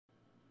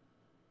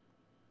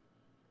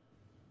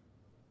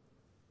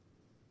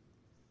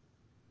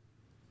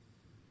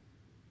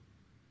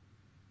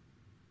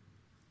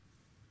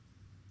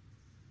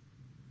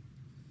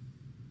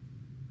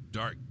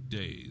dark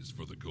days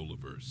for the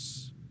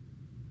Goliverse.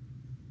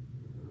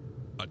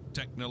 A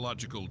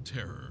technological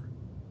terror,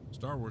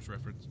 Star Wars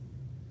reference,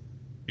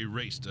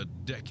 erased a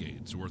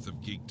decade's worth of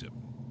geekdom.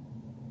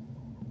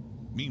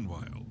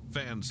 Meanwhile,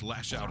 fans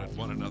lash out at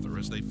one another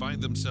as they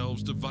find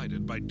themselves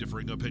divided by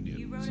differing opinions.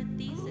 You wrote a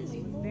thesis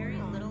with very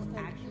little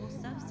actual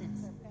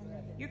substance.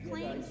 Your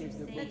claim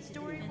that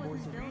story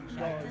wasn't built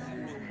by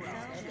films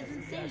themselves is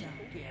insane.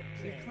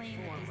 Your claim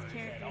that these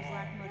characters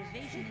lack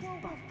motivation is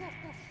bunk.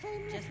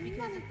 Just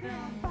because a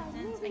film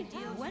presents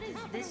ideals. What is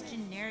this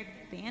generic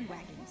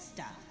bandwagon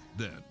stuff?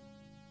 Then,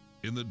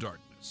 in the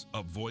darkness,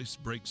 a voice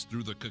breaks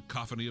through the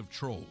cacophony of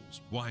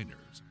trolls,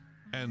 whiners,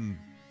 and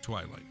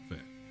Twilight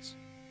fans.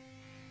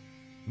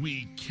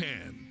 We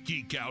can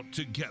geek out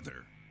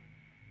together.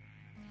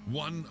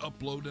 One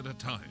upload at a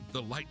time,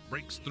 the light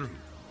breaks through.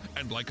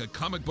 And like a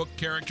comic book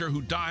character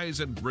who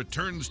dies and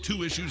returns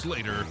 2 issues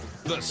later,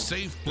 the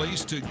safe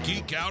place to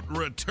geek out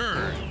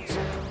returns.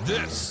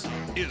 This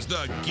is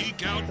the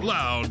Geek Out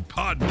Loud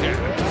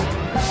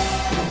podcast.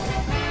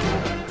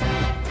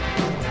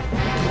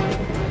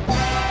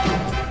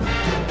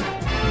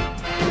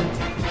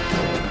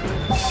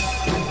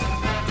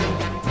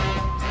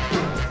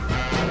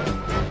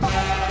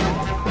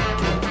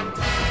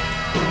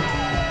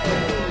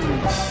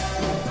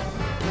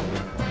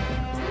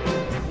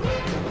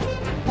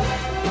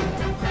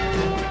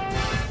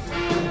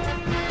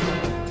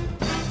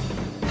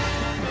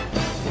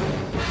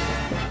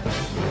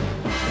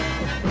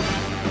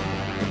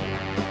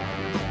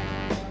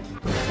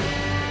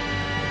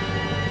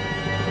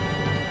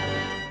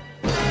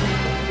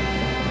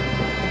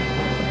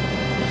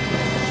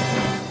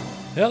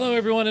 Hello,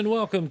 everyone, and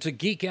welcome to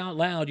Geek Out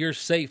Loud, your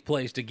safe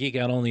place to geek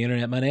out on the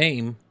internet. My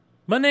name.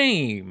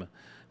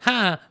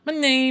 Hi, my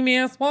name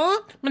is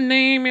what? My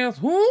name is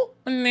who?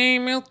 My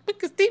name is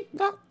Steve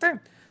Glosson.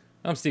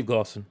 I'm Steve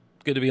Glosson.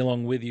 Good to be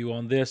along with you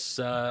on this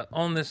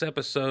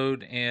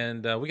episode,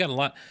 and we got a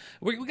lot.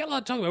 We got a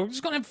lot to talk about. We're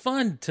just gonna have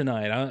fun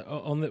tonight,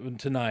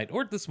 tonight,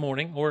 or this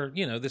morning, or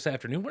this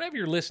afternoon, whenever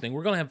you're listening.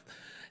 We're gonna have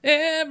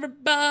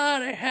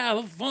everybody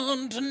have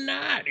fun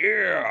tonight,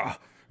 yeah.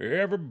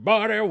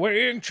 Everybody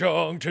Wing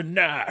Chun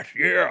tonight,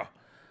 yeah.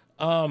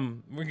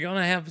 We're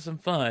gonna have some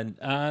fun.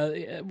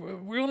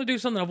 We're gonna do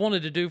something I've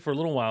wanted to do for a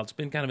little while. It's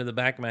been kind of in the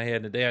back of my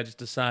head. Today I just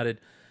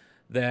decided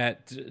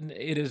that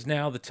it is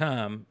now the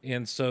time,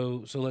 and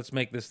so let's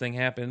make this thing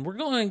happen. We're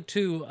going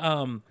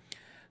to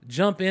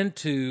jump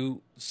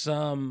into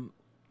some,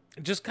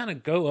 just kind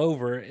of go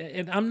over.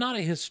 And I'm not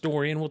a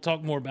historian. We'll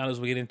talk more about it as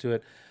we get into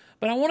it.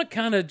 But I want to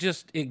kind of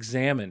just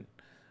examine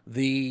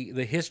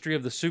the history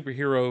of the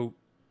superhero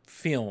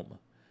film,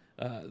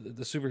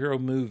 the superhero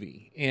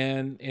movie,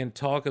 and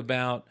talk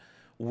about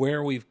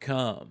where we've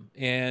come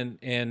and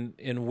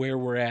where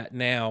we're at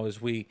now as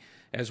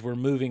we're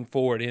moving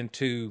forward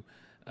into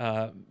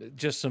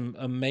just some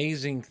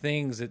amazing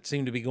things that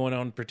seem to be going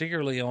on,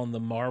 particularly on the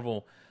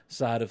Marvel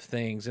side of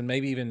things, and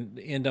maybe even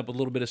end up a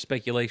little bit of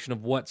speculation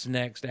of what's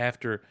next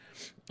after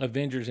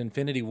Avengers: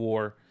 Infinity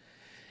War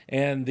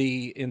and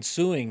the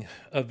ensuing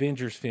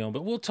Avengers film.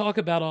 But we'll talk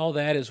about all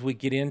that as we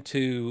get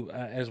into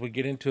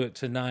it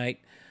tonight.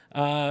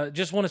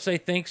 Just want to say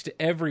thanks to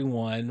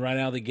everyone right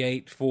out of the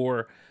gate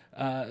for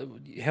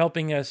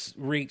helping us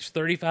reach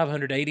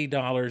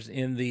 $3,580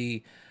 in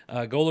the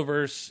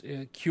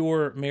Goliverse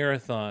Cure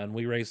Marathon.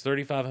 We raised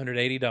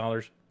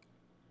 $3,580.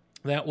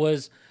 That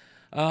was,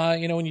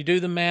 when you do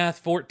the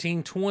math,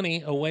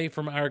 1420 away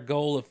from our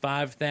goal of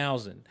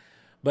 5,000.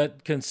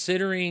 But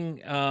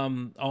considering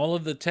all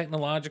of the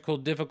technological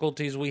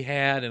difficulties we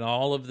had and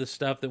all of the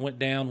stuff that went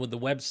down with the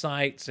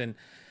websites and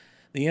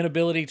the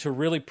inability to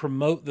really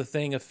promote the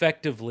thing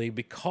effectively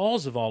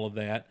because of all of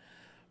that,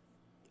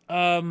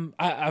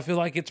 I feel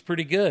like it's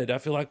pretty good. I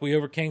feel like we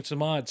overcame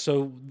some odds.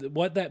 So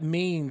what that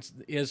means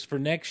is for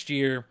next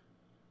year,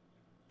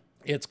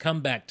 it's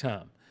comeback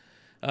time.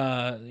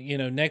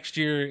 Next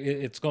year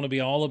it's going to be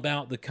all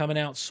about the coming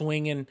out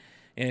swinging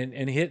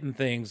and hitting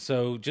things.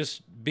 So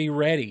just be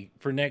ready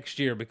for next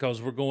year because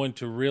we're going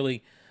to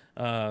really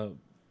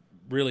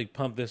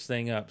pump this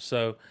thing up.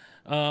 So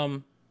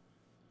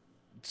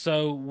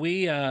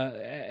we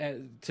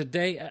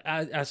today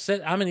I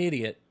said I'm an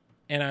idiot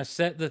and I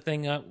set the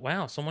thing up.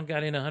 Wow, someone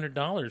got in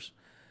 $100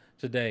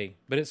 today,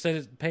 but it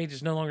says the page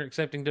is no longer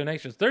accepting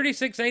donations.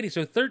 $36.80,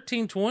 so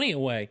 $13.20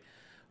 away.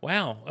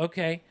 Wow.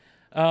 Okay.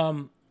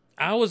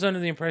 I was under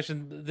the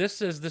impression this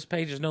says this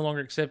page is no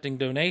longer accepting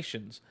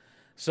donations.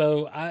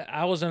 So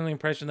I was under the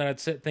impression that I'd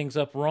set things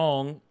up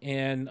wrong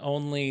and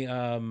only,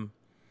 and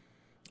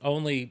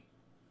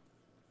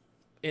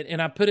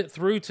I put it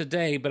through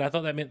today, but I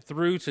thought that meant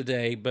through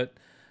today, but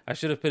I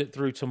should have put it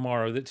through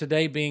tomorrow. That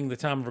today being the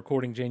time of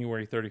recording,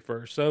 January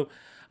 31st. So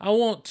I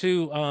want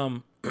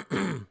to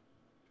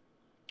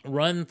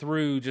run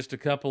through just a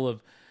couple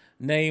of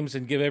names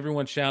and give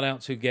everyone shout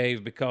outs who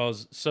gave,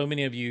 because so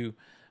many of you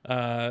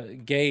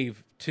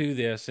gave to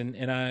this,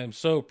 and I am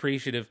so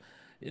appreciative.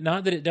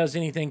 Not that it does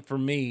anything for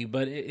me,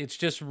 but it's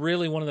just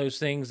really one of those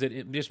things that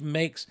it just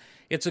makes,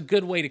 it's a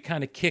good way to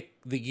kind of kick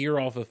the year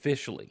off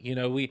officially. You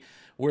know,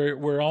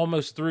 we're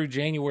almost through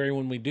January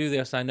when we do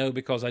this. I know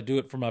because I do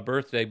it for my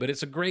birthday, but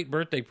it's a great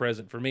birthday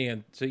present for me,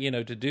 and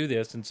to do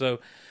this. And so,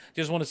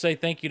 just want to say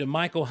thank you to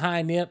Michael,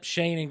 High Nip,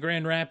 Shane in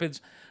Grand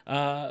Rapids,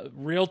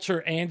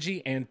 Realtor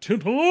Angie and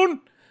Tinton,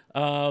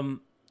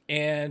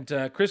 and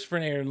Christopher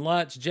and Aaron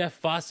Lutz, Jeff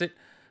Fawcett,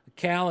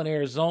 Cal in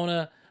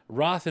Arizona,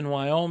 Roth in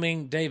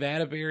Wyoming, Dave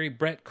Atterbury,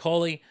 Brett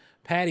Coley,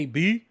 Patty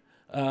B,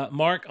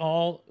 Mark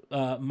All,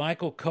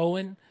 Michael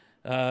Cohen,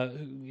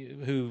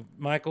 who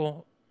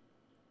Michael,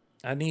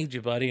 I need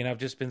you, buddy, and I've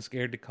just been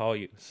scared to call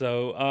you.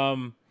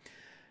 So,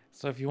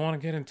 so if you want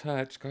to get in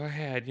touch, go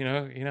ahead. You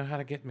know how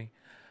to get me.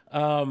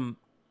 And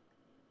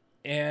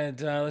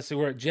let's see,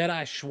 we're at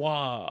Jedi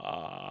Schwa,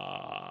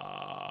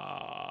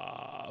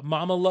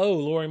 Mama Lowe,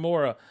 Lori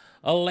Mora,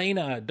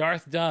 Elena,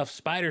 Darth Duff,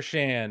 Spider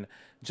Shan,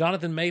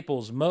 Jonathan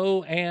Maples,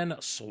 Mo and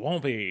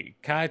Swampy,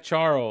 Kai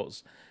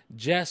Charles,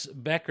 Jess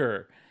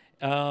Becker,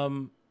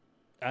 and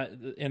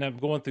I'm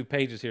going through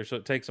pages here, so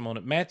it takes a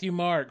moment. Matthew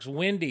Marks,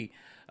 Wendy,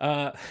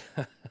 I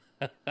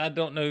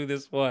don't know who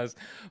this was,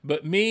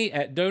 but me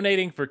at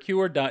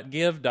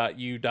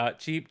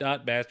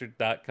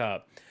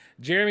donatingforcure.give.u.cheap.bastard.com.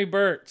 Jeremy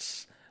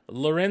Burtz,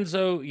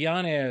 Lorenzo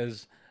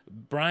Yanez,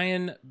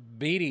 Brian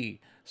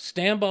Beatty,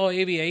 Stamball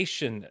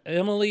Aviation,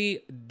 Emily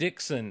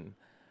Dixon.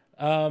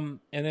 And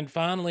then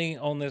finally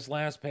on this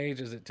last page,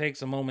 as it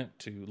takes a moment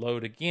to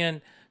load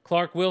again,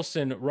 Clark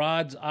Wilson,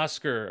 Rods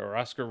Oscar, or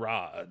Oscar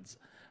Rods,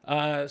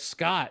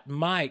 Scott,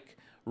 Mike,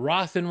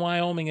 Roth in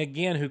Wyoming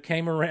again, who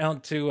came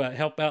around to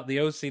help out the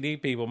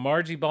OCD people,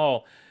 Margie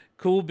Ball,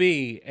 Cool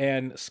B,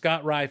 and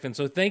Scott Rifen.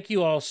 So thank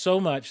you all so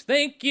much.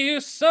 Thank you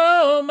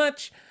so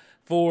much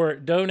for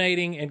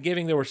donating and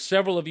giving. There were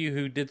several of you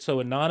who did so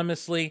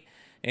anonymously,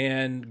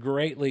 and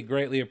greatly,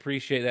 greatly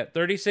appreciate that.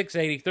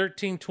 3680,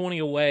 1320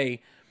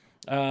 away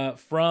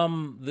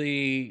from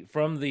the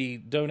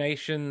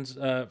donations,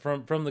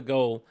 from the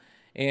goal.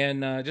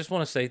 And just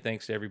want to say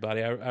thanks to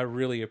everybody. I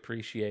really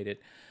appreciate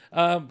it.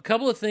 A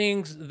couple of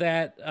things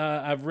that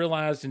I've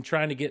realized in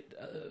trying to get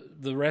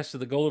the rest of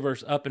the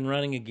Goaliverse up and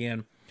running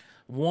again.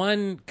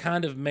 One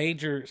kind of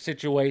major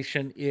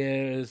situation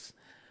is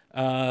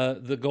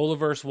the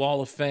Goaliverse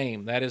Wall of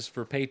Fame. That is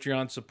for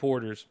Patreon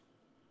supporters.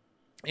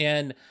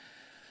 And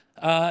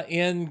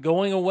in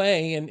going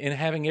away and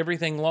having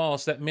everything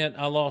lost, that meant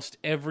I lost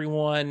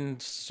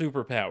everyone's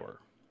superpower.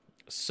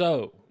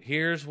 So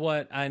here's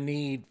what I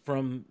need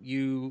from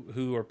you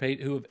who have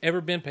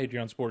ever been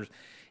Patreon supporters.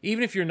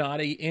 Even if you're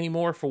not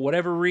anymore for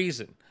whatever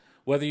reason,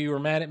 whether you were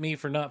mad at me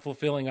for not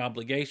fulfilling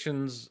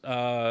obligations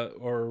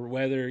or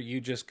whether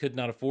you just could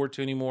not afford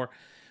to anymore,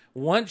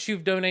 once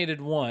you've donated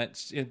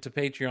once into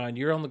Patreon,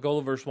 you're on the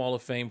Goaliverse Wall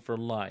of Fame for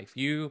life.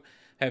 You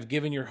have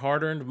given your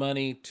hard-earned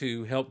money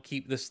to help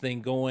keep this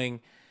thing going,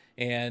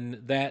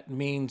 and that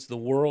means the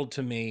world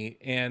to me.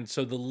 And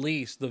so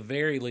the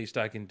very least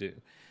I can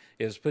do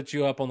is put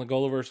you up on the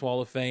Goaliverse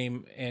Wall of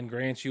Fame and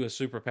grant you a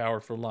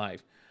superpower for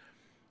life.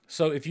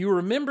 So if you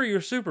remember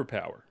your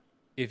superpower,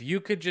 if you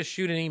could just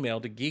shoot an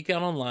email to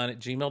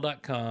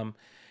geekoutonline@gmail.com.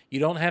 You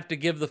don't have to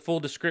give the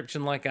full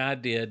description like I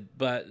did,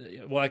 but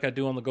like I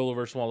do on the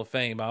Goaliverse Wall of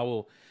Fame. I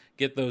will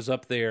get those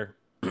up there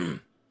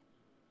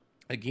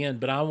again.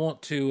 But I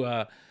want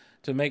to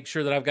make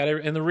sure that I've got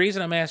and the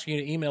reason I'm asking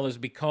you to email is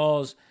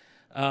because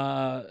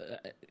the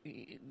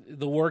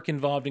work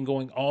involved in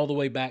going all the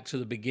way back to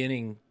the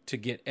beginning to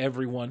get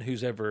everyone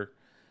who's ever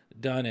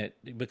done it,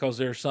 because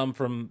there are some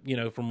from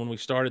when we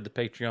started the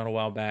Patreon a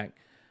while back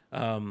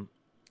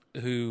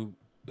who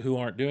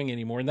aren't doing it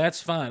anymore, and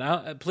that's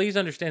fine. Please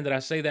understand that I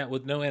say that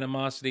with no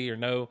animosity or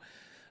no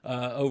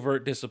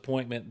overt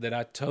disappointment. That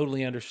I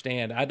totally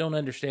understand. I don't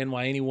understand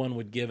why anyone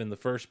would give in the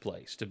first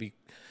place. To be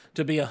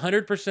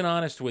 100%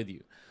 honest with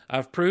you,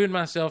 I've proven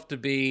myself to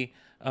be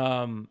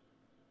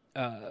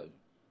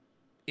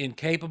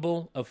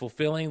incapable of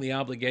fulfilling the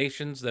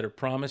obligations that are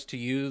promised to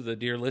you, the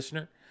dear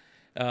listener.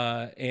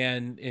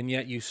 And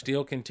yet you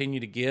still continue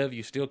to give,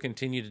 you still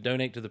continue to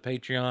donate to the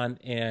Patreon,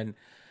 and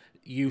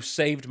you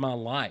saved my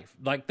life.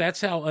 Like,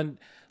 that's how,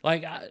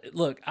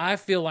 look, I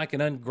feel like an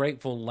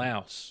ungrateful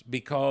louse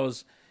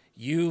because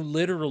you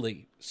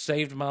literally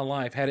saved my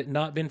life. Had it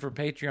not been for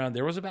Patreon,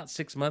 there was about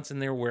 6 months in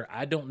there where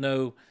I don't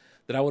know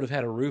that I would have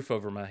had a roof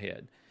over my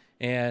head.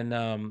 And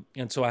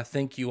so I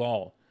thank you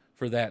all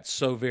for that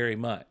so very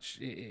much.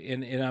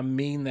 And I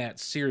mean that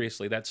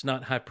seriously. That's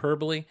not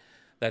hyperbole.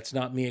 That's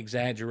not me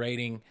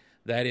exaggerating.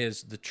 That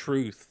is the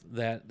truth,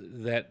 that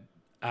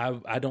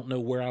I don't know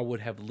where I would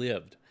have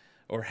lived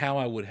or how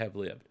I would have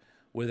lived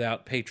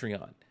without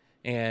Patreon.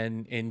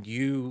 And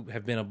you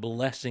have been a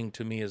blessing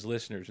to me as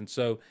listeners. And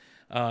so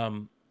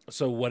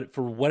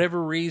for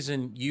whatever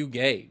reason you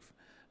gave,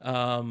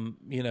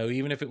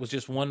 even if it was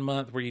just 1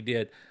 month where you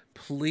did,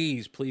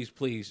 please, please,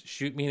 please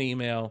shoot me an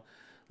email.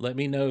 Let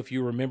me know if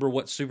you remember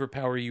what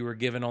superpower you were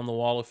given on the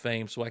Wall of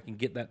Fame so I can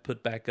get that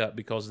put back up,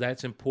 because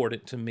that's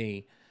important to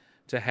me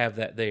to have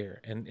that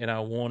there. And I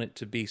want it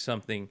to be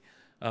something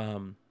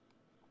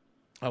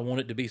I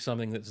want it to be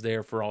something that's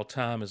there for all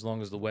time as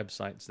long as the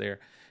website's there.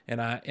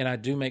 And I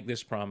do make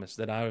this promise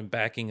that I am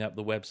backing up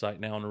the website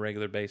now on a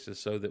regular basis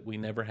so that we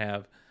never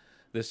have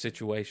this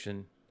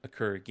situation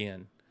occur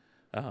again.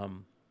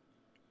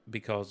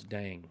 Because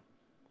dang,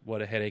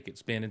 what a headache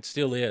it's been and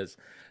still is.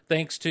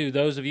 Thanks to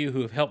those of you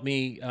who have helped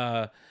me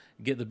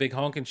get the big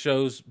honkin'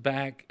 shows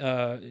back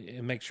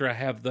and make sure I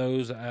have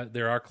those.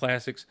 There are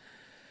classics.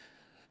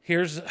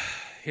 Here's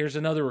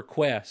another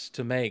request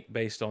to make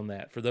based on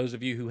that. For those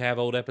of you who have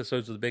old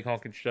episodes of the Big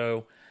Honkin'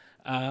 Show,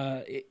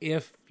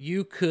 if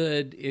you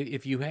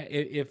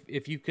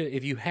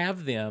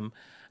have them,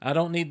 I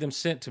don't need them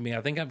sent to me.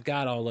 I think I've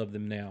got all of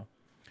them now.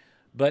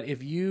 But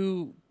if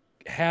you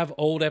have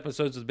old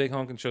episodes of the Big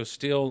Honkin' Show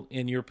still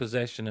in your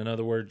possession, in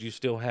other words, you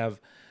still have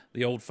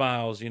the old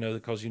files,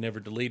 because you never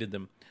deleted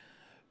them.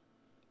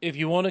 If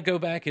you want to go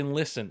back and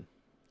listen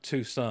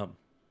to some,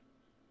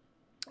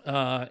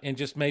 and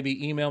just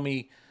maybe email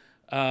me,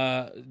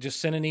 just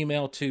send an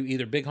email to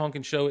either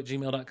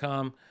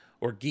bighonkinshow@gmail.com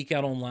or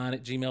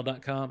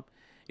geekoutonline@gmail.com.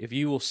 If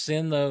you will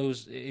send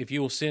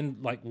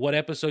like what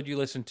episode you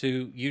listen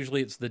to,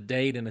 usually it's the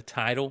date and a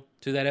title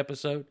to that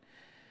episode,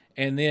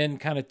 and then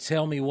kind of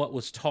tell me what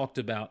was talked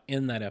about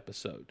in that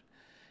episode.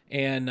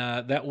 And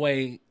that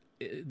way,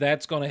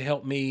 that's going to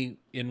help me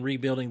in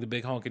rebuilding the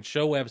Big Honkin'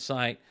 Show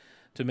website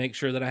to make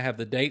sure that I have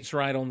the dates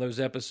right on those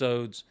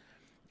episodes.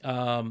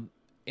 And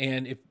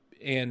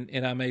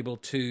I'm able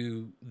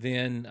to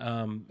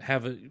then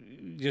have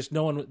just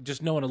knowing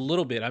a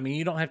little bit. I mean,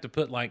 you don't have to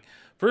put like,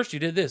 first you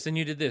did this, then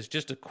you did this.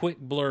 Just a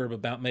quick blurb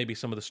about maybe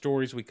some of the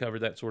stories we covered,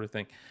 that sort of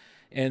thing.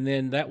 And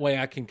then that way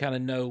I can kind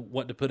of know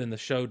what to put in the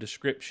show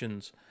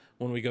descriptions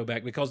when we go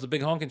back. Because the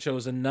Big Honkin' Show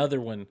is another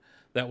one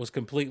that was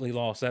completely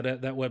lost. That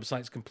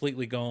website's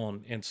completely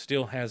gone and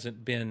still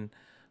hasn't been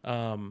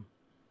done.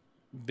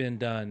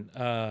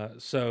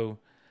 So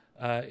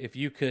if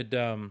you could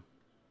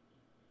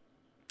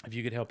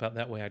help out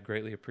that way, I'd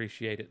greatly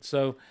appreciate it.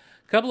 So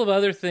a couple of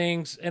other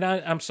things, and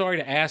I'm sorry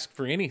to ask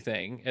for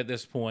anything at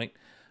this point,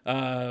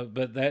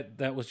 but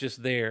that was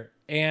just there.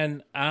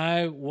 And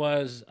I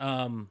was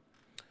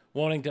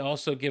wanting to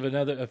also give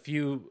a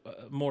few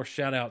more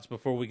shout outs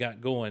before we got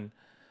going.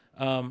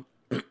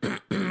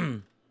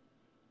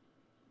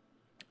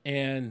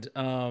 And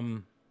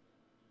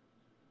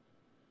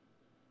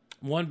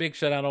one big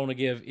shout out I want to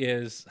give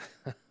is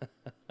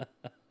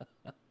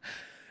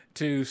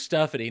to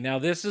Stuffity. Now,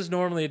 this is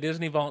normally a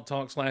Disney Vault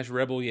Talk /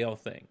 Rebel Yell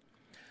thing.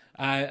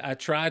 I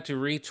try to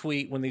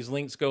retweet when these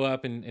links go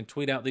up and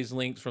tweet out these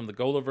links from the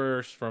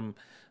Golaverse, from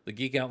the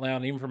Geek Out Loud,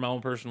 and even from my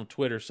own personal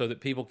Twitter so that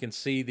people can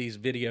see these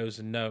videos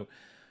and know.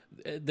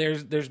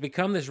 There's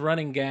become this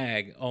running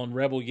gag on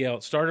Rebel Yell.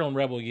 It started on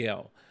Rebel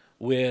Yell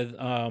with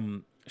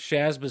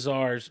Shaz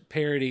Bazaar's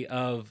parody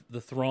of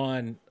the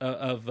Thrawn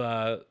of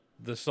the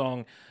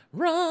song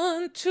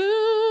 "Run to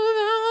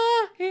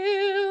the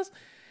Hills."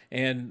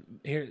 And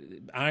here,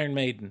 Iron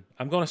Maiden.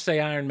 I'm going to say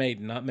Iron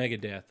Maiden, not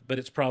Megadeth, but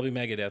it's probably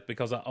Megadeth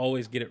because I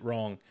always get it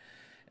wrong.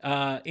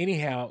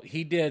 Anyhow,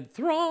 he did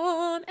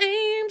 "Thrawn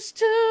aims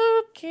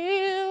to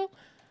kill."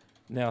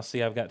 Now,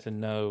 see, I've got to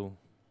know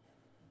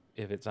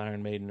if it's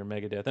Iron Maiden or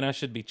Megadeth, and I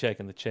should be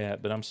checking the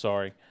chat, but I'm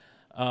sorry.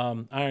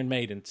 Iron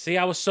Maiden. See,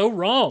 I was so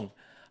wrong.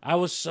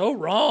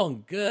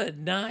 Good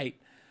night.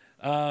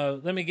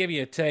 Let me give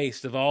you a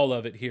taste of all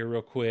of it here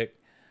real quick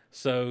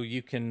so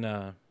you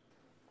can...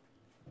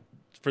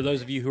 for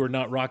those of you who are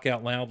not Rock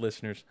Out Loud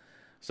listeners,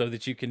 so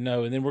that you can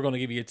know. And then we're going to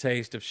give you a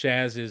taste of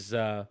Shaz's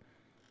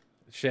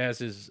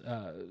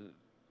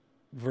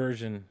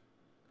version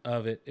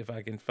of it, if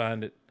I can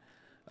find it.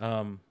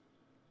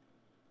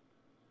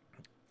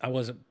 I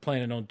wasn't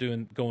planning on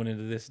going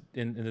into this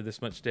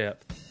much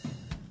depth.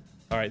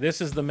 All right,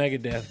 this is the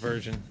Megadeth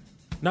version.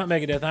 Not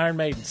Megadeth, Iron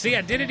Maiden. See,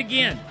 I did it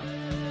again.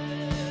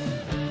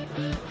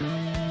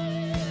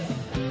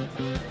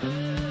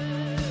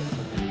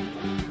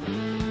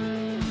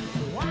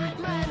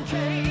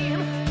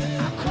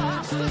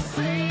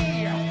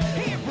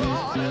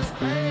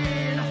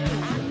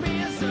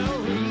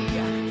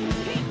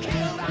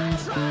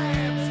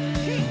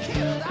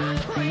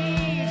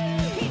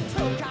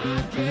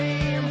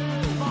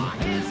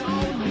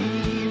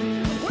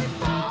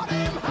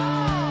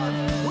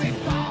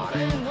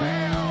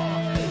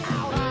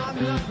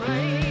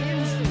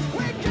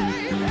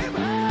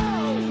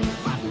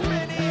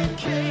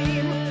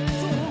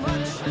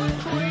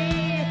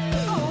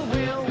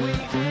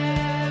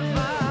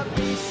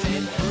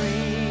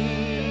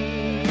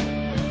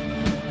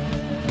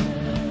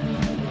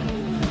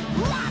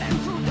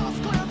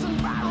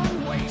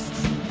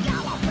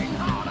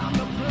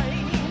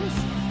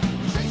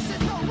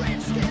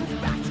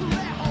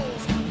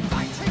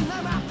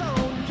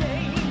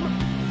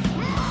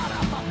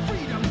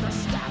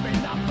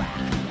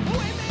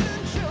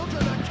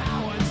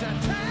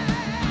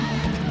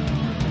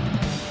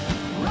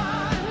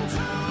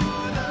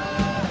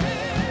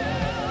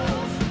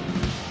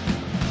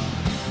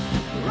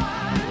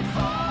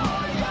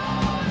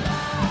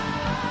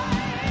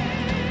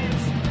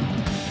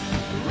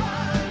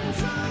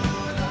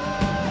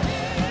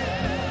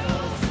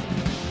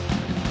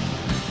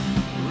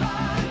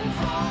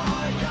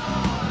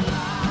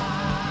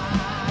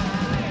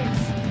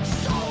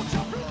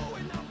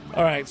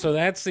 All right, so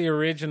that's the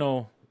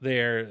original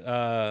there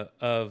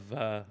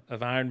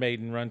of Iron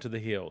Maiden, Run to the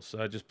Hills.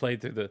 So I just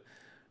played through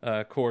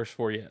the chorus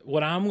for you.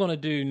 What I'm going to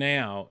do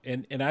now,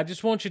 and I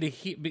just want you to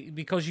hear,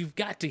 because you've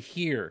got to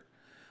hear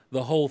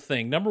the whole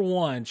thing. Number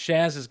one,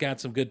 Shaz has got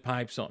some good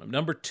pipes on him.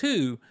 Number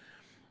two,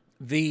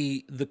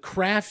 the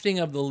crafting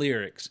of the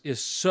lyrics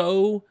is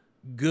so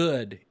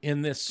good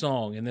in this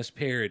song, in this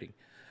parody.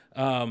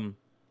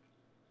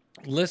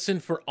 Listen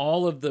for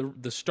all of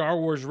the Star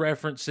Wars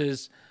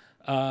references,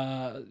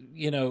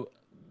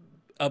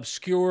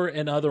 obscure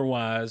and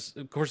otherwise.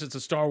 Of course, it's a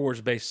Star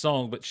Wars-based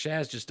song, but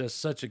Shaz just does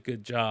such a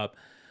good job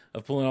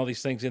of pulling all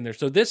these things in there.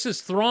 So this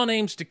is Thrawn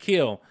Aims to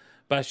Kill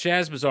by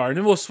Shaz Bazaar, and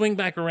then we'll swing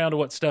back around to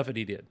what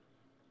Stuffity did.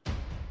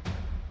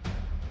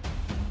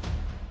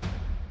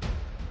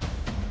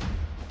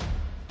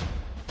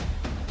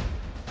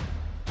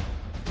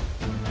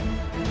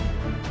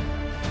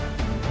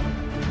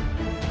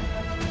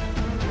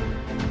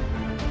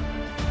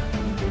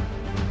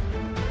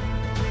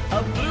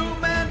 A blue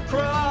man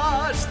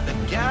crossed the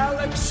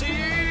galaxy.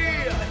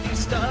 He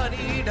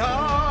studied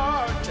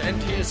art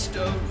and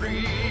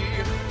history.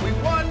 We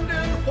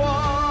wondered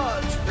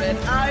what red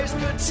eyes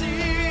could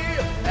see.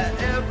 At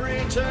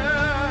every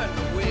turn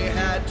we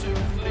had to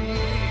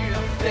flee.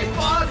 They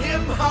fought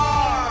him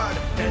hard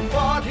and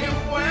fought him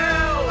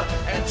well,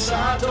 and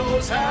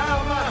Sato's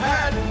hammer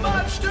had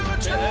much to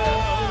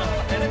tell.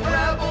 And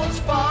rebels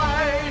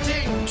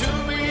fighting to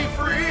be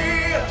free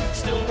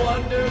still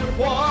wondered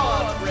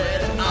what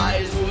red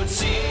eyes would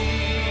see.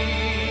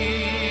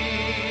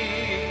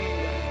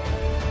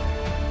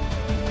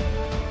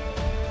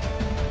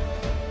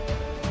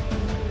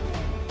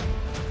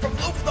 From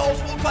over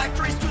those old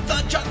factories to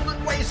the jungle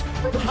waste,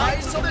 from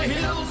heights on the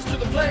hills to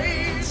the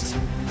plains,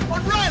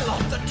 on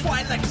Ryloth the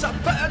Twi'leks are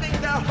burning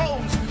their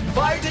homes,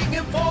 fighting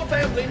him for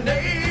family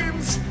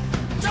names.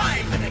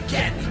 Time and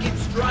again he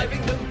keeps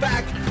driving them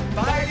back,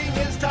 biding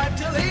his time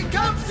till he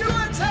comes to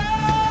attack.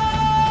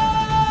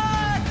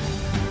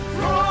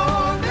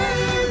 Thrawn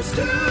aims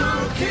to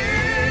kill.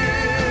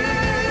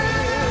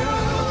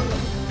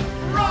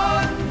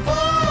 Run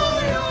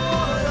for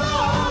your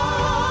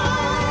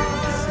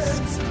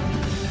lives.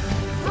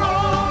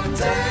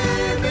 Thrawn's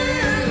aim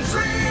is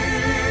real.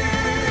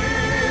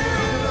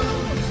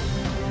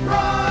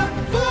 Run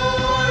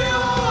for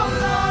your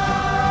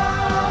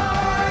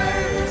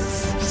lives.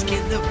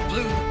 Skin of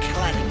blue,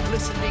 clad in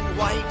glistening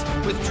white,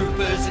 with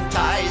troopers and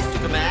ties to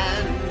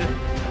command,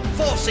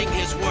 forcing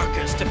his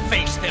workers to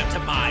face their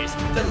demise,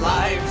 their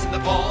lives in the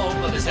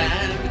palm of his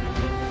hand.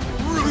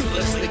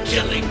 Ruthlessly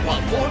killing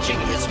while forging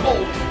his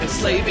mold,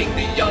 enslaving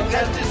the young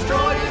and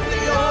destroying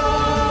the old.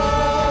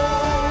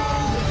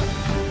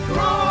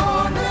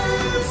 Thrawn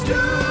aims to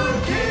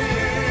kill.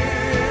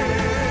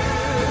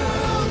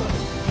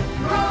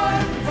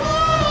 Run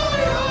for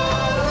your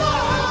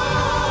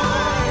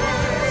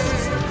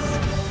lives.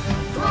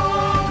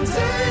 Thrawn's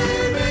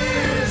aim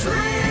is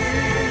real.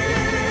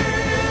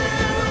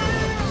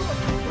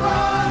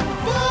 Run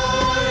for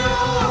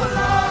your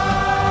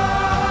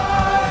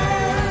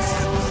lives.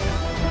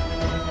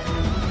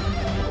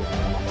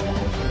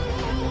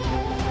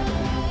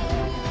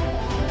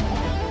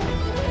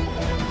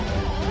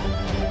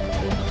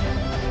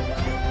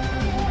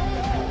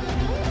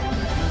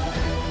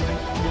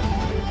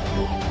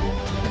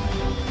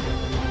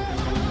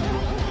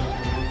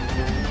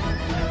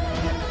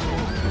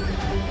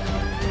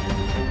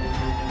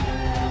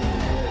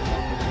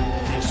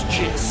 This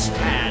Chiss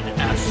had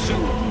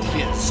assumed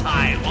his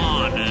high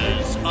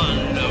honors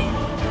alone.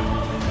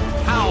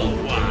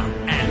 Power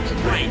and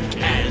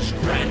rank as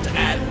Grand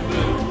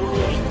Admiral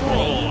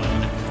Thrawn,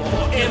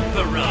 for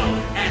Emperor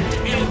and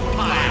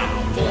Empire,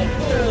 for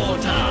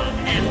order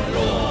and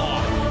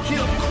law.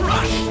 He'll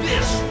crush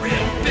this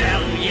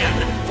rebellion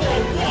for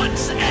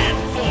once and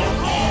for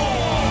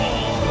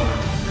all.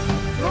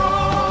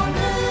 Thrawn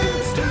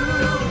aims to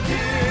kill.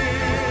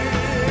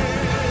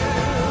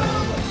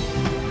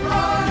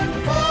 Run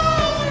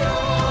for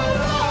your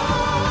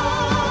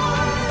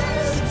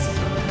lives.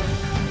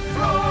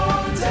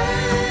 Thrawn's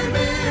aim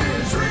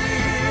is real.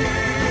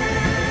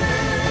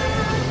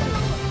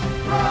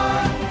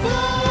 Run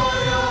for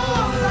your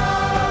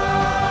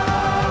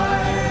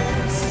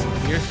lives.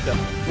 Your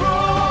stuff.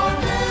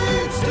 Thrawn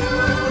aims to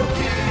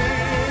kill.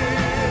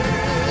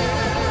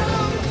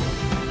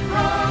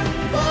 Run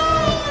for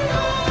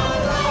your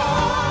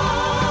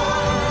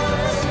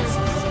lives.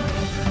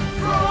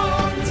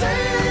 Thrawn's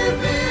aim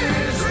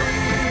is real.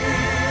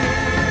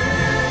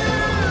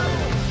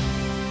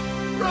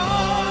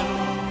 Run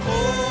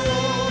for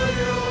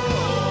your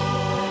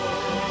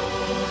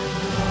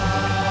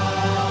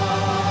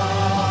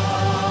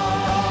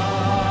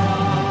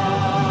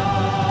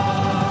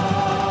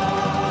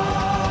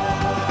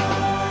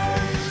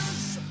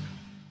lives.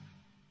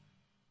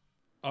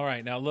 All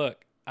right, now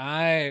look,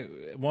 I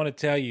want to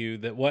tell you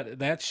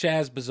that's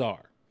Shaz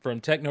Bazaar from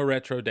Techno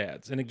Retro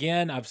Dads. And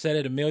again, I've said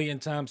it a million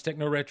times,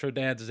 Techno Retro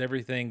Dads is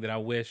everything that I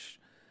wish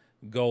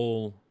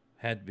Goal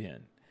had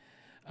been.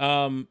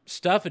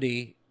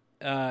 Stuffity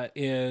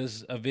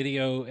is a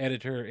video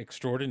editor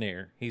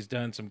extraordinaire. He's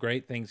done some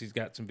great things. He's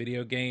got some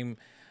video game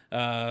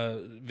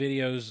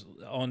videos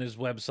on his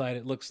website,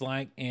 it looks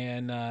like,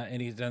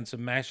 and he's done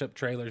some mashup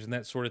trailers and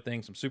that sort of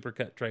thing, some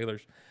supercut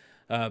trailers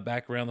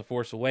back around The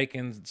Force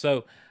Awakens.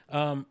 So,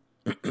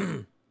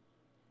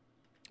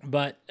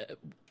 but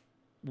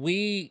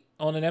we,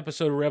 on an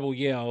episode of Rebel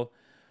Yell,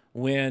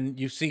 when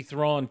you see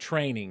Thrawn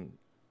training,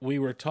 we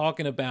were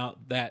talking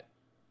about that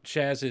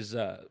Shaz's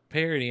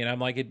parody, and I'm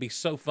like, it'd be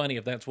so funny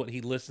if that's what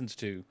he listens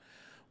to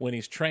when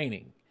he's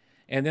training.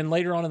 And then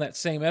later on in that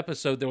same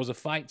episode, there was a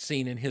fight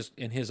scene in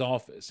his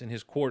office, in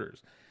his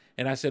quarters.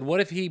 And I said, what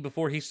if he,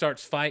 before he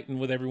starts fighting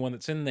with everyone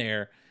that's in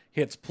there,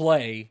 hits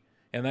play,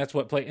 and that's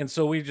what play. And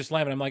so we were just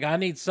laughing. I'm like, I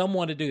need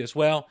someone to do this.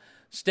 Well,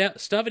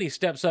 Stuffity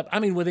steps up,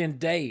 within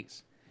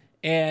days,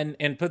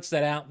 and puts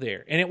that out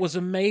there. And it was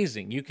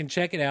amazing. You can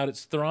check it out.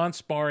 It's Thrawn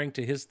sparring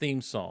to his theme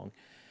song,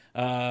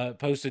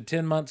 posted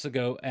 10 months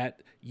ago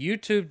at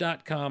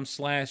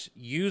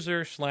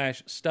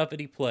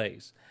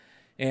youtube.com/user/StuffItyPlays.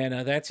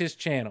 And that's his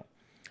channel.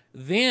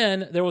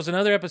 Then there was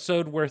another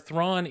episode where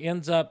Thrawn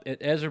ends up at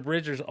Ezra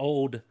Bridger's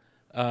old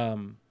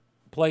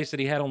place that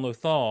he had on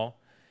Lothal.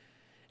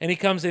 And he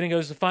comes in and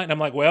goes to fight. And I'm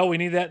like, well, we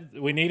need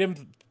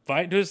him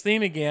fighting to his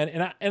theme again.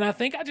 And I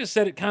think I just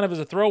said it kind of as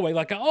a throwaway.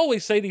 Like I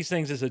always say these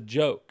things as a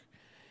joke.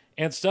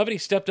 And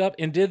Stuffity stepped up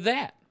and did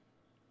that.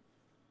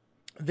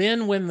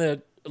 Then when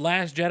the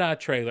Last Jedi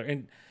trailer,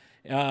 and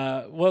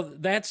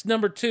that's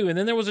number 2. And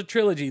then there was a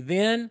trilogy.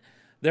 Then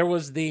there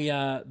was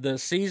the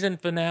season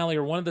finale,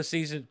 or one of the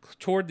seasons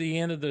toward the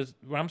end of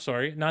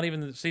not even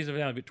the season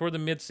finale, but toward the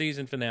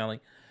mid-season finale,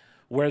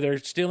 where they're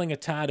stealing a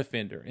TIE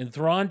Defender. And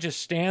Thrawn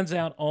just stands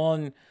out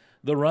on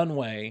the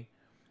runway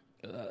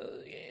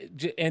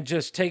and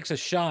just takes a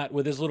shot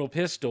with his little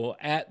pistol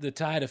at the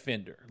TIE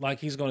Defender, like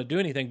he's going to do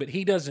anything. But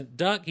he doesn't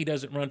duck, he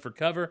doesn't run for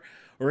cover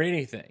or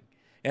anything.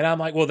 And I'm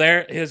like, well,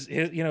 there his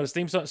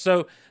theme song.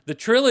 So the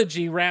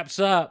trilogy wraps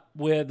up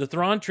with the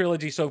Thrawn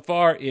trilogy so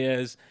far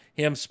is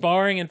him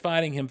sparring and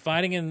fighting, him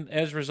fighting in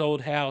Ezra's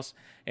old house,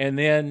 and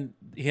then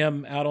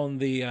him out on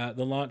the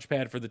launch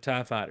pad for the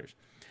TIE fighters.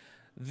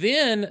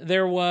 Then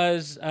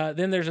there's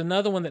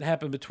another one that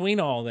happened between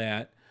all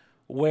that,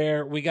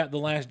 where we got the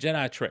Last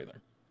Jedi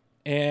trailer,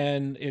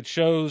 and it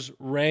shows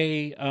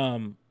Rey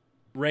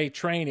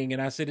training.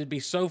 And I said it'd be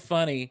so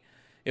funny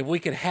if we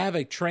could have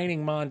a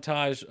training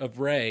montage of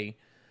Rey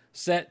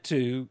set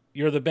to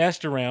 "You're the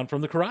Best Around"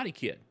 from the Karate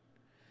Kid,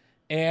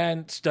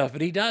 and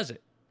Stuffity does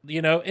it,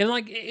 and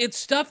like it's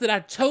stuff that I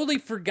totally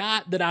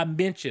forgot that I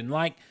mentioned,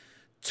 like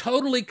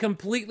totally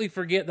completely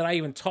forget that I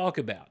even talk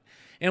about.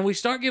 And we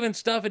start giving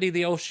Stuffity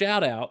the old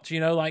shout-outs,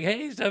 like,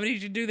 hey, Stuffity, you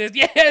should do this.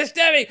 Yeah,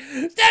 Stuffity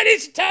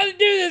should totally do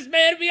this,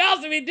 man. It'd be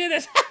awesome if he did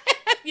this.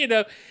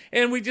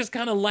 And we just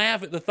kind of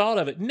laugh at the thought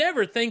of it,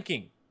 never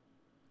thinking.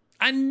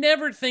 I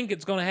never think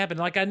it's going to happen.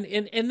 Like, and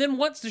then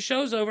once the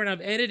show's over and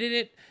I've edited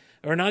it,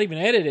 or not even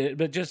edited it,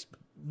 but just,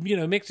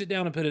 mix it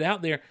down and put it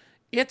out there,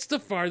 it's the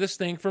farthest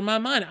thing from my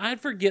mind.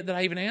 I'd forget that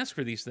I even asked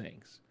for these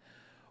things.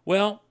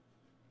 Well,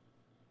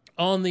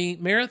 on the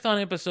marathon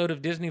episode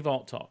of Disney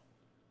Vault Talk,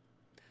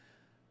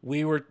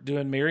 we were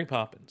doing Mary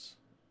Poppins,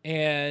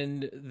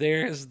 and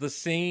there's the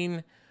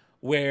scene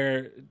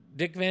where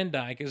Dick Van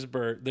Dyke is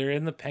Bert. They're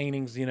in the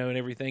paintings, and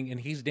everything,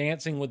 and he's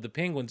dancing with the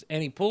penguins,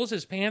 and he pulls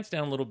his pants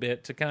down a little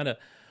bit to kind of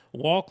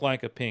walk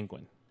like a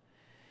penguin.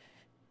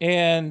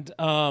 And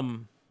I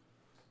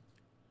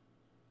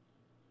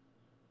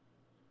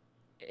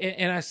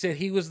said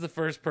he was the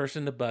first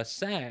person to bust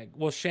SAG.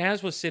 Well,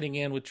 Shaz was sitting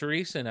in with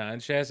Teresa and I,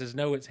 and Shaz says,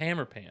 no, it's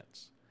Hammer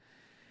Pants.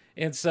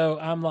 And so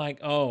I'm like,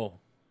 oh,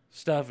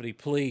 Stuffity,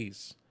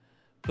 please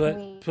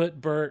put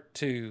Bert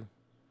to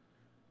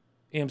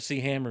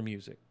MC Hammer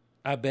music.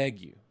 I beg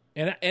you.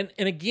 And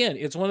again,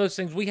 it's one of those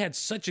things. We had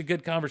such a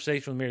good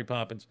conversation with Mary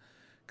Poppins.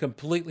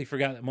 Completely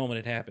forgot that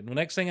moment had happened. The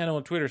next thing I know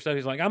on Twitter,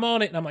 Stuffity's like, I'm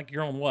on it. And I'm like,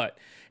 you're on what?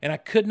 And I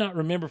could not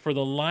remember for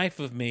the life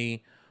of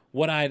me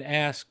what I had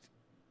asked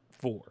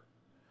for.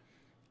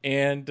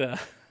 And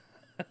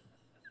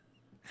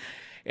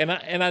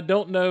and I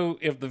don't know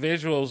if the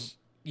visuals,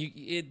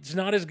 it's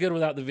not as good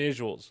without the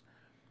visuals.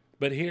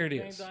 But here it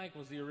is. Van Dyke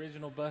was the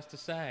original bust to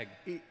SAG.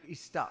 He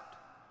stopped.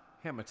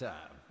 Hammer time.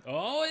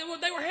 Oh,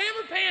 they were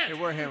Hammer Pants.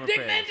 They were Hammer Dick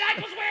Pants. Van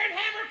Dyke was wearing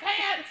Hammer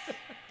Pants.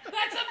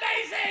 That's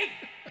amazing.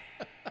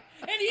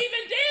 And he even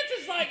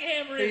dances like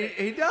Hammer.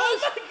 He does.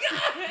 Oh, my God.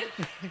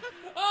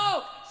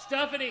 Oh,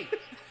 Stuffity,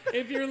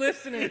 if you're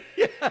listening.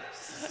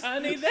 Yes. I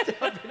need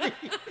that.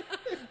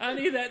 I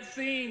need that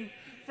scene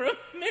from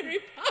Mary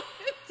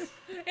Poppins.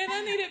 And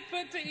I need it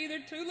put to either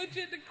Too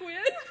Legit to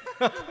Quit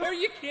or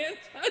You Can't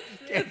Touch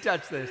This. Can't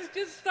touch this.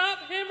 Just stop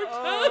Hammer Time.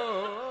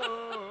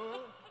 Oh.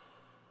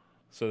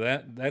 So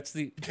that's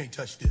the... You can't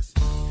touch this.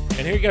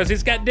 And here he goes.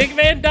 He's got Dick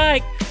Van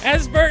Dyke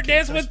as Bert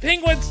dancing with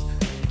penguins.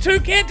 Two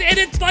kids, and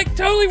it's like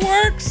totally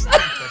works.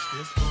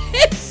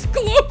 It's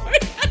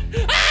glorious.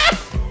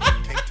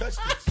 Can't touch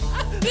this.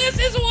 This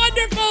is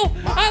wonderful.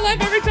 I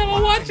laugh every time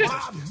I watch it.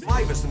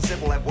 Mavis and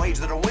Sybil have ways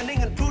that are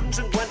winning, and Prudence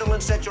and Gwendolyn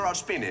set you are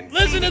spinning.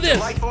 Listen to this.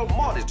 Delightful,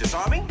 Maud is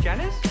disarming.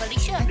 Janice?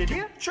 Felicia.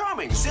 Lydia?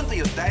 Charming,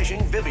 Cynthia's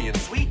dashing, Vivian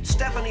sweet,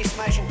 Stephanie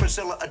smashing,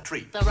 Priscilla a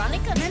treat.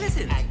 Veronica.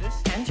 Millicent.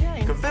 Agnes. And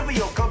Jane.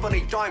 Convivial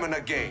company, diamond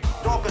a game.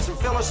 Dorcas and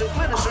Phyllis and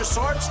Glynis are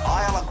sorts.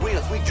 I'll agree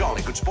with we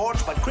jolly good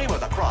sports, but cream of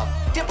the crop,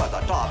 dip of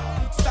the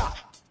top. Stop.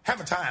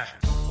 Hammer time.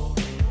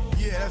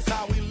 Yeah, that's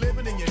how we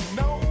living, and you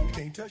know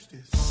can't touch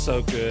this.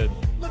 So good.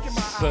 Look at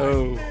my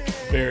So eyes, man.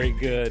 very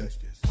good. Touch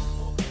this.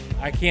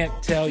 I can't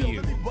tell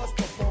you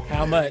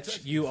how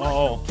much you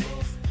all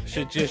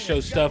should just show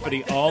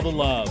Stuffity all the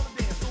love.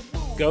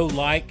 Go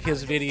like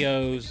his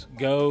videos.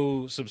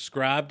 Go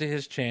subscribe to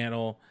his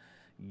channel.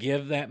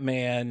 Give that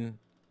man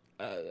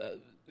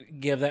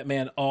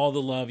all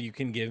the love you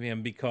can give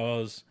him,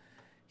 because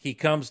he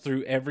comes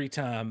through every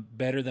time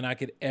better than I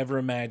could ever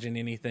imagine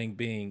anything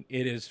being.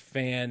 It is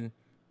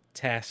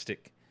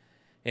fantastic.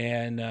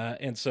 And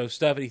so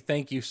Stuffity,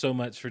 thank you so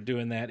much for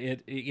doing that.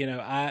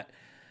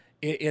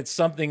 It's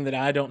something that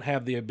I don't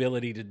have the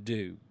ability to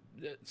do.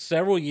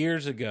 Several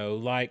years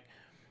ago,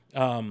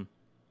 and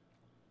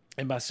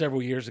by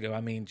several years ago,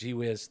 I mean, gee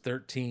whiz,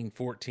 13,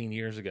 14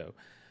 years ago,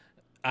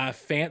 I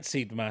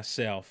fancied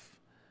myself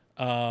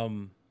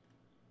a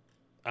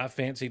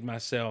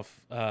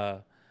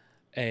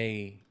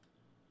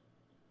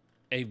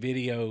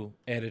video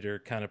editor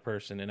kind of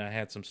person, and I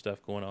had some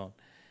stuff going on.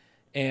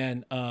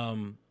 And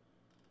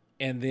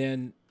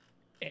then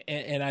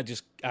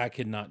I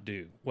could not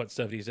do what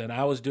stuff he's done.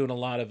 I was doing a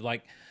lot of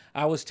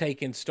I was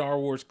taking Star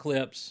Wars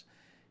clips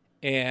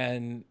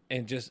and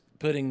just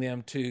putting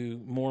them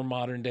to more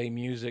modern day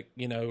music,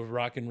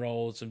 rock and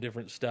roll, some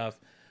different stuff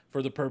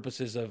for the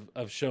purposes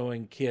of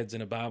showing kids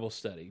in a Bible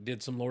study.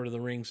 Did some Lord of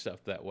the Rings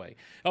stuff that way.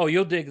 Oh,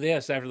 you'll dig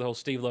this after the whole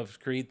Steve Loves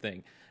Creed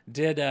thing.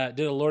 Did a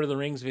Lord of the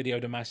Rings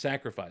video to My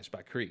Sacrifice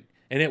by Creed,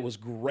 and it was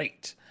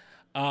great.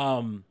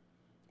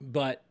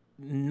 But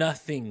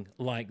nothing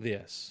like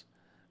this.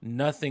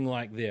 Nothing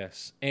like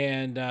this.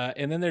 And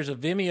then there's a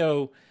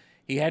Vimeo.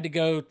 He had to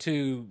go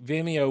to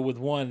Vimeo with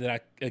one that I,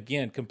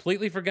 again,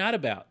 completely forgot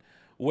about,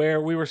 where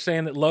we were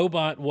saying that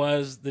Lobot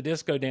was the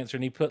disco dancer,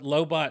 and he put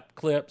Lobot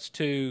clips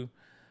to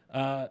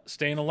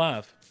Staying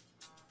Alive.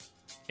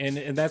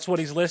 And that's what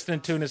he's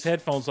listening to in his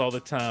headphones all the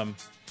time.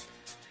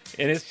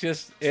 And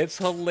it's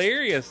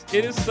hilarious.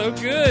 It is so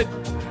good.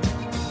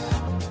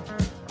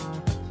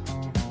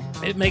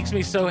 It makes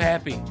me so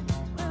happy.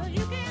 Well,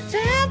 you can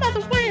tell by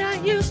the way I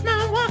use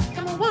my walk.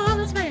 I'm a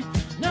woman's man.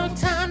 No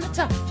time to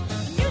talk.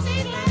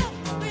 Music loud.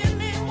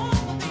 Women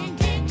want being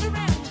kicked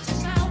around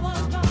since I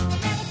was born.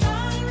 Never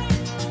tolerate.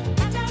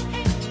 I don't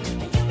hate.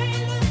 And you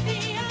may look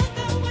the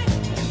other way.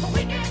 But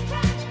we can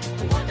try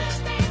to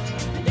understand.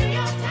 And do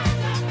your time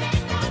to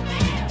make no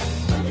man.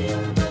 Whether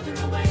you're a brother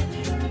or whether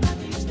you're a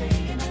mother, you're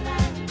staying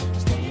alive.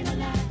 Staying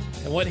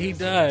alive. And what he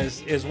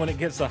does is when it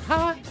gets the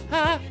ha,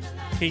 ha,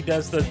 he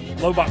does the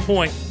Lobot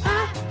point.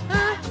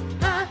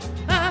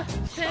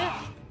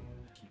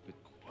 Keep it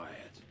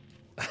quiet.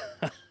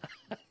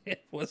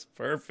 It was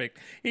perfect.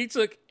 He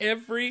took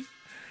every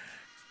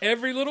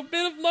little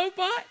bit of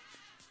Lobot,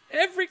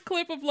 every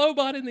clip of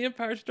Lobot in The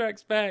Empire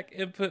Strikes Back,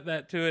 and put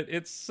that to it.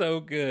 It's so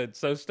good.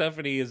 So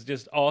Stephanie is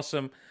just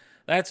awesome.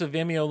 That's a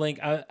Vimeo link.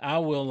 I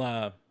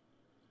will.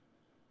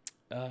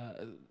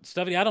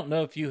 Stephanie, I don't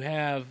know if you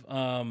have.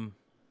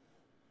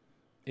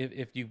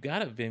 If you've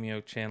got a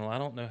Vimeo channel, I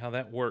don't know how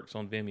that works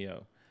on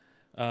Vimeo.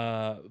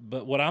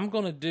 But what I'm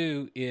going to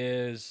do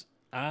is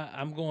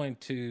I'm going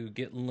to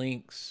get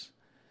links.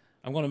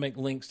 I'm going to make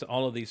links to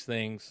all of these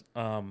things,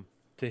 to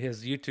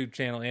his YouTube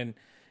channel and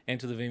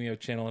to the Vimeo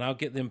channel. And I'll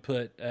get them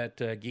put at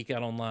Geek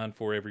Out Online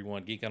for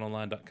everyone,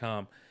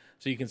 geekoutonline.com,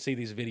 so you can see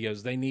these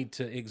videos. They need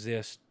to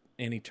exist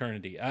in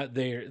eternity.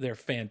 They're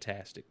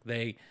fantastic.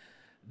 They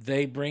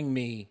bring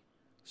me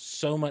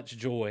so much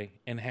joy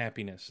and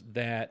happiness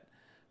that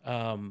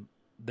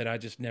I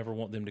just never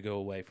want them to go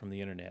away from the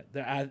internet.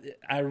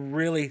 I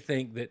really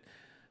think that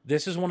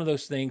this is one of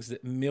those things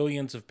that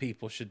millions of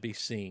people should be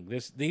seeing.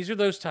 These are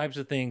those types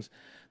of things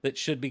that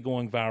should be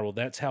going viral.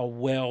 That's how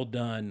well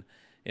done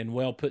and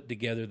well put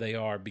together they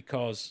are,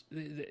 because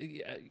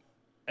they're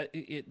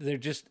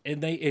just,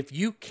 and if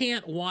you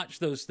can't watch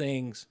those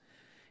things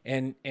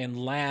and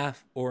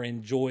laugh or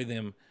enjoy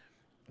them,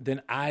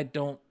 then I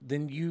don't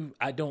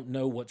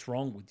know what's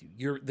wrong with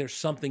you. There's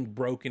something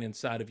broken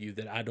inside of you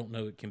that I don't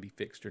know it can be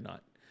fixed or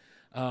not.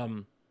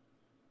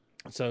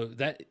 So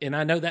that, and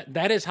I know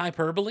that is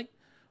hyperbole,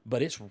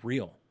 but it's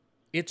real.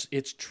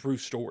 It's true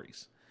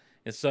stories.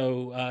 And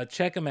so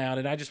check them out.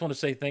 And I just want to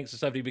say thanks to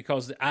Stuffy,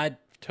 because I'd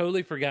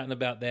totally forgotten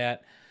about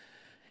that.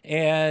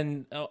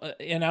 And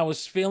I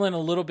was feeling a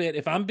little bit,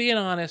 if I'm being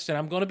honest, and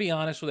I'm going to be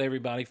honest with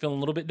everybody, feeling a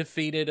little bit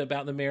defeated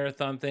about the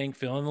marathon thing,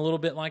 feeling a little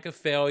bit like a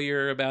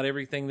failure about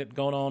everything that's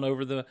going on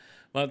over the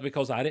month,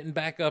 because I didn't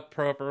back up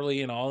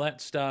properly and all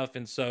that stuff.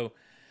 And so,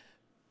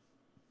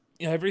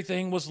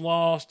 everything was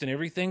lost and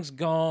everything's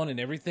gone and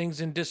everything's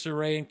in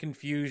disarray and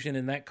confusion,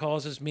 and that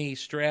causes me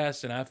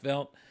stress, and I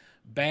felt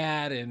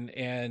bad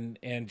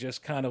and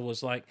just kind of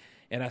was like,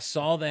 and I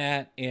saw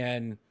that,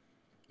 and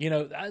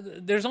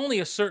there's only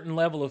a certain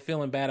level of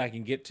feeling bad I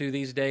can get to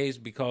these days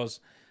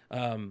because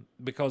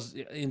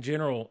in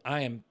general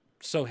I am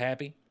so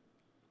happy.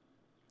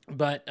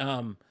 But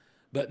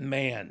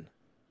man,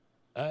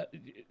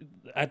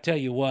 I tell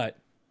you what,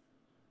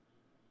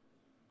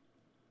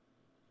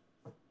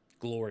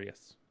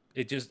 glorious.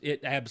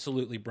 It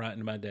absolutely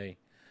brightened my day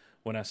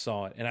when I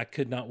saw it, and I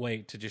could not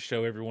wait to just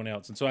show everyone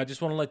else. And so I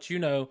just want to let you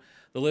know,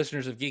 the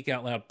listeners of Geek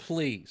Out Loud,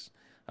 please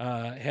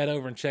head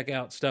over and check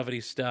out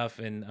Stuffity Stuff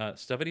and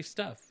Stuffity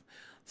Stuff.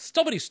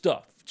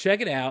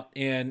 Check it out,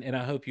 and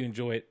I hope you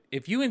enjoy it.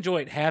 If you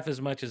enjoy it half as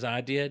much as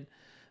I did,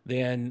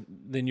 then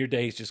your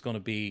day is just going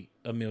to be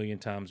a million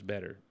times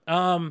better.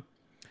 If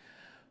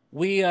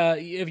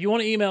you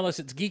want to email us,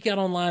 it's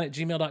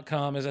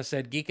geekoutonline@gmail.com. As I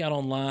said,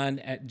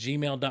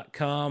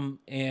 geekoutonline@gmail.com.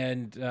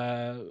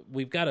 And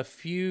we've got a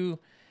few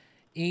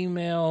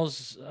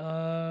emails,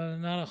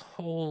 not a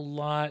whole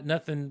lot,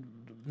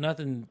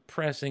 nothing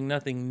pressing,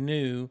 nothing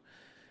new.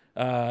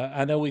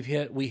 I know we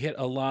hit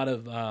a lot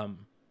of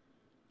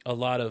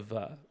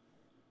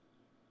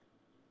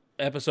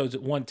episodes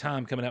at one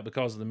time coming out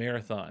because of the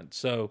marathon.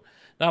 So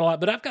not a lot,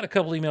 but I've got a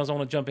couple emails I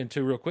want to jump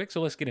into real quick.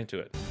 So let's get into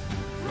it.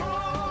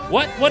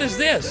 What is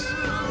this?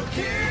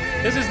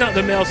 This is not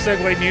the male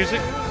segue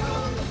music.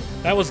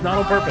 That was not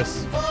on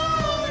purpose.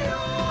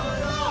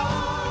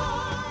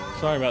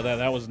 Sorry about that.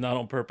 That was not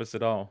on purpose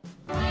at all.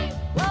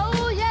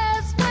 Oh,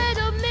 yes, wait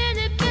a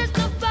minute,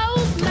 Mr.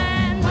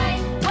 Postman. Wait,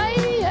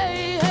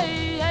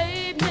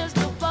 hey,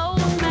 Mr.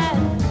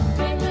 Postman.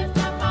 Hey,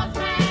 Mr.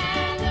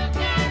 Postman, look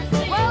and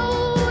see.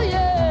 Oh,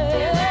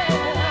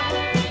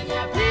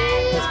 yeah.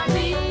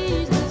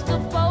 Please,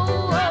 Mr.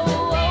 Postman.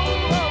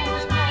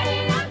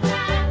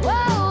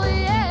 Oh,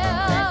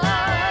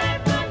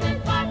 yeah.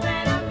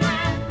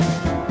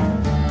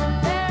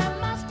 There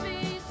must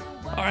be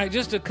some... All right,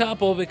 just a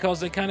couple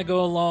because they kind of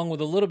go along with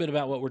a little bit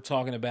about what we're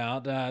talking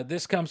about.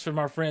 This comes from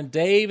our friend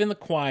Dave in the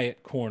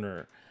Quiet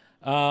Corner.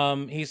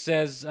 He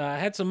says, I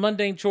had some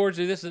mundane chores.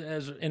 This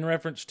is in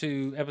reference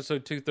to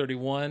episode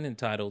 231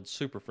 entitled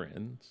Super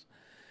Friends.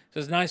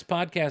 Says, nice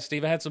podcast,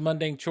 Steve. I had some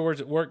mundane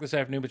chores at work this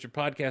afternoon, but your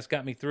podcast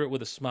got me through it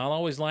with a smile. I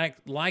always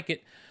like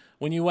it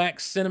when you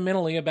wax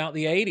sentimentally about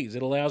the 80s.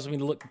 It allows me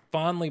to look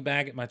fondly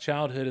back at my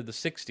childhood of the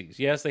 60s.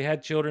 Yes, they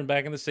had children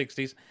back in the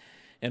 60s.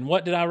 And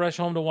what did I rush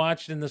home to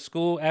watch in the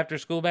school after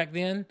school back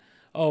then?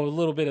 Oh, a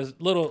little bit of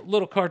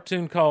little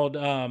cartoon called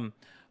I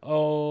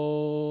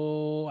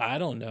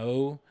don't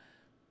know,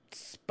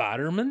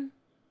 Spider-Man.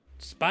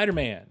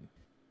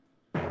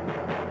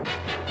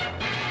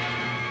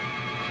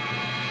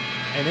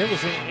 And it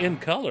was in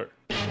color.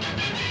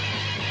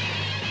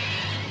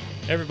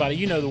 Everybody,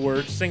 you know the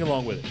words. Sing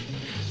along with it.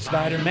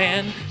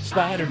 Spider-Man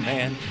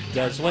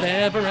does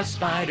whatever a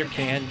spider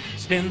can.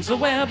 Spins a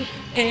web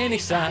any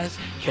size,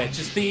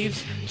 catches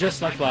thieves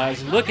just like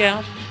flies. Look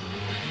out,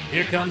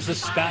 here comes the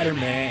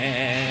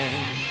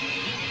Spider-Man.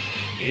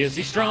 Is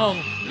he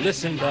strong?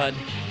 Listen, bud,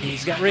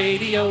 he's got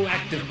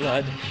radioactive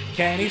blood.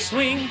 Can he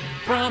swing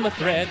from a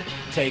thread?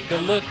 Take a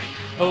look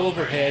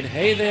overhead.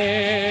 Hey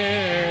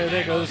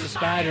there goes the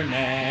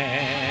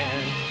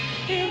Spider-Man.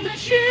 In the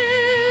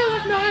chill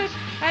of night,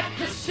 at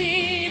the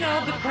scene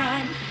of the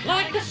crime,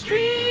 like a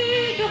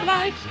streak of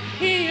light,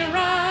 he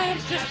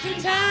arrives just in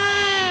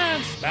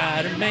time.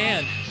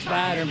 Spider-Man,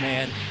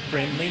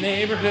 friendly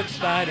neighborhood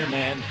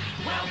Spider-Man.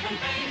 Welcome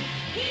fame,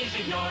 he's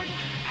ignored.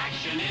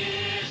 Action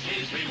is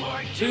his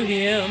reward. To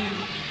him,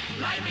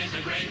 Life is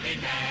a great big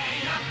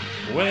hang-up.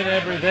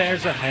 whenever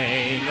there's a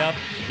hang-up,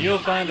 you'll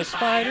find a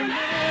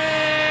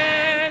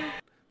Spider-Man.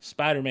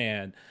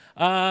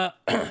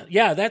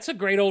 Yeah, that's a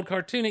great old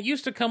cartoon. It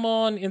used to come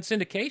on in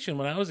syndication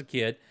when I was a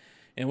kid,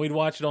 and we'd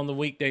watch it on the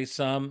weekdays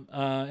some,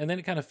 and then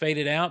it kind of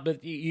faded out,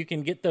 but you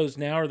can get those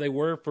now, or they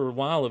were for a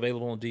while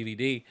available on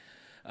DVD.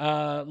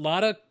 A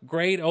lot of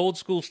great old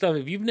school stuff.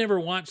 If you've never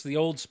watched the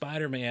old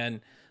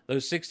Spider-Man,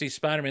 those 60s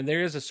Spider-Man,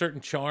 there is a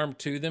certain charm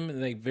to them,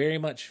 and they very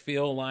much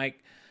feel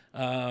like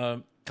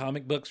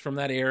comic books from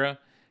that era.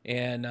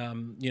 And,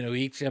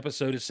 each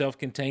episode is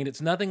self-contained.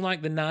 It's nothing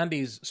like the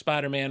 90s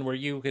Spider-Man where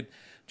you could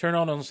turn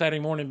on Saturday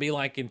morning and be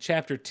like in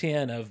chapter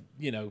 10 of,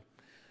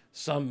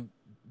 some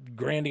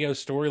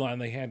grandiose storyline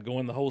they had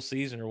going the whole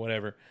season or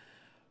whatever.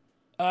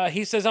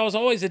 He says, I was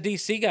always a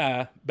DC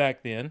guy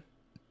back then,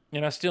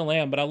 and I still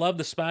am, but I love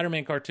the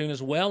Spider-Man cartoon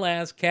as well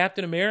as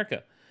Captain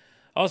America.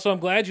 Also, I'm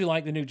glad you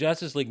like the new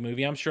Justice League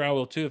movie. I'm sure I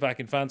will too if I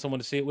can find someone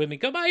to see it with me.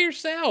 Go by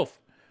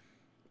yourself.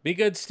 Be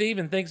good, Steve,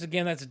 and thanks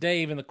again. That's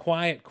Dave in the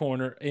Quiet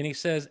Corner, and he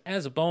says,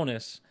 as a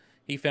bonus,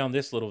 he found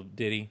this little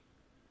ditty.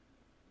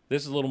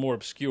 This is a little more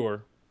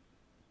obscure,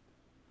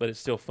 but it's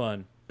still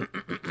fun.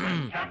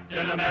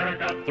 Captain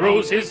America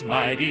Throws his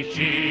mighty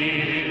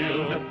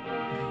shield.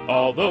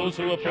 All those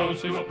who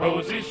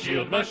oppose his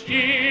shield must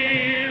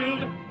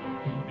yield.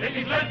 If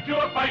he's led to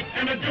a fight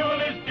and a duel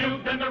is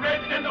due, then the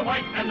red and the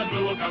white and the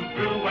blue will come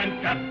through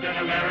when Captain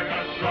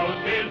America throws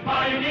his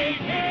mighty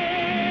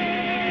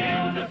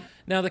shield.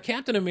 Now, the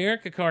Captain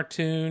America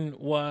cartoon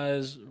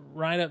was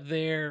right up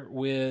there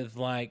with,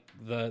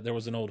 there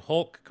was an old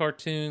Hulk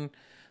cartoon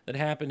that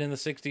happened in the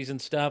 60s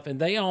and stuff, and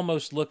they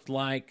almost looked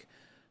like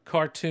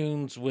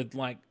cartoons with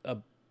like a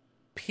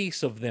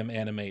piece of them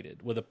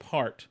animated, with a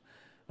part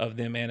of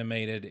them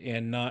animated,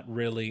 and not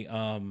really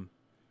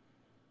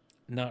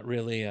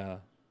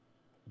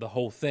the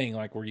whole thing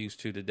like we're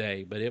used to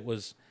today. But it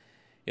was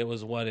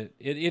what it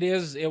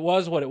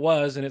was what it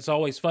was, and it's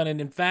always fun. And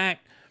in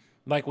fact,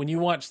 like when you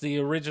watch the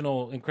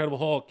original Incredible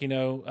Hulk,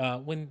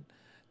 when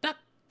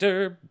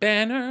Dr.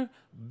 Banner,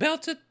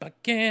 belted by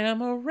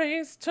gamma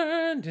rays,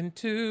 turned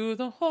into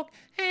the Hulk,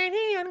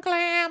 and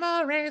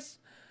glamorous.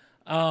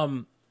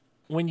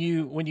 When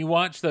you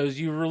watch those,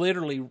 you're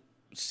literally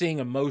seeing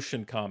a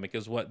motion comic,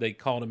 is what they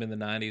called them in the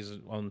 90s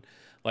on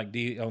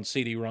on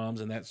CD-ROMs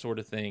and that sort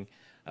of thing,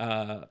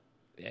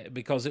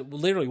 because it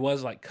literally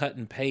was like cut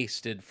and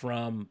pasted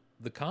from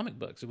the comic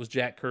books. It was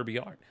Jack Kirby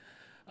art.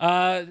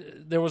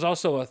 There was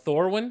also a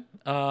Thor one,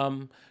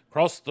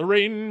 Cross the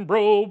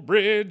Rainbow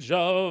Bridge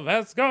of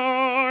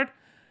Asgard.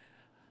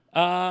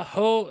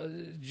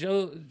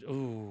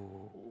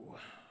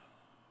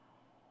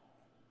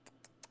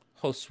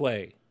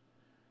 Josue.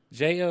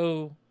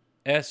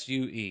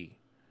 Josue.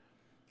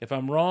 If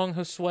I'm wrong,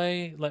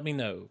 Josue, let me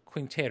know.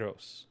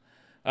 Quinteros.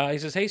 He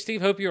says, "Hey,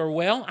 Steve, hope you are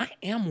well." I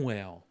am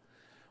well.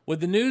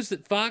 With the news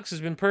that Fox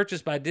has been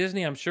purchased by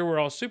Disney, I'm sure we're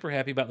all super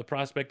happy about the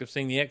prospect of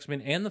seeing the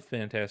X-Men and the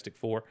Fantastic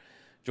Four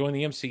join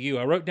the MCU.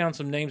 I wrote down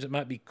some names that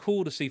might be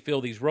cool to see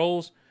fill these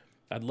roles.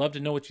 I'd love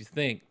to know what you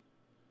think.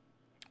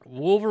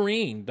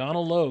 Wolverine,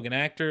 Donald Logue, a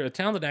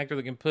talented actor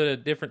that can put a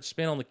different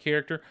spin on the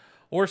character,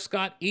 or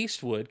Scott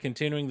Eastwood,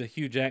 continuing the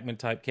Hugh Jackman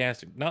type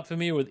casting. Not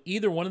familiar with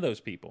either one of those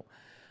people.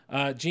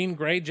 Jean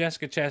Grey,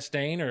 Jessica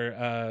Chastain,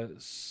 or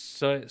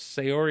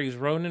Saoirse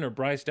Ronan, or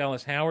Bryce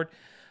Dallas Howard.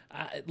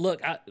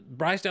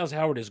 Bryce Dallas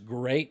Howard is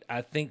great.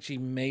 I think she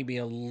may be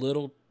a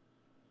little...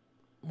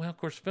 Well, of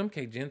course,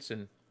 Femke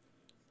Jensen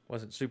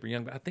wasn't super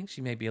young, but I think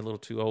she may be a little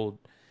too old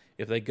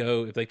if they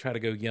try to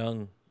go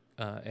young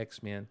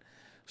X-Men.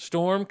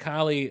 Storm,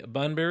 Kylie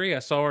Bunbury. I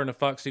saw her in a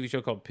Fox TV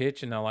show called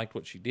Pitch, and I liked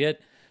what she did.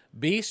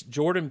 Beast,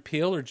 Jordan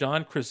Peele or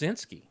John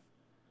Krasinski.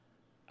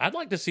 I'd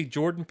like to see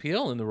Jordan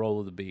Peele in the role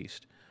of the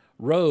Beast.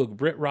 Rogue,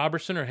 Britt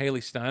Robertson or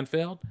Haley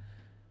Steinfeld.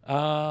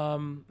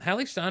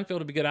 Haley Steinfeld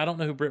would be good. I don't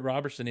know who Britt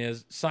Robertson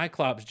is.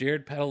 Cyclops,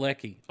 Jared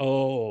Padalecki.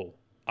 Oh,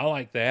 I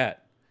like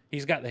that.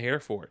 He's got the hair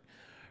for it.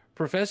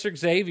 Professor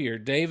Xavier,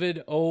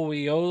 David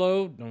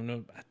Oyelowo.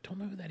 I don't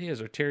know who that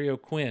is. Or Terry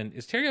O'Quinn.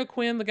 Is Terry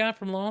O'Quinn the guy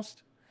from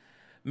Lost?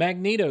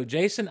 Magneto,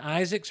 Jason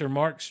Isaacs or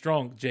Mark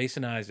Strong?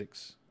 Jason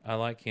Isaacs. I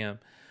like him.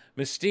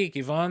 Mystique,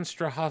 Yvonne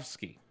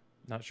Strahovski.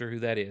 Not sure who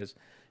that is.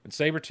 And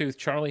Sabretooth,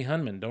 Charlie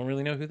Hunman. Don't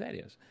really know who that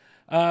is.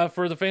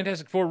 For the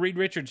Fantastic Four, Reed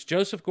Richards,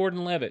 Joseph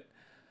Gordon-Levitt.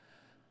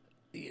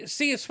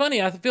 See, it's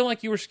funny. I feel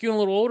like you were skewing a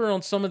little older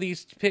on some of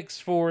these picks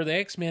for the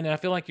X-Men, and I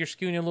feel like you're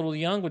skewing a little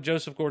young with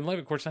Joseph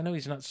Gordon-Levitt. Of course, I know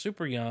he's not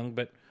super young,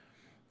 but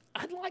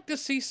I'd like to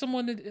see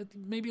someone that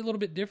maybe a little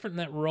bit different in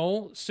that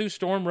role. Sue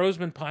Storm,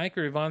 Rosamund Pike,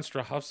 or Yvonne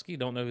Strahovski.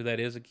 Don't know who that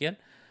is again.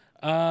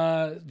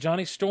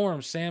 Johnny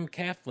Storm, Sam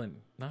Claflin.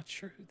 Not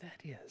sure who that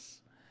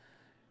is.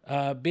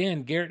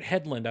 Ben, Garrett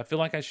Hedlund. I feel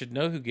like I should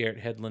know who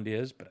Garrett Hedlund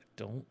is, but I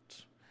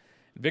don't.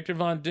 Victor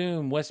Von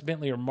Doom, Wes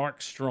Bentley, or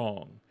Mark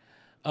Strong.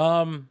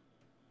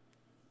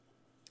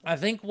 I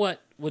think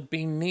what would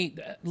be neat...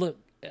 Look,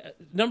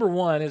 number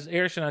one, as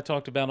Eric and I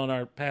talked about on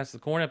our Pass the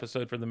Corn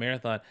episode for the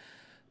marathon,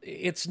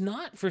 it's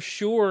not for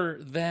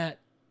sure that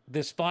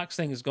this Fox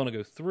thing is going to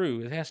go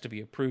through. It has to be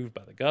approved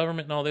by the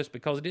government and all this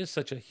because it is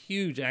such a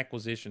huge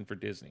acquisition for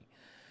Disney.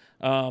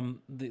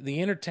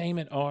 The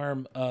entertainment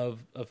arm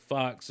of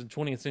Fox and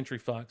 20th Century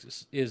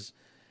Fox is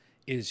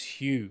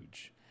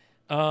huge.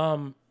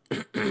 And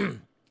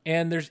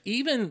there's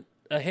even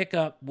a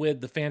hiccup with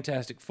the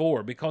Fantastic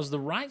Four because the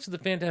rights of the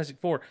Fantastic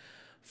Four,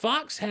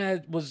 Fox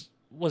was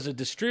a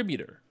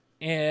distributor,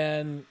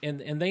 and they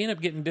ended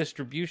up getting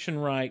distribution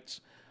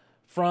rights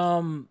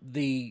from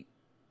the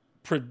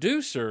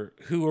producer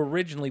who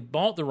originally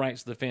bought the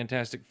rights to the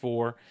Fantastic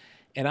Four,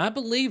 and I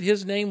believe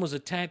his name was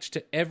attached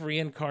to every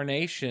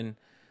incarnation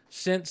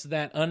since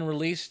that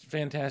unreleased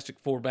Fantastic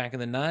Four back in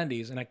the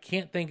 90s, and I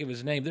can't think of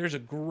his name. There's a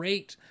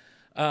great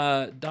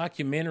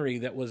documentary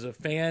that was a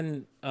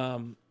fan...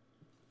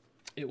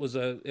 It was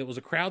a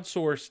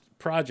crowdsourced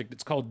project.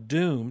 It's called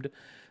Doomed,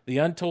 The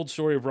Untold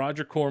Story of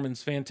Roger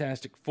Corman's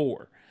Fantastic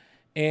Four.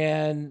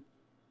 And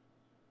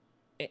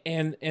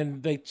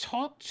they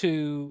talked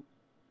to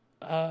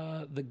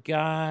the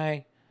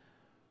guy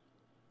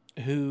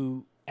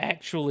who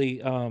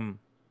actually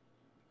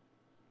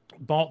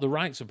bought the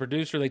rights, the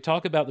producer. They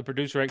talk about the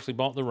producer actually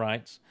bought the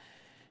rights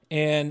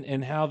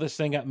and how this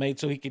thing got made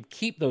so he could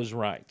keep those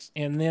rights.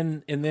 And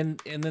then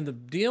the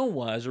deal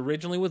was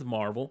originally with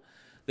Marvel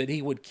that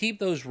he would keep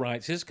those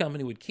rights, his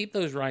company would keep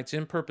those rights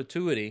in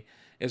perpetuity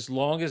as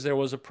long as there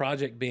was a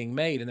project being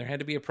made. And there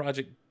had to be a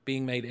project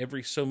being made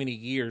every so many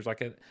years.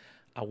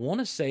 I want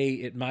to say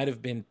it might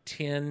have been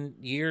 10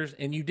 years.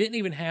 And you didn't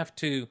even have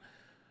to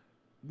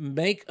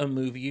make a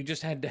movie. You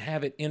just had to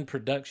have it in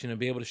production and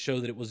be able to show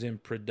that it was in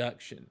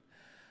production.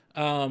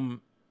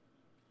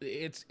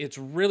 it's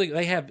really,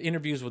 they have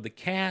interviews with the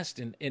cast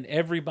and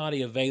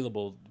everybody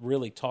available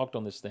really talked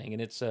on this thing,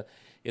 and it's a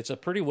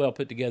pretty well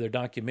put together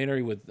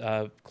documentary with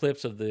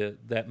clips of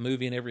that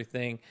movie and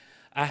everything.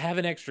 I have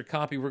an extra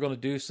copy. We're going to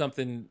do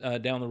something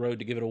down the road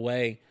to give it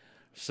away,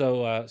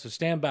 so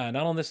stand by.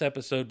 Not on this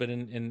episode, but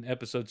in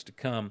episodes to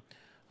come,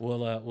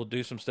 we'll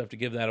do some stuff to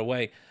give that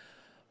away.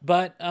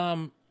 But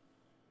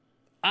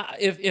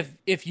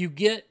if you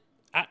get,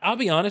 I'll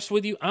be honest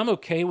with you, I'm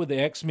okay with the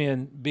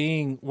X-Men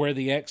being where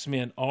the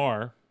X-Men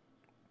are.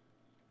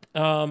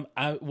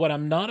 What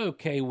I'm not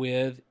okay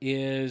with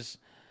is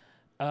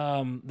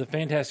the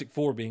Fantastic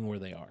Four being where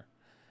they are.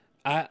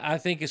 I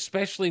think,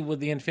 especially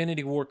with the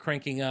Infinity War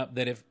cranking up,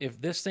 that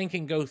if this thing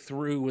can go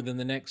through within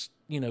the next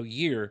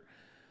year,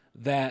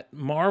 that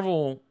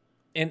Marvel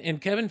and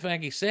Kevin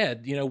Feige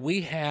said,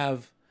 we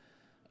have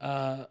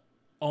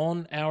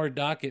on our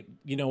docket,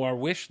 our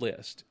wish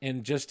list,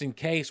 and just in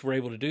case we're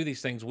able to do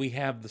these things, we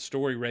have the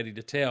story ready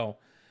to tell,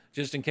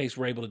 just in case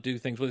we're able to do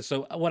things with it.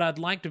 So what I'd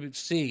like to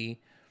see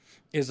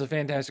is the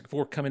Fantastic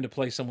Four come into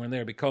play somewhere in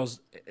there, because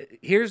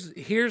here's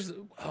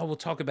we'll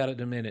talk about it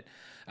in a minute.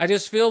 I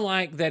just feel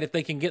like that if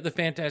they can get the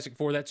Fantastic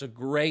Four, that's a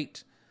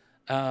great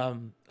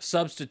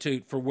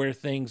substitute for where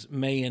things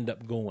may end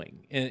up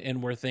going,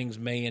 and where things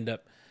may end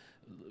up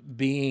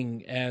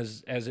being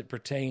as it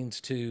pertains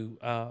to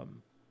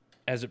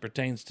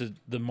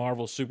the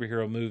Marvel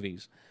superhero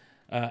movies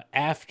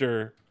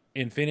after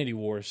Infinity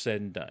War is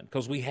said and done.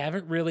 Because we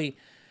haven't really,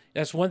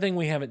 that's one thing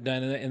we haven't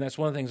done, and that's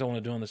one of the things I want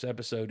to do on this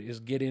episode, is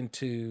get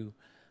into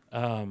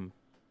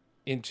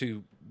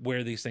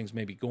where these things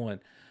may be going.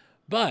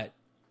 But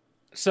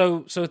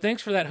so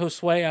thanks for that,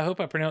 Josue. I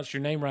hope I pronounced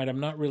your name right. I'm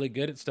not really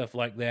good at stuff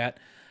like that.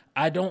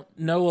 I don't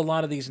know a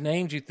lot of these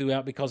names you threw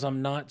out because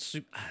I'm not.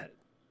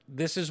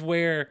 This is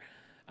where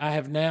I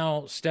have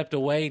now stepped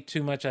away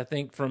too much, I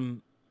think,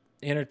 from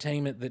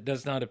entertainment that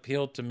does not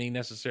appeal to me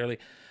necessarily.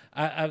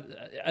 I'm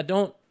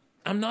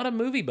not a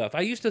movie buff.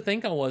 I used to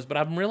think I was, but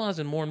I'm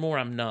realizing more and more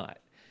I'm not.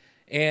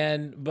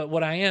 But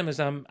what I am is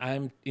I'm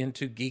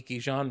into geeky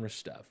genre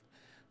stuff.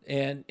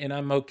 And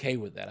I'm okay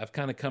with that. I've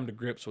kind of come to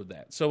grips with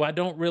that. So I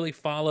don't really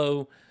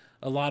follow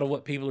a lot of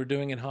what people are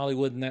doing in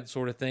Hollywood and that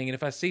sort of thing. And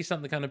if I see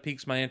something that kind of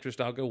piques my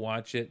interest, I'll go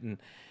watch it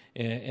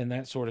and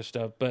that sort of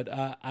stuff. But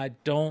I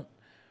don't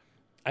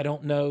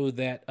know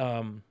that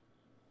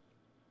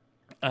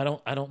I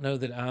don't know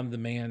that I'm the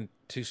man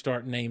to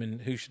start naming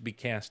who should be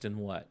cast in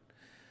what.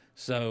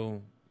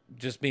 So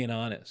just being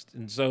honest.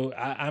 And so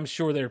I'm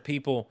sure there are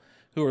people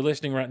who are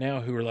listening right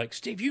now who are like,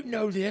 Steve, you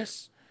know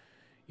this.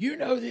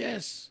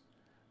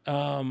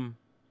 So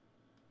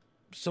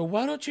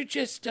why don't you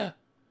just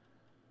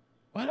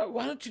why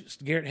don't you,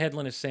 Garrett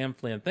Hedlund is Sam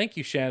Flynn. Thank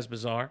you, Shaz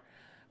Bazaar.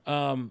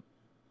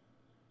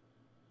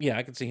 Yeah,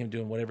 I can see him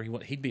doing whatever he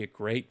wants. He'd be a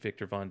great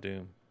Victor Von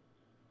Doom.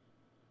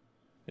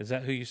 Is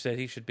that who you said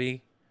he should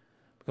be?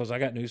 Because I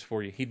got news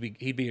for you.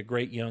 He'd be a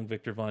great young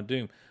Victor Von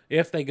Doom.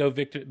 If they go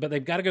Victor, but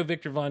they've got to go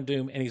Victor Von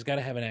Doom, and he's got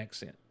to have an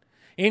accent.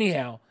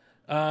 Anyhow,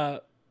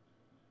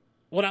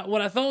 what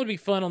I thought would be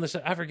fun on this,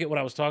 I forget what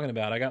I was talking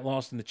about. I got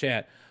lost in the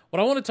chat. What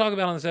I want to talk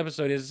about on this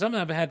episode is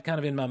something I've had kind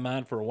of in my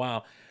mind for a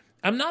while.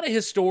 I'm not a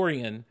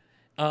historian,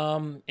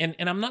 and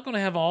I'm not going to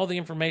have all the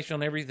information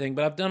on everything,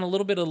 but I've done a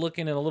little bit of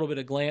looking and a little bit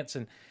of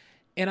glancing,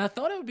 and I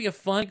thought it would be a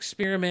fun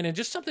experiment and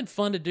just something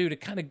fun to do to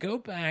kind of go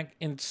back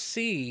and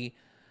see,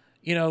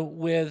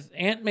 with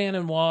Ant-Man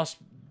and Wasp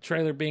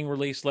trailer being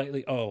released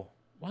lately. Oh,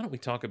 why don't we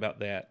talk about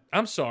that?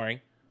 I'm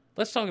sorry.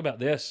 Let's talk about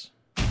this.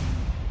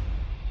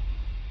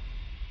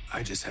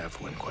 I just have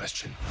one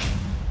question.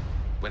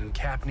 When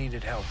Cap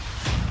needed help,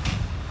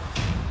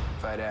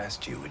 if I'd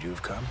asked you, would you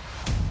have come?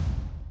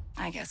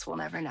 I guess we'll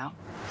never know.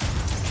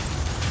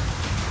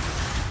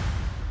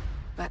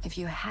 But if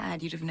you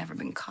had, you'd have never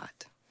been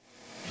caught.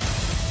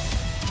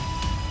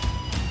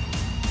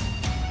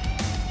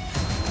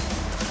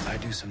 I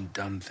do some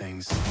dumb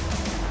things,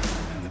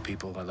 and the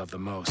people I love the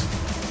most,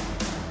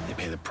 they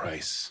pay the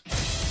price.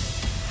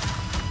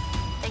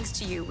 Thanks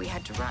to you, we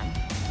had to run.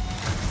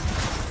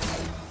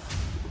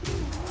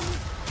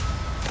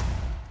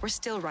 We're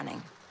still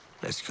running.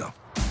 Let's go.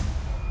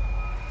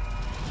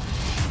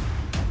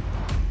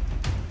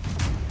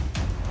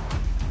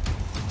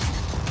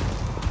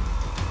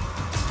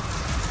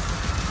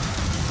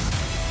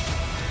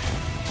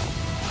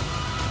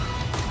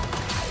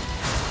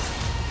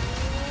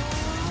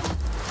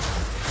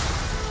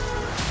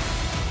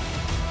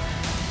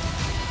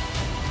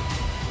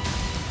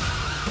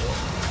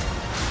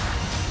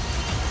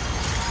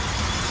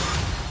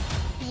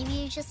 Maybe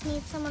you just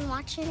need someone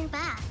watching your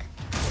back.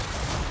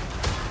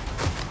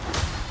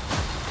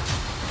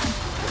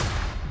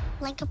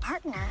 Like a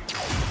partner.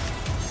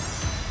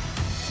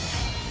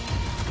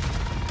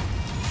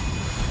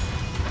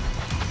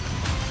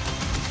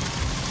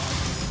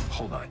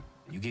 Hold on.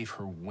 You gave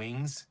her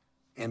wings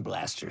and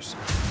blasters.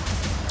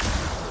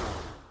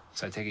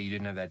 So I take it you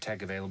didn't have that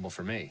tech available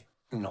for me?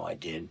 No, I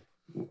did.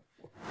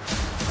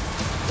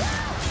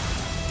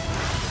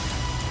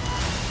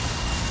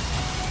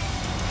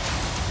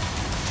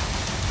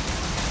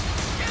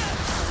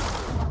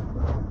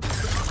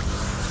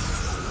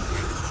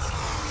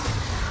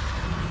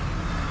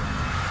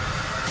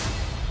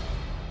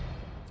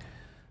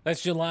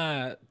 That's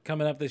July,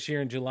 coming up this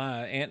year in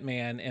July,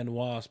 Ant-Man and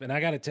Wasp. And I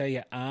got to tell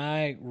you,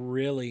 I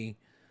really,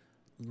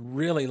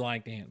 really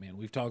liked Ant-Man.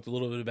 We've talked a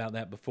little bit about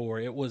that before.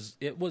 It was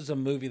a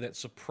movie that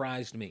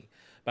surprised me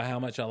by how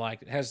much I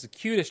liked it. It has the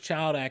cutest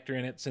child actor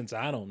in it since,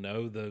 I don't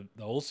know, the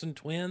Olsen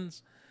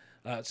twins,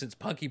 since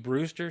Punky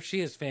Brewster.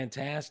 She is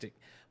fantastic.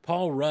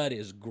 Paul Rudd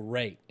is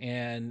great.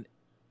 And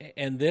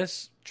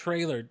this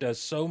trailer does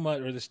so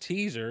much, or this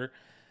teaser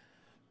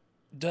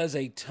does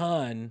a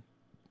ton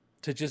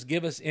to just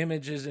give us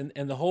images, and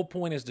the whole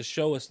point is to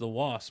show us the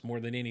Wasp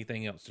more than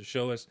anything else, to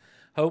show us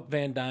Hope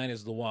Van Dyne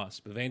as the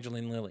Wasp,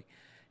 Evangeline Lilly.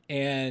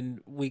 And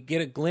we get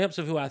a glimpse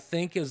of who I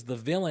think is the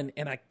villain,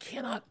 and I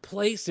cannot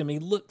place him. He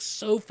looks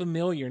so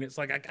familiar, and it's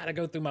like I got to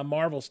go through my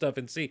Marvel stuff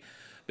and see.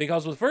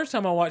 Because the first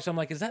time I watched it, I'm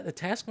like, is that the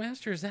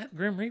Taskmaster? Is that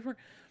Grim Reaper?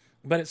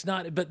 But it's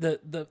not. But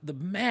the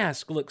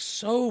mask looks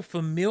so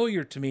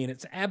familiar to me, and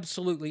it's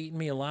absolutely eaten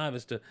me alive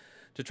as to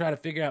try to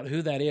figure out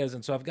who that is.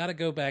 And so I've got to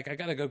go back. I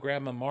got to go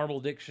grab my Marvel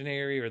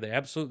dictionary or the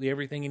Absolutely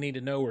Everything You Need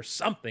to Know or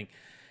something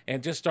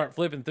and just start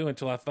flipping through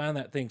until I find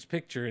that thing's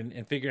picture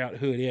and figure out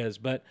who it is.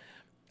 But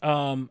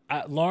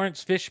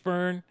Lawrence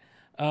Fishburne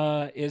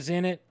is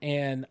in it,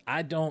 and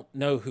I don't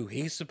know who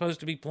he's supposed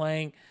to be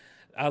playing.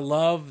 I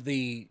love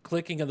the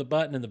clicking of the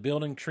button and the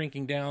building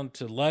shrinking down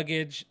to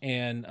luggage,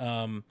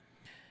 and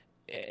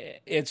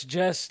it's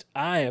just,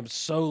 I am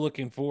so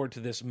looking forward to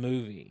this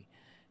movie.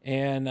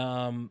 And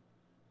I'm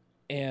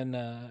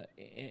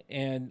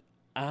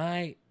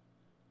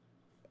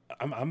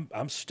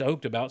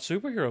stoked about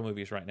superhero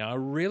movies right now. I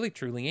really,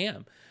 truly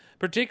am.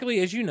 Particularly,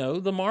 as you know,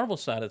 the Marvel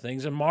side of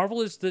things. And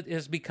Marvel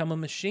has become a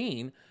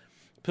machine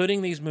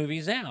putting these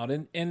movies out.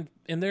 And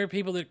there are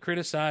people that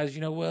criticize,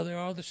 well, they're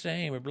all the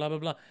same or blah, blah,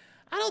 blah.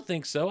 I don't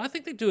think so. I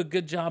think they do a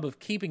good job of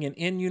keeping an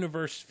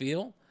in-universe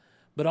feel,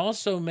 but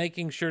also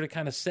making sure to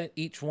kind of set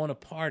each one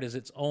apart as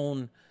its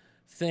own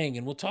thing.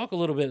 And we'll talk a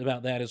little bit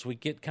about that as we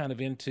get kind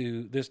of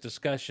into this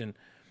discussion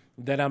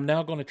that I'm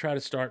now going to try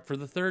to start for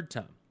the third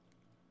time.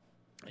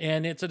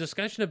 And it's a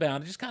discussion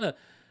about just kind of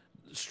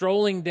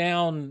strolling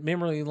down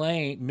memory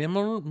lane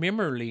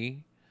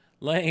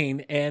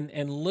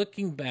and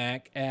looking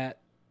back at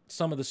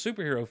some of the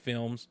superhero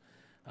films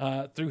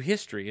through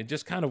history and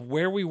just kind of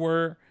where we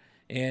were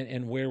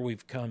and where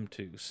we've come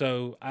to.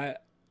 So I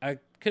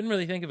couldn't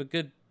really think of a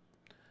good,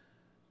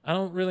 I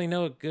don't really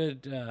know a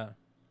good,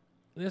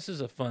 this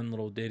is a fun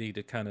little ditty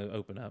to kind of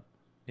open up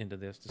into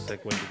this, to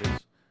segue into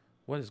this.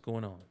 What is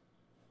going on?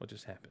 What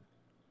just happened?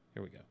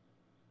 Here we go.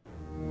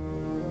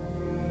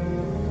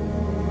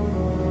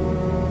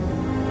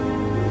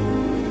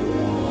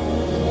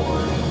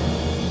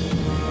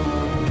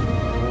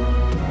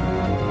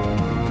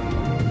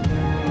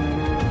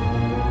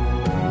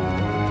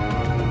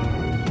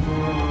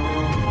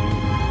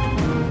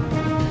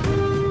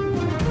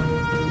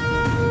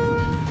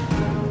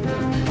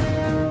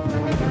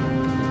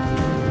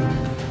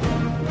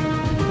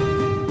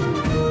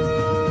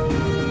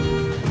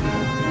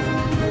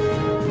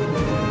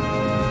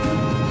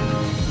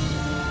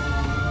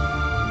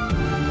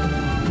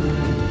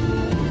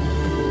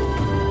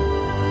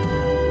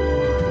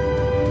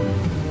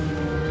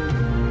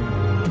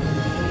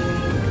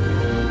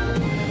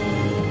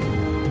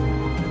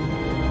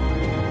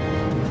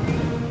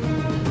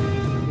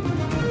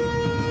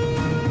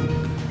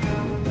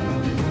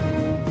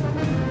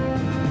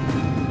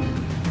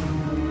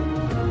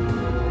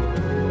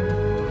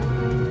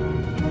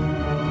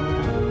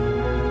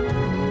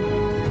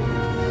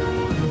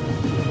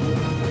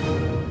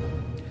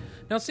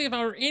 Now, see, if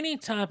I were any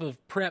type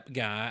of prep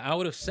guy, I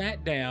would have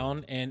sat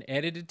down and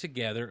edited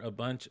together a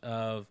bunch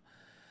of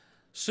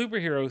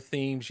superhero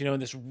themes, in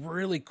this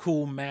really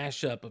cool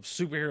mashup of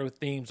superhero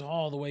themes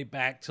all the way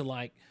back to,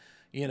 like,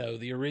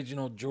 the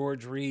original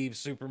George Reeves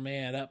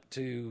Superman up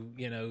to,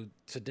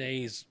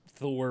 today's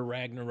Thor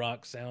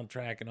Ragnarok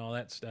soundtrack and all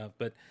that stuff.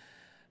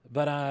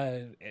 But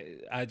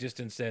I just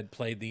instead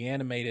played the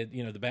animated,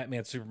 the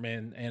Batman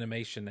Superman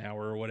animation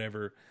hour or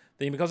whatever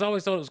theme, because I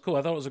always thought it was cool.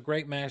 I thought it was a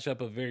great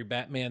mashup of very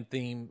Batman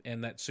theme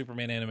and that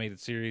Superman animated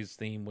series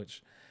theme,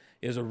 which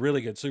is a really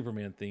good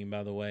Superman theme,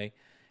 by the way.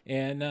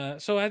 And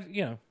so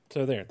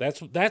there.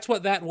 That's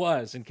what that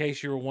was, in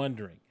case you were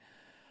wondering.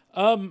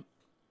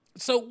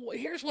 So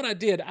here's what I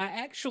did. I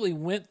actually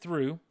went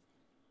through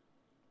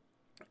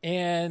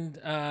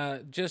and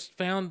just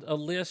found a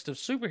list of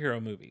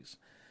superhero movies.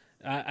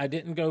 I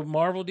didn't go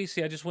Marvel,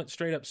 DC. I just went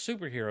straight up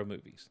superhero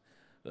movies.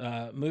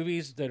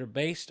 Movies that are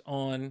based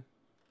on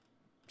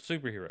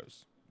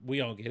superheroes.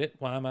 We all get it.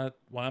 Why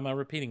am I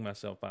repeating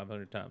myself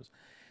 500 times?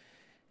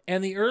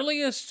 And the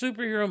earliest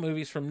superhero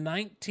movies from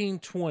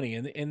 1920,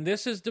 and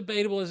this is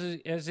debatable as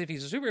if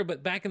he's a superhero,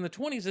 but back in the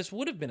 20s, this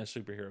would have been a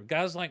superhero.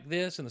 Guys like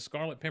this and the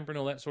Scarlet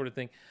Pimpernel, that sort of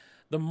thing.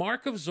 The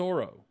Mark of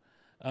Zorro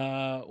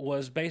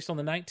was based on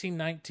the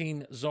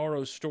 1919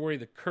 Zorro story,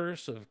 The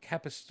Curse of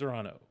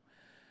Capistrano.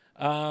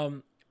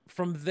 From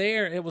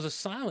there, it was a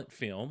silent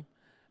film,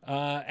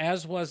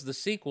 as was the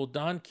sequel,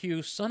 Don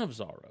Q, Son of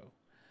Zorro.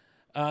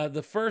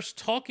 The first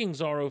talking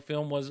Zorro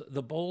film was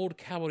The Bold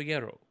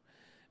Caballero,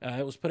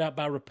 It was put out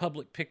by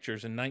Republic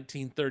Pictures in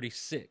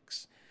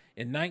 1936.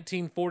 In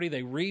 1940,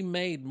 they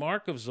remade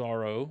Mark of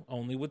Zorro,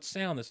 only with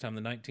sound this time,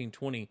 the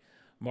 1920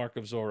 Mark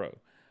of Zorro.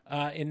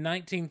 In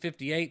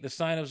 1958, The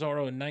Sign of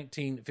Zorro. In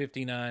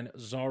 1959,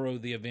 Zorro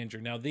the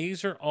Avenger. Now,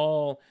 these are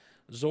all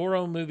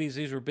Zorro movies.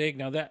 These were big.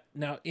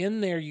 Now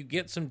in there, you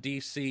get some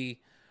DC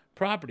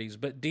properties,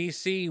 but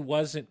DC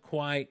wasn't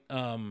quite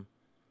up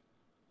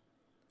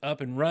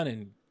and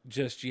running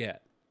just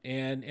yet.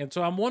 And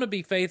so I want to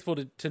be faithful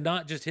to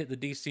not just hit the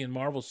DC and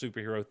Marvel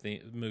superhero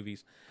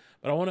movies,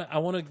 but I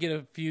want to get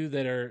a few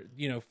that are,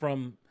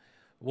 from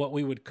what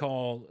we would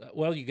call,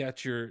 well, you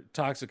got your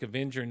Toxic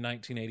Avenger in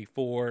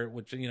 1984,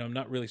 which, I'm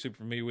not really super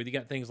familiar with. You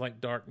got things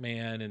like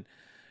Darkman, and,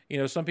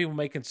 some people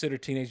may consider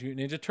Teenage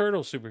Mutant Ninja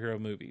Turtles superhero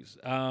movies.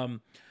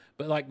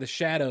 But like The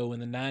Shadow in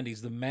the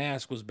 90s, The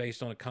Mask was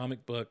based on a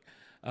comic book.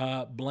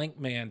 Blank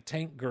Man,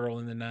 Tank Girl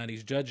in the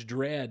 90s, Judge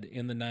Dredd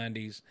in the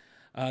 90s,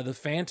 The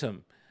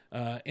Phantom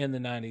in the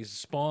 90s,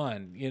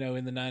 Spawn,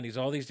 in the 90s,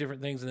 all these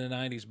different things in the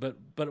 90s.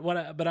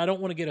 But I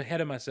don't want to get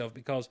ahead of myself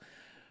because,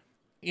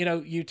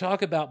 you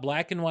talk about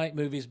black and white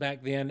movies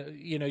back then.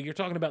 You're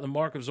talking about the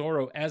Mark of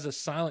Zorro as a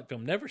silent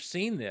film. Never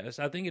seen this.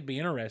 I think it'd be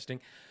interesting.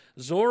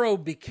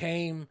 Zorro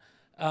became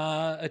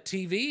a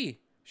TV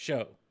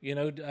show.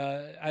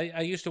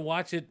 I used to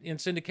watch it in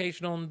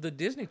syndication on the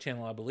Disney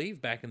Channel, I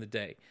believe, back in the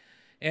day.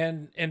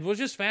 And was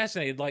just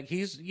fascinated. Like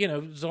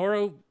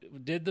Zorro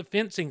did the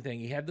fencing thing.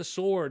 He had the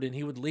sword, and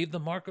he would leave the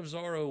Mark of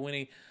Zorro when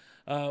he,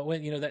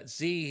 that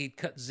Z, he'd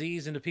cut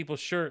Z's into people's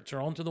shirts or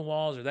onto the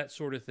walls or that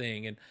sort of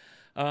thing. And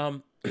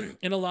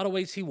in a lot of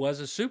ways, he was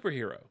a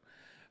superhero.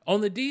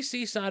 On the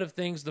DC side of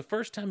things, the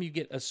first time you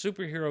get a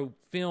superhero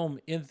film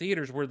in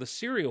theaters were the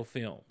serial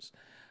films.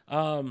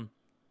 Now,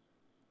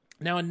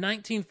 in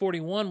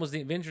 1941 was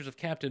the Adventures of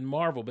Captain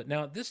Marvel, but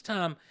now at this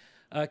time,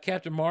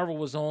 Captain Marvel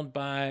was owned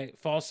by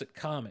Fawcett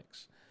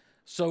Comics.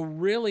 So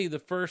really the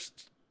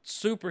first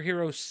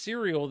superhero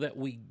serial that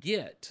we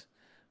get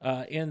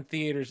in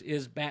theaters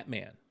is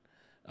Batman.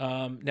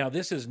 Now,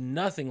 this is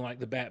nothing like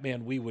the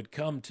Batman we would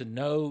come to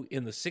know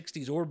in the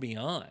 60s or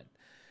beyond.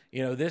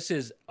 This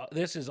is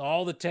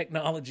all the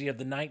technology of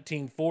the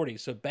 1940s.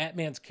 So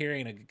Batman's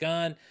carrying a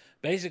gun.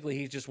 Basically,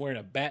 he's just wearing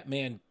a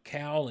Batman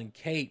cowl and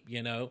cape,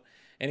 and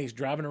he's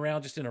driving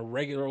around just in a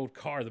regular old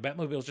car. The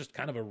Batmobile is just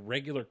kind of a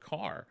regular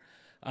car.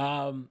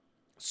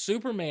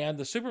 Superman,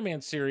 the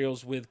Superman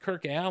serials with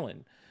Kirk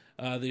Alyn,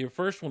 the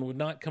first one would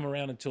not come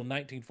around until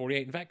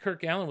 1948. In fact,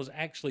 Kirk Alyn was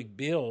actually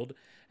billed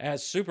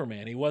as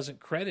Superman. He wasn't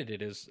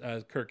credited as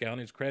Kirk Alyn.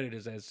 He was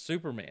credited as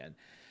Superman.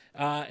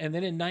 And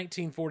then in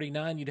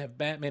 1949, you'd have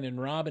Batman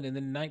and Robin. And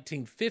then in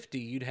 1950,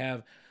 you'd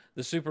have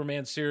the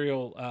Superman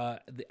serial,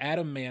 the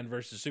Atom Man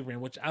versus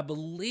Superman, which I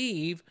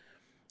believe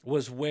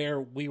was where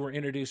we were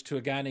introduced to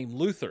a guy named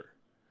Luthor.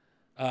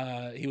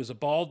 He was a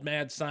bald,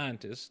 mad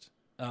scientist,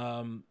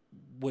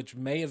 which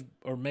may have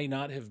or may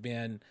not have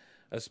been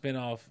a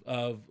spinoff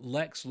of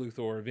Lex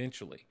Luthor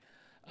eventually.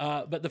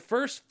 But the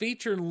first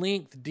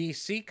feature-length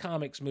DC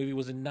Comics movie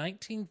was in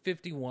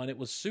 1951. It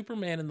was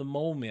Superman and the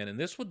Mole Men, and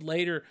this would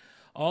later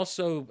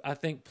also, I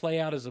think, play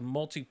out as a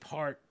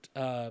multi-part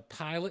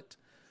pilot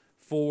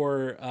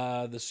for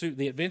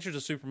the Adventures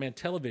of Superman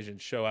television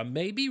show. I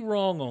may be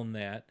wrong on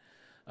that,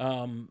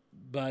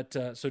 but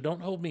so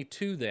don't hold me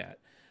to that.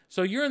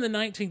 So you're in the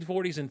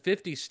 1940s and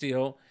 50s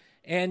still,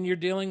 and you're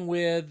dealing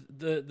with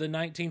the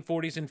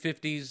 1940s and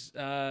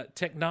 50s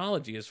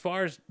technology. As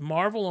far as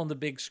Marvel on the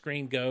big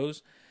screen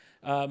goes,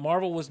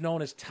 Marvel was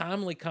known as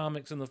Timely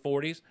Comics in the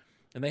 40s,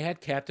 and they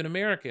had Captain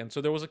America. And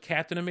so there was a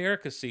Captain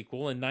America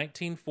sequel in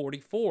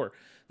 1944.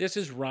 This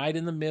is right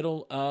in the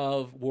middle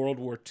of World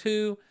War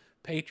II.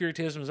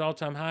 Patriotism is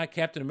all-time high.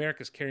 Captain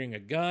America's carrying a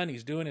gun.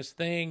 He's doing his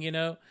thing,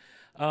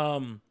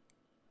 And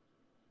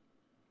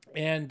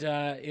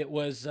it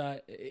was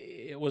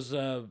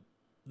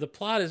the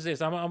plot is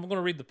this. I'm going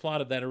to read the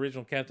plot of that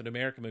original Captain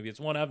America movie. It's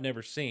one I've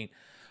never seen.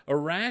 A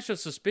rash of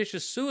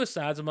suspicious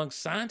suicides among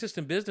scientists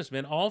and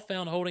businessmen, all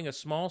found holding a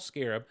small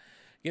scarab,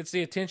 gets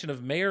the attention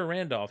of Mayor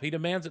Randolph. He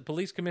demands that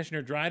Police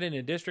Commissioner Dryden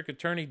and District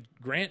Attorney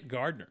Grant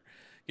Gardner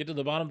get to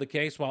the bottom of the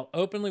case while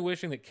openly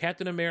wishing that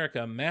Captain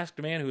America, a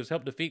masked man who has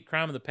helped defeat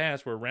crime in the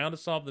past, were around to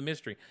solve the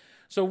mystery.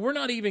 So we're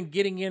not even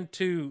getting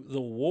into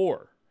the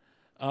war.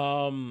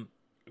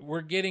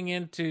 We're getting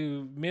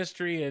into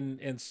mystery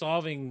and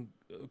solving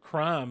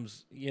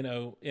crimes, in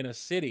a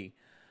city.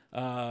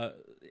 But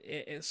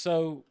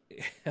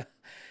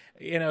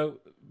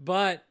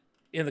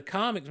in the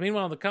comics,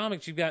 meanwhile, in the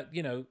comics, you've got,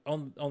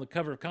 on the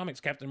cover of comics,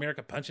 Captain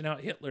America punching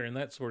out Hitler and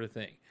that sort of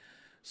thing.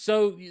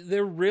 So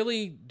they're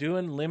really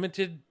doing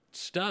limited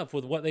stuff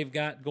with what they've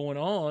got going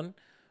on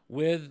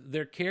with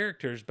their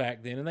characters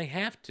back then, and they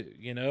have to,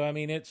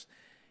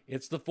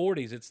 it's the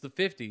 40s, it's the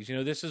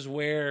 50s. This is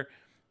where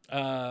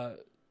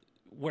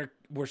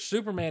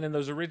Superman in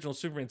those original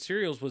Superman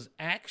serials was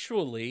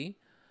actually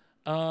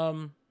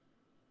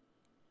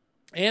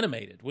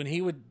animated. When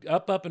he would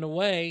up and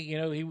away,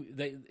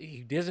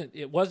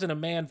 it wasn't a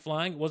man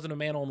flying, it wasn't a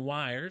man on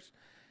wires.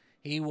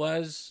 He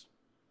was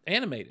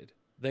animated.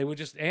 They would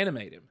just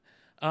animate him.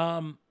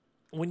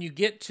 When you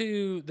get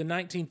to the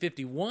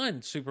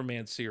 1951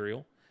 Superman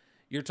serial,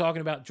 you're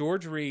talking about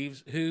George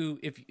Reeves, who,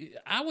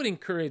 I would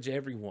encourage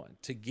everyone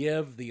to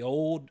give the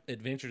old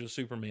Adventures of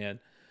Superman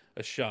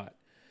a shot.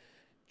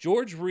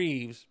 George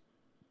Reeves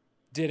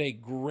did a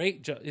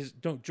great job.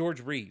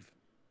 George Reeve.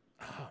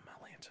 Oh,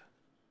 my Lanta.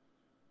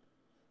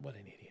 What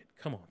an idiot.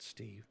 Come on,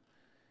 Steve.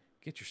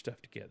 Get your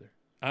stuff together.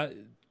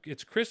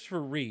 It's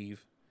Christopher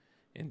Reeve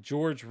and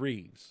George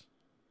Reeves.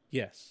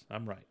 Yes,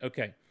 I'm right.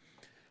 Okay.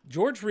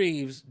 George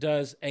Reeves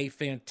does a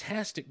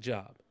fantastic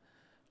job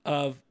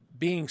of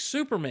being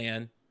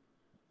Superman,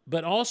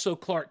 but also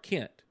Clark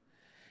Kent.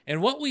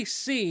 And what we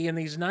see in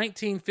these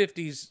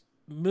 1950s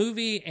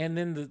movie and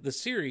then the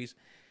series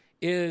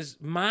is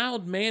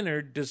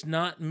mild-mannered does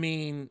not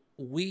mean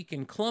weak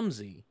and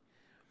clumsy.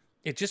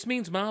 It just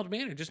means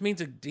mild-mannered. It just means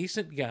a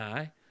decent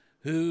guy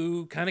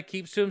who kind of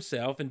keeps to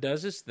himself and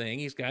does his thing.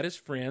 He's got his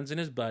friends and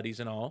his buddies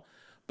and all,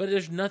 but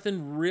there's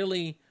nothing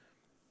really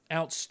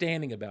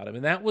outstanding about him.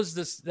 And that was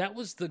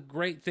the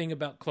great thing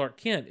about Clark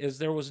Kent, is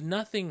there was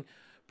nothing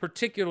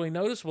particularly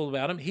noticeable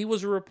about him. He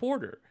was a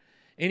reporter,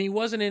 and he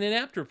wasn't an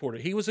inept reporter.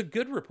 He was a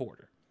good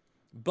reporter.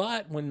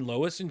 But when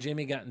Lois and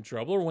Jimmy got in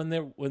trouble, or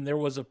when there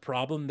was a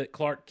problem that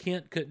Clark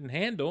Kent couldn't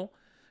handle,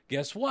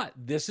 guess what?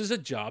 This is a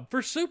job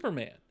for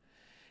Superman.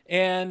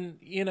 And,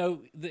 you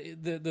know,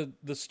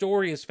 the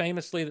story is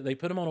famously that they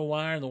put him on a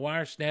wire and the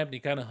wire snapped and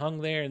he kind of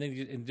hung there,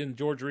 and then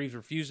George Reeves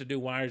refused to do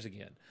wires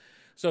again.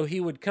 So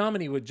he would come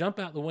and he would jump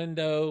out the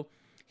window,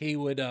 he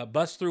would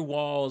bust through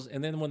walls,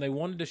 and then when they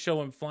wanted to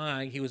show him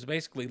flying, he was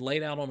basically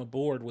laid out on a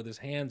board with his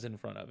hands in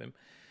front of him.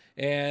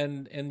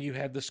 And you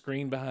had the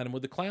screen behind him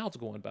with the clouds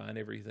going by and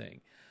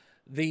everything.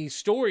 The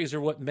stories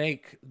are what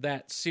make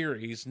that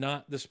series,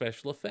 not the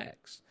special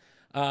effects.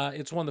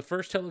 It's one of the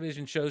first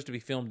television shows to be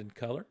filmed in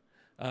color.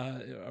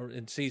 Or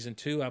in season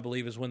 2, I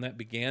believe, is when that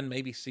began.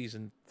 Maybe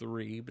season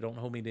 3, but don't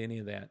hold me to any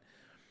of that.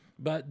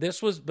 But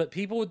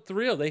people would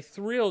thrill. They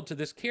thrilled to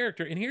this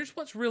character. And here's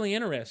what's really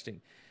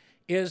interesting,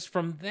 is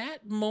from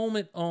that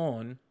moment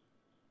on,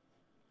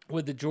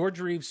 with the George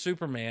Reeves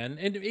Superman,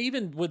 and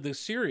even with the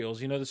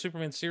serials, you know, the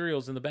Superman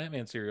serials and the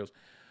Batman serials,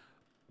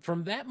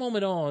 from that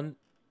moment on,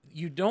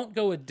 you don't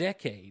go a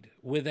decade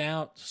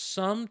without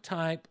some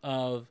type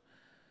of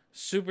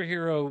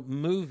superhero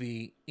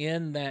movie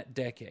in that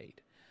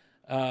decade.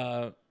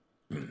 Well,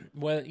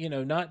 you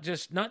know, not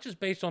just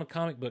based on a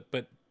comic book,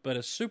 but a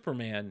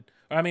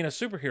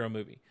superhero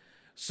movie.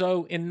 So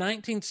in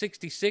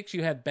 1966,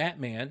 you had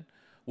Batman,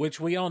 which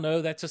we all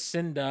know that's a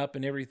send up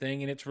and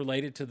everything, and it's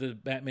related to the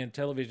Batman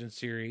television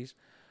series.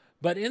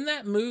 But in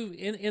that movie,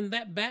 in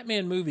that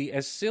Batman movie,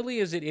 as silly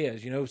as it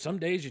is, you know, some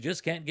days you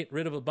just can't get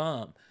rid of a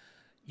bomb.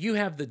 You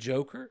have the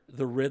Joker,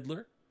 the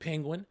Riddler,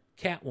 Penguin,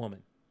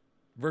 Catwoman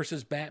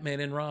versus Batman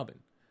and Robin.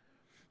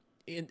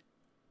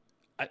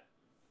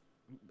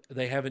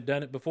 They haven't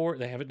done it before.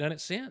 They haven't done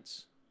it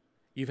since.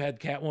 You've had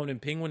Catwoman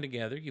and Penguin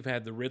together. You've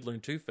had the Riddler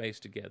and Two-Face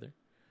together.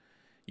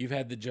 You've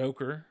had the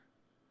Joker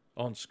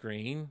on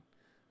screen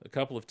a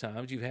couple of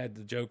times. You've had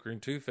the Joker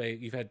and Two-Face.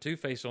 You've had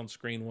Two-Face on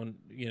screen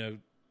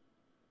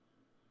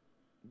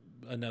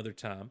another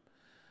time.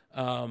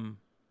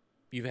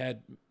 You've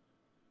had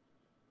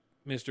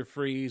Mr.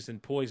 Freeze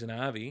and Poison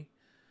Ivy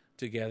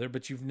together,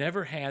 but you've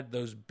never had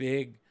those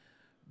big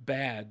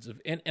bads.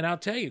 And I'll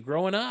tell you,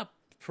 growing up,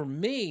 for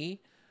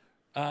me,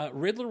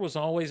 Riddler was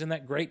always in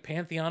that great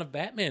pantheon of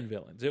Batman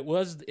villains.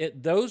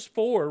 Those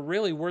four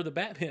really were the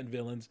Batman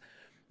villains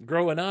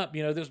growing up.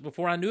 You know, this was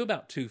before I knew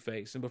about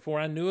Two-Face and before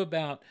I knew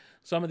about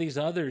some of these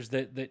others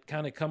that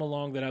kind of come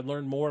along that I've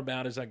learned more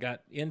about as I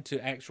got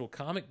into actual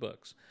comic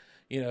books,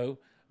 you know.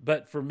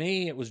 But for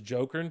me, it was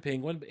Joker and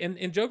Penguin.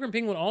 And Joker and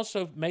Penguin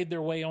also made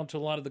their way onto a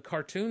lot of the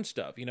cartoon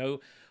stuff. You know,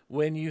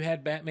 when you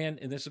had Batman,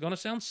 and this is going to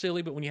sound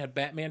silly, but when you had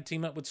Batman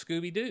team up with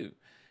Scooby-Doo,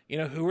 you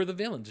know, who were the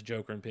villains?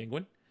 Joker and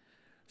Penguin.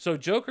 So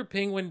Joker,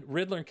 Penguin,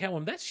 Riddler, and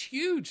Catwoman, that's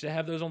huge to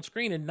have those on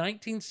screen in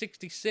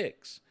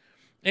 1966.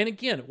 And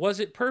again, was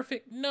it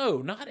perfect? No,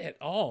 not at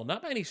all.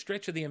 Not by any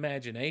stretch of the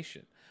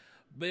imagination.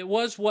 But it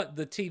was what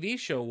the TV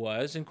show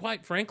was, and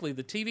quite frankly,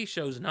 the TV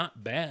show's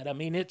not bad. I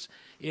mean,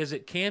 is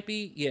it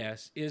campy?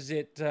 Yes. Is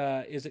it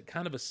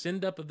kind of a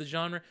send-up of the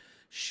genre?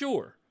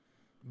 Sure.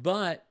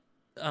 But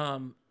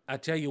I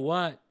tell you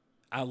what,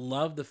 I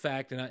love the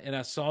fact, and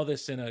I saw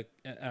this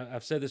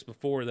I've said this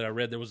before that I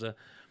read, there was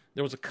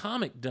a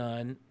comic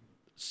done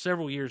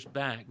several years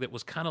back that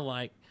was kind of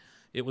like,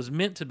 it was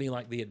meant to be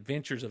like the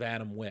adventures of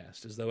Adam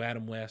West, as though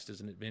Adam West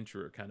is an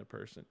adventurer kind of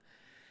person.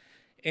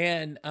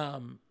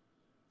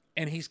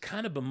 And he's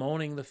kind of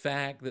bemoaning the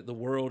fact that the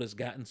world has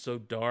gotten so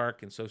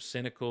dark and so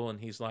cynical. And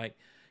he's like,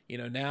 you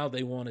know, now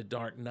they want a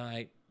Dark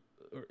Knight.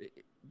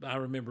 I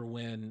remember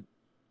when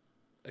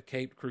a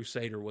Caped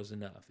Crusader was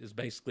enough, is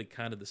basically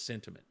kind of the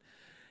sentiment.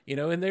 You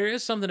know, and there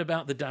is something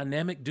about the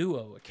dynamic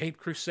duo, a Caped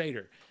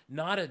Crusader,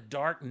 not a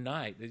Dark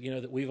Knight, you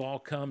know, that we've all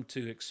come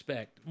to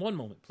expect. One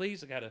moment,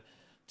 please. I got a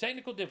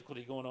technical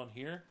difficulty going on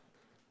here.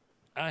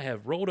 I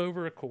have rolled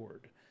over a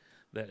cord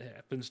that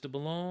happens to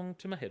belong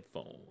to my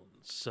headphones.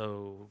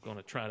 So I'm going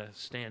to try to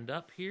stand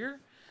up here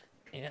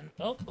And,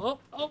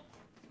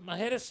 my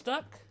head is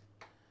stuck.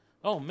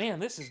 Oh, man,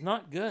 this is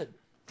not good.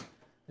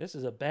 This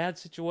is a bad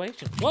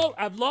situation. Whoa,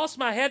 I've lost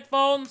my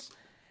headphones.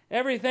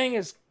 Everything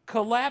is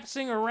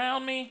collapsing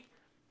around me.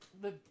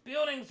 The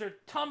buildings are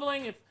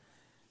tumbling.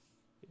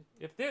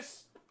 If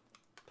this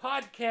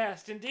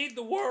podcast, indeed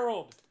the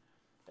world,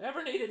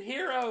 ever needed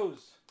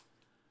heroes,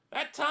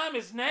 that time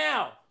is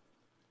now.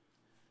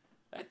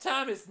 That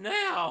time is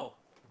now.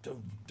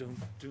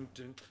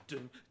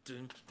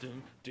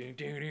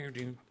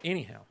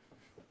 Anyhow.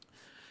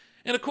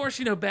 And of course,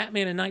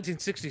 Batman in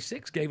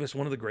 1966 gave us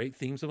one of the great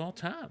themes of all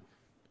time.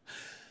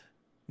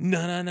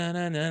 Na na na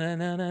na na na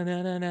na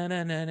na na na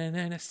na na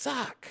na na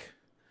sock.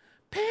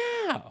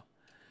 Pow.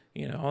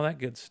 All that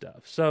good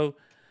stuff. So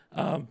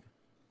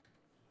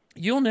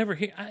you'll never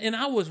hear, and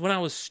when I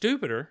was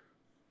stupider,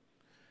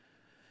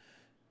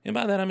 and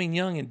by that I mean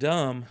young and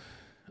dumb,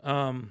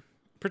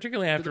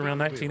 particularly after around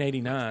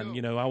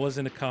 1989, I was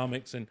into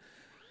comics and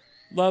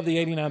loved the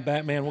 89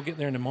 Batman. We'll get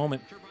there in a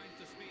moment.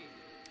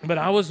 But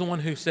I was the one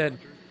who said,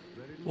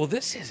 well,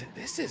 this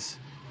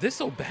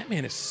old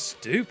Batman is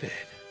stupid.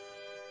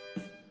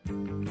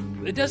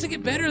 It doesn't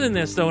get better than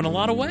this, though, in a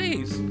lot of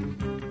ways.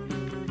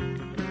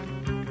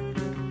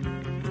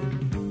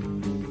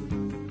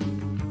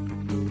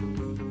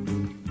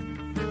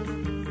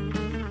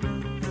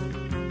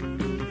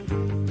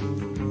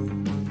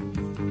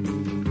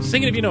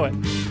 Sing it if you know it.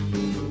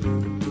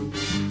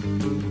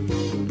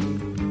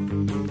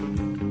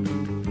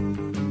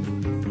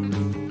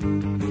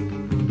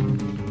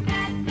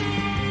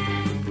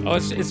 Oh,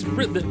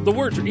 the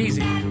words are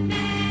easy.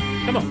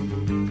 Come on.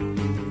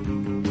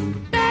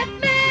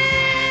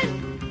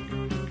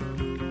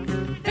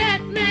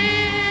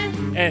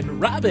 Batman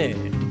and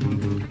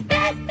Robin.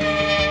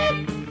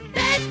 Batman.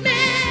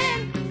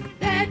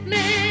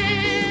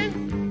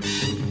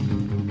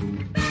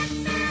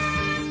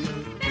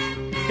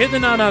 Hit the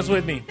nanas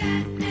with me.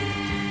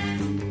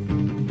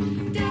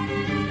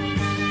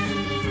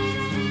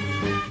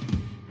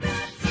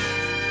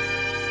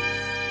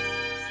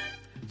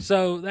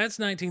 So that's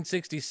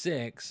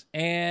 1966,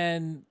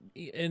 and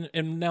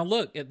now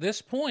look, at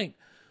this point,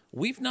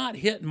 we've not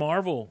hit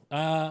Marvel.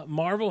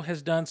 Marvel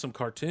has done some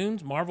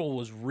cartoons. Marvel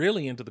was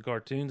really into the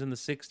cartoons in the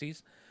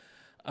 60s.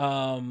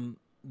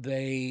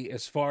 They,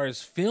 as far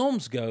as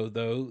films go,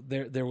 though,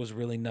 there was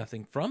really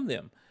nothing from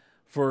them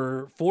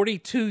for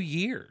 42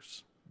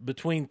 years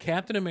between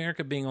Captain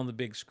America being on the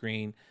big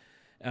screen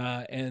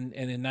and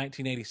in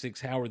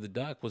 1986, Howard the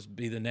Duck was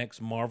be the next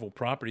Marvel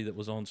property that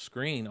was on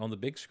the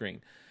big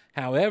screen.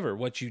 However,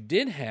 what you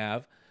did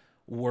have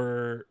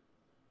were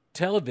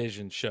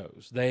television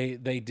shows. They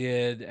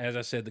did, as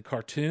I said, the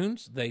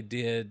cartoons. They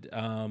did,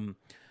 in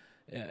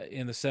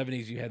the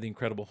 70s, you had the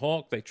Incredible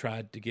Hulk. They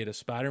tried to get a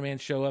Spider-Man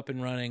show up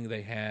and running.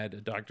 They had a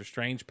Doctor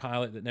Strange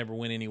pilot that never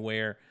went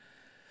anywhere.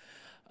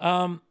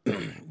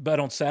 But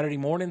on Saturday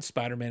morning,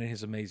 Spider-Man and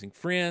His Amazing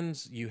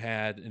Friends, you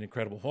had an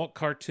Incredible Hulk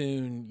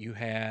cartoon. You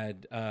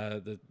had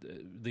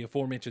the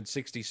aforementioned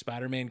 60s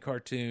Spider-Man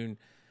cartoon.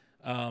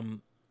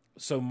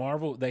 So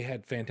Marvel, they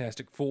had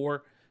Fantastic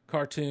Four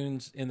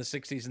cartoons in the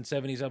 60s and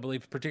 70s, I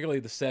believe,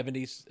 particularly the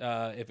 70s.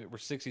 If it were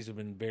 60s, it would have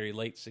been very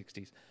late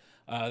 60s.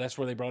 That's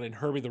where they brought in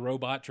Herbie the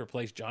Robot to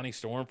replace Johnny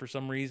Storm for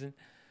some reason.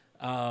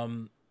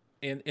 And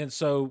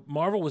so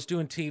Marvel was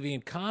doing TV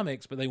and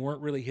comics, but they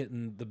weren't really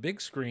hitting the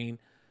big screen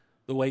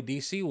the way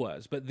DC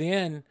was. But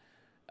then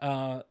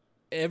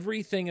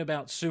everything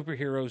about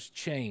superheroes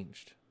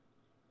changed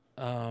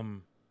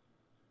on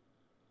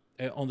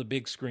the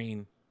big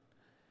screen,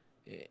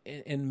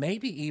 and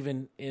maybe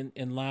even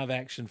in live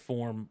action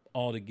form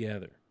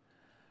altogether.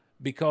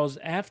 Because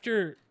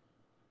after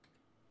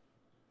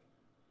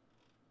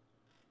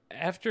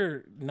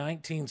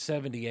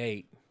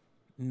 1978,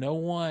 no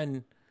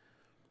one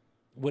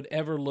would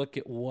ever look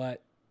at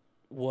what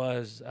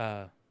was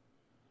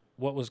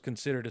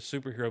considered a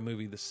superhero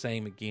movie the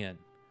same again.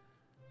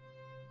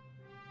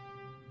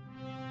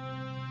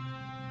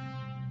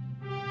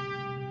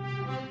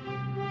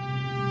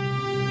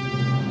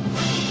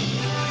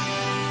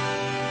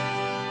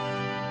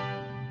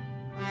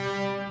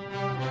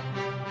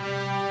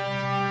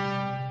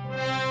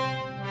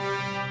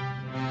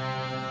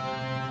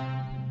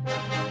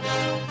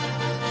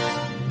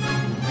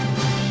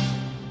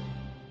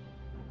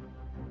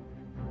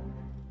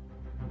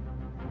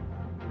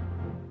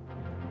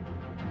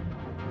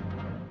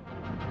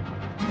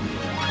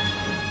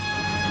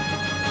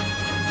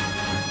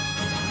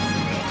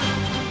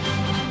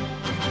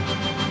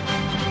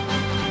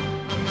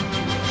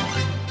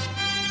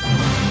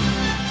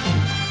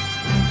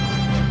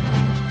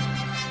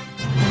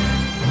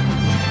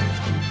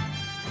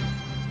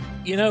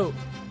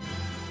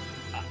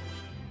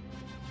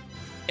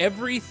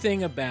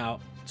 Everything about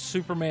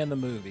Superman the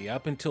movie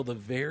up until the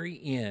very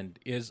end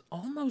is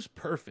almost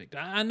perfect.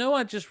 I know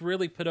I just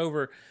really put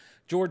over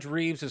George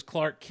Reeves as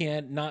Clark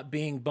Kent not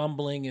being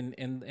bumbling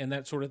and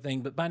that sort of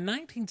thing, but by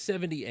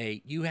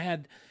 1978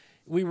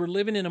 we were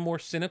living in a more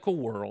cynical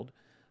world.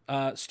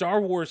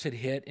 Star Wars had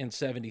hit in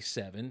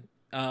 77,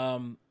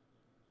 and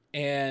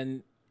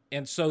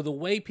and so the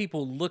way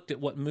people looked at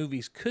what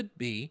movies could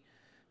be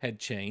had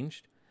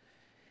changed.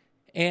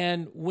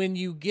 And when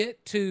you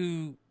get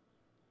to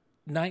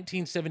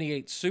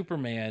 1978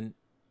 Superman,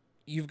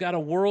 you've got a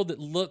world that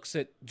looks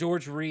at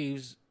George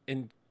Reeves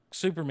and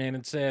Superman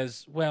and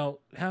says, well,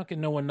 how can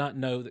no one not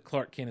know that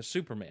Clark Kent is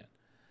Superman?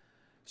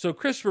 So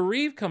Christopher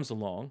Reeve comes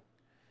along,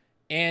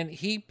 and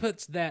he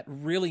puts that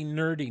really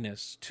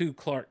nerdiness to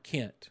Clark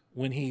Kent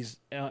when he's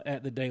out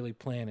at the Daily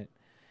Planet.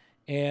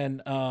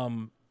 And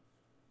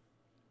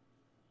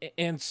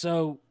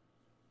so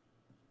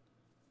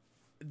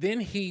then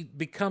he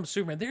becomes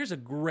Superman. There's a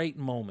great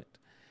moment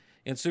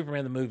in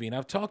Superman the movie, and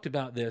I've talked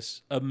about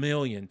this a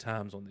million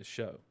times on this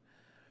show.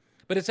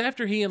 But it's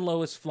after he and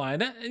Lois fly.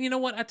 And you know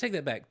what? I take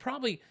that back.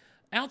 Probably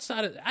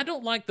outside of... I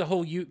don't like the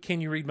whole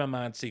can you read my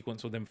mind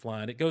sequence with them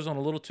flying. It goes on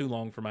a little too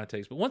long for my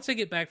taste. But once they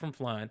get back from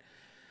flying,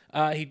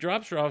 he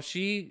drops her off.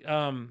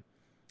 And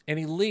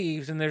he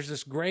leaves, and there's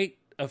this great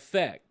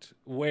effect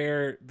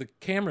where the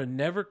camera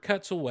never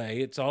cuts away.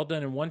 It's all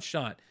done in one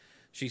shot.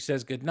 She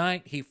says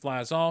goodnight. He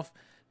flies off.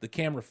 The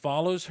camera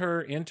follows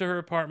her into her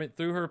apartment,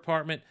 through her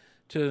apartment,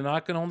 to the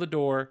knocking on the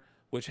door,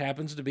 which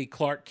happens to be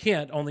Clark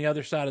Kent on the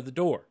other side of the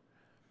door.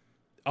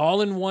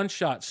 All in one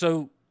shot.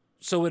 So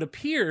it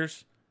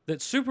appears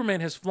that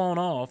Superman has flown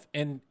off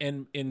and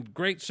in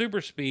great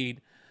super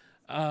speed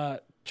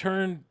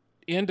turned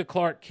into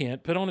Clark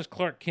Kent, put on his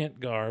Clark Kent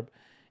garb,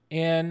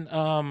 and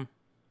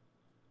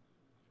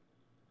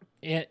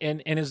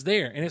is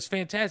there. And it's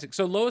fantastic.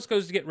 So Lois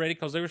goes to get ready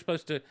because they were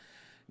supposed to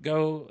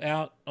go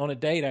out on a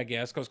date, I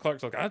guess, because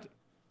Clark's like,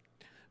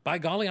 by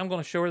golly, I'm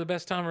going to show her the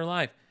best time of her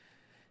life.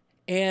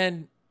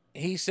 And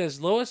he says,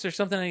 Lois, there's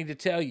something I need to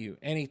tell you.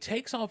 And he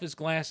takes off his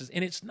glasses.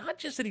 And it's not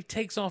just that he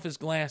takes off his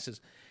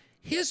glasses.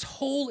 His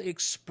whole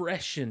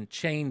expression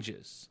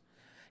changes.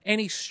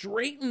 And he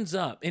straightens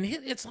up. And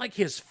it's like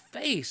his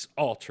face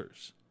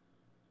alters.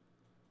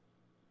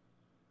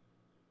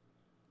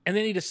 And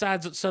then he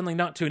decides suddenly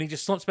not to. And he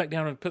just slumps back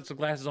down and puts the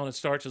glasses on and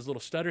starts his little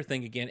stutter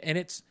thing again. And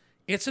it's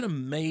an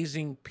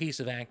amazing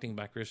piece of acting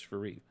by Christopher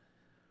Reeve.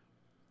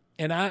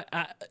 And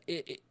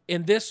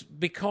in this,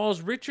 because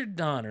Richard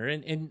Donner,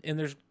 and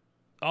there's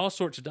all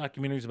sorts of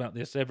documentaries about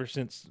this ever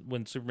since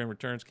when Superman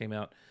Returns came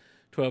out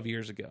 12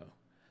 years ago.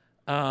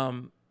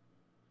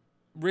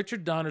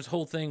 Richard Donner's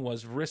whole thing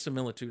was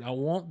verisimilitude. I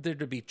want there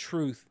to be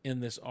truth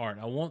in this art.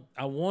 I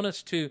want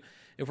us to,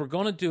 if we're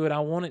going to do it, I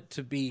want it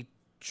to be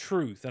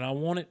truth. And I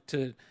want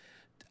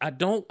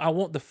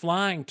the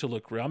flying to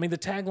look real. I mean, the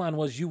tagline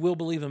was, you will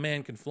believe a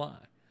man can fly.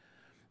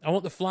 I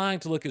want the flying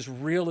to look as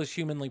real as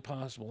humanly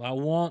possible. I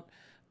want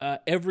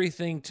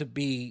everything to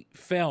be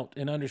felt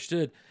and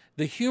understood.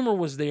 The humor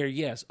was there,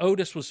 yes.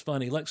 Otis was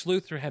funny. Lex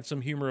Luthor had some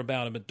humor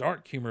about him, a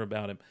dark humor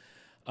about him.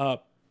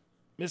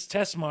 Miss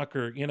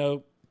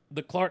Tessmacher,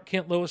 the Clark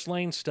Kent Lois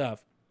Lane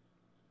stuff,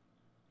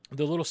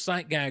 the little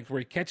sight gags where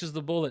he catches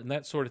the bullet and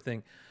that sort of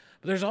thing.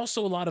 But there's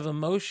also a lot of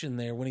emotion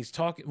there when he's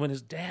talking, when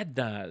his dad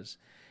dies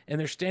and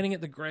they're standing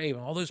at the grave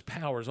and all those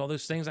powers, all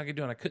those things I could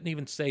do, and I couldn't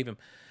even save him.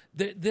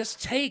 This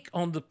take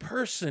on the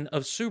person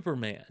of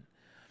Superman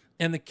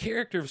and the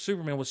character of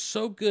Superman was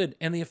so good,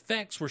 and the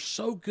effects were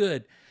so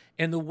good,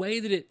 and the way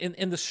that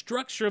and the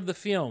structure of the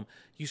film,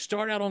 you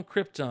start out on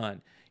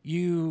Krypton,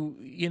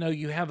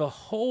 you have a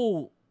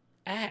whole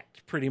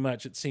act pretty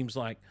much, it seems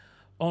like,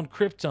 on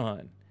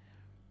Krypton,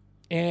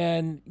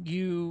 and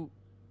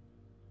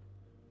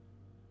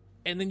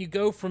then you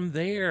go from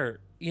there,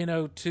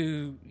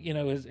 to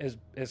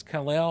as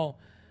Kal-El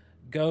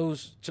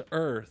goes to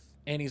Earth.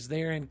 And he's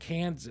there in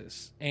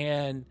Kansas.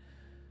 And,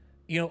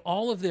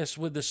 all of this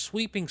with the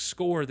sweeping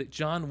score that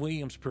John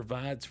Williams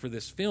provides for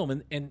this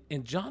film. And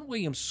John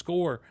Williams'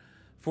 score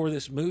for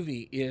this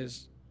movie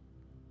is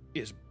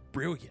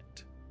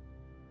brilliant.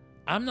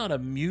 I'm not a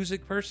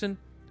music person,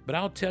 but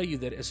I'll tell you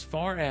that as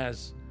far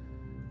as,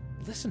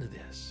 listen to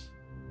this.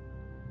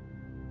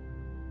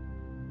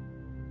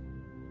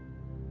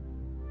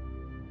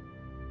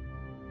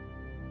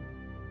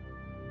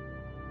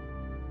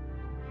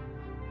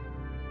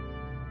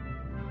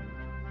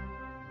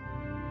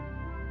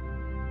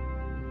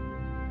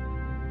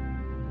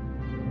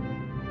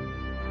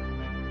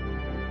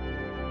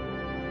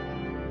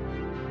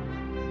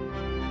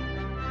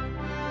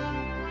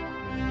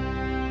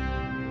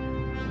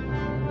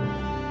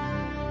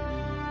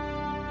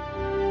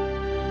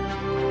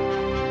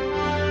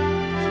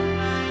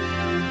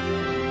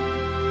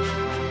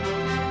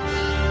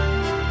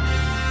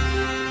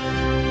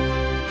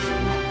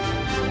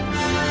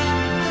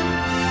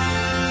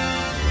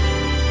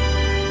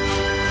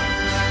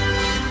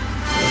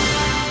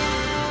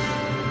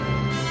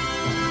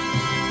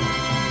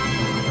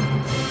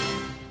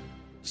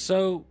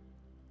 So,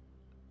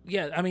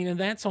 yeah, I mean, and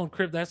that's on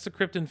that's the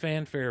Krypton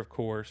fanfare, of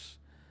course.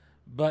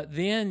 But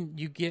then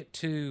you get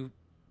to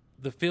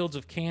the fields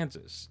of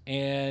Kansas,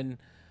 and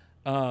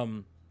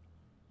of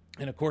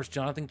course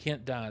Jonathan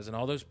Kent dies, and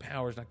all those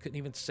powers, and I couldn't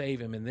even save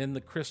him. And then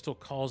the crystal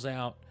calls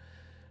out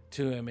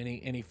to him,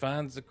 and he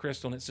finds the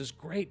crystal, and it's this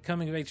great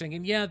coming of age thing.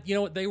 And yeah, you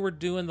know what, they were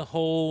doing the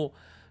whole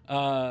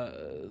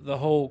the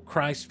whole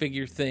Christ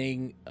figure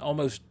thing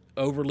almost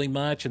overly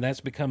much, and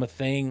that's become a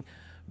thing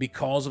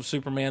because of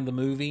Superman the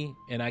movie,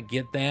 and I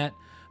get that.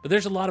 But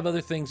there's a lot of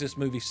other things this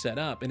movie set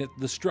up, and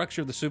the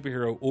structure of the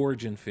superhero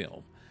origin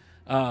film,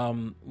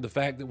 the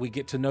fact that we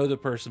get to know the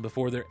person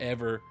before they're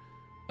ever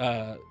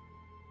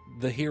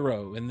the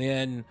hero, and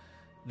then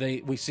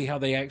we see how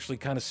they actually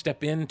kind of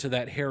step into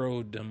that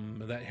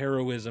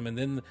heroism, and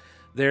then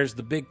there's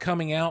the big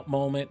coming out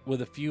moment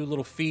with a few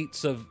little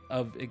feats of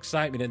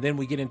excitement, and then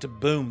we get into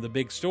boom, the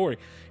big story,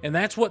 and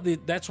that's what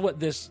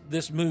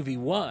this movie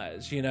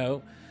was, you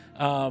know.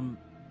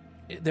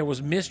 There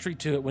was mystery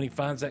to it when he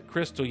finds that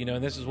crystal, you know,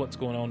 and this is what's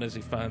going on as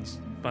he finds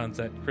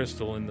that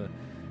crystal in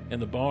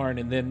the barn,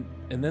 and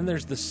then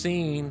there's the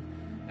scene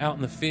out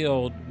in the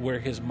field where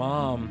his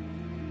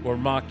mom, or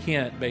Ma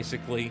Kent,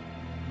 basically,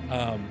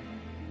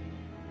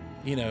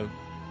 you know,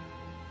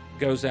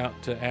 goes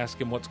out to ask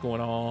him what's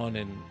going on,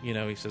 and you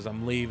know, he says,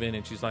 "I'm leaving,"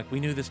 and she's like, "We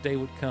knew this day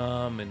would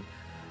come, and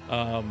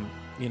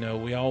you know,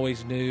 we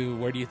always knew.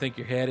 Where do you think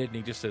you're headed?" And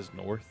he just says,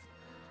 "North."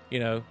 You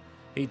know,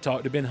 he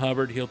talked to Ben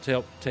Hubbard. He'll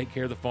take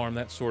care of the farm,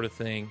 that sort of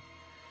thing.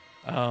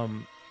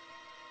 And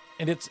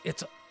it's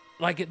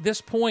like at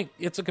this point,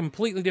 it's a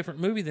completely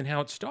different movie than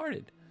how it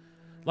started.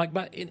 Like,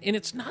 and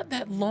it's not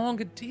that long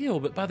a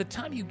deal, but by the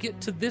time you get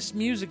to this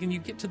music and you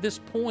get to this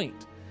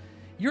point,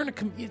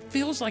 it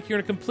feels like you're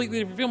in a completely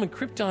different film, and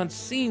Krypton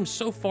seems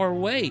so far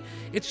away.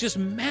 It's just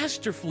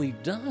masterfully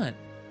done.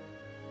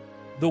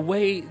 The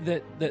way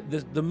that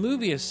the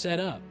movie is set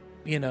up,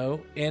 you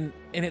know, and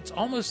it's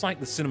almost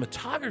like the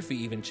cinematography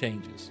even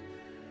changes,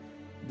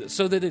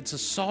 so that it's a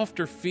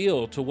softer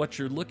feel to what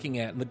you're looking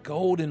at, and the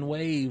golden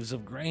waves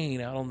of grain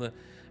out on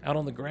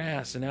the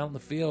grass and out in the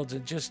fields,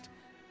 and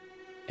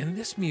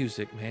this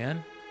music,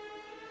 man.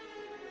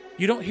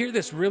 You don't hear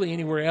this really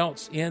anywhere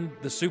else in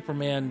the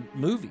Superman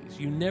movies.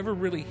 You never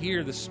really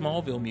hear the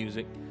Smallville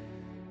music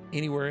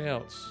anywhere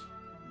else.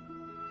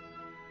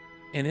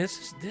 And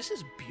this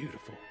is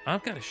beautiful.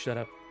 I've got to shut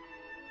up.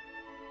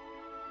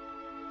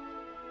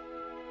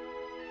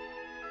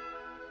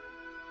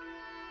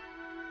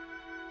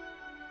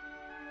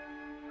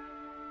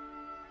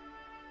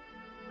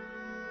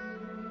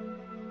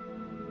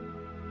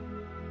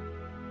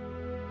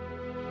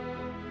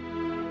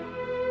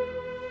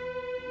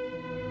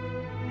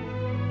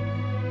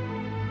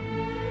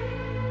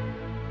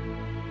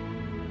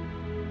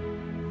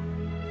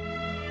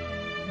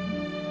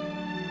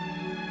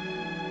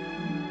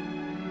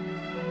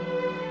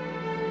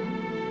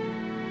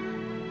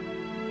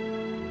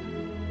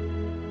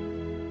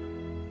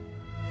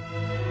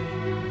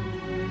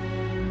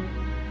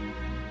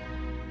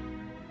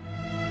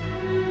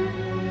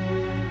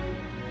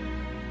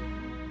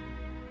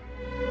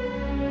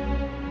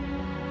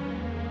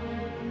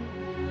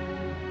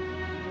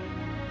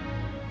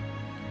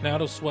 Now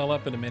it'll swell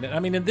up in a minute. I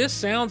mean, and this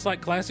sounds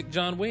like classic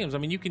John Williams. I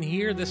mean, you can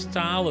hear this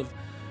style of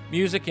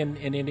music in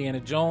Indiana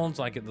Jones,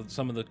 like at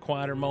some of the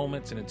quieter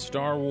moments, and in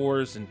Star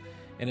Wars, and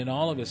in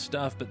all of his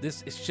stuff. But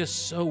it's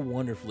just so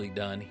wonderfully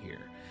done here.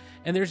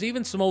 And there's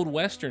even some old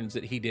westerns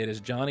that he did as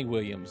Johnny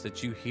Williams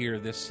that you hear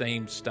this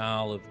same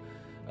style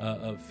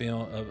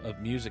of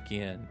music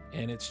in,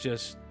 and it's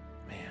just,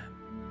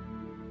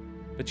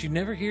 man. But you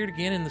never hear it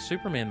again in the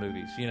Superman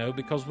movies, you know,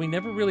 because we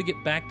never really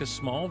get back to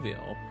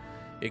Smallville,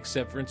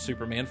 except for in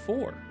Superman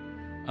 4,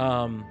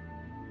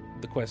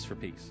 The Quest for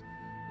Peace.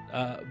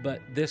 But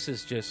this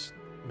is just,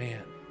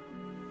 man,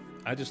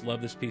 I just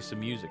love this piece of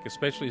music,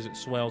 especially as it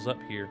swells up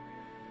here.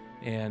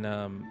 And,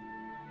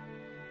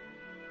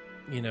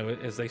 you know,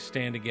 as they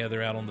stand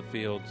together out on the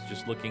fields,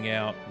 just looking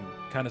out and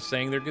kind of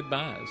saying their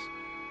goodbyes.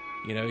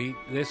 You know,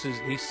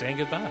 he's saying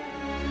goodbye.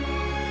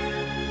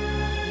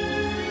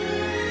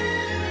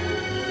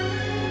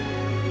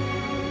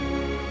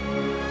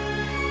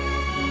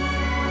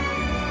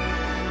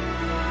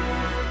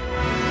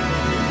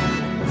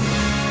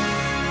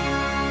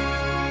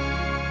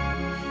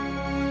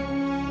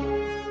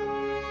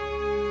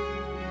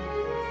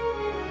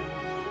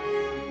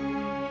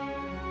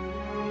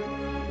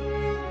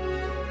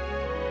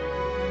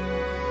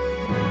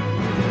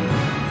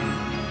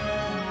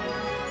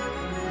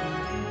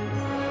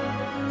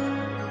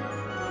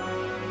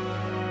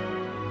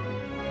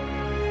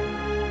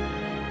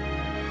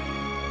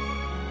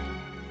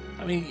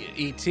 I mean,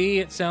 E.T.,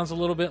 it sounds a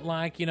little bit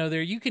like, you know,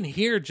 there you can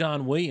hear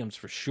John Williams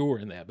for sure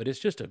in that, but it's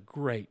just a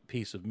great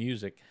piece of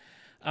music.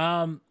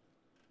 But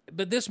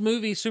this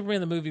movie,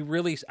 Superman the movie,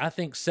 really, I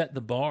think, set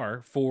the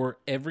bar for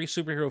every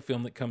superhero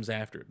film that comes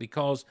after it,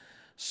 because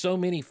so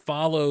many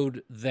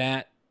followed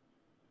that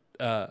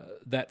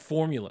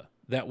formula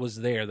that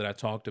was there that I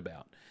talked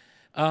about.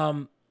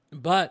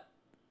 But,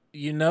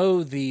 you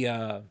know,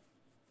 the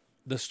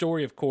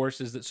story, of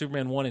course, is that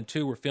Superman 1 and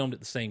 2 were filmed at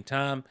the same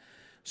time.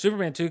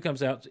 Superman 2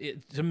 comes out.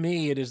 To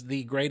me, it is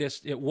the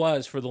greatest. It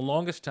was, for the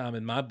longest time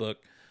in my book,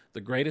 the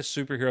greatest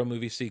superhero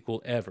movie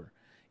sequel ever.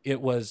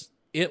 It was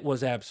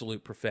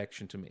absolute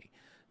perfection to me.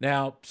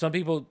 Now, some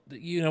people,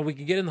 you know, we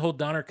can get in the whole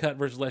Donner cut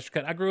versus Lester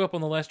cut. I grew up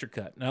on the Lester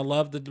cut, and I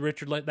loved the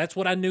Richard Lester. That's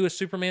what I knew as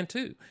Superman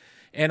 2.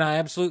 And I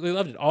absolutely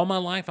loved it. All my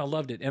life, I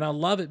loved it. And I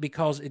love it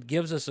because it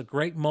gives us a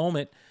great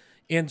moment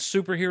in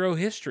superhero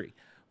history.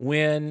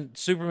 When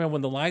Superman,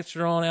 when the lights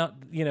are on out,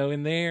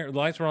 in there, the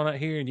lights were on out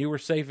here and you were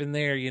safe in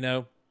there,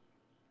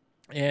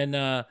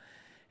 And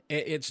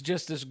it's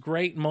just this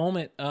great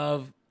moment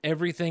of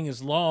everything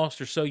is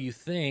lost, or so you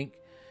think.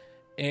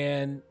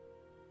 And,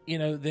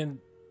 then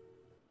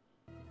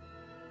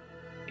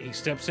he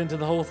steps into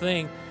the whole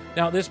thing.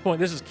 Now, at this point,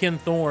 this is Ken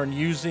Thorne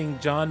using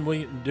John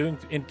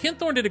Williams and Ken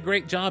Thorne did a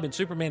great job in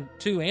Superman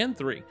 2 and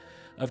 3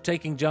 of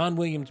taking John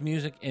Williams'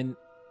 music and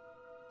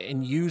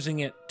using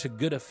it to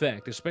good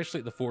effect,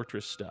 especially the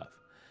Fortress stuff.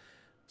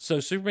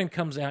 So Superman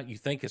comes out, you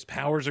think his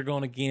powers are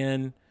gone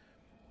again,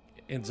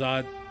 and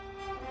Zod,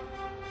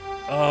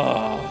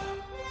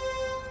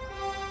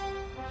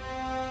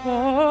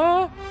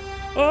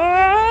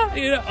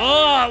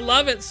 I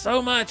love it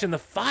so much. And the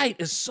fight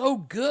is so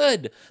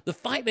good. The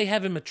fight they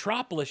have in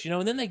Metropolis,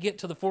 and then they get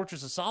to the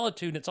Fortress of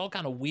Solitude, and it's all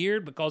kind of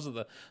weird because of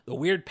the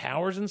weird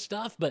powers and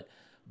stuff. But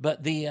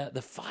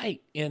the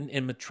fight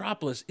in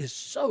Metropolis is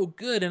so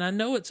good. And I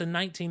know it's a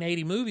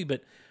 1980 movie,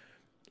 but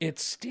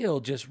it's still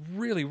just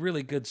really,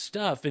 really good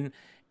stuff. And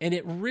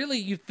it really,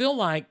 you feel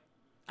like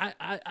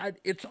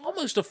it's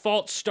almost a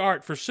false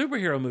start for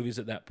superhero movies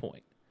at that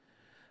point.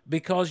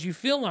 Because you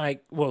feel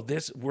like, well,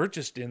 it'll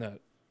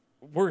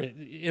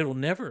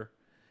never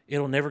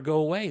go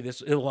away.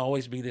 It'll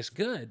always be this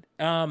good.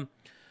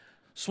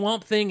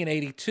 Swamp Thing in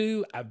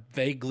 '82, I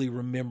vaguely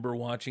remember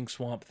watching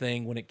Swamp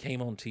Thing when it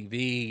came on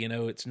TV.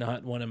 It's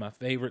not one of my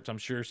favorites. I'm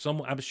sure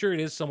it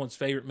is someone's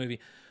favorite movie,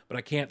 but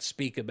I can't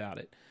speak about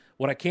it.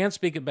 What I can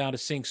speak about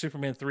is seeing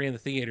Superman 3 in the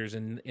theaters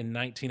in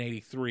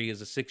 1983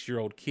 as a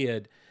 6-year-old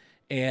kid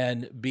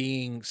and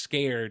being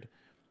scared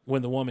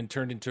when the woman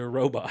turned into a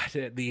robot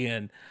at the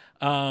end.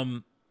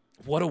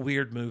 What a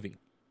weird movie.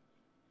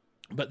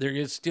 But there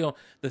is still,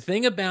 the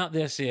thing about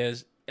this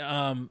is,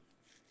 it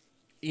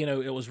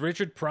was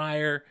Richard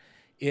Pryor.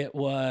 It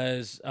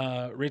was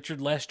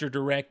Richard Lester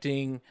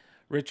directing.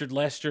 Richard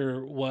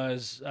Lester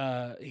was,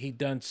 he'd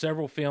done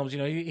several films.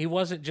 He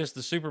wasn't just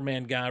the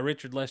Superman guy.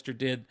 Richard Lester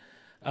did,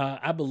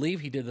 I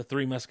believe he did the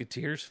Three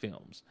Musketeers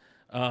films.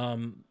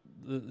 And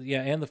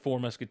the Four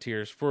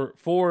Musketeers for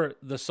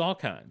the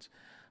Salkinds.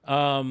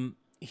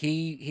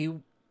 He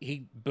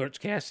Butch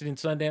Cassidy and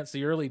Sundance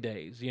the early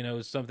days,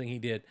 is something he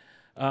did.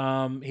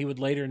 He would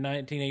later in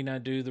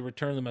 1989 do The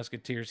Return of the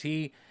Musketeers.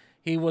 He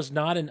was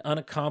not an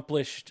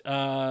unaccomplished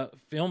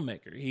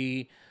filmmaker.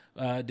 He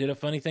did A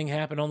Funny Thing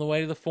Happen on the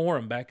Way to the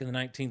Forum back in the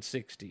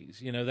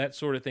 1960s, that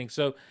sort of thing.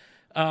 So,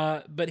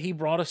 but he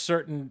brought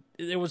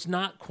there was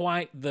not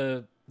quite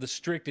the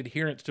strict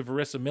adherence to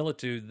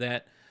verisimilitude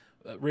that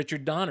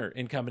Richard Donner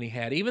and company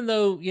had. Even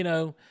though,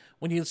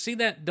 when you see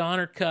that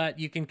Donner cut,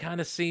 you can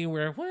kind of see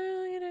where,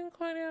 well, you didn't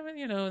quite have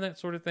it, that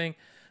sort of thing.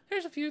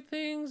 There's a few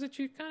things that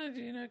you kind of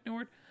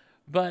ignored.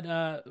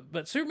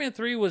 But Superman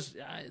 3 was,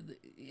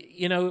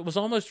 it was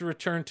almost a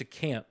return to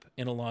camp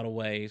in a lot of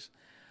ways.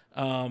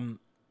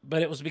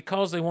 But it was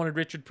because they wanted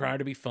Richard Pryor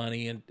to be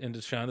funny and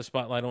to shine the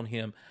spotlight on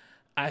him.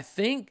 I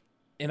think,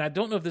 and I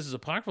don't know if this is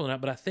apocryphal or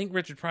not, but I think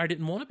Richard Pryor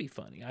didn't want to be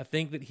funny. I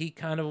think that he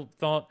kind of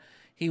thought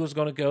he was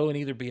going to go and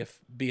either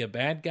be a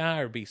bad guy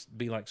or be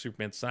like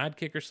Superman's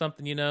sidekick or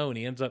something, and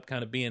he ends up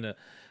kind of being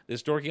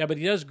this dorky guy. But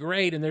he does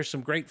great, and there's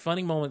some great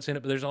funny moments in it.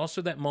 But there's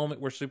also that moment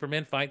where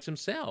Superman fights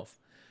himself.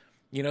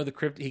 He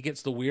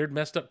gets the weird,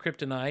 messed up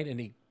kryptonite, and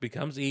he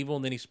becomes evil,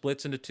 and then he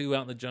splits into two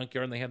out in the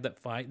junkyard, and they have that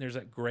fight. And there's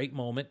that great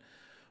moment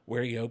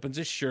where he opens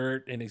his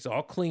shirt and he's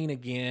all clean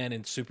again,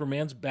 and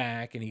Superman's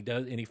back, and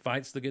he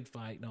fights the good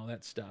fight and all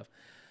that stuff.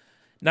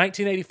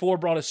 1984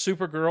 brought us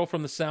Supergirl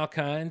from the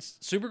Salkinds.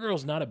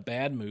 Supergirl's not a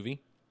bad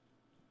movie.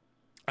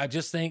 I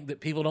just think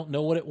that people don't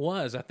know what it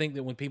was. I think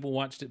that when people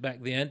watched it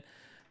back then,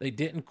 they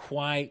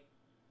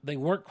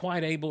weren't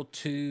quite able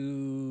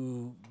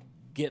to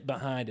get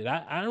behind it.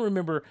 I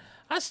remember,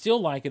 I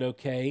still like it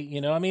okay.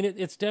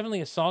 It's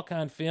definitely a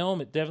Salkind film.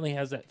 It definitely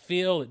has that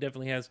feel. It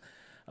definitely has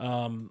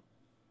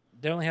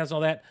all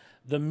that.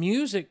 The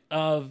music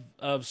of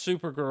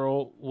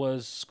Supergirl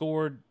was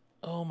scored.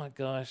 Oh my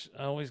gosh,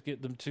 I always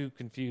get them too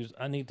confused.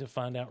 I need to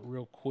find out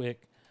real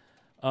quick,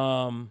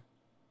 and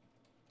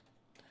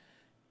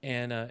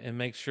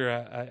make sure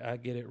I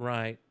get it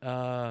right.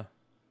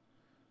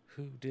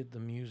 Who did the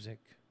music?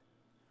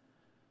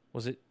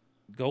 Was it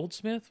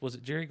Goldsmith? Was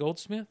it Jerry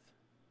Goldsmith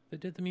that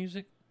did the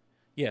music?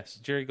 Yes,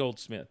 Jerry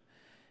Goldsmith.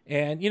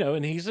 And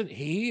and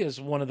he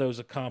is one of those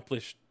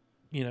accomplished.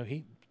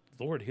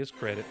 Lord, his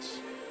credits.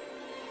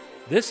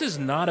 This is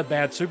not a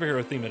bad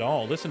superhero theme at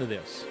all. Listen to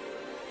this.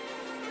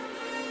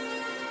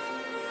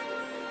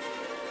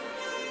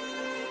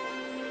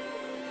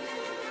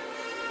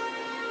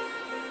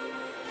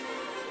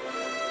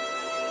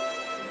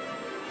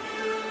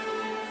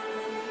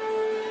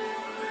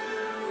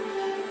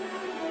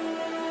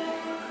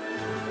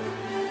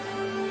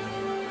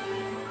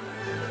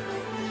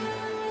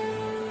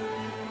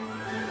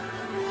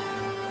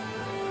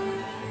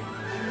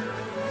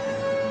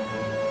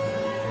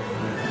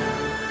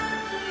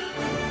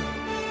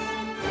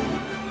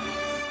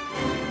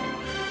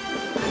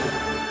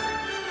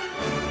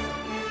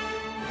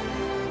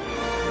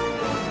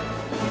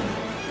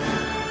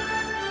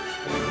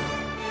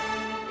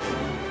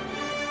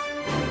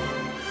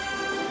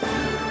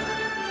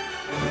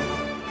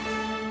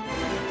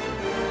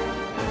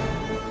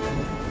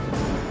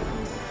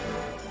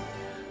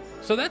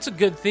 So that's a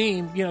good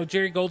theme. You know,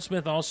 Jerry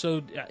Goldsmith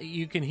also,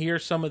 you can hear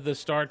some of the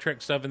Star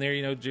Trek stuff in there.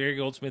 You know, Jerry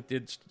Goldsmith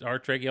did Star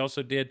Trek. He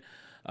also did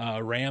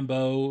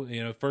Rambo,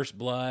 you know, First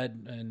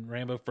Blood, and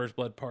Rambo First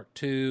Blood Part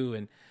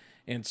 2.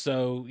 And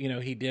so, you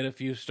know, he did a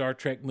few Star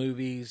Trek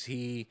movies.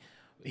 He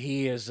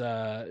is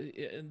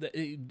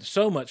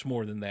so much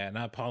more than that, and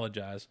I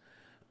apologize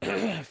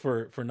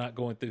for not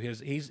going through his.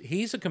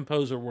 He's a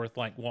composer worth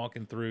like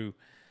walking through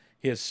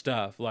his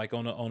stuff, like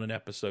on an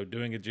episode,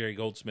 doing a Jerry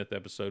Goldsmith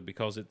episode,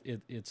 because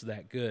it's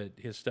that good.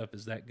 His stuff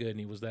is that good, and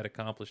he was that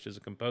accomplished as a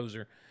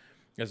composer,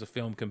 as a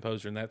film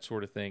composer, and that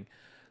sort of thing.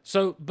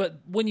 So,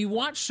 but when you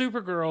watch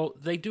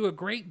Supergirl, they do a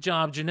great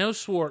job. Janelle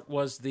Swart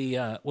was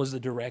the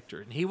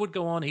director, and he would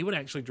go on. He would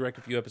actually direct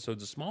a few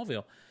episodes of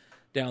Smallville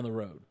down the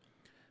road.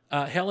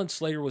 Helen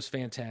Slater was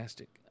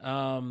fantastic.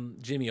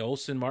 Jimmy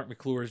Olsen, Mark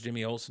McClure's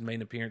Jimmy Olsen, made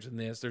an appearance in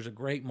this. There's a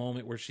great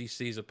moment where she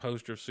sees a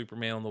poster of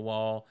Superman on the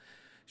wall.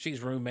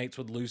 She's roommates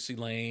with Lucy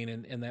Lane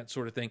and that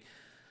sort of thing.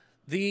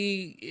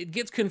 It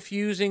gets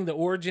confusing. The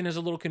origin is a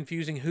little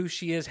confusing. Who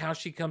she is, how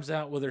she comes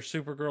out with her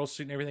Supergirl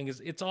suit and everything,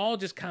 it's all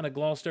just kind of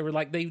glossed over.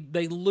 Like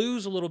they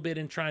lose a little bit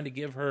in trying to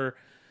give her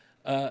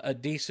a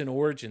decent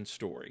origin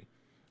story.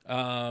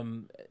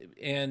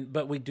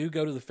 But we do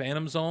go to the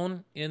Phantom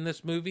Zone in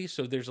this movie,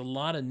 so there's a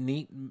lot of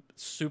neat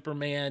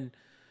Superman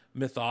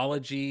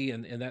mythology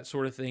and that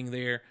sort of thing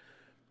there.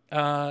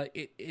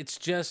 It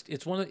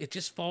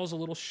just falls a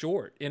little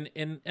short,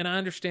 and I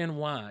understand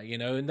why, you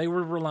know. And they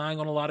were relying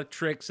on a lot of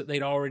tricks that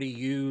they'd already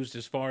used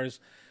as far as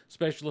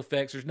special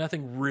effects. There's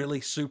nothing really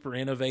super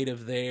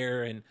innovative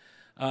there,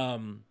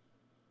 and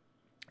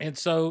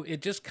so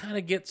it just kind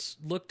of gets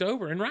looked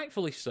over, and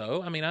rightfully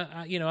so. I mean,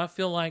 I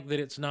feel like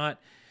that it's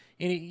not.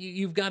 And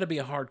you've got to be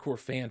a hardcore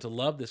fan to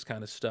love this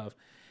kind of stuff.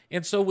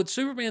 And so with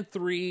Superman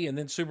 3 and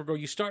then Supergirl,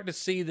 you start to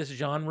see this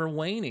genre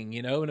waning,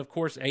 you know. And, of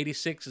course,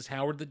 86 is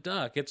Howard the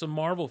Duck. It's a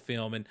Marvel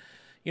film. And,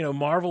 you know,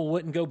 Marvel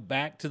wouldn't go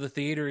back to the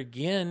theater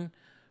again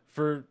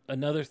for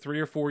another 3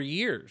 or 4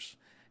 years.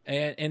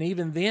 And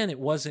even then, it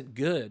wasn't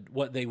good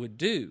what they would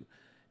do.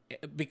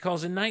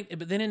 Because but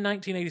then in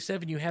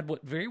 1987, you had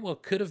what very well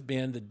could have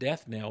been the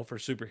death knell for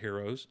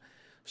superheroes,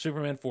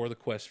 Superman 4, The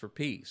Quest for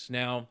Peace.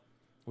 Now,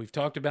 we've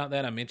talked about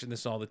that. I mention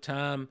this all the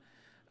time.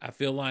 I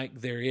feel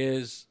like there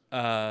is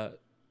some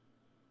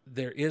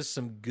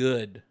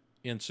good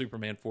in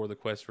Superman 4, The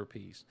Quest for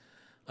Peace.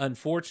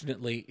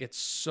 Unfortunately, it's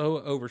so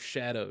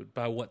overshadowed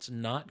by what's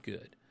not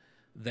good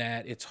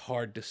that it's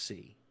hard to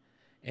see,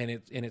 and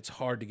it's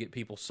hard to get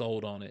people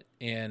sold on it.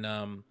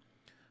 And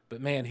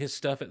but man, his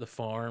stuff at the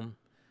farm,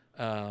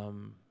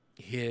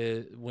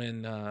 his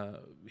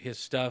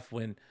stuff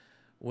when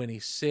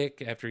he's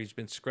sick after he's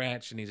been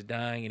scratched and he's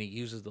dying, and he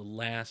uses the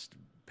last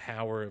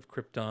power of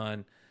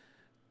Krypton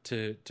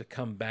to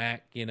come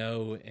back, you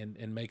know,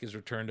 and make his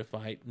return to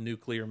fight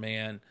Nuclear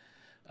Man.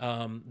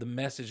 The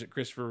message that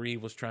Christopher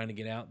Reeve was trying to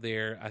get out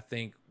there, I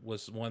think,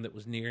 was one that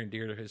was near and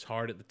dear to his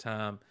heart at the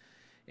time.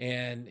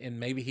 And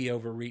maybe he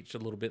overreached a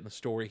little bit in the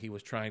story he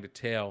was trying to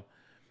tell.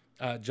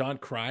 John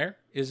Cryer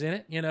is in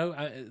it, you know.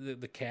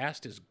 The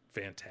cast is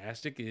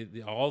fantastic.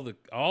 All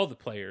the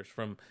players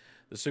from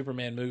the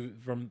Superman movie,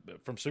 from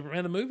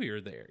Superman the movie,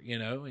 are there, you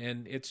know,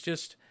 and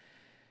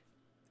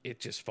it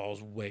just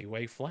falls way,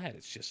 way flat.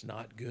 It's just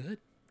not good.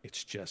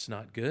 It's just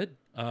not good.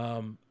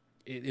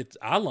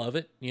 I love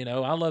it. You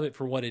know, I love it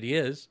for what it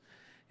is,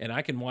 and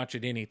I can watch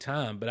it any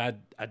time, but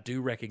I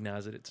do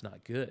recognize that it's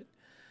not good.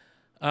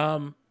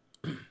 But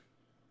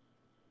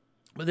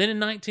then in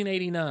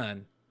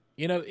 1989,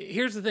 you know,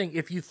 here's the thing.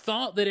 If you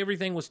thought that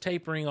everything was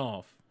tapering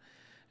off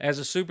as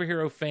a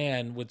superhero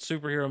fan with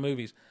superhero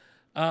movies,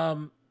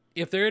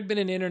 if there had been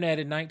an internet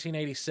in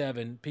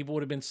 1987, people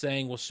would have been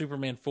saying, well,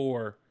 Superman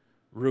 4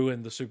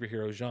 ruined the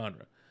superhero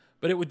genre.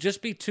 But it would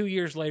just be 2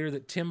 years later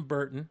that Tim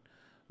Burton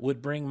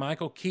would bring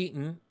Michael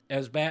Keaton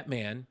as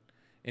Batman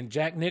and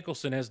Jack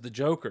Nicholson as the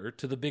Joker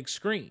to the big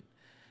screen.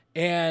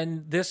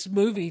 And this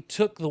movie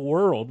took the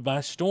world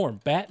by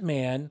storm.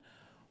 Batman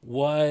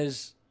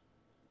was,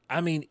 I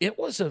mean, it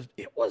was a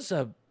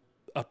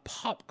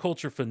pop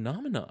culture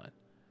phenomenon.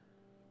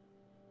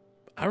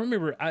 I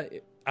remember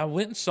I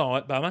went and saw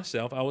it by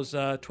myself. I was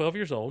 12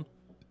 years old.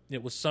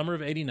 It was summer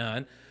of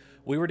 89.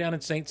 We were down in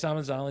St.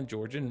 Simon's Island,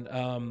 Georgia,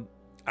 and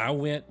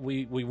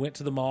we went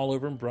to the mall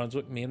over in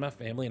Brunswick, me and my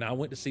family, and I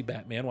went to see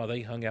Batman while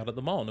they hung out at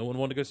the mall. No one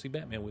wanted to go see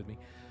Batman with me.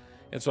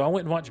 And so I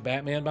went and watched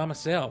Batman by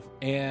myself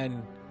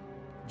and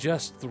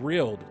just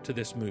thrilled to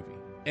this movie.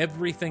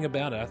 Everything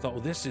about it, I thought,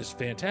 well, this is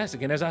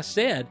fantastic. And as I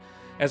said,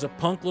 as a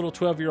punk little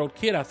 12-year-old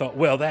kid, I thought,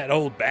 well, that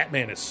old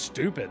Batman is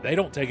stupid. They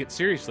don't take it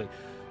seriously.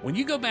 When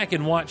you go back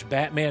and watch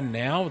Batman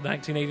now,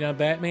 1989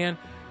 Batman,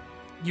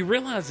 you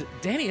realize that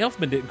Danny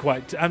Elfman didn't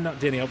quite... I'm not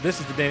Danny Elfman. This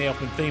is the Danny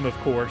Elfman theme, of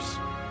course,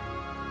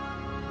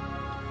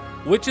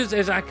 which is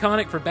as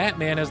iconic for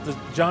Batman as the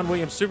John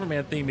Williams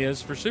Superman theme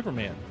is for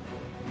Superman.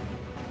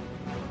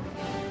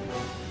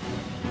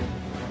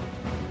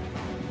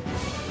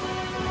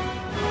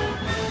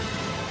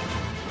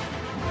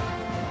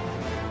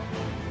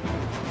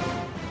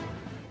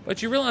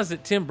 But you realize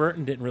that Tim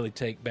Burton didn't really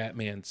take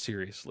Batman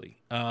seriously.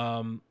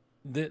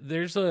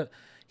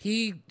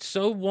 He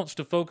so wants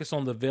to focus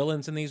on the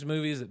villains in these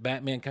movies that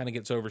Batman kind of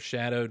gets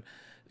overshadowed.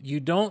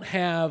 You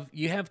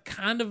have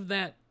kind of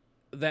that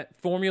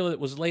formula that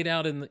was laid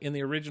out in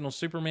the original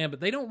Superman, but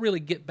they don't really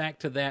get back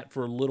to that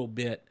for a little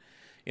bit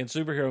in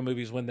superhero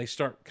movies when they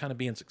start kind of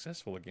being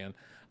successful again.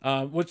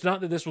 Which,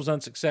 not that this was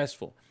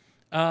unsuccessful.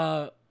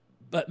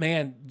 But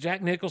man,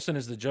 Jack Nicholson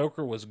as the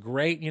Joker was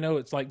great.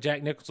 It's like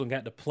Jack Nicholson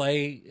got to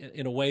play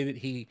in a way that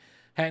he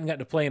hadn't got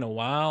to play in a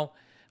while.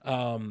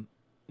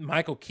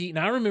 Michael Keaton,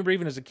 I remember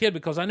even as a kid,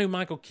 because I knew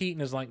Michael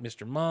Keaton as like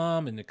Mr.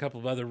 Mom and a couple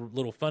of other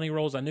little funny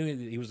roles. I knew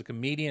he was a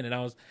comedian, and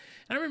I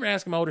remember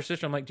asking my older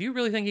sister, I'm like, do you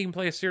really think he can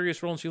play a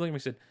serious role? And she looked at me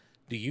and said,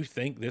 do you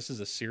think this is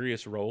a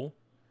serious role?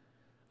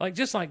 Like,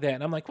 just like that.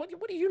 And I'm like, what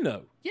do you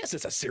know? Yes,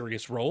 it's a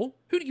serious role.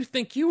 Who do you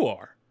think you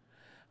are?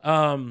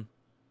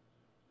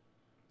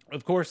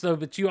 Of course, though,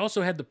 but you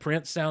also had the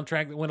Prince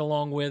soundtrack that went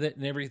along with it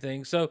and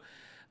everything. So,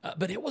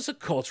 but it was a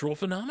cultural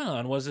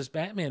phenomenon, was this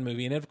Batman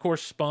movie. And it, of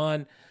course,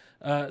 spawned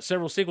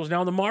several sequels. Now,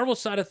 on the Marvel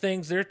side of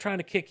things, they're trying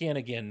to kick in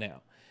again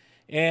now.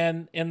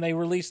 And they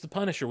released The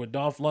Punisher with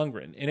Dolph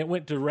Lundgren. And it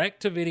went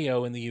direct to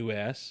video in the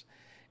U.S.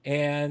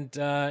 And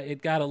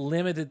it got a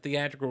limited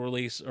theatrical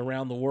release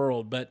around the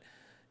world. But,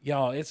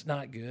 y'all, it's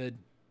not good.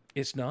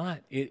 It's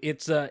not. It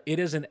is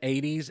an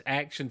 80s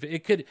action.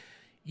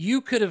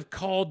 You could have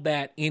called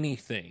that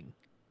anything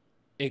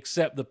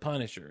except The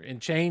Punisher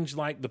and changed,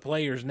 like, the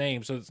player's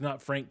name so it's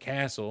not Frank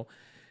Castle.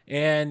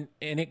 And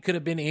it could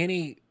have been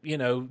any,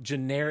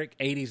 generic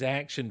 80s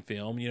action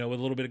film, with a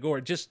little bit of gore.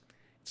 It's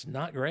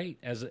not great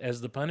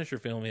as the Punisher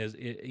film is,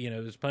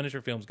 as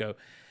Punisher films go.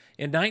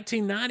 In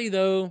 1990,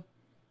 though,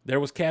 there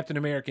was Captain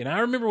America. And I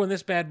remember when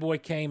this bad boy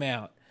came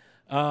out.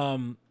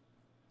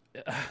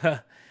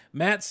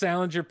 Matt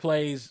Salinger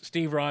plays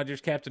Steve Rogers,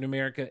 Captain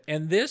America.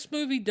 And this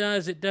movie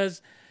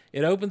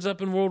it opens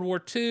up in World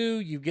War II.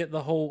 You get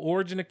the whole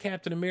origin of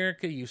Captain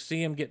America. You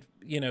see him get,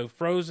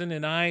 frozen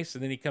in ice,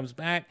 and then he comes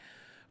back.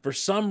 For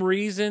some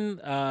reason,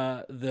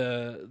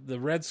 the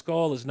Red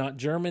Skull is not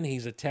German.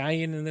 He's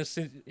Italian in this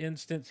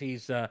instance.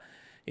 And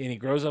he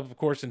grows up, of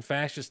course, in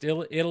fascist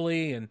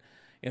Italy.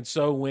 And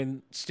so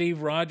when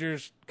Steve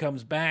Rogers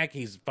comes back,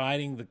 he's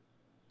fighting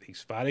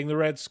the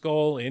Red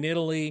Skull in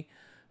Italy.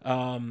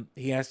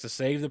 He has to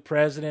save the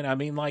president. I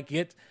mean,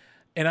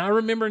 and I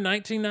remember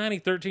 1990,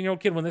 13-year-old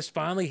kid, when this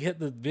finally hit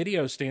the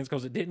video stands,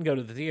 because it didn't go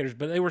to the theaters,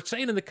 but they were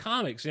saying in the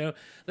comics,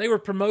 they were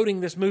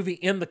promoting this movie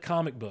in the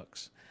comic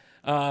books.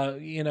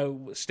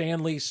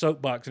 Stan Lee's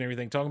soapbox and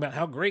everything, talking about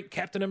how great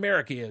Captain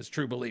America is,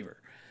 true believer.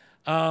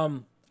 I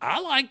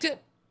liked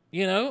it,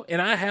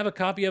 and I have a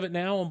copy of it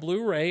now on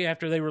Blu-ray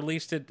after they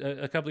released it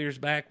a couple of years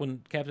back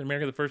when Captain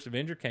America: The First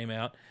Avenger came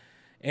out.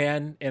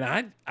 And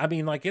I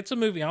mean, it's a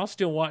movie I'll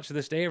still watch to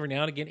this day every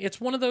now and again. It's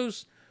one of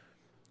those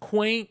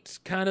quaint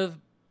kind of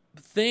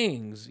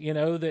things,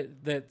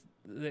 that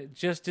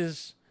just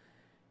is.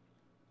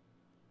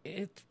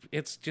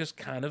 It's just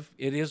kind of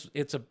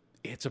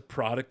it's a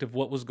product of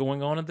what was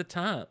going on at the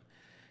time.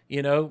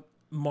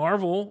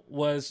 Marvel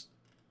was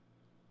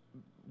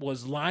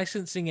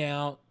licensing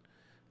out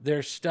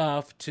their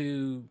stuff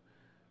to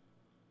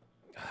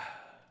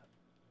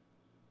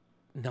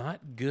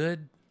not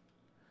good,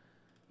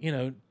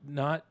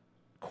 not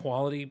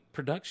quality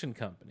production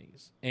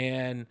companies.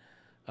 And,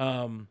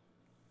 I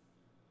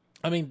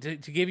mean, to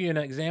give you an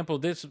example,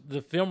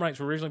 the film rights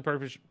were originally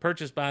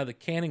purchased by the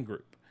Cannon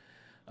Group.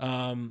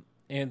 And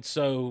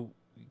so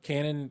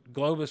Cannon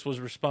Globus was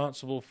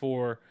responsible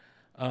for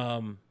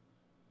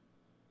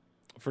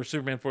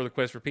Superman 4: The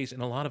Quest for Peace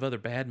and a lot of other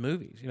bad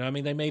movies.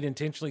 They made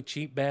intentionally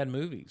cheap bad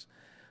movies.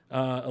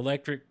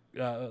 Breakin'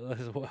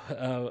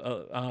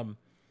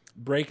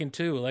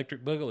 2,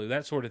 Electric Boogaloo,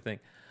 that sort of thing.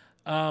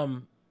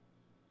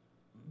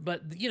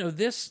 But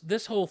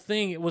this whole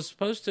thing, it was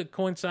supposed to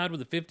coincide with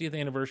the 50th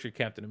anniversary of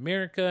Captain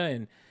America,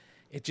 and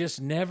it just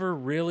never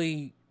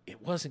really.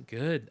 It wasn't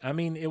good. I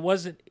mean, it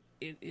wasn't.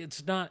 It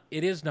is not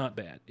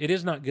bad. It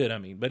is not good. I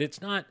mean, but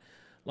it's not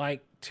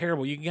like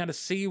terrible. You got to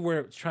see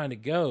where it's trying to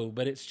go,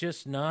 but it's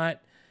just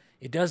not.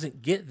 It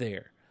doesn't get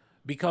there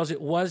because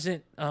it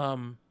wasn't. I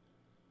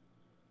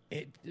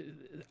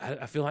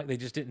feel like they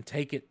just didn't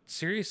take it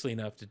seriously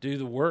enough to do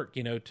the work.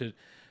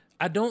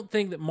 I don't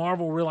think that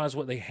Marvel realized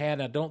what they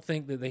had. I don't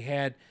think that they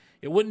had.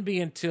 It wouldn't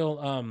be until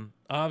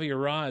Avi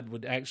Arad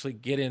would actually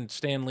get in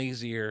Stan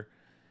Lee's ear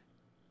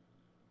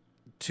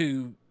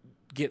to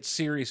get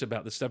serious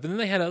about this stuff. And then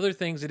they had other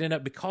things that ended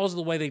up, because of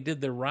the way they did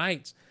their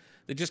rights,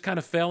 that just kind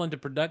of fell into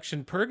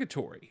production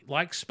purgatory,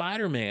 like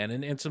Spider-Man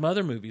and some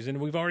other movies. And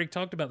we've already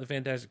talked about the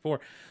Fantastic Four.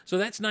 So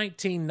that's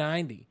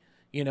 1990,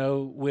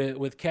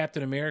 with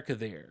Captain America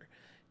there.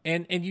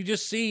 And you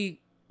just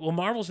see, well,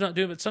 Marvel's not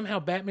doing it, but somehow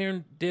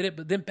Batman did it,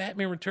 but then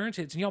Batman Returns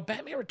hits. And,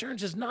 Batman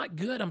Returns is not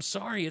good. I'm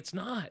sorry, it's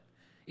not.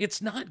 It's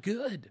not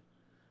good.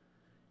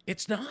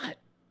 It's not.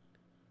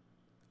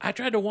 I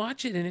tried to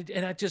watch it, and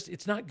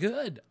it's not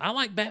good. I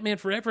like Batman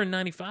Forever in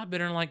 95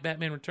 better than I like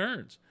Batman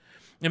Returns.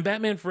 And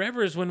Batman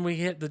Forever is when we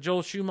hit the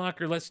Joel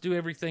Schumacher, let's do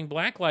everything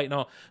blacklight and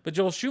all. But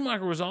Joel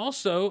Schumacher was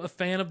also a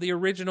fan of the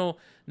original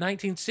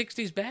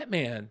 1960s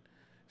Batman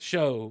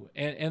show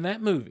and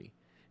that movie.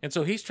 And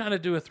so he's trying to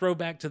do a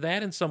throwback to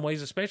that in some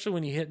ways, especially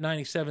when you hit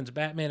 97's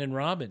Batman and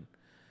Robin.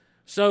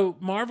 So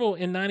Marvel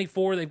in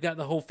 94, they've got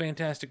the whole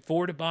Fantastic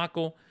Four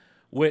debacle,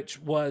 which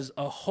was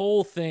a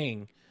whole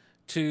thing.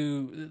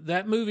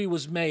 That movie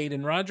was made,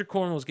 and Roger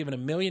Corman was given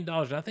 $1 million,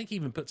 and I think he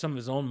even put some of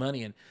his own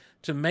money in,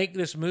 to make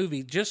this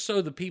movie just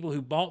so the people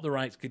who bought the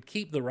rights could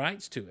keep the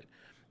rights to it.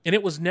 And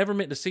it was never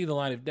meant to see the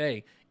light of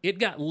day. It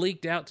got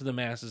leaked out to the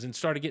masses and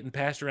started getting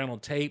passed around on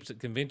tapes at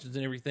conventions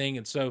and everything.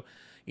 And so,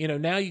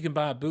 now you can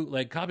buy a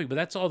bootleg copy, but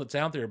that's all that's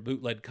out there,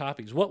 bootleg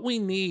copies. What we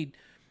need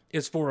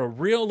is for a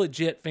real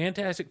legit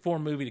Fantastic Four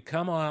movie to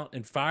come out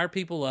and fire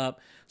people up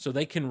so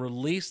they can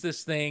release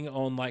this thing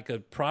on like a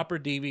proper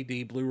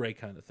DVD, Blu-ray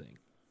kind of thing.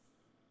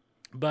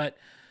 But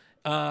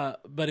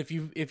if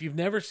you've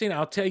never seen it,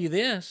 I'll tell you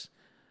this: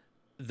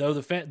 though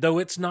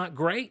it's not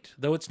great,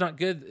 though it's not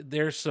good,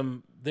 there's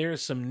some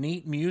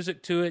neat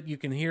music to it. You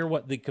can hear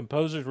what the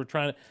composers were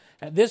trying to.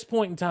 At this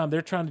point in time,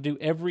 they're trying to do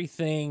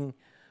everything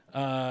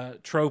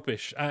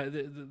tropish.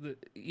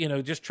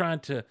 Just trying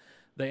to.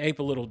 They ape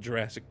a little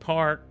Jurassic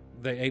Park.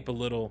 They ape a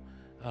little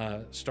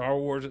Star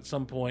Wars at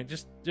some point.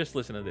 Just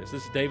listen to this.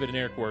 This is David and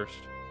Eric Wurst.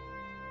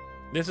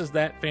 This is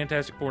that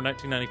Fantastic Four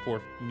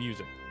 1994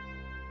 music.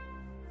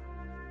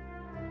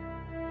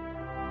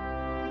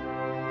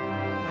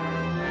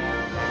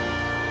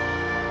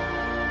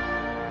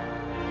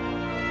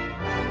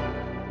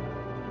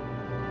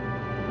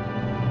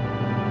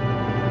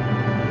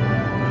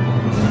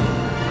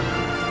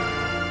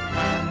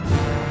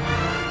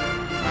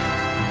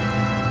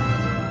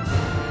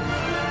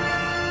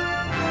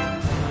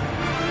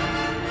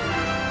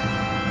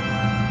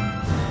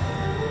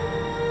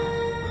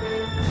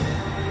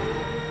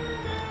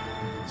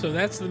 So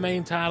that's the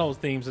main title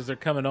themes as they're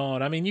coming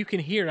on. I mean, you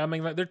can hear. I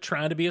mean, like they're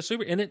trying to be a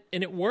super, and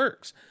it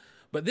works.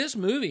 But this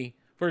movie,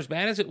 for as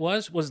bad as it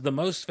was the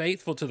most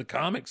faithful to the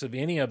comics of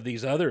any of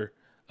these other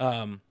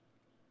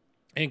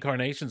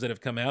incarnations that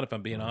have come out. If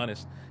I'm being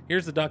honest,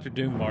 here's the Doctor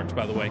Doom march,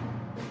 by the way.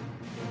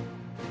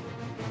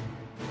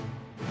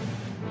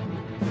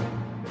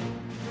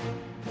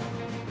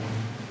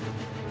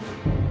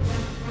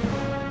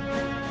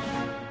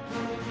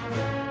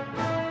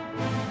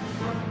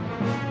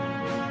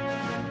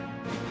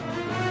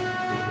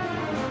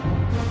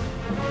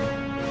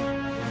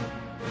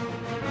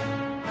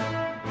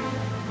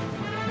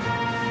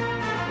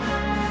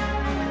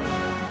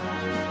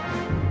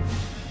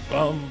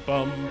 Bum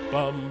bum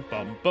bum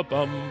bum bum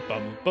bum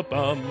bum bum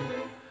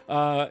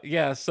bum.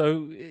 Yeah.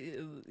 So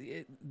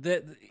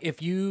that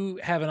if you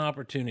have an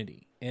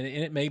opportunity, and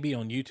it may be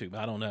on YouTube,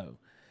 I don't know.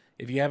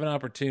 If you have an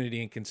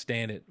opportunity and can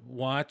stand it,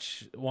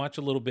 watch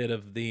a little bit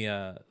of the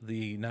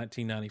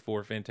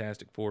 1994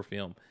 Fantastic Four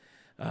film.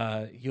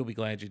 You'll be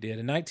glad you did.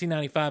 In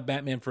 1995,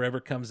 Batman Forever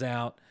comes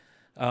out.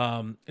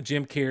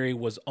 Jim Carrey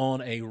was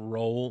on a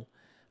roll.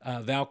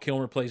 Val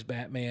Kilmer plays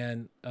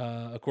Batman.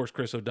 Of course,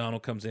 Chris O'Donnell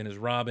comes in as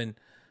Robin.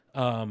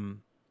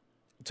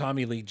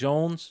 Tommy Lee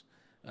Jones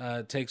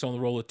takes on the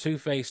role of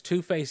Two-Face.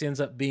 Two-Face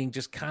ends up being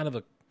just kind of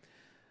a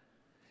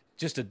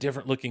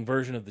different looking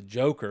version of the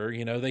Joker.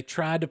 They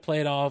tried to play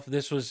it off.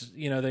 This was,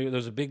 there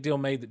was a big deal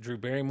made that Drew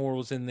Barrymore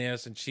was in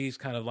this, and she's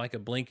kind of like a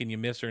blink and you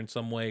miss her in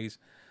some ways.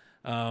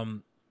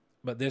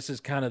 But this is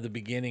kind of the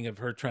beginning of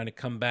her trying to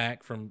come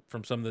back from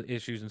some of the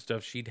issues and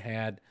stuff she'd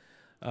had,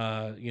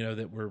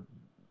 that were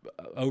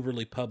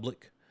overly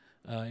public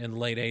in the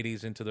late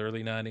 80s into the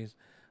early 90s.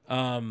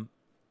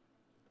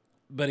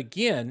 But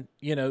again,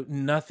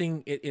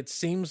 nothing. It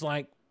seems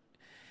like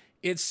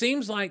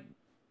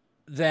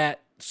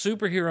that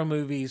superhero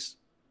movies,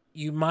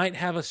 you might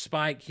have a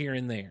spike here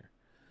and there,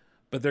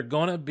 but they're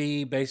gonna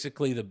be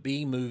basically the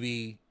B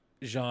movie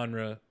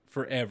genre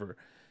forever.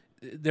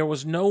 There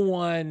was no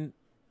one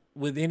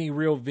with any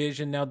real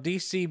vision. Now,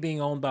 DC being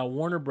owned by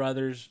Warner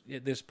Brothers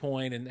at this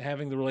point and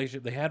having the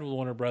relationship they had with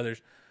Warner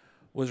Brothers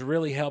was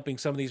really helping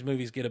some of these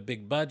movies get a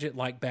big budget,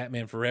 like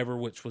Batman Forever,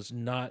 which was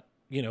not,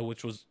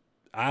 which was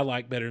I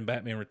like better than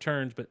Batman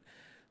Returns, but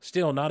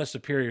still not a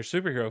superior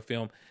superhero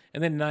film.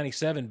 And then in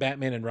 97,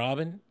 Batman and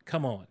Robin,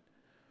 come on.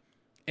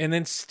 And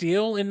then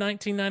still in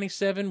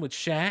 1997 with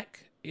Shaq,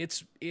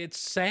 it's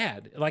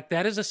sad. Like,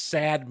 that is a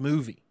sad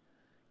movie.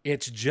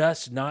 It's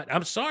just not,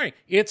 I'm sorry,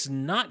 it's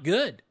not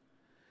good.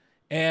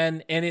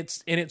 And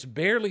it's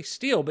barely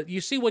still, but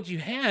you see what you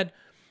had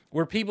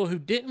were people who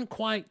didn't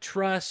quite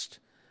trust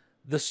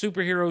the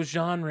superhero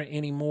genre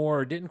anymore,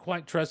 or didn't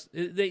quite trust,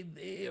 the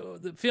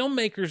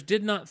filmmakers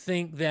did not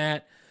think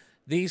that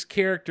these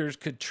characters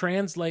could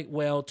translate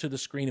well to the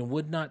screen and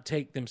would not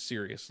take them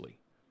seriously.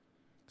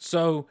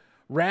 So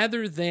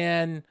rather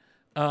than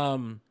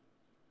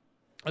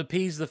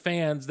appease the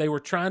fans, they were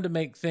trying to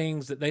make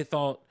things that they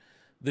thought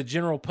the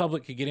general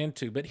public could get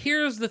into. But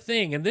here's the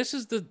thing, and this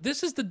is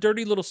the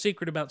dirty little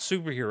secret about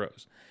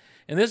superheroes.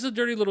 And this is the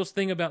dirty little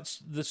thing about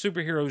the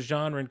superhero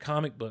genre in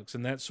comic books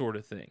and that sort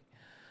of thing.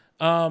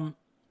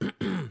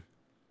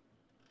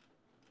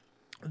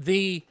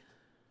 The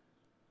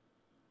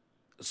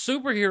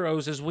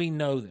superheroes as we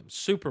know them,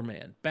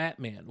 Superman,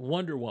 Batman,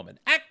 Wonder Woman,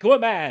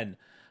 Aquaman,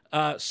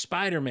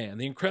 Spider-Man,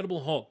 the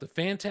Incredible Hulk, the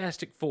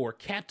Fantastic Four,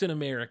 Captain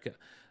America,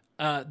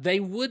 they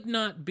would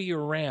not be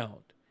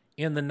around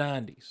in the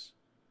 90s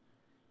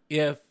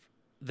if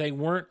they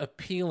weren't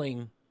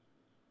appealing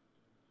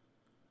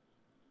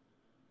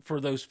for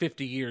those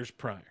 50 years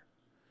prior.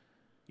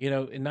 You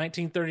know, in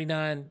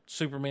 1939,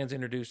 Superman's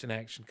introduced in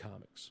Action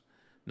Comics.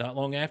 Not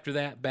long after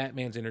that,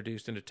 Batman's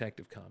introduced in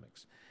Detective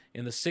Comics.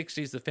 In the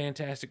 60s, the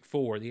Fantastic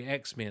Four, the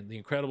X-Men, the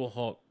Incredible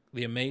Hulk,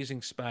 the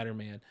Amazing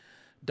Spider-Man,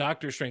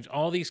 Doctor Strange,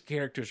 all these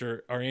characters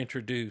are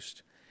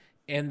introduced,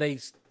 and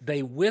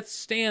they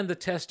withstand the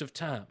test of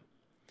time.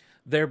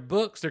 Their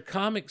books, their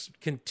comics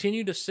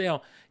continue to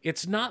sell.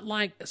 It's not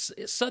like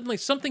suddenly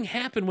something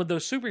happened with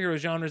those superhero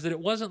genres that it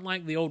wasn't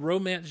like the old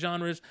romance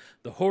genres,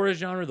 the horror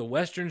genre, the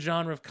Western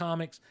genre of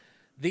comics.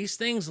 These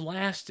things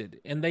lasted,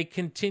 and they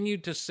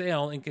continued to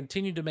sell and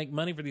continued to make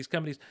money for these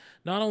companies.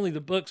 Not only the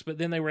books, but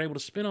then they were able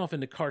to spin off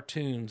into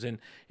cartoons and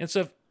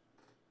stuff.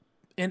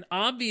 And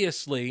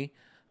obviously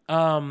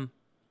there's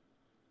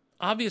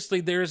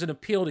an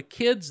appeal to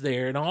kids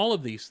there and all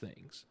of these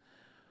things.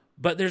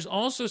 But there's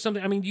also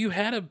something, I mean, you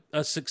had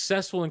a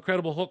successful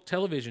Incredible Hulk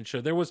television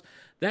show.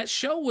 That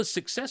show was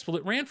successful.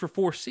 It ran for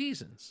 4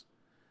 seasons.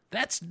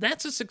 That's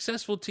a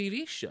successful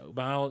TV show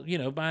by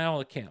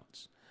all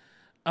accounts.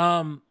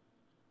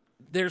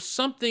 There's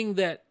something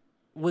that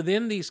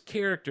within these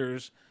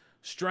characters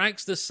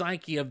strikes the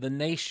psyche of the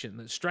nation,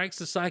 that strikes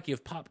the psyche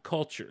of pop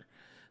culture.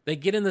 They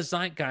get in the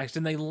zeitgeist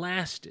and they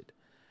lasted.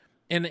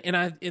 And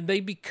they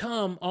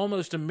become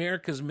almost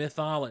America's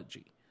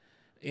mythology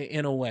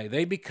in a way.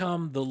 They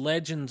become the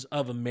legends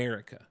of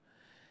America.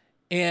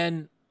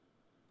 And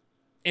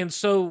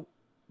so,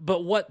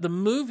 but what the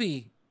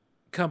movie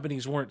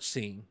companies weren't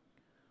seeing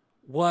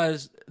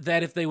was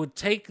that if they would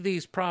take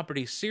these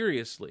properties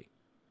seriously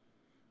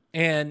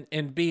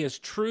and be as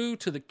true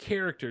to the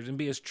characters and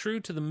be as true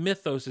to the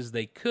mythos as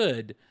they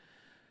could,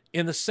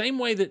 in the same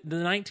way that the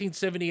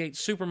 1978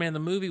 Superman the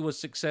movie was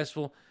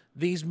successful,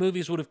 these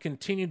movies would have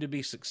continued to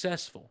be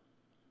successful.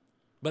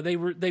 But they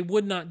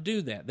would not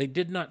do that. They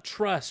did not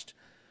trust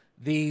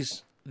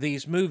these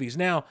movies.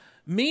 Now,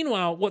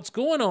 meanwhile, what's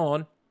going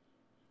on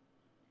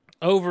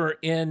over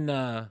in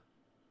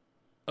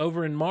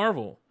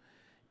Marvel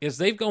is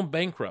they've gone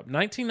bankrupt.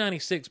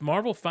 1996,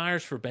 Marvel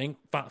fires for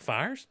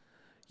fires?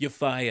 You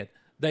fired.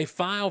 They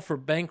file for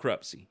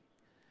bankruptcy.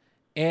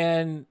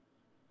 And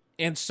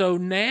so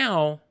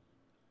now,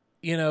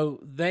 you know,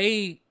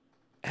 they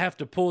have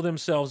to pull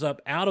themselves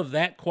up out of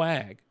that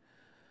quag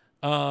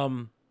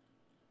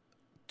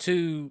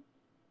to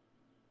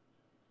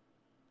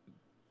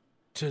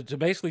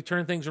basically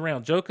turn things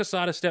around. Joe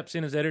Quesada steps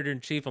in as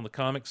editor-in-chief on the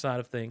comic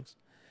side of things.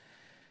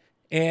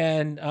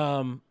 And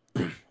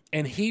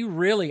he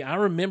really, I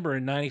remember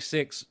in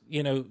 96,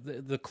 you know,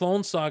 the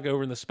Clone Saga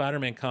over in the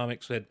Spider-Man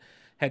comics had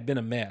been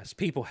a mess.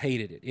 People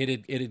hated it.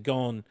 It had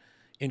gone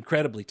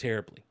incredibly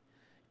terribly.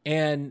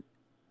 And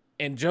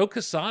Joe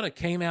Quesada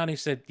came out and he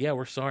said, yeah,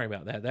 we're sorry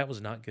about that. That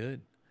was not good.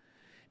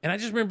 And I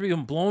just remember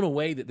being blown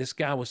away that this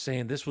guy was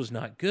saying this was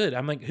not good.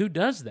 I'm like, who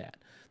does that?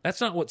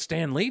 That's not what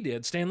Stan Lee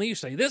did. Stan Lee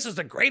used to say, this is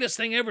the greatest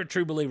thing ever,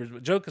 True Believers.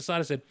 But Joe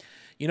Quesada said,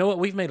 you know what?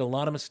 We've made a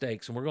lot of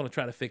mistakes, and we're going to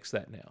try to fix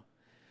that now.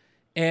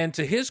 And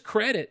to his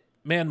credit,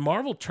 man,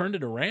 Marvel turned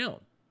it around.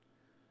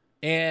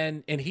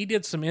 And he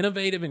did some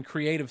innovative and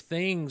creative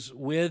things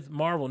with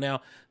Marvel.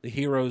 Now, the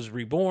Heroes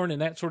Reborn and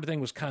that sort of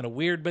thing was kind of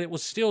weird, but it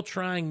was still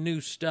trying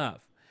new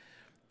stuff.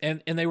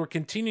 And they were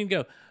continuing to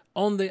go.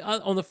 On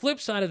the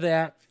flip side of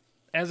that,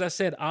 as I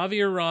said,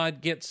 Avi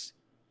Arad gets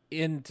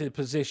into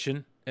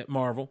position at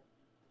Marvel,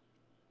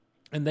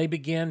 and they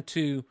begin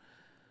to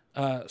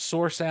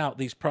source out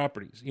these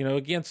properties. You know,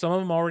 again, some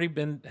of them already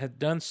had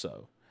done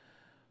so,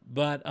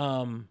 but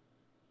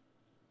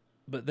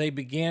they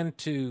began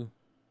to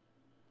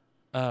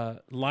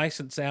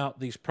license out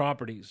these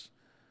properties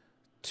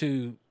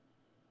to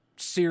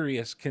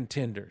serious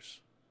contenders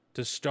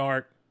to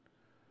start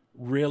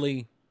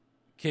really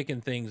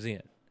kicking things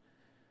in.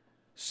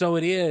 So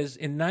it is,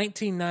 in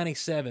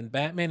 1997,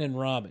 Batman and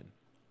Robin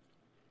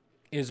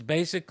is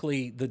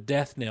basically the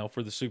death knell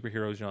for the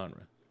superhero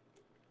genre.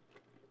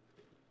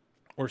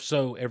 Or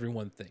so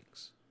everyone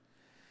thinks.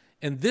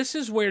 And this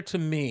is where, to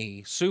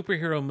me,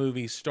 superhero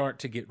movies start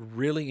to get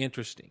really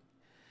interesting.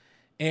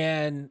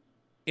 And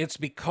it's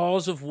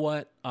because of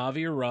what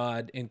Avi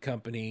Arad and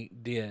company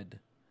did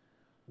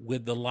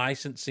with the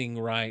licensing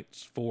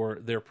rights for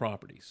their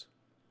properties.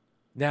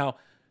 Now,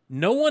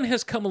 no one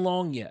has come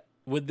along yet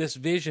with this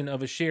vision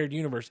of a shared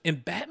universe. In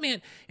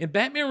Batman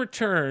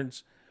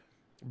Returns,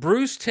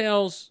 Bruce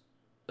tells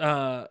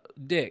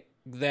Dick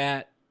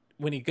that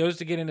when he goes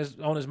to get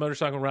on his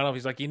motorcycle and ride off,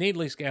 he's like, you need at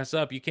least gas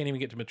up. You can't even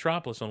get to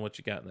Metropolis on what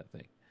you got in that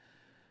thing.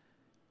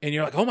 And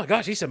you're like, oh my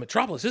gosh, he said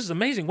Metropolis. This is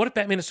amazing. What if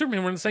Batman and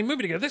Superman were in the same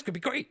movie together? This could be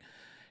great.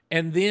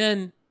 And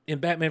then in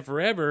Batman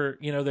Forever,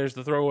 you know, there's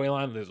the throwaway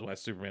line, this is why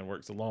Superman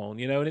works alone,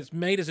 you know, and it's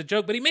made as a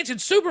joke, but he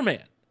mentioned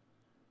Superman.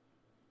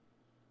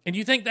 And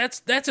you think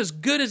that's as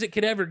good as it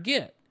could ever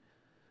get.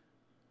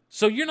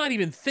 So you're not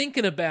even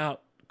thinking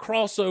about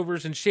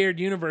crossovers and shared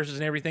universes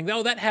and everything.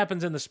 Oh, that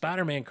happens in the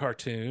Spider-Man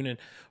cartoon,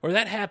 or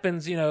that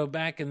happens,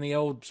 back in the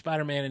old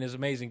Spider-Man and His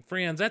Amazing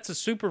Friends. That's a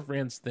Super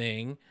Friends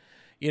thing,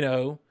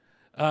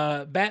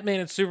 Batman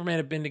and Superman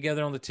have been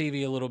together on the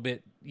TV a little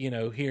bit,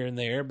 here and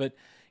there, but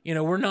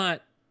we're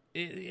not.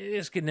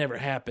 This could never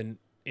happen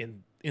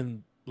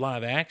in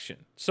live action.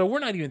 So we're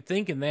not even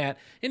thinking that,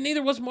 and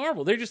neither was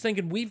Marvel. They're just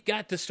thinking we've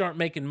got to start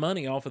making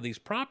money off of these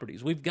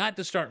properties. We've got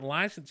to start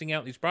licensing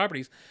out these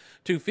properties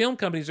to film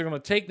companies that are going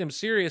to take them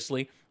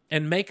seriously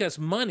and make us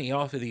money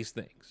off of these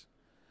things.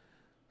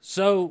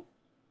 So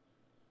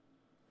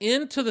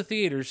into the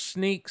theaters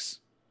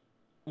sneaks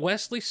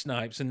Wesley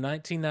Snipes in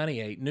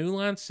 1998. New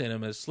Line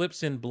Cinemas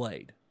slips in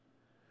Blade.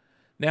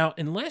 Now,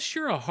 unless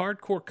you're a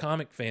hardcore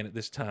comic fan at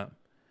this time,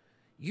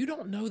 you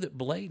don't know that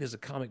Blade is a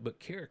comic book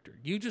character.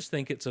 You just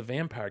think it's a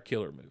vampire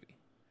killer movie.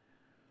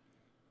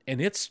 And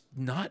it's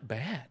not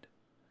bad.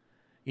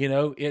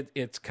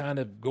 It's kind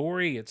of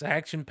gory, it's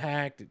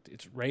action-packed,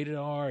 it's rated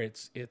R,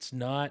 it's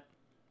not,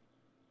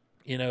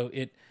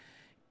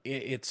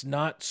 it's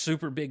not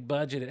super big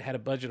budget. It had a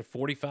budget of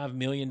 $45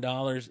 million.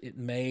 It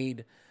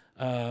made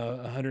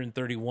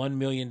 $131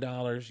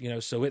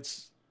 million, so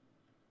it's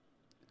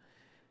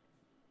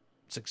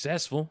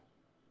successful.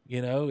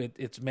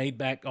 It's made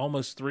back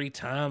almost 3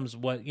 times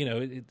what,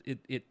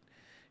 it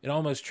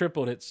almost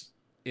tripled its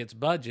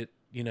budget,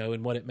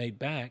 and what it made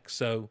back.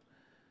 So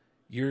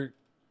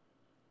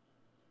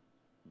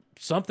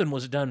something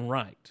was done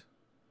right.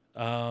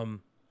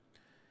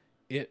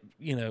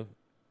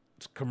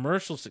 It's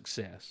commercial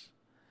success.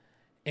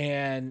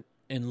 And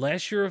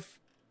unless you're a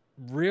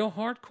real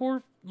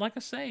hardcore, like I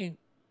say,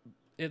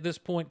 at this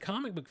point,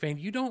 comic book fan,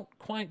 you don't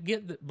quite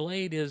get that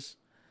Blade is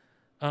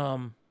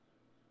a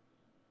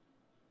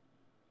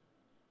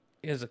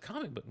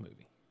comic book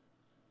movie.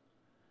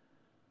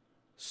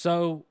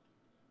 So,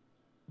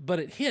 but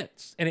it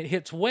hits, and it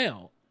hits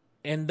well,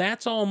 and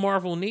that's all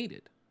Marvel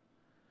needed.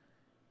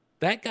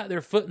 That got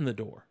their foot in the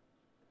door.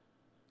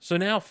 So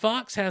now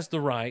Fox has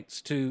the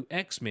rights to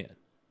X-Men.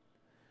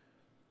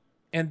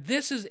 And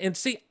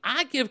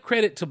I give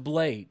credit to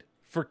Blade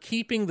for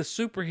keeping the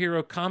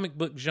superhero comic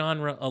book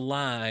genre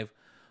alive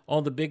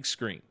on the big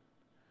screen.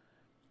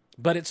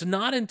 But it's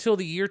not until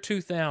the year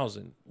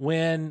 2000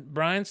 when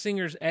Bryan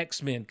Singer's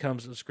X-Men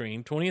comes to the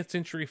screen. 20th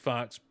Century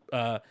Fox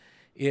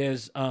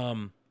is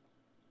the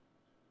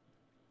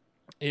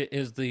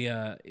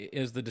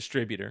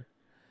distributor.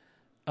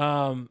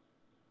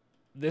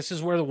 This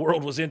is where the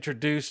world was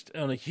introduced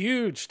on a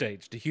huge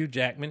stage to Hugh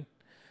Jackman.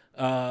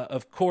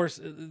 Of course,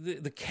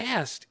 the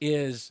cast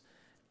is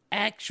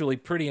actually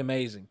pretty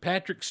amazing.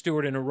 Patrick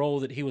Stewart in a role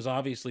that he was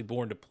obviously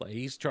born to play.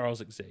 He's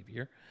Charles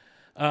Xavier.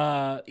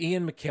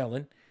 Ian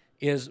McKellen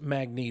is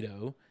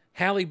Magneto.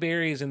 Halle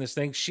Berry is in this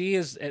thing. She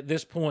is, at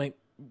this point,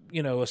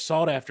 a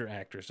sought-after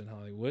actress in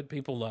Hollywood.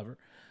 People love her.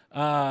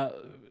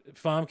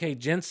 Famke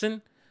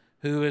Jensen,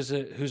 who's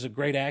a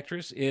great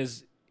actress,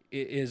 is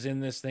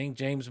in this thing.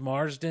 James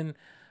Marsden,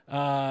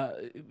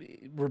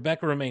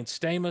 Rebecca Romaine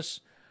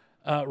Stamos,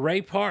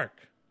 Ray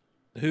Park,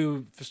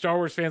 who for Star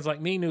Wars fans like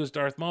me knew as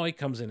Darth Maul. He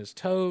comes in as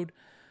Toad.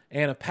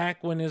 Anna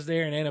Paquin is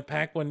there, and Anna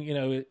Paquin,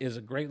 is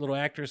a great little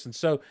actress. And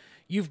so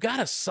you've got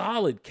a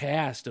solid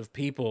cast of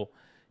people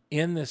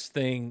in this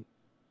thing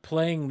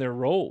playing their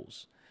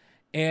roles,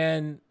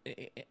 and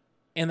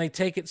they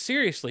take it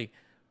seriously.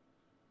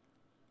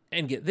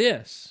 And get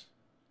this,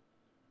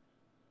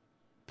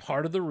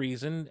 part of the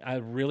reason I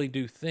really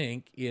do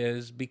think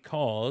is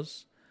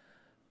because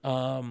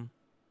of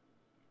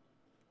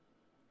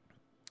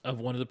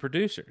one of the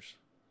producers,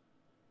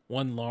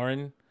 one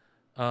Lauren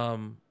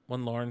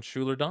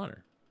Schuler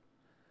Donner.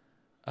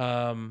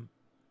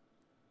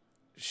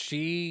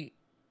 She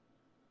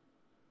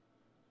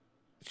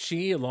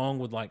along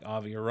with like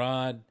Avi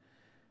Arad,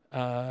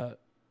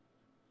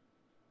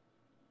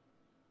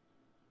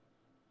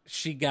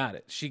 she got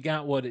it. She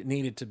got what it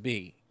needed to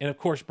be. And of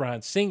course,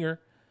 Bryan Singer,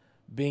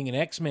 being an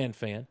X-Men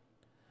fan,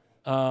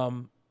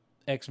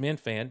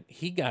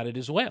 he got it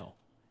as well.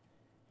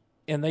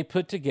 And they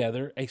put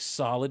together a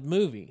solid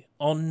movie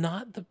on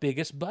not the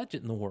biggest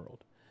budget in the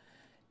world.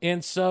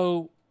 And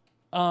so,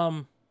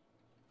 they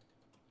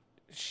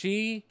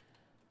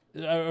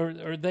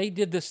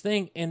did this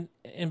thing, and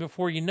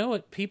before you know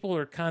it, people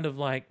are kind of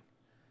like,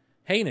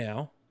 "Hey,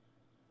 now,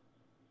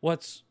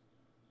 what's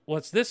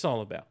this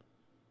all about?"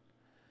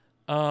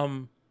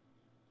 But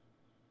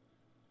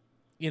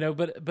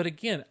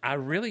again, I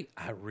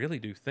really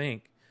do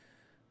think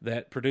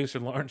that producer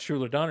Lauren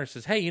Schuler Donner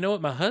says, "Hey, you know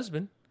what? My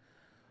husband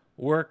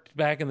worked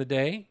back in the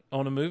day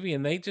on a movie,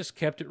 and they just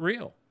kept it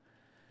real."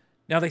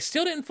 Now, they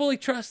still didn't fully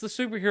trust the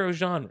superhero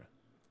genre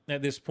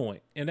at this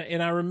point. And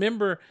I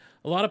remember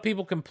a lot of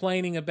people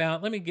complaining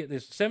about, let me get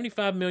this,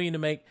 $75 million to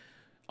make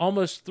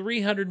almost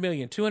 $300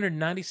 million,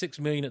 $296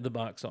 million at the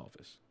box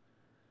office.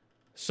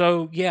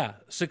 So, yeah,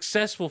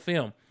 successful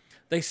film.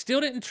 They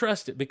still didn't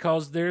trust it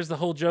because there's the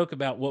whole joke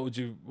about would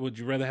you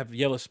rather have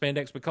yellow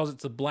spandex because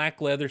it's the black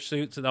leather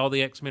suits that all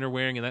the X-Men are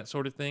wearing and that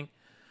sort of thing.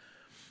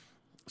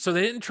 So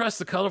they didn't trust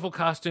the colorful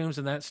costumes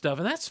and that stuff,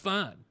 and that's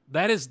fine.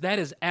 That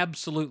is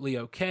absolutely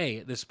okay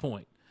at this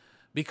point.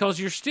 Because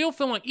you're still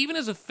feeling like, even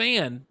as a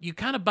fan, you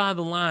kind of buy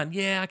the line,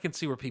 yeah, I can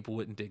see where people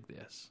wouldn't dig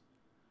this.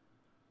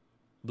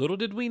 Little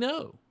did we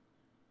know.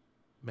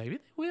 Maybe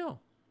they will.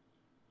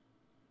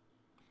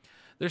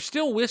 There's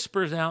still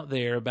whispers out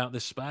there about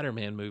this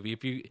Spider-Man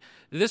movie.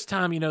 This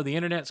time, the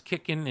internet's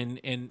kicking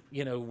and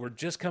we're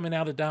just coming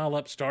out of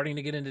dial-up, starting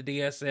to get into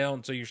DSL,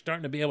 and so you're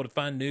starting to be able to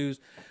find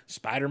news,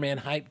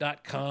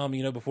 SpiderManHype.com,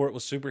 before it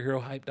was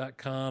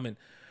SuperheroHype.com, and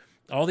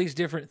all these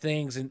different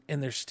things, and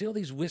there's still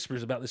these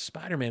whispers about this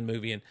Spider-Man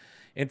movie,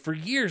 and for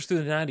years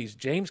through the 90s,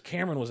 James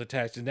Cameron was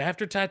attached, and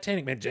after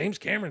Titanic, man, James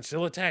Cameron's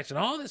still attached, and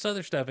all this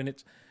other stuff,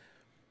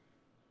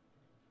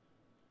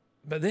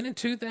 but then in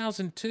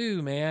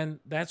 2002, man,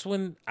 that's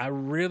when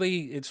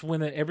it's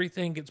when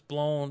everything gets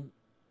blown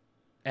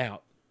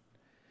out.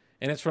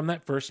 And it's from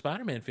that first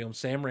Spider-Man film,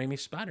 Sam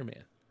Raimi's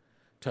Spider-Man.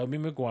 Tobey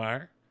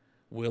Maguire,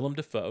 Willem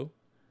Dafoe,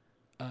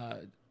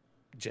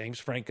 James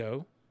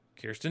Franco,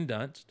 Kirsten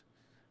Dunst.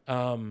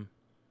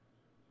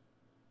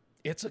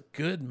 It's a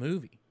good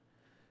movie.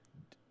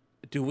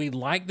 Do we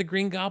like the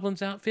Green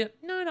Goblin's outfit?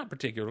 No, not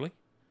particularly.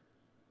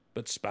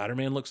 But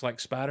Spider-Man looks like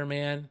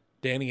Spider-Man.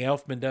 Danny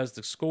Elfman does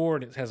the score,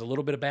 and it has a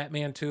little bit of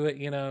Batman to it,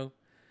 You're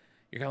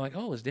kind of like,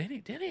 oh, Danny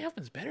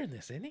Elfman's better than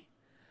this, isn't he?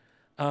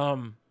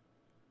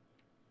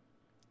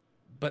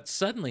 But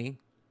suddenly,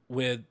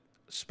 with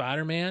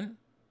Spider-Man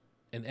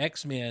and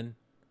X-Men,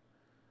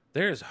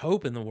 there is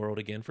hope in the world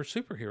again for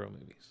superhero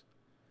movies.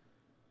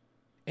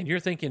 And you're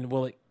thinking,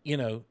 well,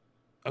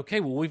 okay,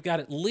 well, we've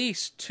got at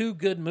least 2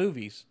 good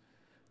movies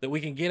that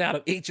we can get out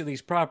of each of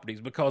these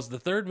properties, because the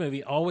third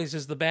movie always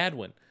is the bad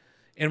one.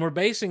 And we're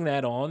basing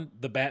that on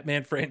the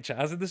Batman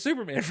franchise and the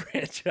Superman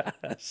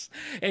franchise.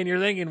 And you're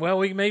thinking, well,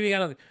 we maybe got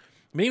to...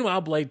 Meanwhile,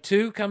 Blade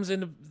 2 comes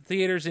into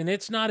theaters, and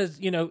it's not as,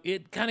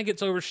 it kind of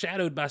gets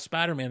overshadowed by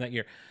Spider-Man that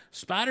year.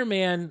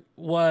 Spider-Man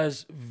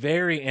was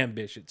very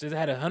ambitious. It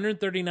had a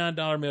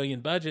 $139 million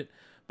budget,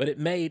 but it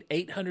made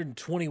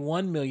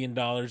 $821 million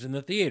in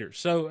the theaters.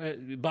 So,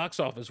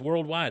 box office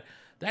worldwide.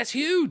 That's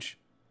huge.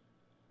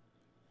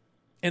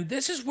 And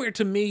this is where,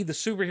 to me, the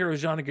superhero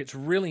genre gets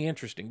really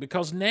interesting,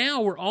 because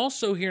now we're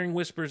also hearing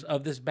whispers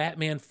of this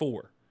Batman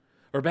 4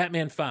 or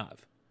Batman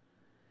 5.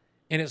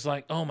 And it's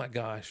like, oh my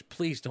gosh,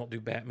 please don't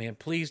do Batman.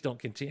 Please don't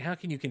continue. How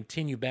can you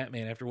continue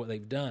Batman after what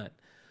they've done?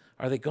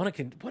 Are they going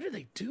to, what are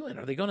they doing?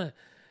 Are they going to,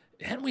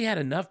 hadn't we had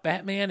enough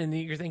Batman? And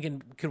you're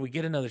thinking, could we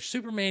get another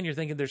Superman? You're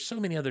thinking there's so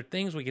many other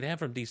things we could have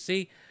from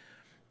DC.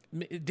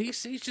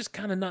 DC's just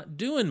kind of not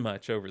doing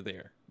much over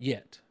there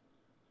yet.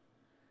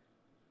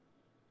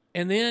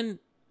 And then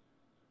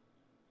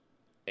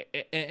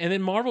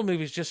Marvel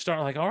movies just start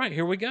like, all right,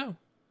 here we go.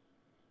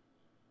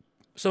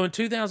 So in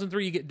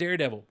 2003, you get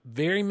Daredevil.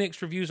 Very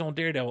mixed reviews on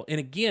Daredevil. And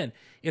again,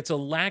 it's a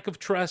lack of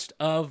trust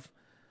of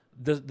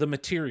the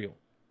material.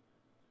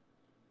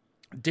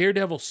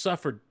 Daredevil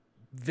suffered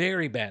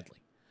very badly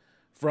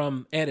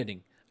from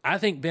editing. I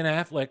think Ben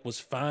Affleck was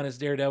fine as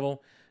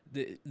Daredevil.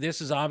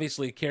 This is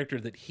obviously a character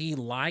that he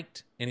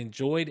liked and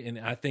enjoyed, and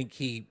I think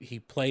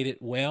he played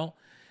it well.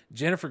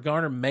 Jennifer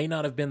Garner may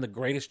not have been the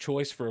greatest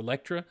choice for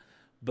Elektra,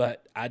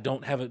 but I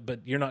don't have it. But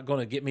you're not going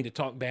to get me to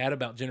talk bad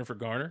about Jennifer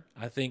Garner.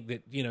 I think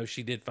that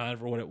she did fine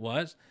for what it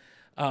was.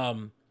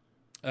 What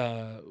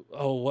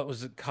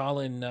was it?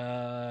 Colin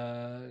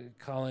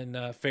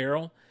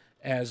Farrell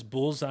as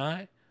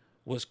Bullseye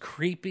was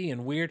creepy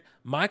and weird.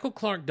 Michael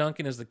Clark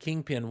Duncan as the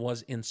Kingpin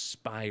was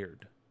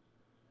inspired.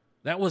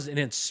 That was an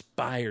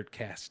inspired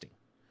casting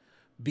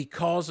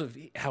because of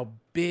how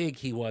big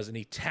he was, and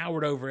he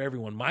towered over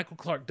everyone. Michael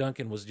Clark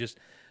Duncan was just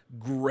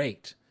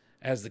great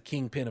as the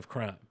Kingpin of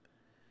crime.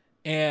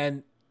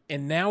 And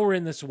now we're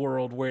in this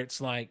world where it's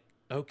like,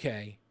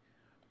 okay,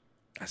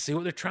 I see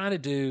what they're trying to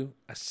do.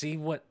 I see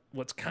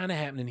what's kind of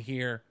happening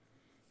here.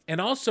 And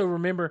also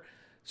remember,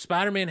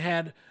 Spider-Man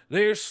had,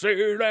 they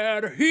say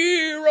that a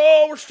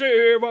hero will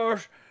save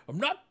us. I'm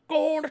not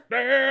going to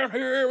stand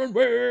here and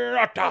wait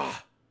I die.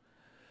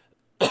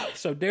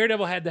 So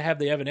Daredevil had to have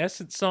the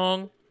Evanescence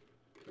song.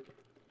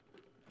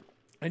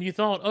 And you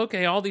thought,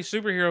 okay, all these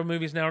superhero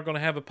movies now are going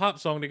to have a pop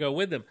song to go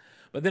with them.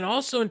 But then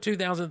also in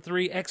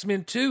 2003,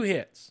 X-Men 2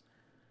 hits.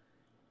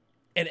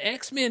 And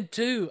X-Men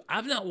 2,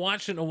 I've not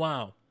watched it in a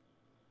while.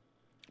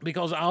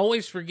 Because I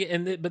always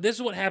forget, but this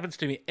is what happens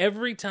to me.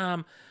 Every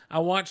time I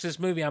watch this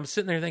movie, I'm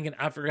sitting there thinking,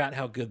 I forgot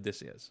how good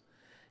this is.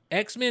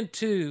 X-Men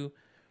 2,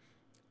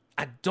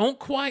 I don't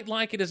quite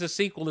like it as a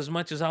sequel as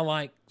much as I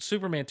like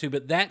Superman 2,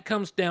 but that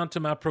comes down to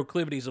my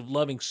proclivities of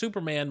loving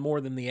Superman more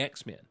than the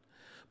X-Men.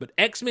 But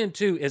X-Men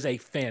 2 is a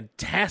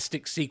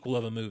fantastic sequel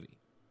of a movie.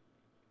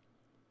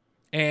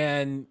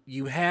 And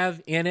you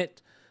have in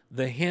it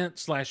the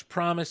hint /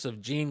 promise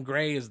of Jean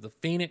Grey as the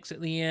Phoenix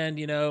at the end,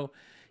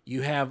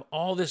 You have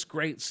all this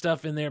great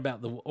stuff in there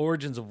about the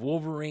origins of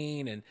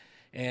Wolverine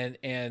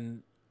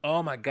and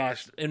oh my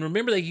gosh. And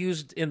remember they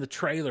used in the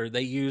trailer,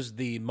 they used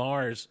the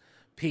Mars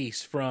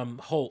piece from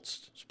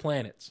Holt's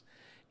Planets.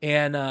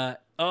 And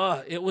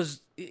it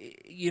was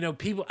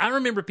people. I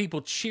remember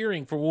people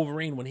cheering for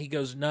Wolverine when he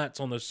goes nuts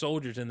on those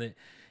soldiers in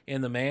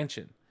the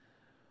mansion.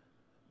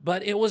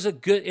 But it was a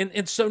good,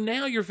 and so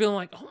now you're feeling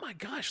like, oh my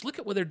gosh, look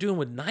at what they're doing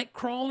with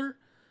Nightcrawler.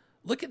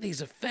 Look at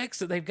these effects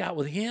that they've got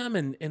with him,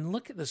 and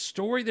look at the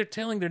story they're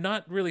telling. They're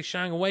not really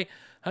shying away.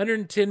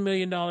 $110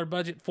 million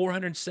budget,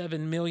 $407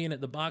 million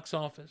at the box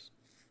office.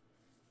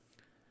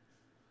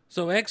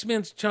 So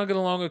X-Men's chugging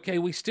along okay.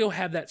 We still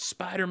have that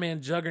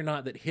Spider-Man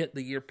juggernaut that hit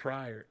the year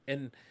prior.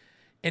 And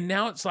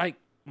now it's like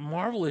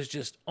Marvel is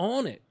just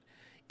on it.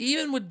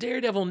 Even with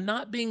Daredevil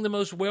not being the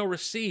most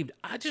well-received,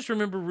 I just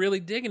remember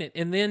really digging it.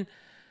 And then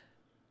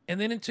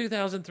in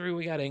 2003,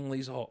 we got Ang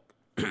Lee's Hulk.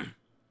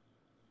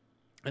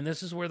 And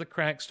this is where the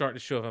cracks start to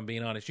show, if I'm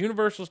being honest.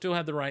 Universal still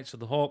had the rights to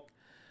the Hulk.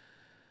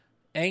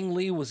 Ang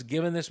Lee was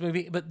given this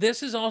movie. But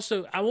this is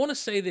also, I want to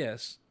say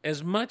this.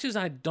 As much as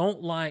I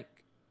don't like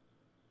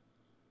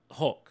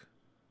Hulk,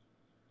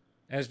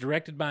 as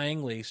directed by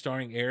Ang Lee,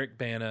 starring Eric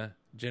Bana,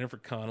 Jennifer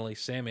Connelly,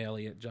 Sam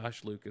Elliott,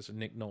 Josh Lucas, and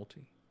Nick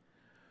Nolte.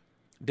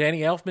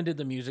 Danny Elfman did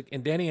the music,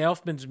 and Danny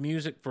Elfman's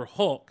music for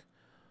Hulk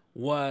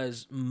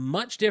was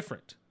much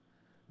different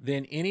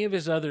than any of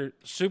his other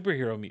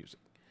superhero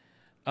music.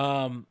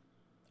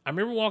 I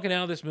remember walking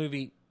out of this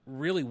movie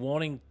really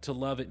wanting to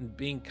love it and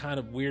being kind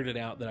of weirded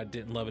out that I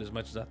didn't love it as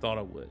much as I thought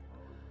I would.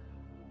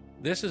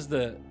 Here's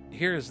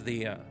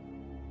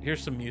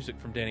some music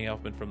from Danny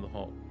Elfman from the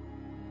Hulk.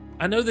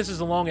 I know this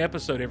is a long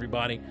episode,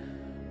 everybody,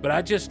 but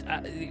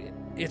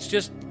it's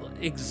just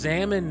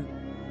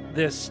examine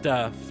this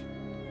stuff,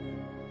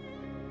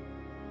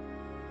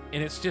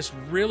 and it's just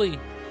really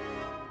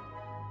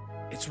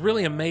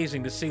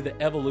amazing to see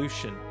the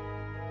evolution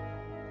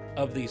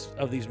of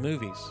these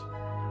movies.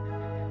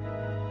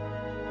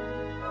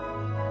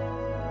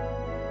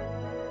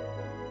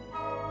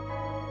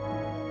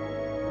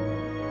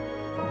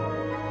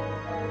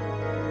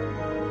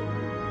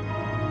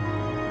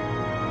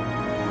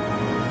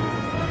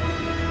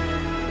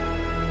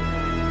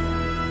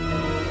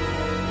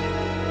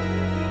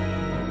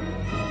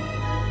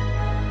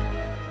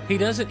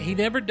 He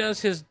never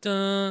does his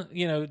da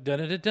da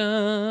da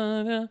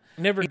da.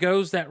 Never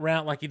goes that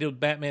route like he did with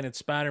Batman and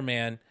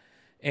Spider-Man.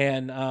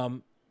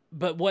 And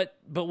but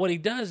what he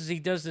does is he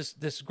does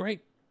this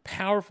great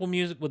powerful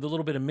music with a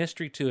little bit of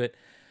mystery to it.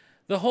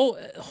 The whole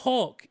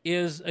Hulk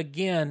is,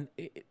 again,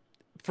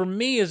 for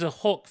me as a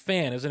Hulk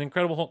fan, as an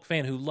Incredible Hulk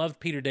fan who loved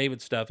Peter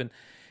David stuff, and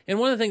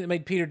one of the things that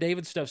made Peter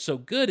David stuff so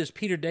good is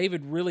Peter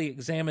David really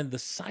examined the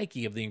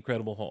psyche of the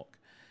Incredible Hulk.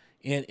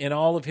 In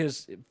all of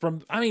his,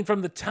 from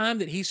the time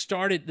that he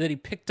started, that he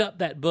picked up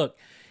that book,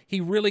 he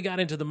really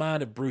got into the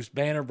mind of Bruce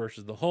Banner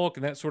versus the Hulk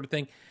and that sort of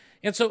thing.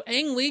 And so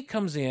Ang Lee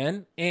comes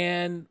in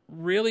and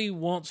really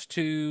wants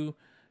to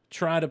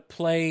try to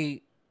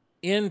play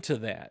into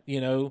that.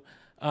 The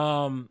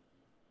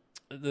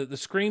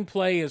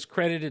screenplay is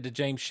credited to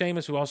James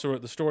Schamus, who also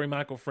wrote the story,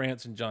 Michael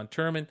France and John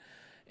Turman,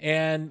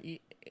 and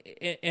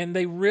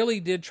they really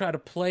did try to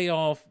play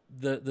off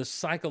the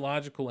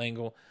psychological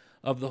angle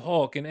of the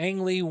Hulk. And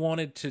Ang Lee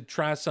wanted to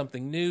try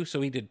something new,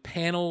 so he did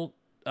panel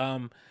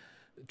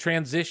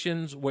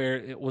transitions where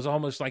it was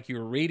almost like you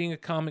were reading a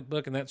comic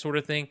book and that sort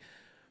of thing.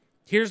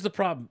 Here's the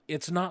problem.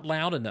 It's not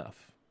loud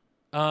enough.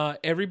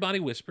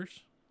 Everybody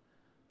whispers.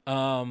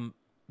 The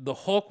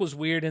Hulk was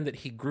weird in that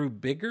he grew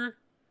bigger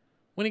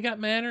when he got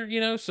madder,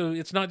 so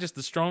it's not just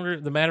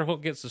the madder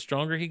Hulk gets, the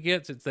stronger he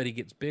gets. It's that he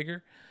gets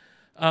bigger.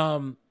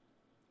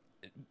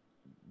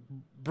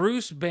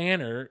 Bruce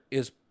Banner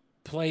is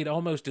played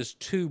almost as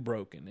too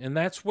broken, and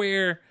that's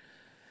where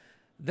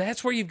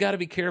you've got to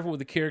be careful with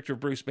the character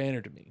of Bruce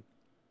Banner to me.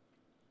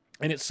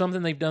 And it's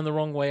something they've done the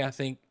wrong way, I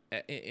think,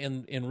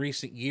 in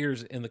recent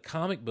years in the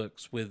comic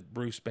books with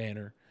Bruce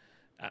Banner.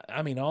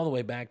 I mean, all the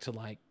way back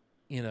to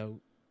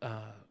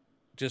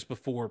just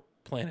before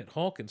Planet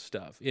Hulk and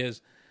stuff,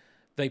 is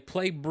they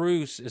play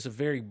Bruce as a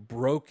very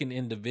broken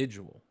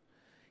individual.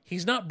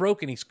 He's not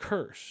broken, he's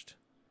cursed.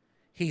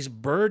 He's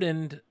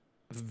burdened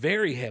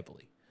very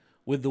heavily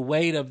with the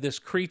weight of this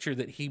creature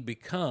that he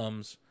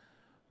becomes,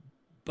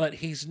 but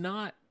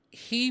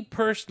he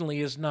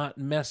personally is not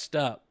messed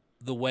up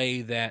the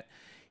way that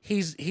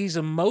he's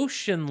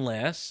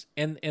emotionless,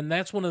 and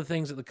that's one of the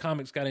things that the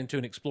comics got into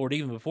and explored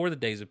even before the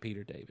days of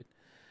Peter David.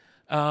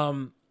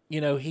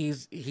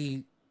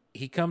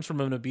 He comes from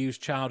an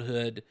abused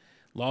childhood,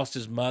 lost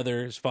his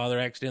mother, his father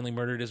accidentally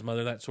murdered his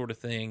mother, that sort of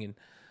thing, and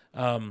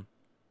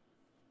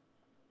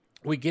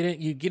you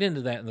get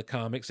into that in the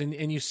comics,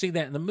 and you see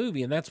that in the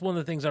movie, and that's one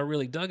of the things I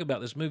really dug about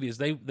this movie is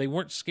they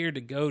weren't scared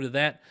to go to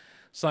that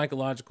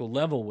psychological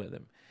level with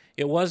him.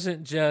 It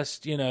wasn't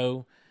just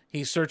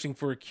he's searching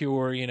for a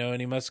cure, and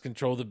he must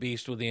control the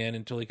beast within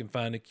until he can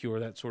find a cure,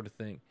 that sort of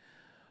thing.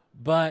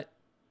 But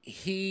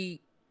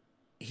he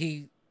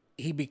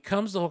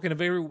becomes the Hulk in a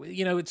very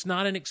it's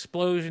not an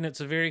explosion; it's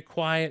a very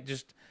quiet,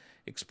 just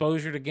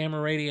exposure to gamma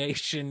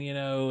radiation,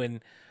 and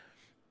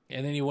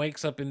then he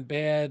wakes up in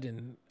bed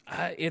and.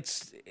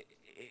 It's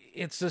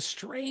a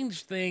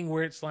strange thing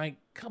where it's like,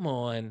 come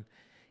on,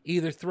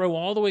 either throw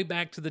all the way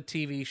back to the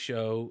TV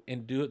show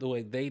and do it the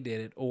way they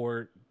did it,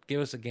 or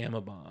give us a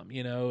gamma bomb,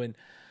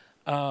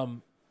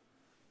 and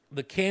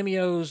the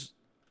cameos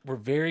were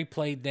very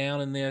played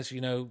down in this.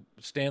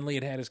 Stan Lee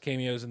had his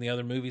cameos in the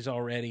other movies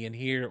already, and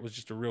here it was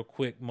just a real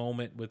quick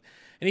moment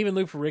and even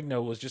Lou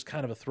Ferrigno was just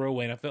kind of a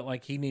throwaway, and I felt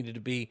like he needed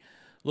to be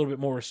a little bit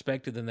more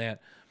respected than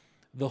that.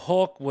 The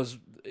Hulk was,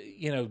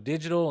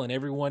 digital, and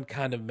everyone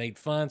kind of made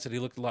fun, said he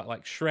looked a lot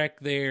like Shrek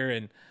there,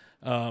 and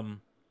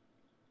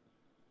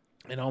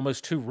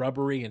almost too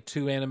rubbery and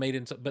too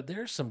animated. But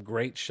there's some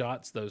great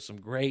shots, though. There's some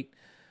great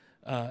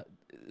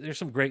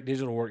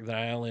digital work that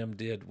ILM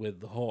did with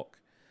the Hulk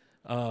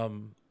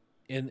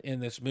in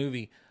this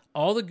movie.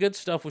 All the good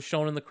stuff was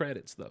shown in the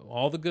credits, though.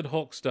 All the good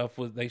Hulk stuff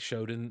they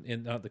showed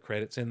in not the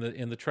credits, in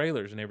the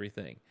trailers and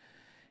everything.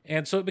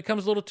 And so it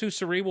becomes a little too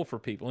cerebral for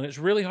people, and it's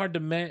really hard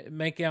to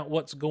make out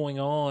what's going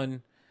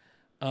on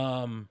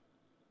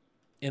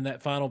in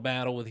that final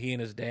battle with he and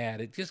his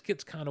dad. It just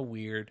gets kind of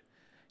weird,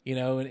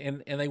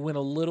 and they went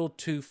a little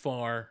too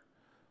far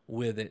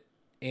with it.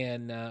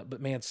 And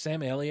but man,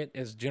 Sam Elliott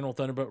as General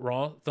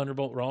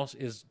Thunderbolt Ross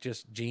is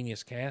just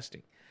genius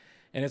casting,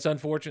 and it's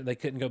unfortunate they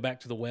couldn't go back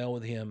to the well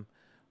with him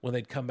when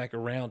they'd come back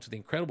around to the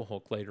Incredible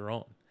Hulk later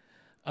on.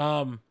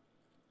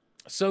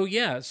 So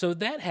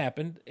that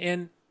happened,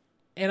 and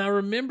I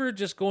remember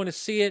just going to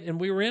see it, and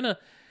we were and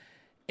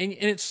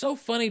it's so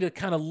funny to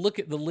kind of look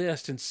at the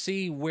list and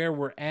see where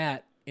we're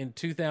at in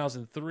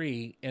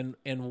 2003 and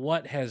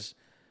what has,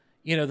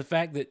 the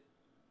fact that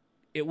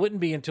it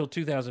wouldn't be until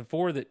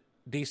 2004 that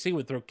DC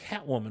would throw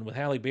Catwoman with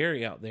Halle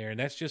Berry out there, and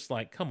that's just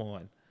like, come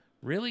on,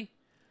 really?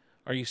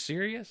 Are you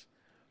serious?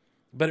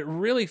 But it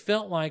really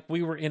felt like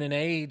we were in an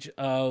age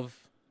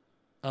of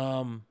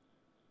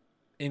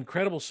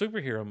incredible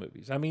superhero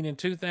movies. I mean, in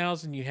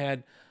 2000 you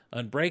had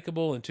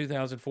Unbreakable. In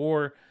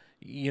 2004,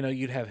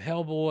 you'd have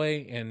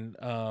Hellboy, and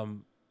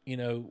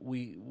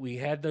we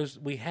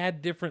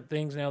had different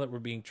things now that were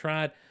being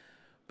tried.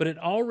 But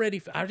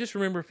I just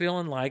remember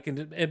feeling like,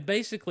 and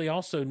basically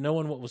also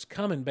knowing what was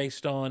coming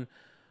based on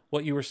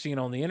what you were seeing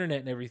on the internet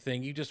and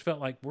everything, you just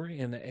felt like we're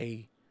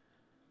in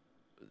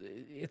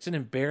it's an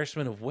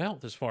embarrassment of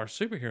wealth as far as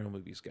superhero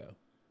movies go.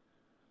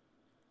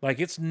 Like,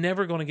 it's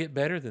never going to get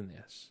better than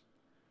this.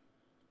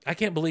 I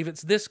can't believe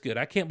it's this good.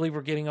 I can't believe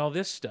we're getting all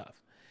this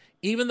stuff.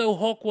 Even though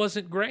Hulk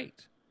wasn't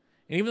great.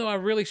 And even though I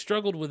really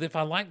struggled with if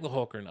I liked the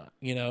Hulk or not,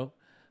 you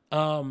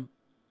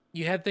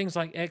had things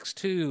like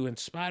X2 and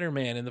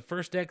Spider-Man and the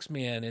first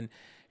X-Men,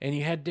 and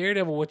you had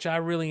Daredevil, which I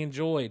really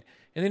enjoyed.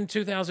 And then in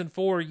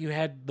 2004, you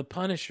had The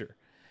Punisher.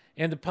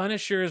 And The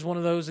Punisher is one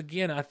of those,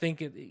 again, I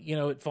think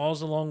it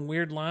falls along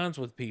weird lines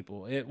with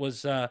people. It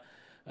was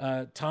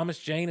Thomas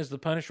Jane as The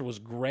Punisher was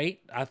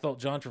great. I thought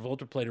John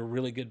Travolta played a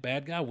really good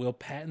bad guy. Will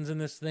Patton's in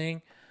this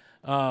thing.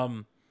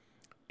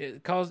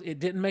 It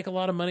didn't make a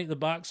lot of money at the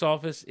box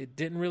office. It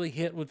didn't really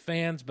hit with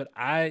fans, but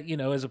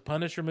as a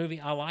Punisher movie,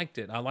 I liked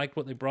it. I liked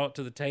what they brought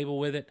to the table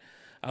with it.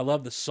 I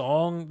love the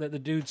song that the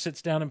dude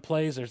sits down and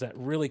plays. There's that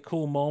really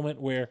cool moment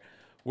where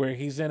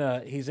he's in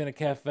a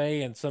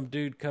cafe and some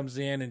dude comes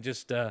in and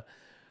just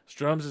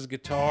strums his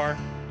guitar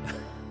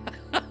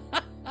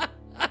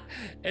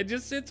and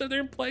just sits up there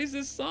and plays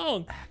this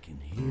song. I can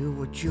hear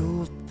what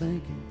you're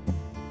thinking.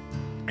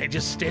 And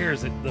just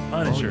stares at the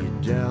Punisher. All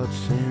your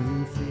doubts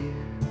and fear.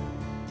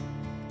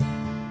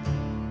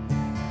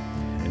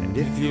 And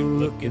if you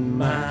look in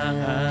my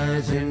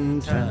eyes in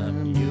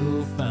time,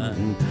 you'll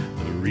find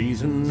the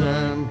reasons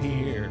I'm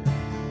here.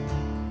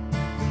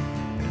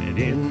 And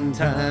in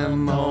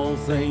time, all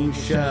things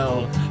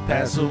shall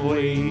pass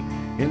away.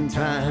 In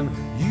time,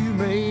 you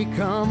may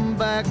come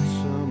back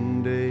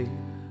someday.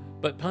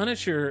 But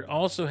Punisher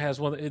also has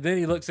one. Then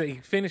he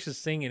finishes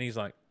singing. He's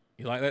like,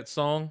 "You like that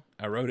song?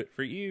 I wrote it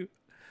for you."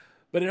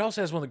 But it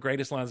also has one of the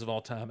greatest lines of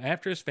all time.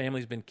 After his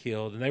family's been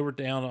killed, and they were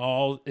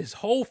down his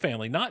whole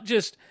family, not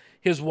just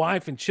his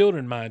wife and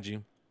children, mind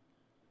you,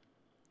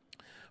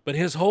 but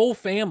his whole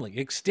family,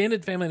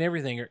 extended family and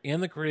everything, are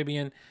in the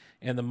Caribbean,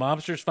 and the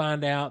mobsters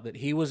find out that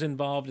he was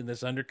involved in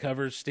this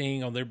undercover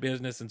sting on their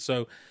business, and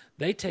so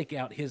they take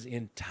out his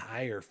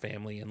entire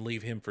family and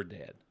leave him for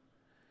dead.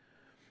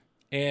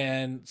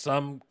 And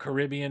some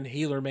Caribbean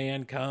healer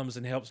man comes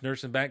and helps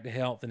nurse him back to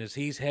health, and as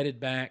he's headed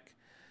back,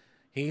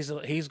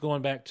 he's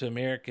going back to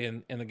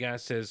America, and the guy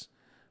says,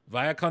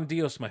 "Vaya con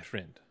Dios, my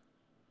friend.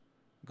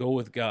 Go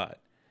with God."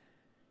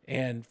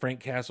 And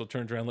Frank Castle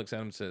turns around, looks at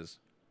him, and says,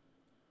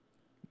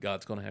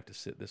 "God's going to have to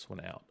sit this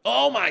one out."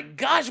 Oh my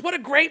gosh, what a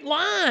great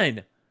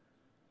line!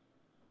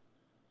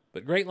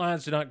 But great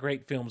lines do not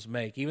great films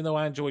make. Even though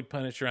I enjoyed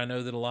Punisher, I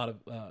know that a lot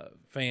of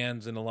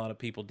fans and a lot of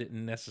people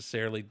didn't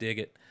necessarily dig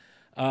it.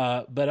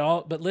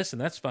 But listen,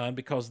 that's fine,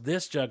 because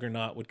this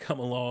juggernaut would come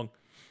along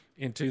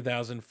in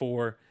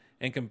 2004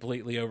 and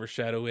completely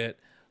overshadow it.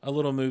 A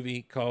little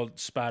movie called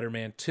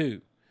Spider-Man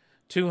 2.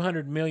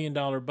 $200 million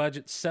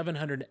budget,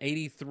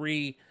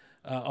 $783,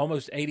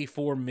 almost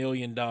 $84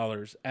 million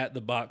at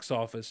the box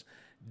office.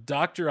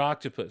 Dr.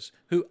 Octopus,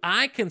 who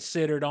I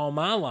considered all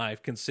my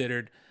life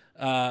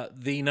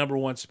the number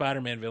one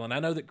Spider-Man villain. I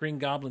know that Green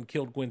Goblin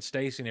killed Gwen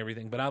Stacy and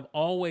everything, but I've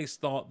always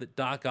thought that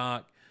Doc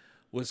Ock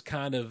was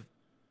kind of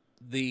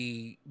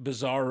the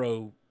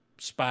Bizarro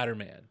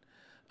Spider-Man.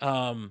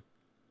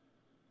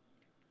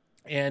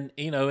 And,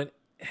 you know,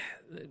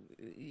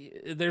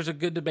 there's a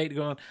good debate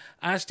going on.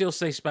 I still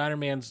say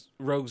Spider-Man's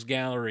Rogues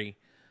Gallery.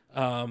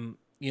 You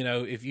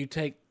know, if you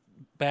take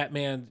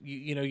Batman,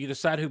 you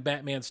decide who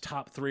Batman's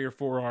top 3 or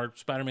 4 are,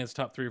 Spider-Man's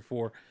top 3 or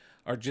 4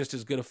 are just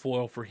as good a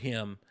foil for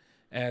him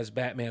as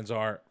Batman's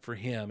are for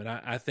him. And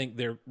I think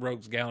their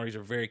Rogues Galleries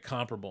are very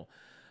comparable.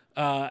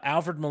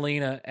 Alfred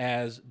Molina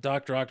as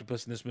Dr.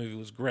 Octopus in this movie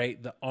was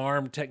great. The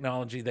arm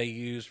technology they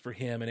used for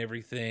him and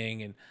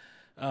everything.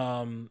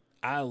 And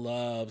I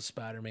love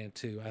Spider-Man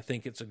 2. I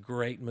think it's a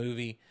great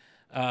movie.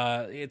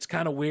 It's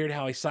kind of weird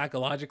how he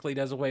psychologically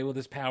does away with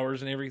his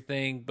powers and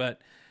everything. But,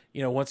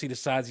 you know, once he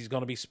decides he's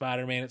going to be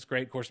Spider-Man, it's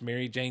great. Of course,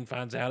 Mary Jane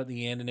finds out at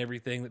the end and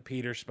everything that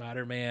Peter's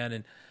Spider-Man.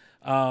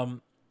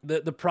 And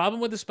the problem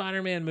with the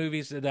Spider-Man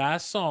movies that I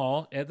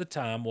saw at the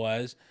time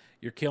was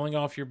you're killing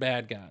off your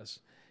bad guys.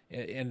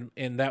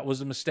 And that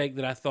was a mistake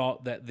that I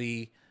thought that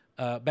the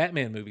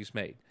Batman movies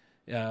made,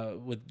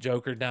 with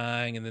Joker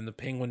dying and then the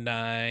Penguin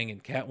dying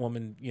and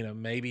Catwoman, you know,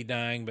 maybe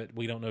dying, but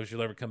we don't know if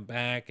she'll ever come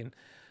back. And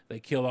they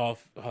kill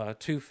off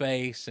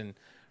Two-Face and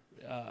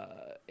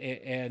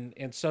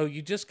so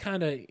you just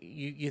kind of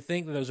you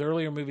think that those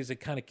earlier movies that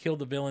kind of killed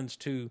the villains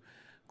too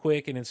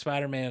quick. And in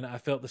Spider-Man, I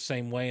felt the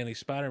same way in these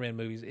Spider-Man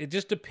movies. It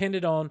just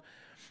depended on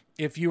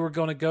if you were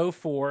going to go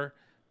for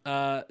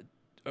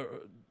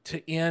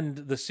to end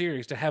the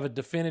series, to have a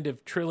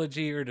definitive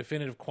trilogy or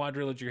definitive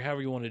quadrilogy or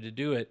however you wanted to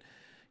do it.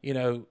 You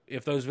know,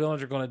 if those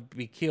villains are going to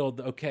be killed,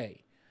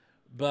 okay.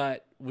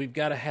 But we've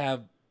got to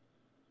have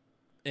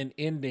an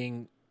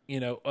ending,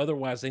 you know,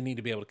 otherwise they need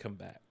to be able to come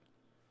back.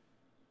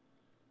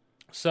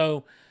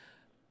 So,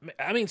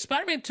 I mean,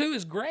 Spider-Man 2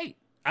 is great.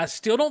 I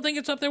still don't think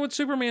it's up there with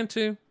Superman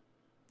 2.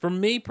 For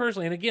me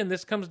personally, and again,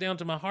 this comes down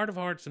to my heart of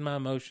hearts and my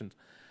emotions.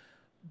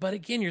 But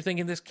again, you're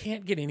thinking this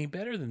can't get any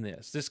better than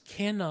this. This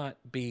cannot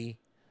be...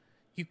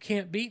 You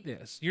can't beat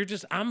this.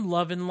 I'm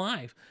loving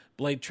life.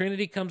 Blade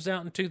Trinity comes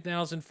out in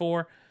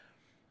 2004.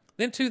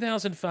 Then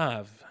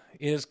 2005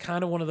 is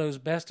kind of one of those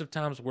best of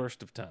times,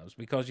 worst of times,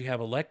 because you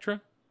have Elektra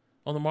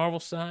on the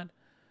Marvel side,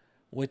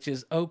 which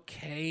is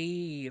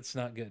okay. It's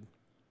not good.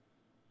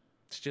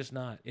 It's just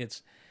not.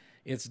 It's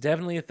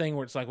definitely a thing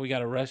where it's like, we got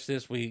to rush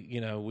this.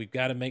 We've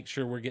got to make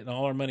sure we're getting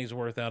all our money's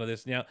worth out of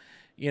this.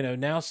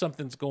 Now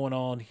something's going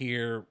on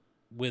here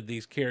with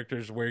these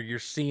characters where you're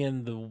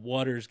seeing the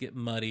waters get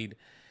muddied.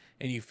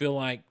 And you feel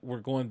like we're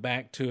going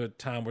back to a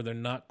time where they're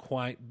not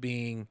quite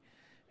being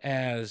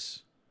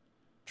as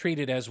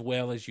treated as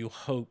well as you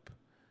hope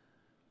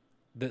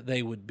that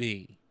they would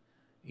be.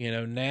 You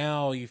know,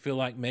 now you feel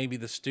like maybe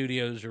the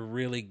studios are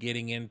really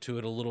getting into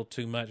it a little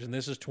too much. And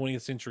this is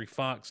 20th Century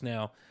Fox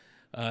now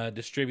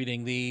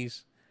distributing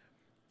these.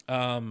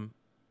 But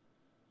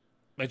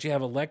you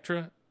have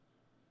Elektra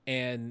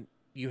and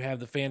you have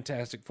the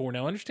Fantastic Four.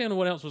 Now, understand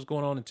what else was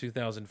going on in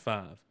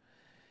 2005.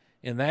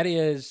 And that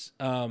is...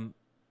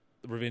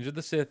 Revenge of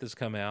the Sith has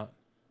come out.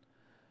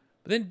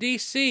 But then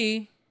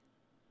DC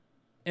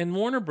and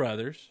Warner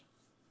Brothers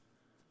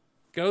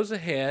goes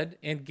ahead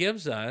and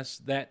gives us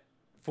that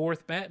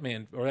fifth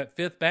Batman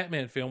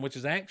film, which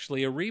is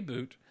actually a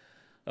reboot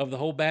of the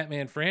whole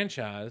Batman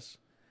franchise,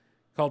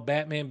 called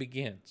Batman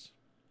Begins.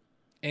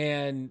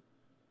 And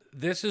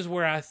this is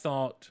where I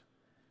thought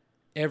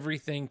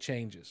everything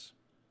changes.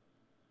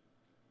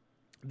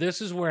 This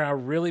is where I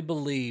really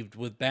believed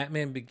with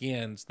Batman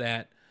Begins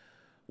that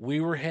we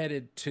were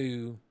headed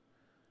to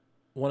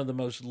one of the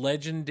most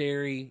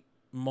legendary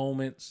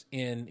moments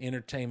in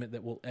entertainment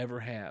that we'll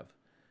ever have.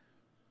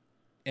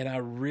 And I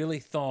really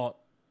thought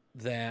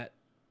that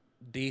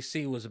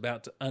DC was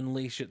about to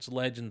unleash its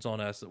legends on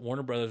us, that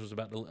Warner Brothers was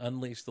about to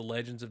unleash the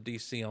legends of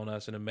DC on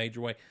us in a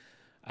major way.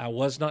 I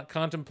was not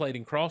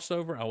contemplating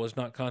crossover. I was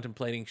not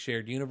contemplating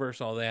shared universe,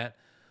 all that.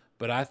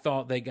 But I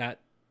thought they got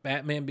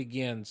Batman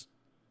Begins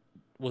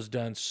was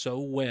done so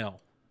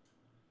well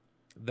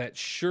that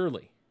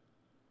surely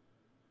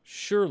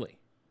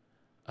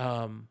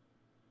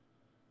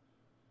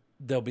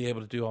they'll be able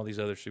to do all these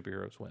other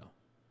superheroes well.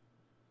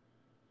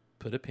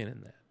 Put a pin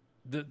in that.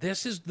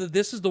 This is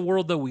the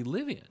world that we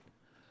live in,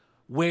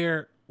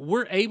 where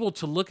we're able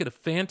to look at a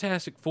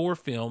Fantastic Four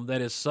film that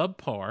is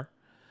subpar,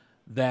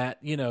 that,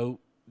 you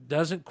know,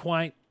 doesn't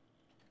quite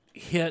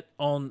hit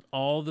on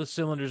all the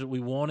cylinders that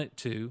we want it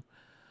to.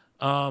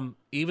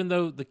 Even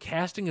though the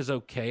casting is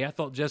okay, I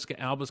thought Jessica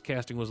Alba's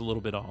casting was a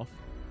little bit off.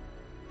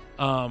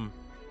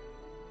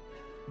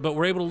 But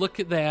we're able to look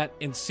at that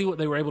and see what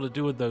they were able to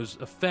do with those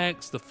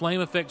effects. The flame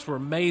effects were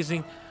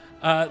amazing.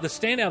 The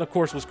standout, of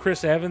course, was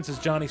Chris Evans as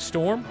Johnny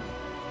Storm.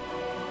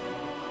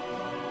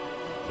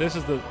 This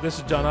is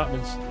John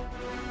Ottman's.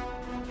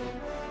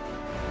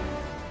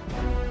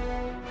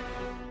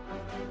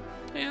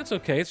 Yeah, it's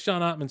okay. It's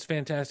John Ottman's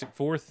Fantastic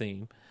Four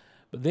theme.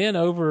 But then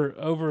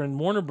over in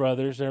Warner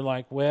Brothers, they're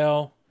like,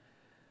 well,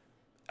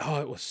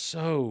 it was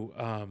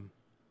so...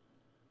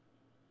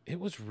 it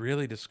was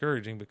really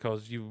discouraging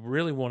because you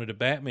really wanted a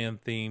Batman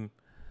theme,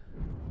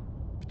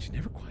 but you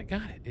never quite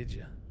got it, did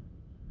you?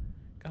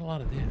 Got a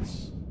lot of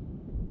this.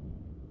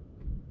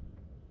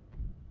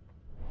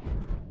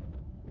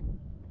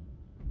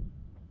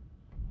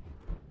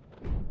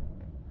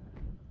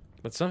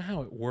 But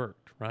somehow it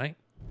worked, right?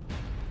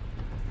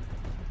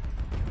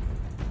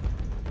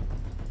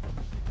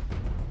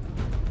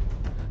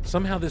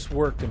 Somehow this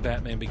worked in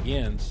Batman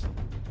Begins.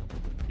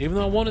 Even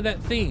though I wanted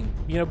that theme.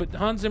 But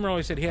Hans Zimmer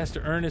always said he has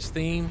to earn his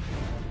theme.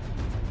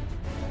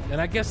 And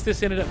I guess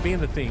this ended up being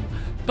the theme.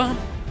 Bum,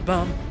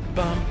 bum,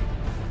 bum,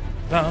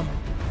 bum.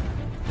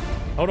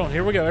 Hold on,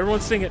 here we go. Everyone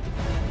sing it.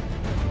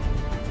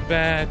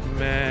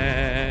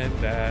 Batman,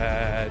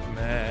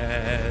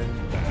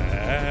 Batman,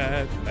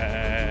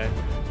 Batman,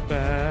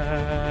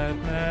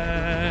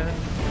 Batman.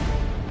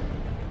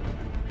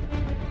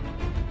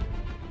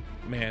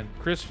 Man,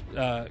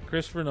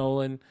 Christopher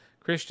Nolan,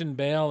 Christian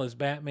Bale as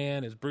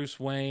Batman, as Bruce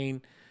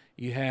Wayne.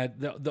 You had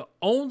the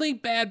only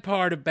bad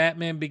part of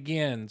Batman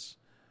Begins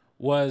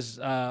was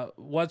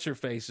what's her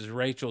face is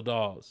Rachel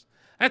Dawes.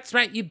 That's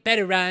right, you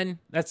better run.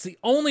 That's the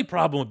only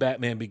problem with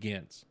Batman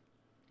Begins.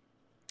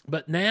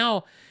 But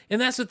now,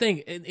 and that's the thing,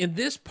 in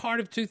this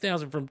part of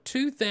 2000, from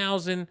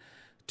 2000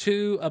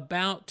 to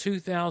about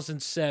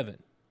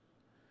 2007,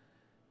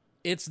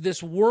 it's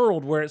this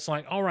world where it's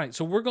like, all right,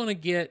 so we're going to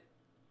get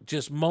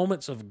just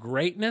moments of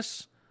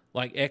greatness,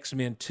 like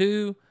X-Men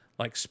 2,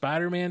 like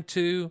Spider-Man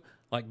 2,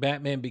 like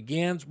Batman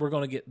Begins. We're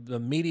going to get the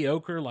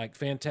mediocre, like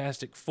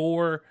Fantastic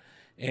Four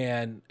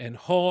and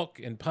Hulk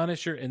and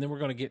Punisher, and then we're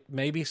going to get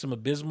maybe some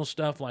abysmal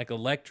stuff like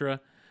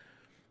Elektra.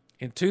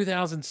 In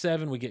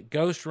 2007, we get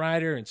Ghost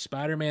Rider and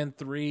Spider-Man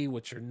 3,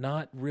 which are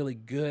not really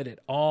good at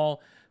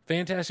all.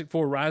 Fantastic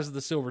Four Rise of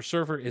the Silver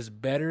Surfer is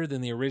better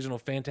than the original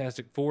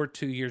Fantastic Four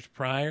 2 years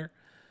prior,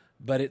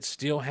 but it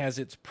still has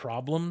its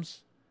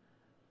problems.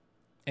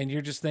 And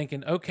you're just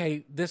thinking,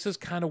 okay, this is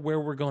kind of where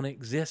we're going to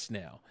exist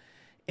now.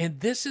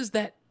 And this is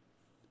that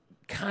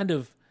kind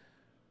of...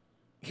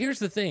 Here's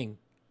the thing.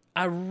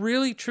 I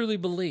really, truly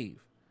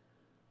believe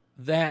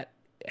that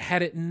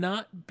had it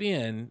not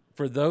been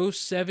for those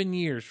 7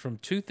 years from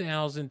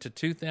 2000 to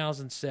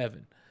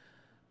 2007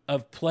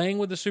 of playing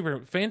with the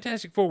superhero,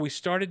 Fantastic Four, we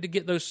started to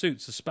get those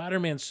suits. The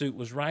Spider-Man suit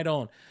was right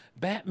on.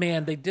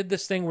 Batman, they did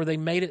this thing where they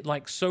made it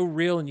like so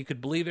real and you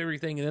could believe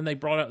everything. And then they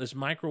brought out this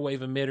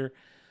microwave emitter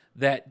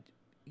that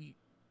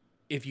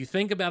if you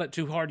think about it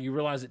too hard, you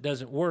realize it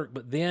doesn't work.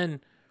 But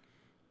then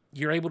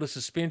you're able to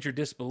suspend your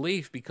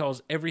disbelief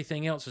because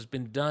everything else has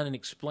been done and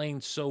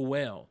explained so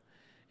well.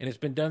 And it's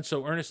been done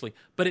so earnestly.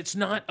 But it's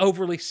not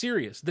overly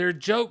serious. There are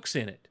jokes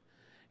in it.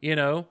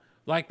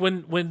 Like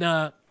when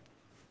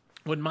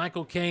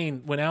Michael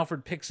Caine, when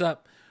Alfred picks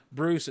up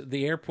Bruce at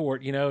the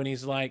airport, and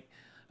he's like,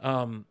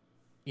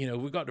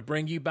 we've got to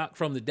bring you back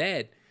from the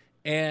dead.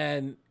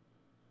 And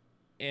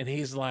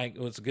he's like,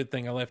 well, it's a good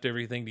thing I left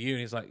everything to you.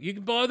 And he's like, you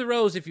can borrow the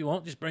rose if you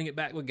want, just bring it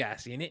back with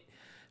gas in it.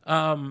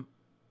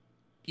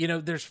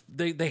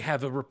 They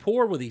have a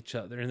rapport with each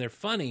other and they're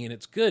funny and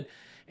it's good.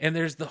 And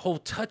there's the whole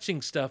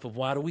touching stuff of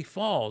why do we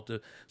fall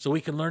so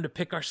we can learn to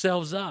pick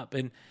ourselves up.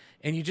 And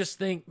you just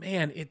think,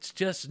 man, it's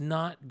just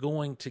not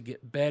going to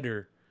get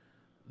better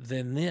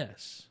than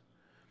this.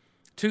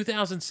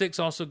 2006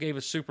 also gave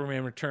us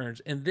Superman Returns.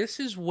 And this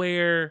is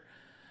where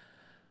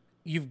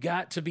you've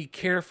got to be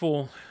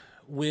careful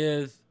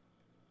with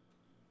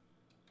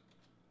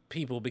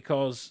people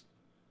because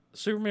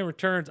Superman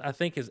Returns, I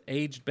think, has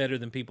aged better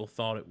than people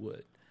thought it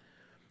would.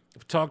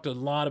 I've talked a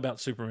lot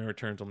about Superman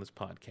Returns on this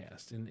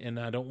podcast, and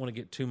I don't want to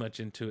get too much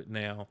into it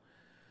now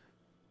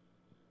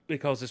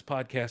because this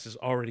podcast has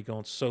already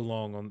gone so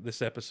long.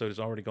 This episode has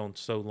already gone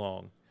so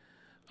long.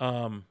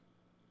 And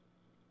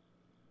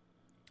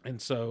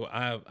so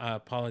I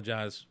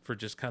apologize for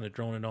just kind of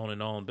droning on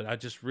and on, but I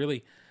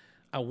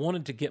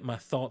wanted to get my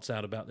thoughts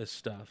out about this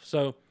stuff.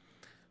 So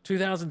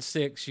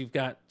 2006, you've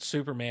got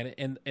Superman,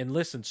 and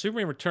listen,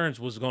 Superman Returns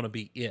was going to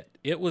be it.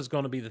 It was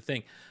going to be the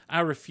thing.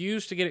 I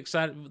refuse to get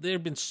excited. There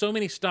have been so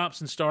many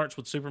stops and starts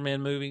with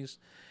Superman movies.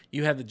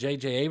 You had the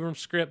J.J. Abrams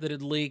script that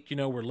had leaked,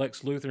 where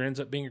Lex Luthor ends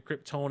up being a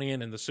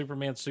Kryptonian and the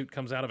Superman suit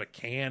comes out of a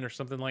can or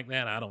something like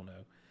that. I don't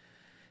know.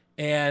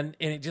 And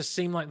it just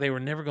seemed like they were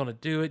never going to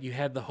do it. You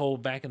had the whole,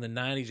 back in the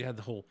 90s, you had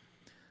the whole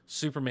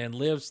Superman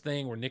Lives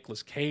thing where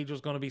Nicolas Cage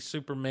was going to be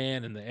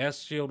Superman and the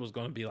S-Shield was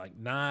going to be like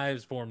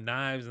form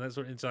knives and that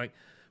sort of. It's like,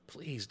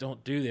 please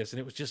don't do this. And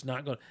it was just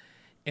not going to.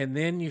 And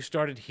then you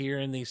started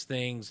hearing these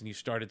things and you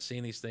started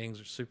seeing these things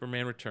of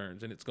Superman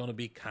Returns, and it's going to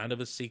be kind of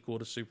a sequel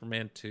to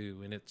Superman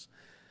 2. And it's,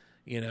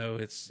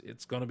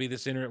 it's going to be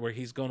this internet where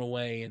he's gone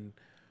away.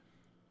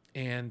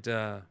 And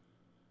I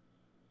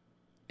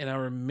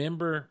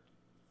remember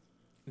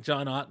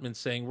John Ottman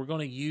saying, we're going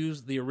to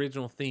use the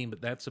original theme,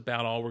 but that's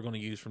about all we're going to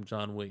use from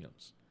John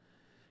Williams.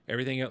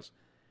 Everything else.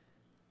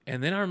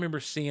 And then I remember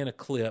seeing a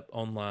clip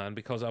online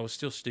because I was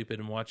still stupid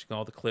and watching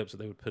all the clips that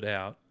they would put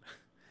out.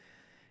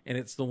 And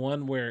it's the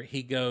one where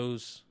he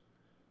goes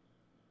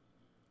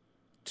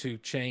to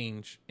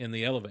change in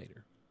the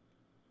elevator.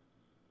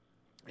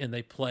 And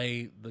they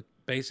play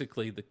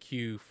basically the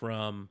cue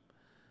from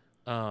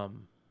the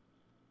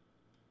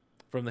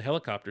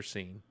helicopter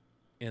scene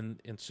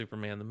in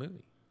Superman the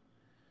movie.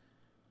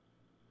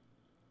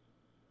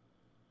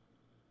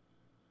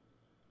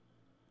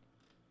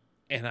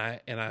 And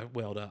I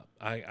welled up.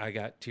 I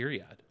got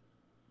teary-eyed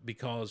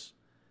because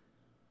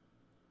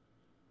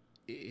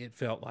it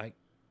felt like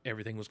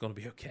everything was going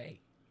to be okay,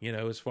 you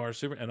know, as far as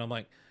Superman. And I'm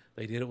like,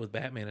 they did it with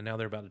Batman, and now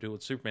they're about to do it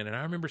with Superman. And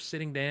I remember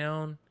sitting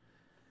down,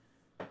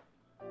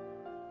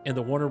 and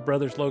the Warner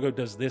Brothers logo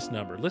does this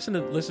number. Listen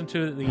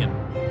to it at the end.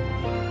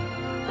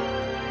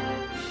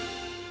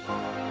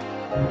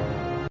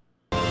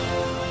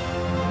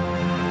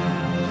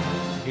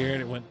 Here,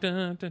 and it went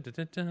dun, dun, dun,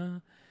 dun,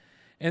 dun.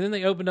 And then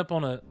they opened up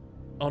on a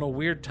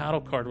weird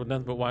title card with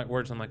nothing but white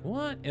words. I'm like,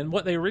 what? And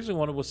what they originally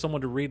wanted was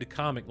someone to read the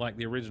comic like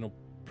the original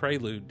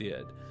Prelude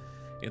did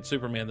in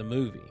Superman the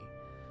movie.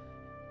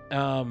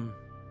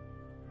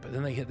 But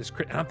then they hit this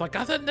and I'm like,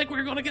 I didn't think we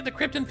were going to get the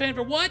Krypton fan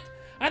for what?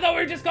 I thought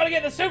we were just going to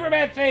get the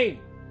Superman theme.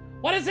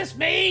 What does this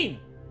mean?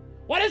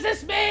 What does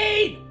this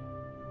mean?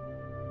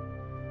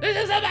 This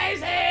is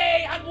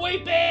amazing! I'm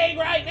weeping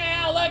right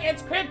now. Look,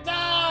 it's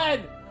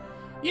Krypton.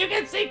 You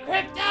can see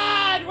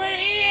Krypton. We're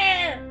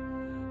here.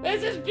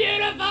 This is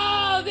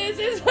beautiful. This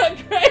is the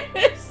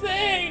greatest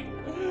thing.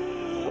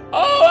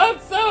 Oh, I'm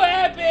so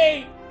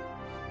happy.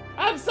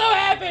 I'm so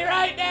happy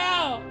right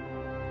now.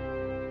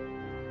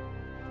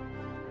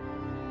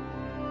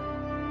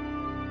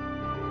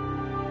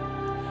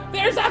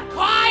 There's a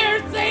choir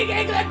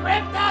singing the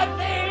Krypton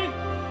theme.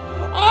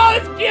 Oh,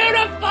 it's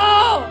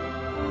beautiful.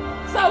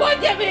 Someone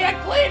give me a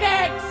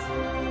Kleenex.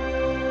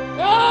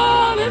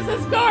 Oh, this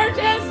is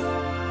gorgeous.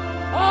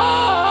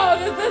 Oh,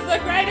 this is the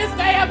greatest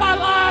day of my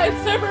life.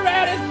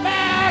 Superman is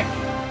back.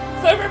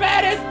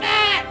 Superman is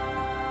back.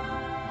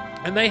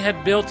 And they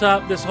had built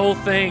up this whole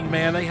thing,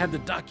 man. They had the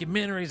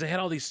documentaries. They had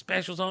all these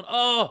specials on.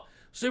 Oh,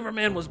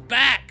 Superman was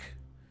back.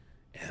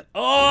 And,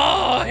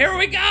 oh, here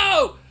we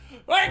go.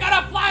 We're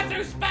gonna fly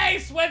through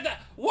space with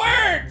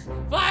words.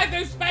 Fly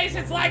through space.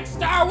 It's like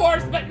Star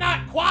Wars, but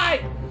not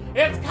quite.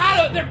 It's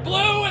kind of, they're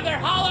blue and they're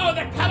hollow and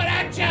they're coming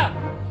at you.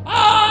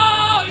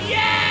 Oh,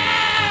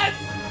 yes!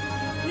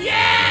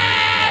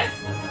 Yes!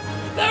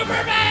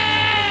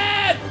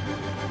 Superman!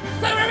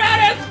 Superman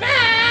is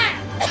back!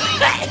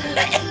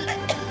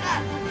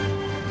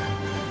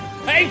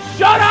 Hey,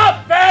 shut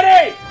up,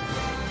 Fatty!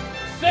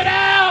 Sit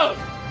down!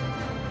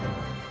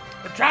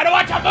 I'm trying to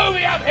watch a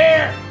movie up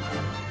here!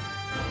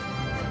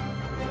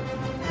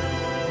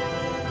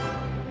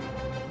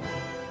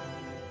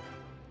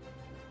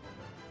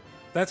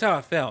 That's how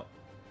I felt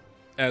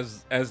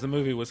as the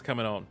movie was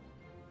coming on.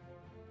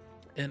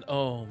 And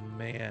oh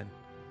man.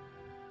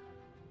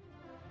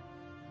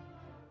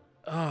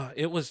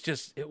 It was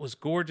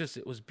gorgeous,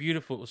 it was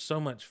beautiful, it was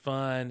so much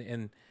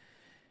fun,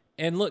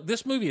 and look,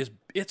 this movie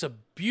it's a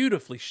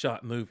beautifully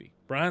shot movie.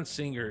 Bryan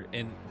Singer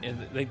and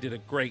they did a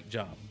great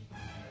job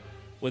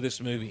with this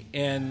movie.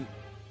 And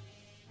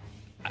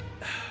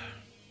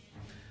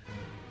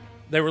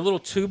they were a little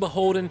too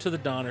beholden to the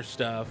Donner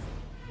stuff.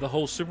 The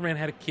whole Superman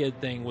had a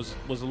kid thing was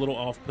a little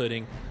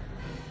off-putting.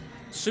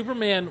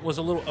 Superman was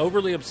a little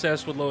overly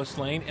obsessed with Lois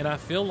Lane, and I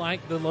feel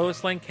like the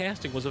Lois Lane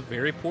casting was a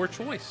very poor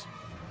choice.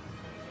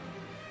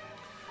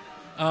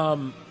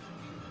 But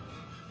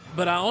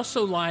I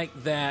also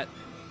like that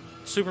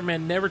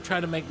Superman never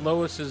tried to make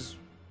Lois's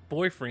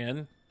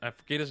boyfriend, I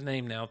forget his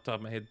name now off the top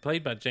of my head,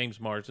 played by James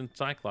Marsden,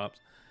 Cyclops.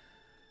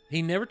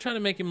 He never tried to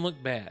make him look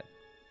bad.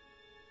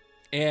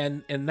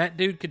 And that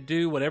dude could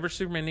do whatever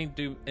Superman needed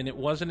to do, and it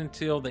wasn't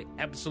until they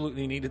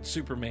absolutely needed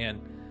Superman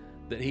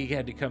that he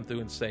had to come through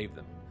and save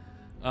them.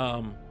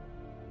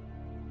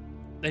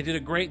 They did a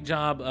great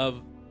job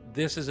of,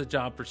 this is a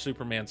job for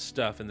Superman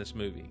stuff in this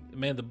movie.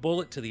 Man, the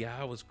bullet to the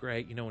eye was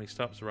great, you know, when he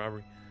stops the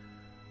robbery.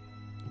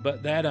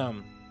 But that,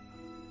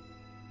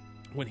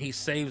 when he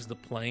saves the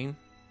plane,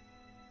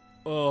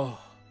 oh,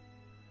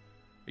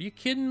 are you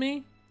kidding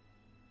me?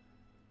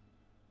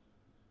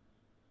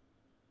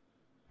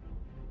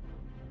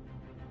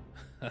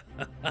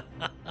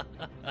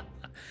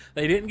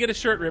 They didn't get a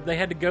shirt rip. They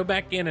had to go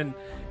back in and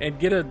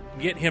get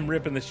him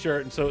ripping the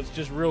shirt, and so it's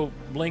just real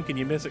blink and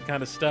you miss it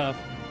kind of stuff.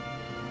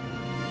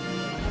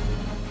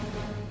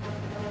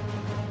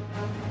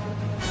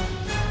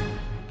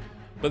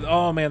 But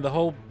oh man, the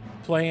whole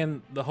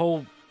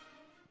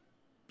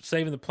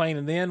saving the plane,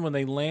 and then when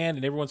they land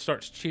and everyone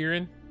starts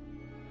cheering,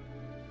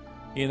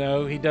 you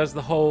know, he does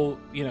the whole,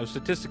 you know,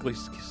 statistically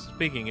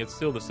speaking, it's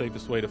still the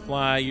safest way to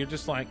fly. You're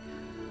just like,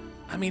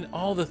 I mean,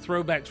 all the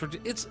throwbacks were.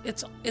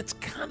 It's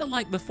kind of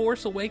like the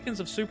Force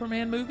Awakens of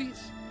Superman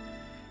movies,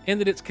 in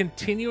that it's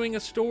continuing a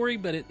story,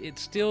 but it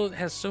still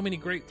has so many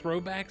great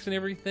throwbacks and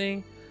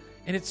everything,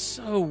 and it's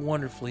so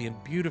wonderfully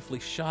and beautifully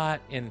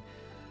shot. And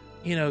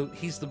you know,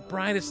 he's the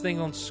brightest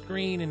thing on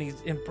screen,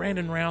 and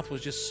Brandon Routh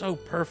was just so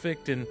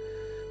perfect. And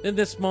then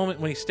this moment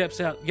when he steps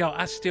out, y'all,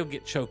 I still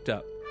get choked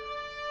up.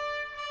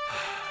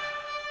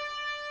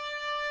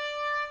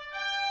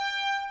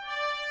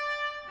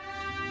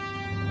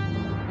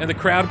 And the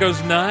crowd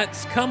goes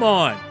nuts. Come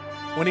on.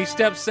 When he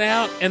steps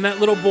out and that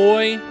little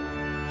boy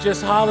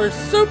just hollers,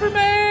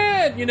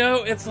 Superman! You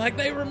know, it's like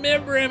they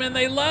remember him and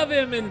they love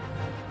him. And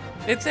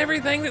it's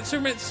everything that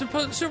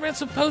Superman's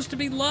supposed to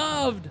be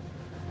loved.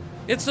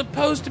 It's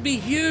supposed to be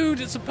huge.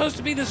 It's supposed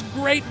to be this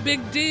great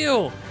big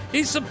deal.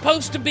 He's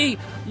supposed to be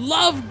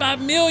loved by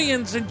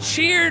millions and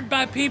cheered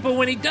by people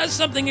when he does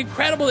something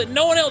incredible that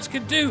no one else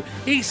could do.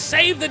 He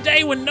saved the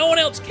day when no one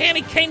else can.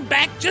 He came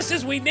back just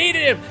as we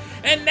needed him.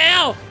 And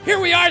now, here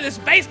we are, this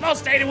baseball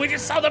stadium. We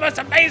just saw the most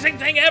amazing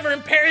thing ever,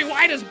 and Perry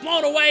White is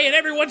blown away, and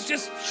everyone's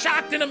just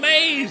shocked and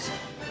amazed.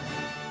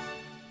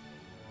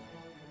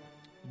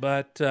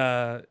 But,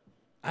 I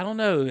don't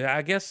know.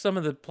 I guess some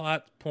of the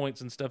plot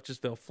points and stuff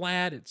just fell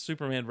flat. It's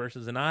Superman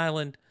versus an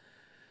island.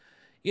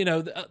 You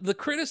know, the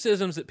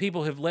criticisms that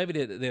people have levied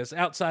at this,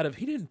 outside of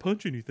he didn't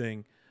punch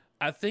anything,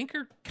 I think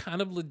are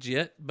kind of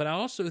legit. But I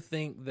also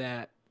think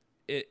that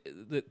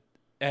that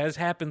as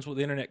happens with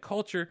internet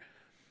culture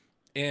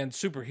and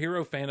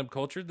superhero fandom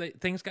culture,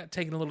 things got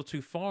taken a little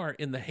too far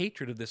in the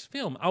hatred of this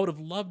film. I would have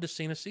loved to have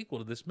seen a sequel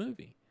to this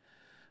movie.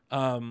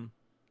 I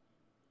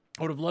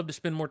would have loved to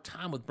spend more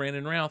time with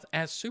Brandon Routh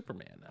as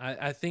Superman.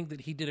 I think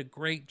that he did a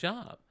great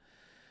job.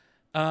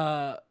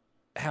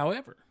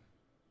 However,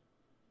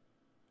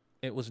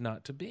 it was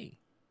not to be,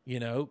 you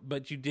know,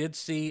 but you did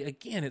see,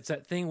 again, it's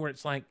that thing where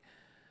it's like,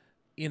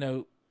 you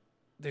know,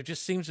 there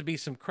just seems to be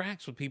some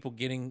cracks with people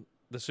getting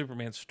the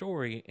Superman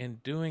story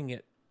and doing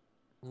it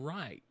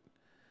right.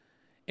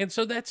 And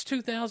so that's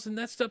 2000,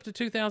 that's up to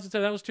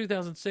 2007. That was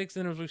 2006.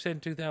 Then, as we said, in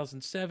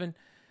 2007,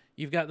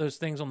 you've got those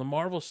things on the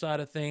Marvel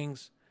side of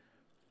things.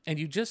 And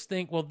you just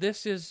think, well,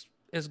 this is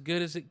as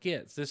good as it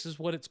gets. This is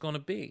what it's going to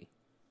be.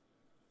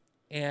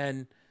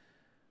 And,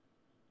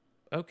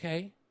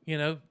 okay, you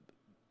know,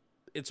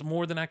 it's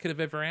more than I could have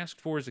ever asked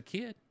for as a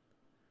kid.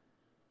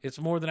 It's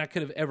more than I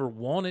could have ever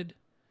wanted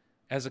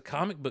as a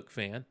comic book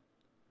fan.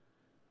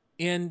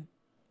 In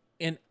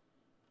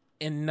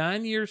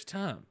 9 years'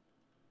 time,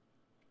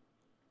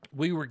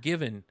 we were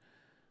given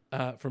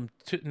from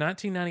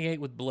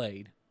 1998 with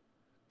Blade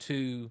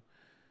to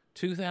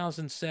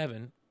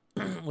 2007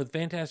 with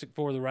Fantastic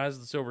Four: The Rise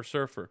of the Silver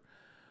Surfer.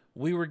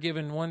 We were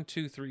given 1,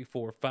 2, 3,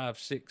 4, 5,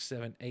 6,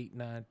 7, 8,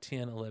 9,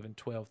 10, 11,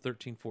 12,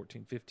 13,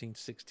 14, 15,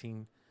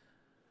 16.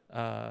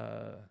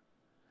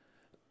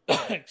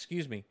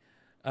 Excuse me.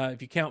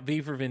 If you count V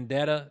for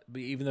Vendetta,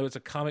 even though it's a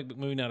comic book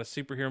movie, not a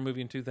superhero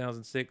movie in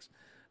 2006,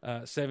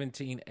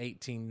 17,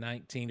 18,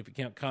 19. If you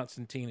count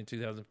Constantine in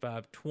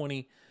 2005,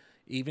 20.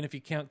 Even if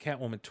you count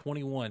Catwoman,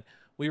 21.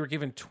 We were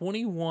given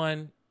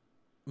 21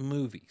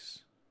 movies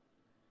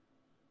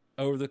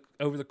over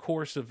the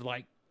course of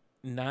like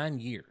 9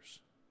 years.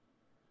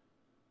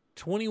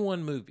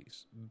 21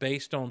 movies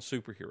based on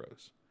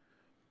superheroes.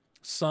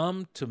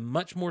 Some to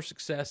much more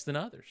success than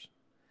others.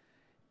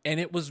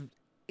 And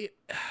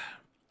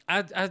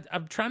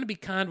I'm trying to be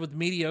kind with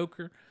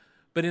mediocre,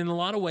 but in a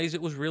lot of ways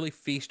it was really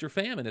feast or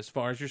famine as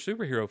far as your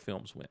superhero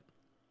films went.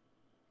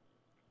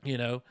 You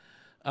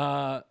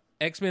know,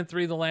 X-Men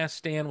 3: The Last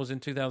Stand was in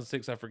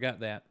 2006. I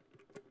forgot that.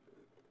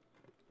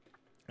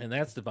 And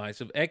that's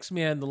divisive.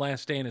 X-Men: The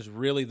Last Stand is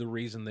really the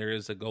reason there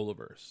is a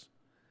Golaverse.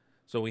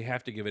 So we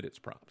have to give it its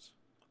props.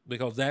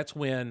 Because that's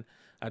when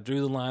I drew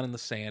the line in the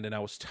sand and I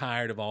was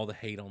tired of all the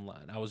hate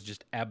online. I was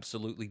just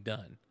absolutely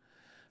done.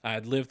 I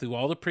had lived through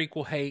all the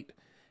prequel hate,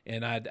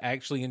 and I'd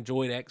actually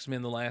enjoyed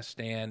X-Men: The Last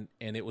Stand,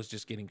 and it was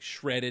just getting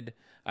shredded.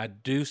 I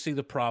do see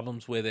the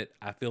problems with it.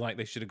 I feel like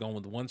they should have gone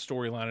with one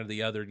storyline or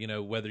the other, you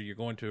know, whether you're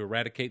going to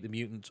eradicate the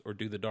mutants or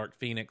do the Dark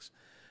Phoenix,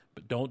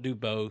 but don't do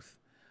both.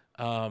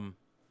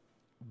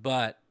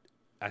 But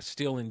I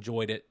still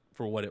enjoyed it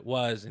for what it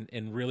was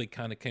and really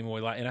kind of came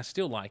away and I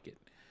still like it.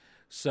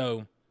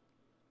 So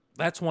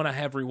that's one I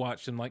have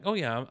rewatched and like, oh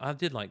yeah, I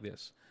did like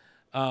this.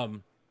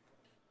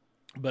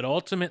 But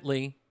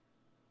ultimately,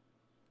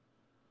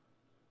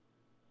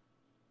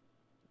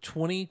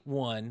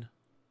 21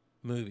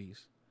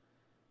 movies,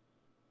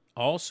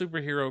 all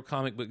superhero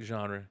comic book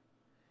genre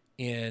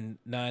in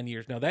 9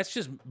 years. Now that's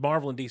just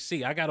Marvel and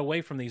DC. I got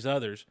away from these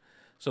others.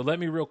 So let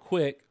me real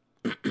quick.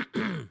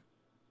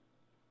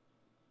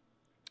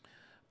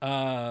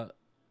 I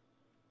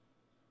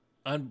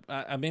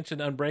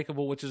mentioned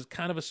Unbreakable, which is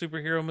kind of a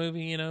superhero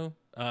movie, you know.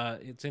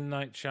 It's M.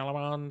 Night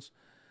Shyamalan's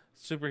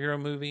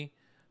superhero movie.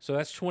 So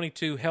that's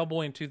 22.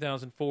 Hellboy in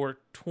 2004,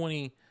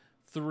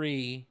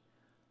 23.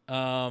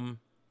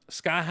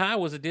 Sky High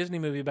was a Disney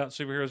movie about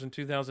superheroes in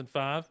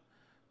 2005.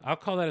 I'll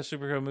call that a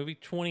superhero movie.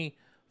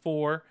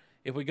 24.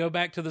 If we go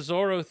back to the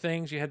Zorro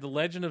things, you had The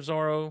Legend of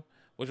Zorro,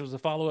 which was the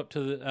follow-up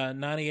to the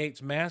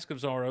 98's Mask of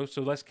Zorro.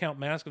 So let's count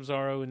Mask of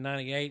Zorro in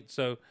 98.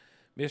 So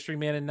Mystery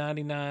Man in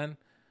 99.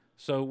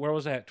 So where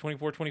was that?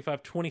 24,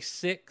 25,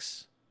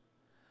 26.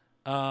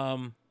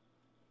 I'm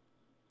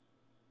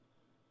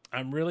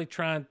really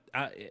trying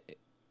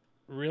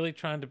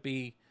to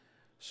be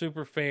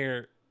super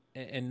fair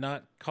and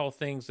not call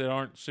things that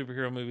aren't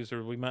superhero movies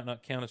or we might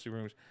not count as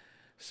superhero movies.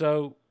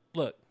 So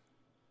look,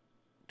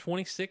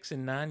 26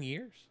 in 9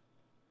 years.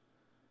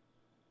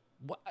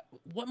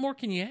 What more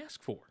can you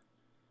ask for?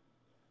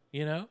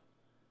 You know?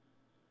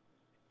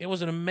 It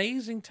was an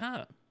amazing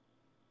time.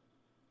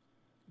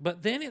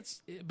 But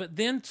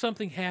then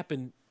something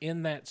happened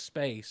in that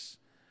space.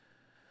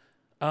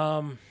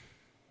 And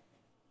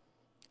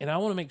I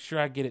want to make sure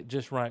I get it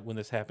just right when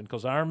this happened,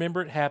 because I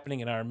remember it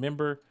happening and I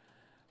remember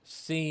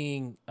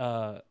seeing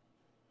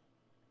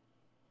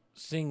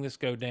this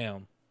go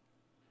down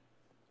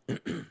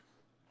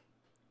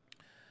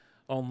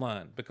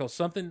online, because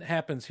something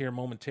happens here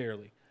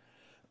momentarily,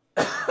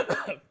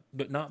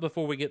 but not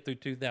before we get through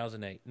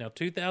 2008. Now,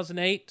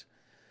 2008,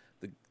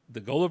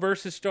 the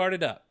Golaverse has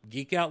started up.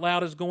 Geek Out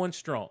Loud is going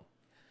strong.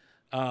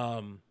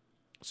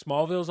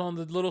 Smallville's on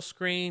the little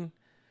screen.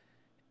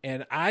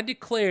 And I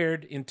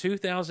declared in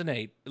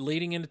 2008,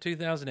 leading into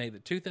 2008,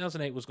 that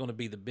 2008 was going to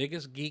be the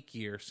biggest geek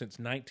year since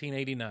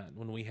 1989,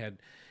 when we had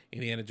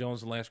Indiana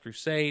Jones and the Last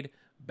Crusade,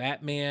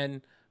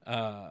 Batman,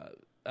 there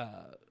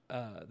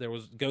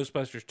was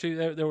Ghostbusters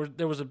 2.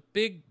 There was a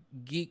big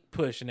geek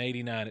push in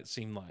 89, it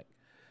seemed like.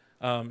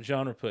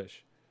 Genre push.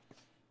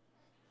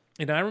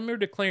 And I remember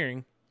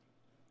declaring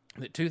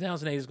that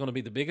 2008 is going to be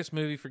the biggest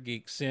movie for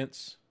geeks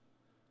since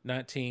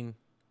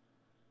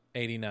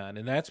 1989.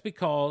 And that's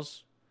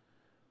because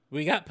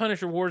we got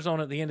Punisher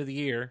Warzone at the end of the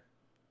year,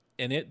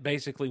 and it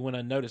basically went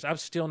unnoticed. I've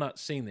still not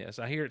seen this.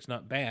 I hear it's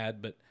not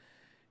bad, but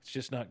it's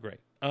just not great.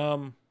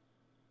 But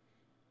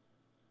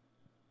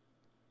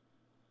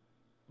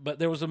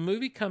there was a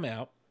movie come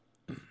out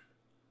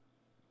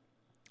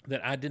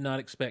that I did not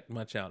expect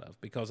much out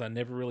of, because I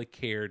never really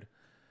cared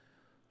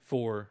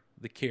for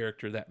the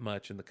character that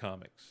much in the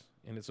comics.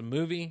 And it's a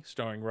movie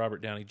starring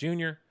Robert Downey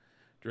Jr.,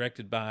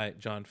 directed by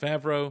Jon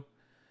Favreau,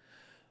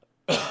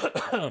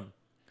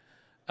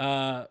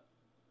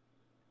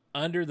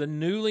 under the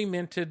newly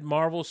minted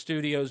Marvel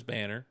Studios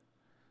banner,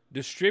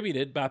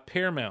 distributed by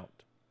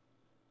Paramount,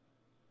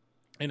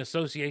 in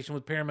association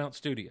with Paramount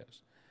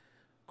Studios.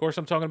 Of course,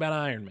 I'm talking about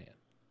Iron Man.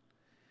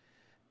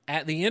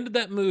 At the end of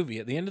that movie,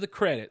 at the end of the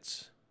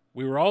credits,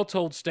 we were all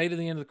told, stay to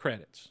the end of the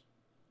credits.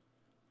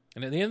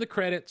 And at the end of the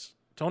credits,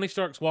 Tony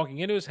Stark's walking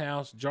into his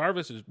house.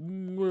 Jarvis is,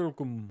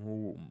 welcome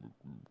home.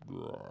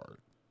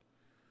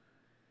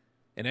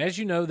 And as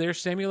you know, there's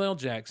Samuel L.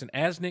 Jackson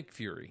as Nick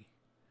Fury.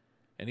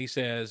 And he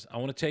says, I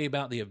want to tell you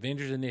about the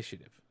Avengers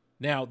Initiative.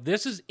 Now,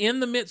 this is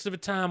in the midst of a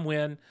time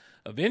when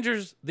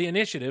Avengers, the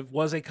Initiative,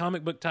 was a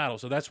comic book title.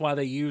 So that's why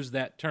they use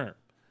that term.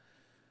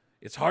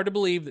 It's hard to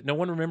believe that no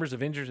one remembers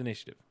Avengers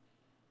Initiative.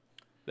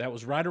 That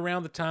was right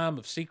around the time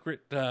of Secret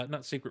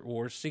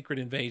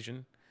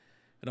Invasion,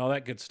 and all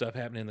that good stuff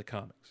happening in the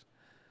comics.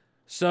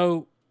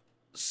 So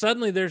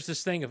suddenly there's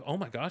this thing of, oh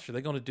my gosh, are they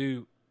going to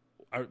do,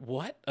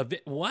 what?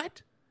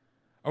 What?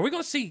 Are we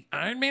going to see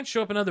Iron Man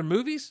show up in other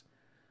movies?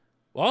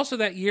 Well, also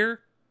that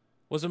year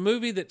was a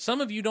movie that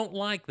some of you don't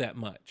like that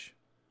much.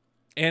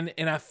 And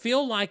I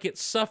feel like it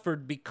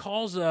suffered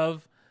because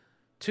of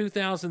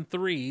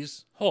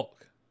 2003's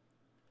Hulk.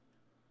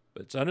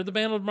 But it's under the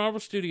banner of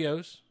Marvel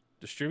Studios,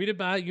 distributed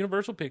by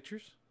Universal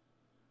Pictures.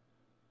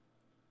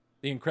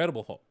 The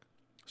Incredible Hulk,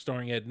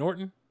 starring Ed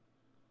Norton,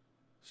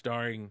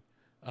 starring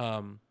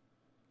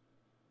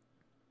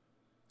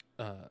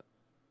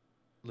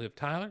Liv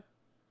Tyler.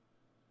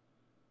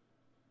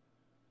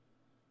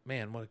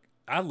 Man,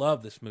 I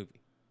love this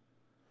movie.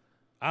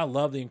 I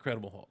love The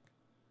Incredible Hulk.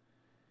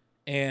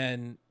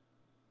 And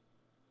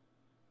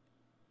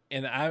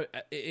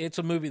it's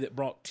a movie that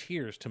brought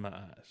tears to my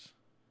eyes.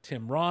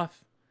 Tim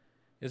Roth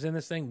is in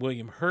this thing.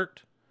 William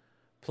Hurt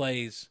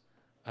plays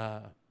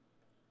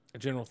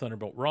General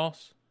Thunderbolt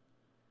Ross.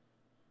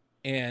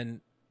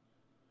 And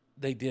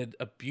they did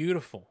a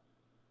beautiful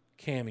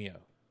cameo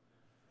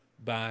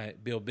by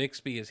Bill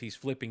Bixby as he's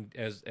flipping,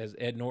 as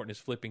Ed Norton is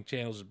flipping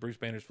channels, as Bruce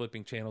Banner's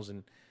flipping channels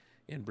in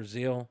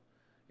Brazil,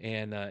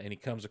 and he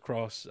comes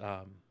across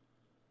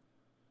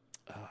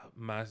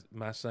my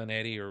son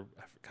Eddie, or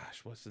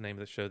gosh, what's the name of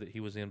the show that he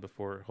was in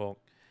before Hulk?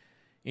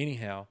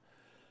 Anyhow,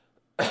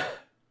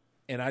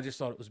 and I just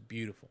thought it was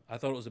beautiful. I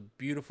thought it was a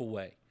beautiful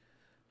way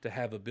to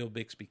have a Bill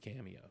Bixby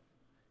cameo,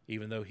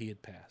 even though he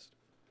had passed.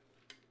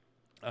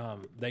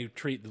 They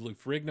treat the Lou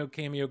Ferrigno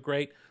cameo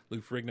great.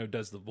 Lou Ferrigno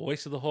does the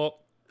voice of the Hulk.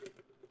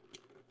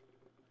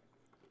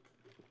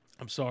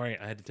 I'm sorry,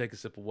 I had to take a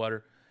sip of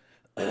water.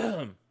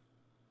 I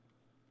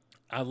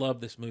love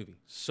this movie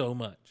so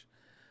much.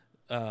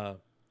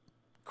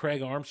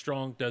 Craig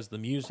Armstrong does the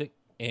music,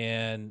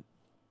 and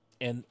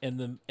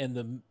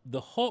the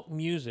Hulk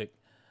music.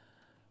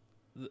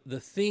 The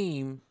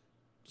theme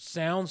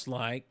sounds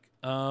like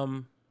a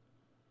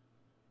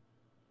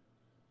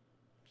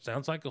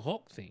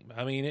Hulk theme.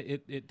 I mean,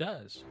 it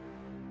does.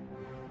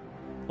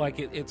 Like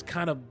it's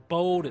kind of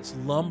bold, it's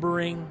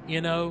lumbering,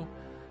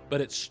 but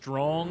it's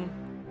strong.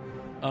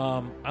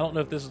 I don't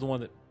know if this is the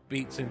one that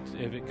beats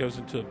into, if it goes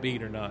into a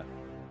beat or not.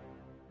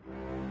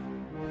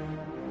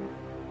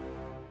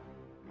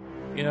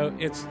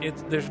 It's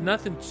there's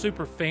nothing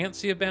super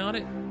fancy about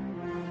it.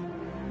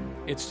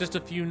 It's just a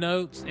few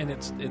notes, and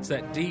it's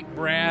that deep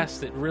brass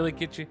that really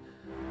gets you.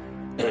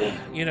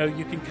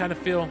 You can kind of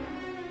feel.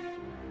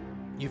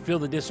 You feel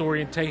the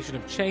disorientation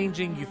of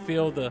changing. You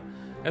feel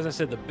as I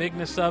said, the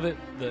bigness of it.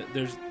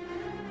 There's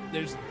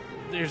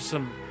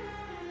some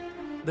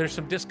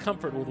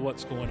discomfort with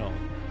what's going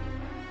on,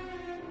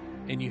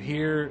 and you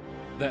hear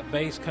that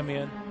bass come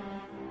in.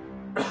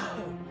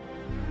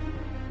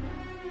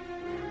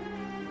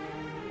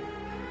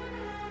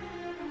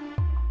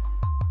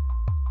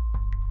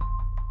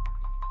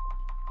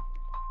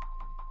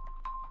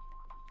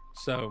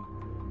 So,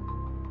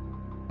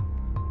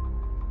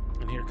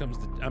 and here comes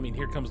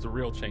the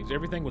real change.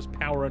 Everything was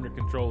power under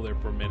control there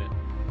for a minute.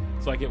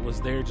 It's like it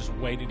was there just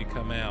waiting to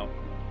come out.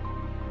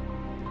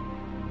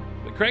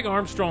 But Craig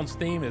Armstrong's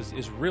theme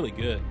is really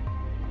good.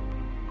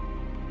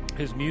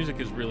 His music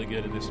is really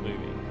good in this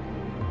movie.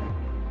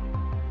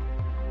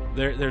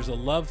 There's a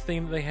love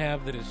theme that they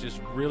have that is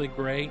just really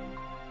great.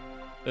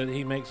 That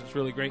he makes it's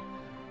really great.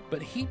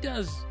 But he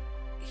does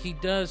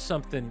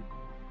something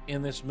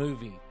in this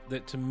movie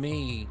that to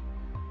me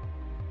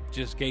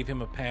just gave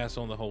him a pass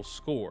on the whole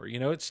score. You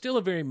know, it's still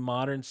a very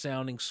modern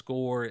sounding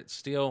score. It's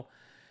still,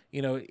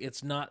 you know,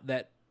 it's not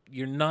that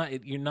you're not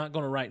going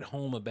to write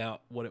home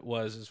about what it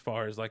was as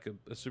far as like a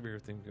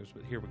superhero thing goes.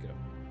 But here we go.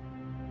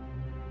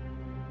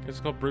 It's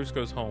called Bruce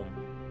Goes Home.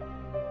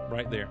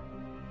 Right there.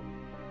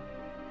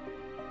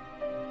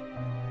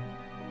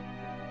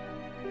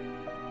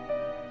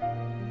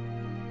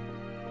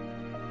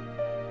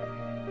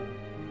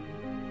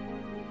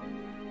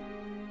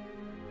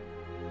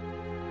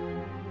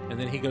 And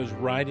then he goes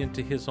right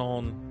into his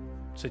own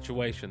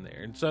situation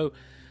there. And so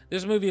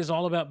this movie is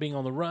all about being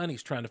on the run.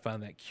 He's trying to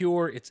find that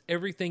cure. It's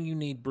everything you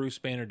need Bruce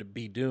Banner to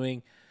be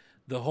doing.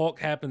 The Hulk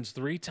happens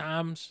 3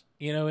 times,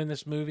 you know, in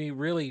this movie.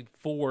 Really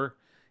 4,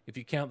 if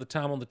you count the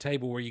time on the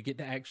table where you get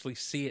to actually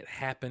see it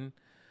happen.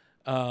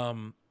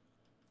 And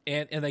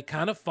they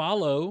kind of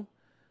follow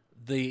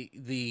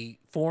the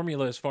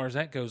formula as far as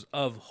that goes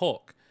of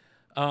Hulk.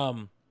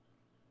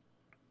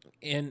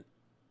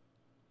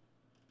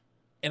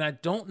 And I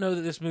don't know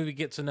that this movie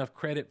gets enough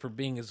credit for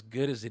being as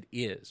good as it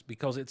is,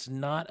 because it's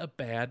not a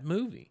bad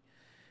movie.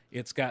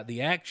 It's got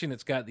the action,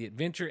 it's got the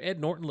adventure.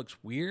 Ed Norton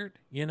looks weird,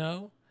 you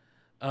know.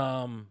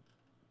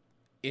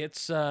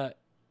 It's I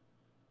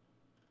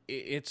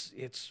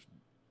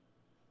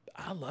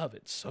love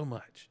it so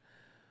much.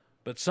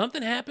 But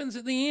something happens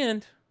at the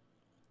end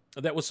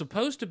that was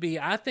supposed to be,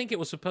 I think it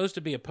was supposed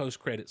to be a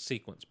post-credit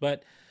sequence,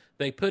 but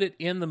they put it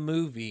in the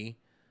movie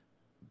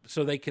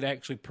so they could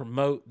actually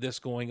promote this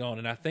going on.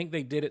 And I think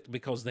they did it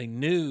because they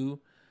knew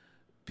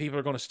people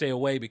are going to stay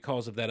away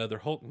because of that other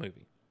Hulk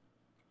movie.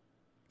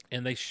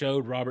 And they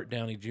showed Robert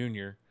Downey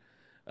Jr.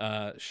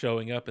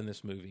 Showing up in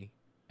this movie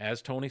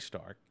as Tony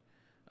Stark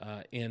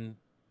in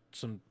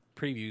some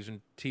previews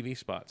and TV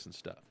spots and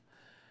stuff.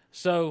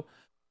 So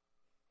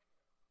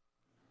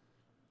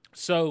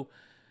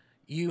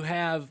you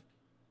have,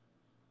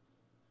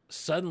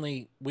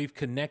 suddenly we've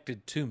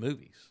connected 2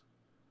 movies.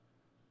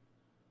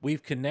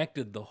 We've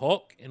connected the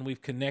Hulk and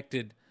we've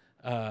connected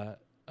Iron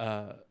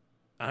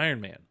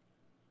Man.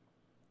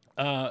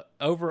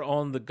 Over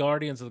on the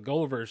Guardians of the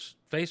Gulliverse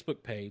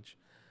Facebook page,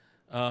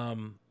 I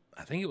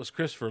think it was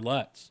Christopher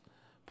Lutz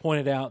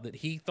pointed out that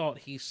he thought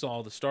he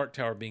saw the Stark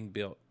Tower being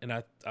built. And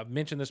I've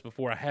mentioned this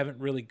before. I haven't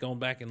really gone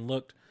back and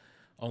looked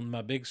on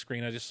my big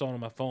screen. I just saw it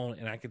on my phone,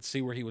 and I could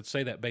see where he would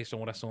say that based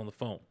on what I saw on the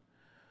phone.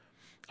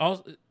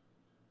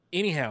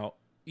 Anyhow,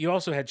 you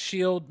also had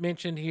S.H.I.E.L.D.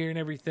 mentioned here and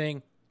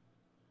everything.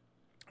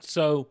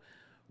 So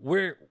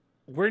we're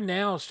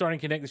now starting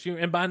to connect this year,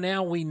 and by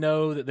now we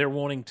know that they're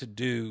wanting to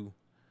do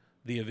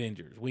the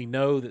Avengers. We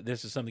know that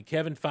this is something.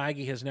 Kevin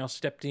Feige has now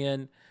stepped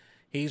in.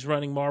 He's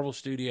running Marvel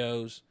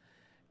Studios,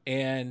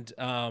 and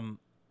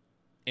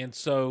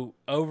so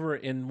over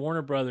in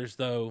Warner Brothers,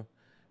 though,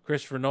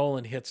 Christopher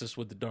Nolan hits us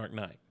with The Dark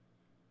Knight.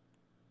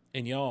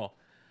 And y'all,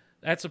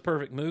 that's a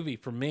perfect movie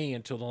for me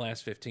until the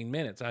last 15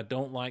 minutes. I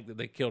don't like that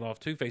they killed off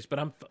Two-Face,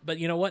 but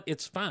you know what?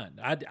 It's fine.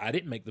 I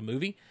didn't make the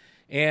movie.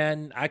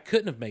 And I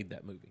couldn't have made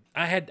that movie.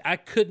 I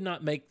could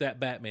not make that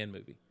Batman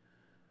movie.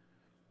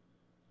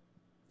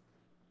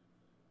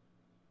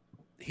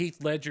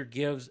 Heath Ledger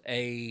gives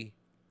an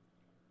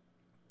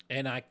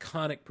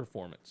iconic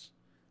performance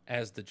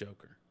as the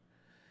Joker.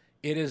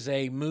 It is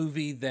a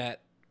movie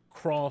that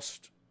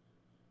crossed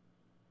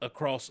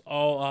across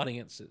all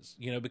audiences,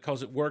 you know,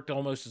 because it worked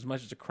almost as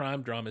much as a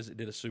crime drama as it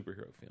did a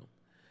superhero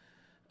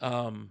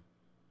film.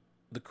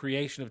 The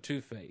creation of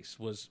Two-Face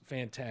was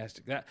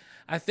fantastic.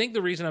 I think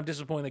the reason I'm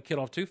disappointed they killed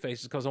off Two-Face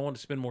is because I wanted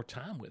to spend more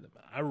time with him.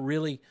 I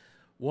really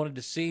wanted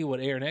to see what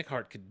Aaron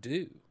Eckhart could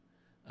do,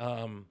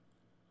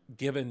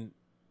 given,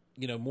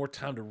 you know, more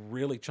time to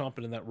really chomp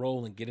into that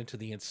role and get into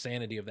the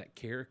insanity of that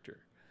character.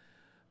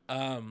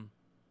 But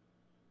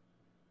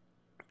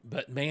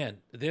man,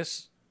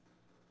 this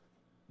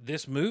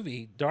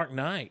movie, Dark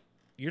Knight,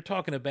 you're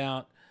talking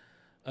about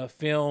a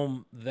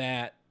film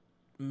that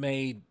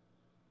made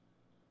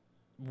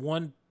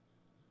 $1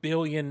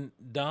 billion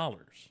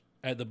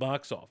at the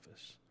box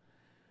office.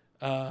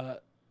 The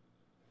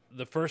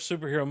first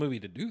superhero movie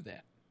to do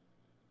that.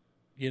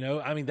 You know,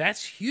 I mean,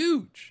 that's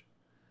huge.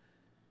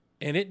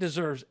 And it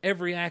deserves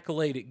every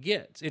accolade it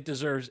gets. It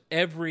deserves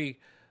every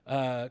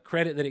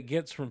credit that it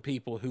gets from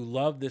people who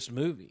love this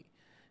movie.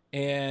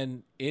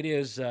 And it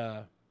is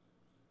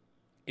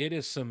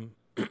some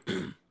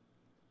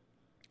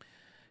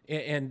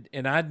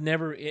and I'd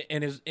never,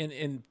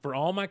 and for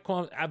all my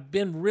qualms, I've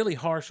been really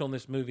harsh on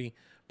this movie,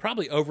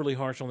 probably overly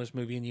harsh on this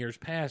movie in years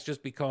past,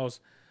 just because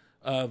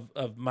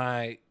of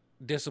my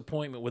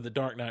disappointment with The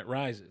Dark Knight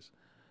Rises.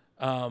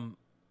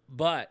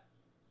 But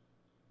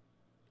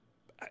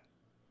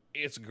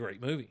it's a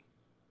great movie.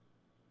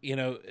 You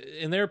know,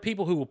 and there are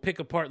people who will pick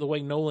apart the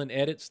way Nolan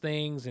edits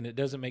things, and it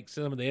doesn't make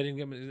some of the editing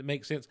it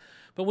makes sense.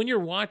 But when you're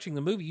watching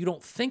the movie, you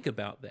don't think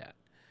about that.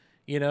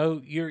 You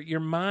know, your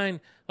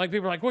mind, like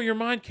people are like, well, your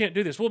mind can't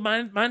do this. Well,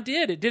 mine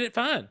did. It did it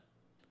fine.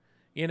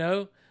 You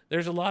know,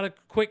 there's a lot of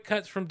quick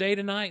cuts from day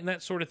to night and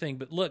that sort of thing.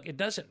 But look, it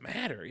doesn't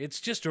matter.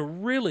 It's just a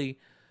really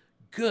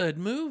good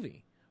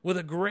movie with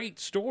a great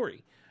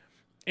story.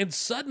 And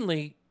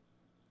suddenly,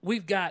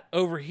 we've got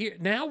over here,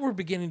 now we're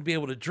beginning to be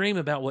able to dream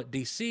about what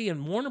DC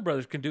and Warner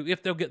Brothers can do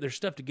if they'll get their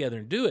stuff together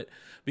and do it.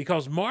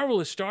 Because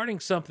Marvel is starting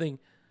something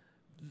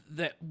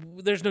that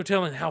there's no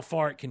telling how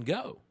far it can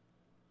go.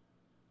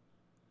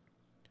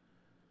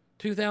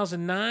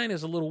 2009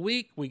 is a little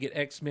weak. We get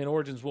X-Men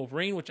Origins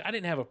Wolverine, which I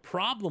didn't have a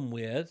problem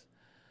with,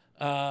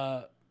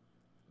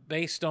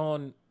 based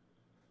on,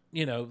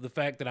 you know, the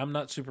fact that I'm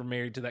not super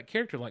married to that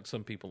character like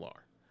some people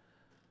are.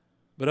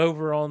 But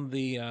over on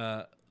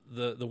the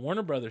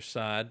Warner Brothers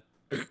side,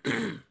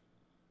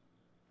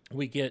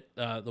 we get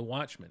The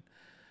Watchmen.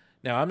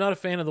 Now, I'm not a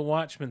fan of The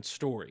Watchmen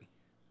story.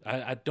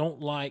 I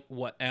don't like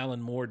what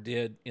Alan Moore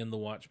did in The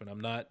Watchmen.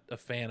 I'm not a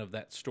fan of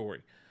that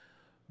story.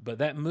 But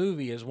that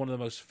movie is one of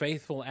the most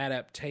faithful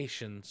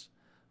adaptations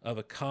of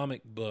a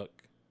comic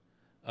book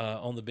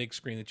on the big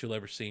screen that you'll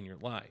ever see in your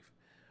life.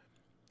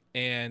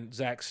 And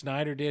Zack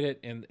Snyder did it,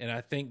 and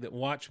I think that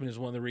Watchmen is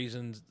one of the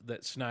reasons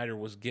that Snyder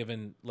was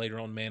given later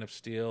on Man of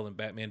Steel and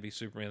Batman v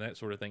Superman, that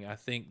sort of thing. I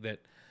think that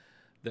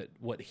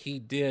what he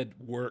did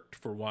worked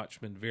for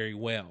Watchmen very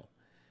well.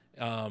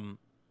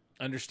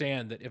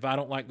 Understand that if I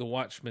don't like The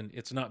Watchmen,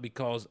 it's not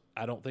because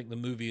I don't think the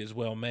movie is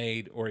well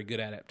made or a good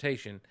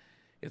adaptation.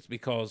 It's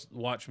because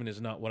Watchmen is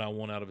not what I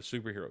want out of a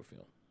superhero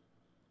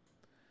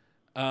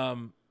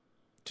film.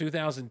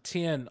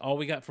 2010, all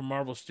we got from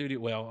Marvel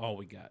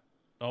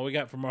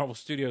from Marvel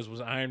Studios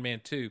was Iron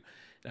Man 2.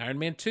 And Iron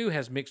Man 2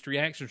 has mixed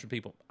reactions from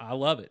people. I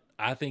love it.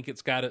 I think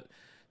it's got it.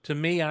 To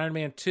me, Iron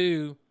Man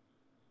 2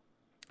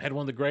 had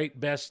one of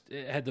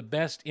the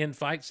best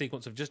in-fight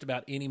sequence of just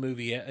about any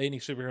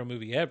superhero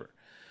movie ever.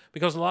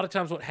 Because a lot of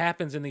times what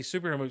happens in these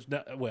superhero movies,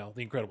 well,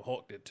 The Incredible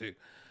Hulk did too,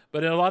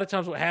 but a lot of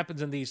times what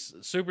happens in these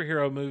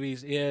superhero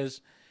movies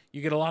is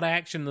you get a lot of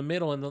action in the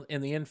middle,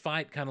 and the end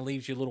fight kind of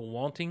leaves you a little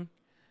wanting,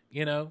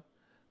 you know.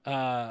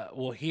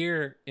 Well,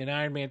 here in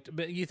Iron Man,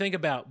 but you think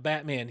about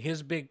Batman,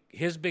 his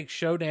big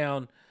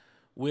showdown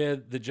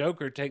with the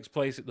Joker takes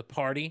place at the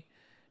party,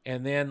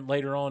 and then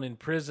later on in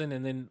prison,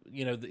 and then,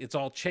 you know, it's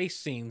all chase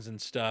scenes and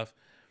stuff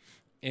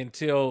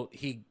until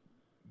he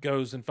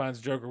goes and finds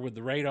Joker with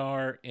the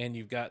radar, and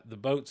you've got the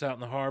boats out in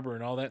the harbor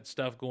and all that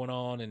stuff going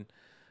on,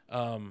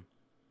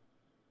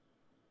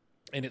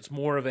 and it's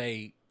more of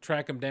a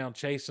track him down,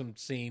 chase him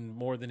scene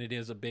more than it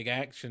is a big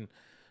action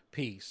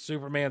piece.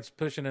 Superman's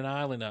pushing an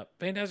island up.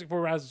 Fantastic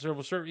Four: Rise of the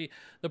Silver Surfer.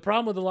 The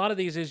problem with a lot of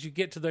these is you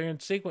get to their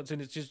end sequence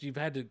and it's just you've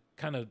had to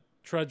kind of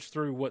trudge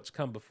through what's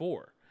come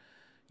before,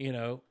 you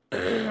know.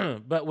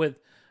 But with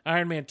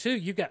Iron Man 2,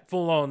 you got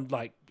full on,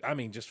 like, I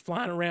mean, just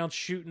flying around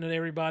shooting at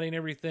everybody and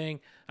everything.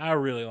 I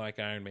really like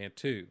Iron Man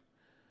 2.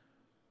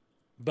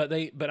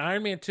 But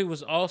Iron Man 2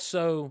 was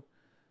also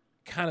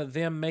kind of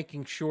them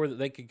making sure that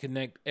they could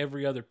connect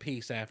every other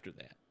piece after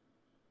that.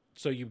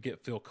 So you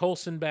get Phil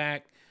Coulson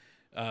back.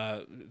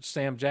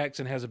 Sam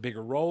Jackson has a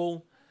bigger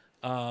role.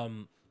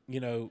 You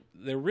know,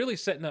 they're really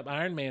setting up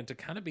Iron Man to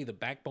kind of be the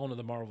backbone of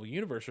the Marvel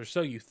Universe, or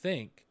so you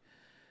think.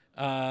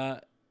 And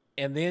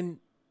then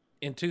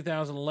in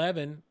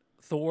 2011,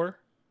 Thor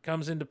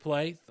comes into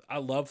play. I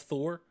love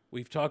Thor.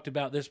 We've talked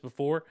about this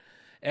before.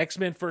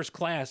 X-Men First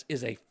Class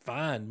is a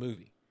fine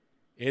movie.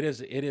 It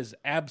is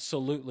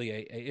absolutely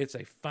it's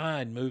a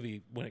fine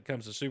movie when it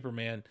comes to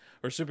Superman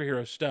or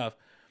superhero stuff.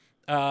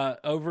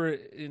 Over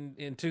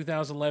in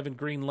 2011,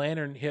 Green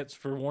Lantern hits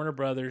for Warner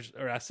Brothers,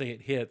 or I say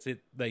it hits,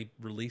 they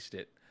released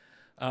it.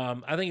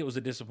 I think it was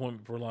a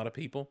disappointment for a lot of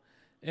people,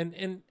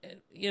 and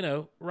you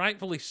know,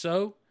 rightfully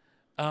so.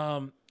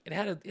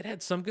 It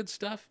had some good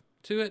stuff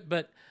to it,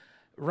 but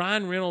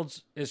Ryan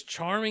Reynolds, as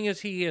charming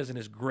as he is and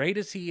as great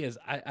as he is,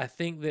 I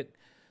think that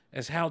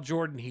as Hal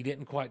Jordan, he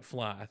didn't quite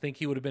fly. I think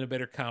he would have been a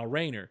better Kyle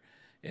Rayner,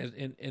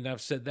 and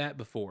I've said that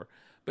before.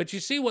 But you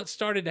see what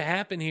started to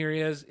happen here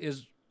is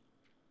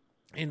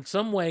in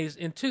some ways,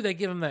 and two, they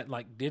give him that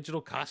like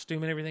digital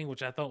costume and everything,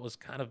 which I thought was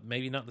kind of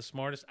maybe not the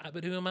smartest.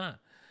 But who am I?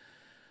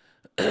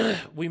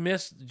 We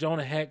missed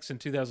Jonah Hex in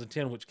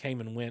 2010, which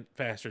came and went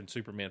faster than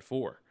Superman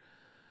 4.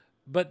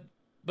 But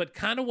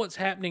kind of what's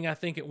happening, I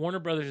think, at Warner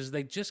Brothers is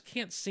they just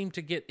can't seem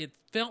to get. It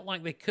felt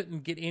like they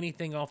couldn't get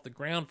anything off the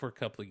ground for a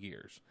couple of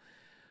years.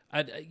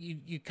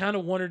 You kind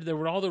of wondered, there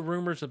were all the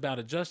rumors about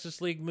a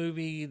Justice League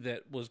movie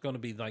that was going to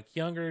be like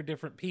younger,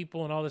 different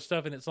people and all this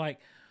stuff. And it's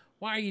like,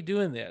 why are you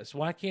doing this?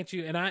 Why can't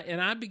you? And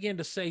I began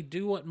to say,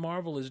 do what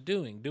Marvel is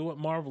doing. Do what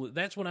Marvel.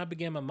 That's when I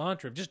began my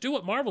mantra of just do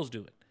what Marvel's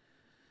doing.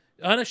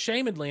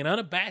 Unashamedly and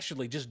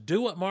unabashedly, just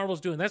do what Marvel's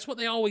doing. That's what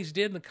they always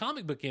did in the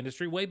comic book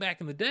industry way back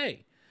in the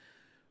day.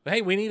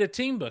 Hey, we need a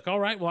team book. All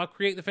right, well, I'll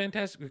create the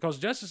Fantastic, because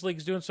Justice League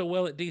is doing so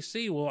well at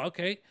DC. Well,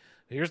 okay,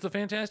 here's the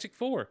Fantastic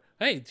Four.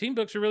 Hey, team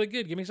books are really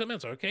good. Give me something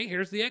else. Okay,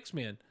 here's the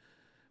X-Men.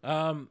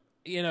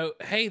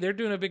 Hey, they're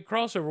doing a big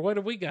crossover. What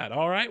have we got?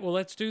 All right, well,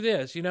 let's do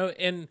this,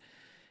 and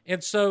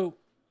so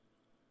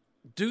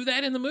do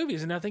that in the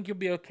movies, and I think you'll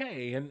be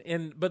okay.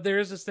 But there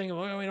is this thing of,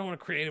 well, we don't want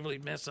to creatively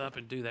mess up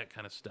and do that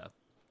kind of stuff.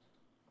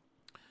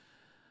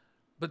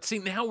 But see,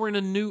 now we're in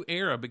a new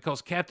era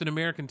because Captain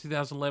America in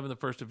 2011, the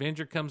first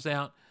Avenger, comes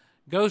out.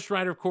 Ghost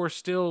Rider, of course,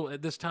 still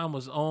at this time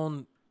was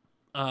on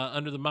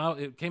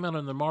it came out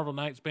under the Marvel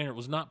Knights banner. It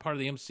was not part of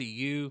the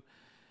MCU.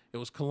 It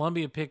was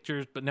Columbia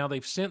Pictures, but now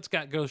they've since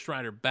got Ghost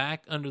Rider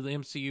back under the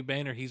MCU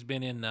banner. He's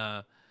been in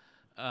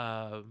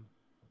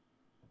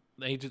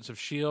Agents of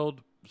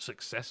S.H.I.E.L.D.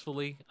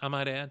 successfully, I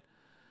might add.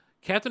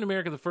 Captain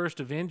America, the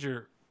first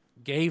Avenger,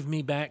 gave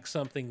me back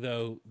something,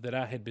 though, that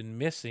I had been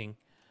missing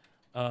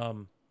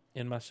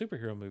in my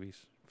superhero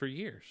movies for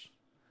years.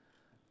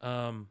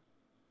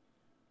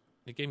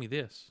 It gave me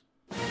this.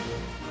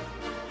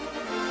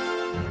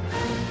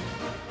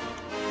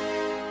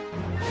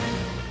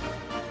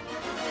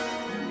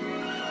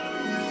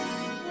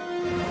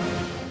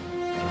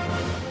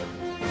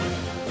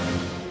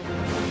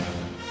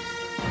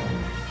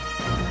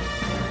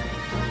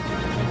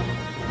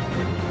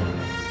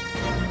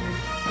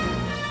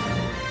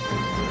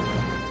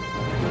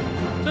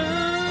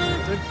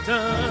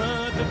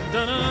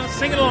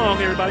 Sing it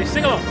along, everybody.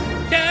 Sing along.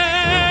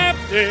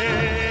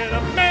 Captain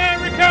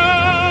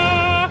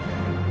America.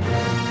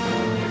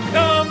 Here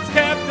comes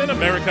Captain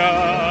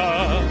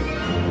America.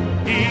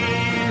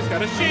 He's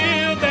got a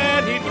shield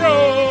that he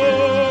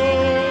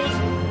throws.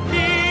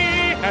 He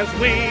has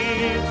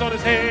wings on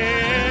his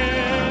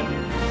head.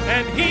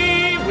 And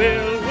he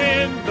will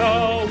win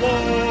the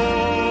war.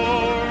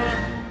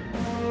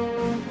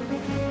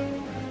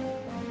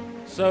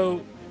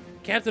 So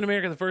Captain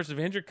America, the first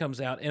Avenger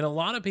comes out, and a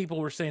lot of people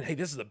were saying, hey,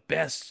 this is the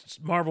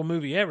best Marvel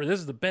movie ever. This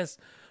is the best.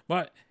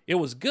 But it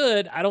was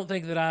good. I don't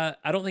think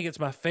it's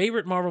my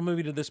favorite Marvel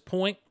movie to this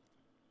point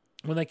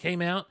when they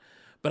came out,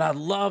 but I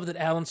love that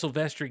Alan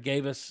Silvestri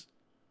gave us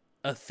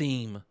a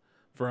theme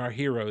for our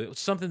hero. It was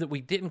something that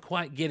we didn't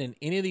quite get in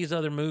any of these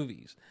other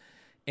movies,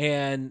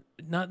 and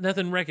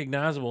nothing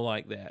recognizable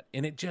like that,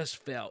 and it just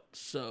felt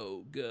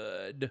so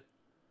good.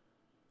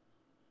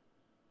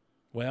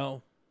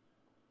 Well,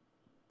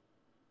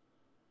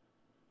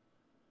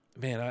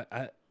 man,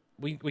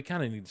 we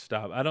kind of need to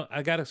stop.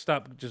 I got to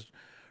stop just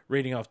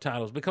reading off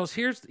titles, because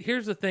here's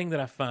the thing that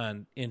I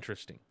find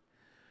interesting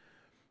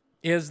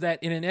is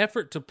that in an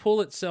effort to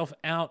pull itself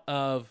out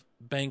of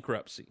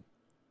bankruptcy,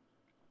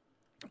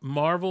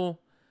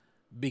 Marvel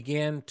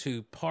began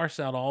to parse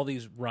out all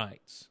these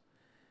rights,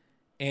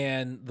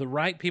 and the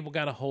right people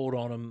got a hold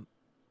on them.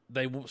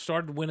 They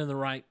started winning the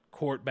right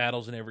court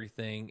battles and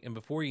everything, and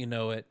before you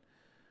know it,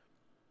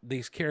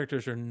 these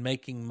characters are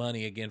making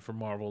money again for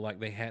Marvel like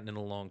they hadn't in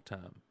a long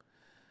time.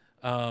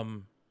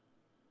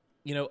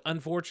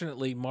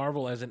 Unfortunately,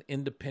 Marvel as an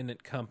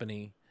independent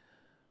company,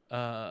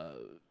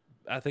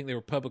 I think they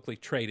were publicly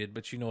traded,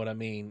 but you know what I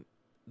mean.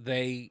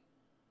 They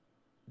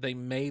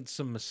made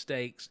some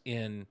mistakes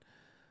in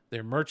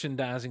their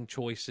merchandising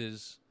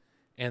choices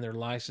and their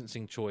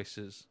licensing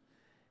choices,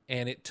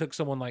 and it took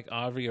someone like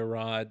Avi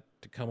Arad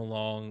to come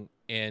along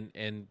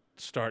and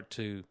start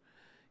to.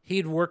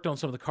 He'd worked on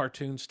some of the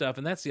cartoon stuff,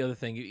 and that's the other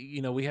thing.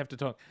 We have to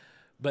talk,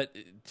 but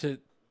to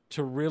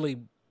really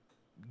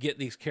get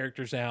these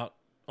characters out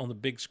on the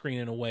big screen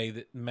in a way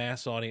that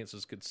mass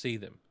audiences could see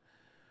them.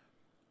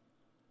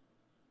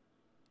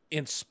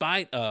 In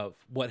spite of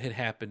what had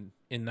happened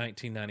in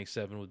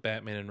 1997 with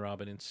Batman and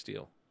Robin and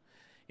Steel,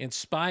 in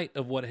spite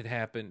of what had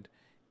happened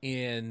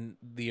in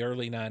the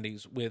early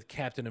 90s with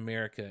Captain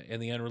America and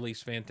the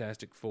unreleased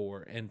Fantastic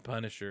Four and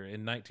Punisher,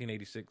 in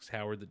 1986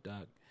 Howard the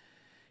Duck,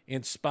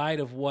 in spite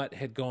of what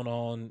had gone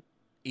on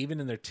even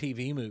in their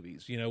TV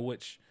movies,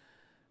 which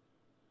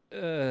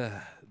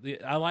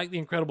I like The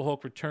Incredible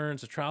Hulk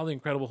Returns. The Trial of the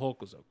Incredible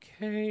Hulk was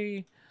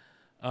okay.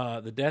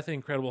 The Death of the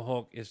Incredible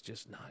Hulk is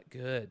just not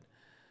good.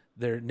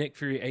 Their Nick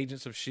Fury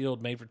Agents of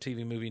S.H.I.E.L.D.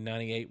 made-for-TV movie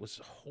 98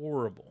 was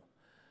horrible.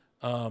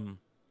 In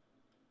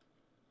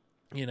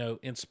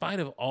spite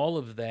of all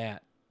of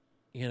that,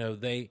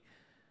 they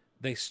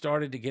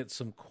started to get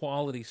some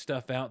quality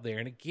stuff out there.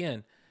 And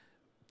again,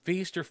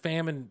 feast or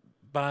famine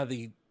by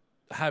the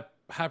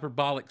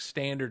hyperbolic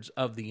standards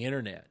of the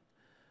internet,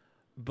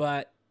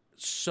 but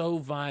so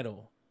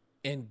vital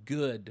and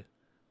good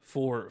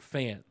for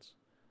fans,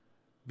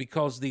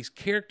 because these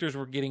characters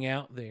were getting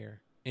out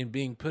there and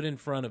being put in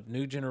front of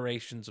new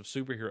generations of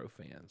superhero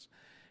fans,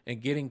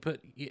 and getting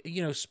put,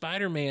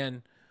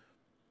 Spider-Man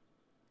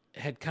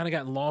had kind of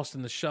gotten lost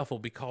in the shuffle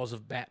because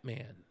of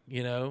Batman,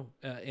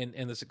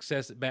 and the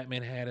success that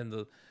Batman had in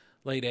the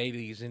late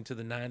 80s into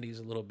the 90s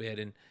a little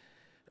bit,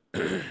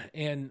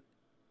 and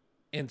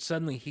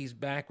suddenly he's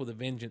back with a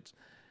vengeance.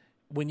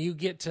 When you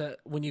get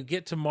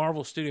to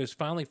Marvel Studios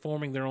finally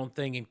forming their own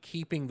thing and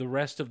keeping the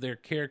rest of their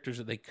characters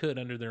that they could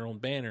under their own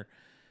banner,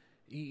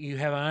 you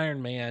have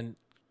Iron Man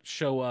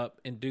show up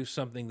and do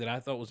something that I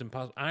thought was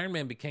impossible. Iron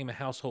Man became a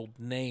household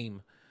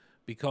name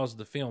because of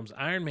the films.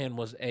 Iron Man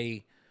was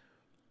a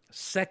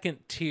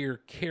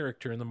second-tier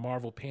character in the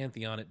Marvel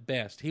pantheon at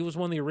best. He was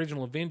one of the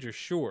original Avengers,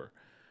 sure.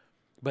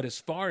 But as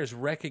far as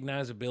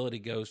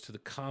recognizability goes to the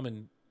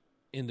common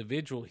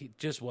individual, he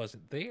just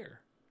wasn't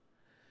there.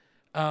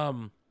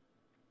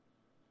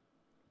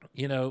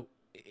 You know,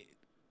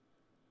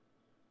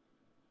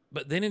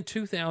 but then in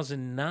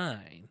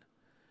 2009,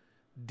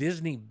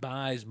 Disney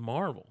buys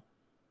Marvel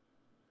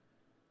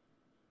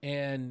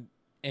and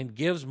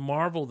gives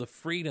Marvel the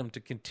freedom to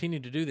continue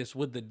to do this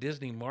with the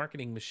Disney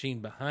marketing machine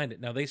behind it.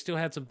 Now, they still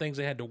had some things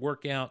they had to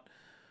work out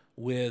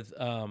with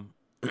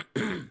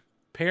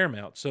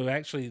Paramount. So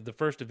actually, the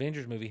first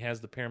Avengers movie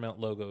has the Paramount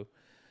logo.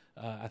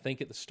 I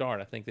think at the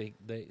start, I think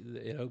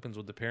it opens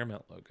with the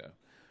Paramount logo.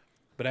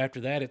 But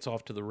after that, it's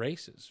off to the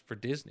races for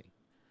Disney.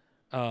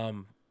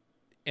 And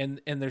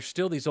there's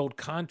still these old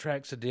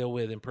contracts to deal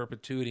with in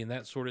perpetuity and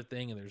that sort of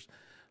thing. And there's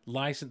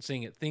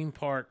licensing at theme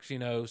parks, you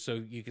know, so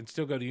you can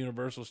still go to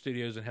Universal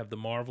Studios and have the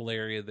Marvel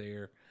area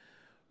there.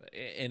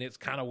 And it's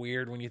kind of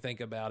weird when you think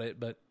about it,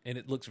 and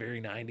it looks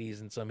very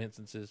 90s in some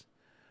instances.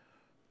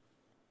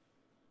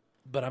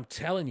 But I'm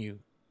telling you,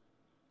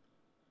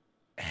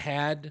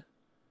 had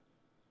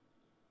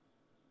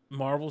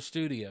Marvel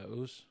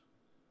Studios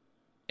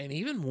and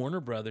even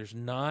Warner Brothers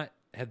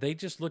had they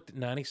just looked at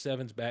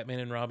 97's Batman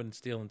and Robin and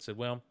Steel and said,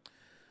 well,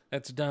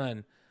 that's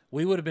done,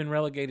 we would have been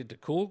relegated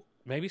to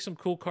maybe some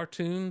cool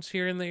cartoons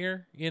here and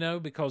there, you know,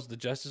 because the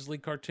Justice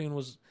League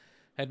cartoon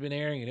had been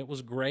airing and it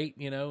was great,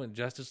 you know, and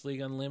Justice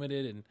League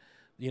Unlimited and,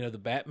 you know, the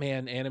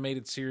Batman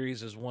animated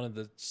series is one of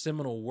the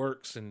seminal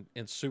works in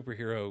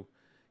superhero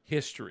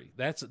history.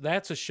 That's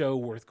a show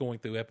worth going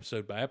through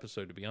episode by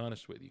episode, to be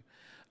honest with you.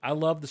 I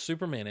love the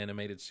Superman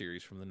animated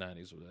series from the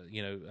 90s,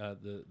 you know,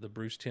 the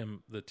Bruce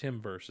Timm, the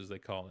Timmverse as they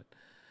call it.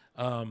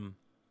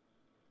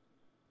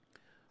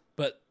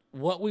 But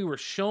what we were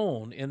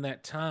shown in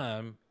that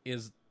time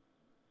is,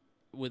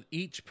 with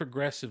each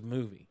progressive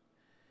movie,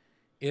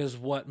 is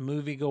what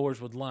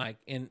moviegoers would like.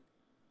 And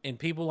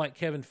people like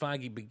Kevin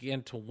Feige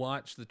began to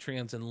watch the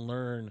trends and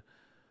learn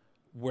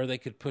where they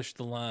could push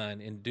the line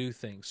and do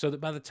things. So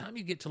that by the time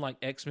you get to like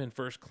X-Men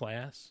First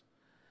Class,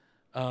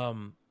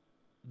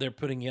 they're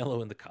putting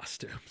yellow in the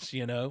costumes,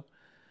 you know?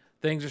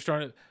 Things are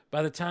starting.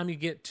 By the time you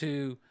get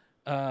to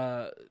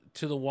The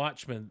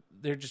Watchmen,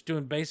 they're just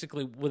doing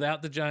basically,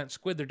 without the giant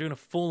squid, they're doing a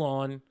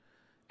full-on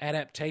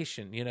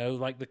adaptation, you know,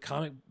 like the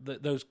comic,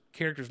 those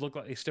characters look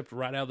like they stepped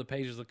right out of the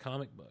pages of the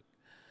comic book,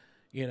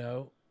 you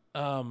know?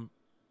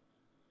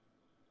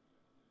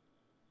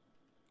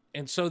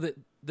 And so that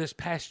this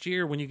past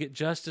year, when you get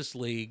Justice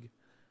League,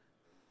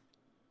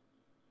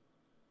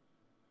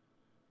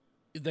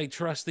 they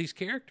trust these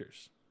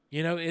characters.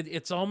 You know,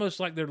 it's almost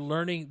like they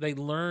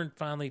learn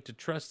finally to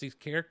trust these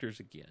characters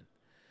again.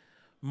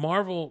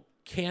 Marvel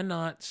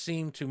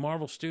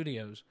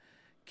Studios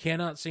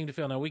cannot seem to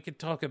fail. Now, we could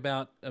talk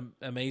about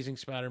Amazing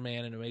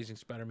Spider-Man and Amazing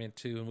Spider-Man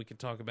 2, and we could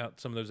talk about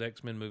some of those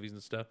X-Men movies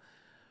and stuff.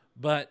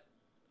 But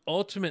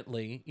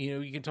ultimately, you know,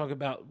 you can talk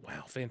about,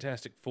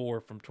 Fantastic Four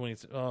from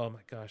 20... Oh,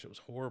 my gosh, it was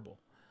horrible.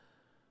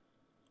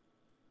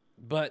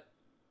 But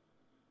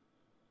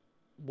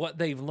what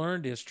they've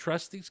learned is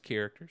trust these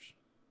characters,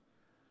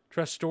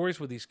 trust stories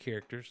with these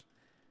characters.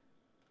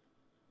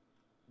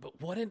 But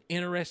what an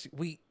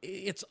interesting...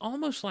 It's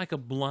almost like a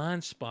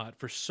blind spot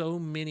for so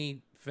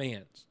many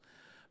fans.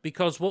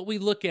 Because what we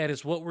look at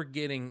is what we're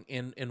getting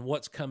and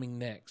what's coming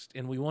next.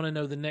 And we want to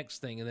know the next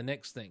thing and the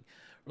next thing.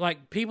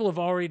 Like, people have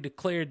already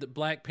declared that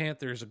Black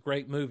Panther is a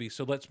great movie,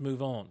 so let's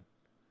move on.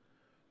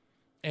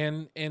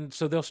 And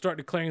so they'll start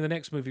declaring the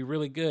next movie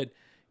really good.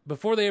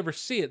 Before they ever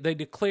see it, they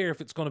declare if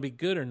it's going to be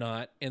good or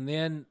not, and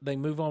then they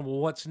move on, well,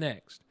 what's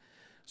next?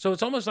 So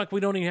it's almost like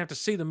we don't even have to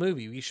see the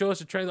movie. You show us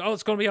a trailer,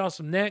 it's going to be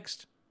awesome,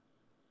 next.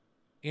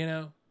 You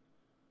know?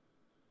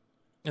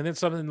 And then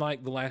something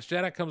like The Last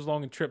Jedi comes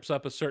along and trips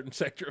up a certain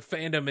sector of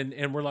fandom,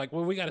 and we're like,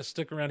 well, we got to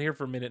stick around here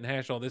for a minute and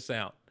hash all this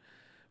out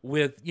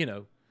with, you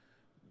know,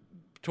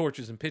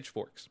 torches and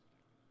pitchforks.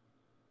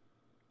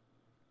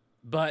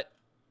 But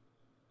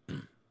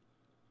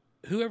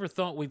whoever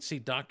thought we'd see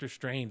Doctor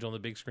Strange on the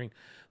big screen?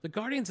 The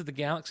Guardians of the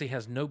Galaxy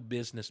has no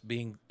business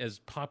being as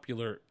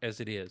popular as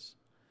it is.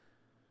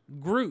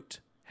 Groot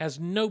has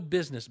no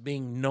business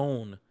being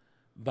known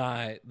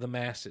by the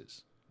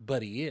masses,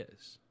 but he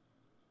is.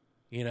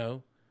 You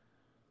know?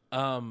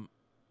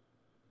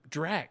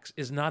 Drax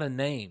is not a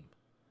name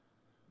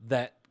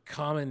that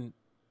common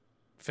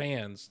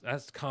fans,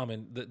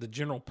 the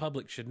general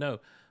public should know,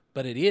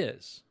 but it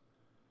is,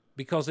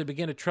 because they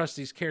begin to trust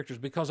these characters,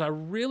 because I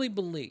really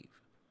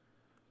believe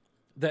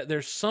that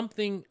there's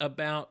something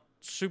about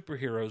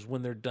superheroes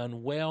when they're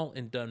done well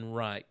and done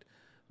right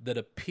that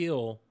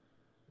appeal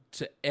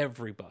to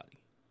everybody.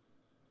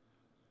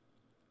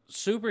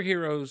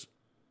 Superheroes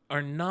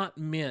are not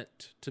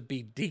meant to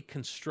be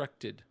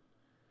deconstructed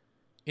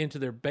into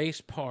their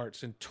base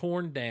parts and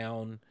torn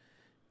down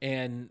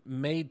and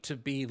made to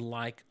be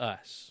like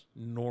us,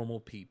 normal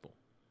people.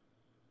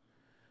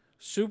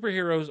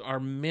 superheroes are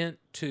meant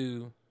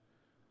to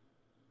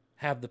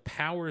have the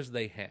powers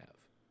they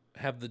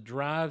have the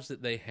drives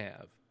that they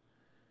have,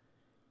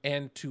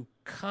 and to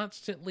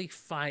constantly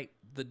fight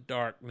the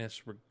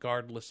darkness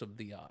regardless of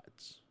the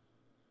odds.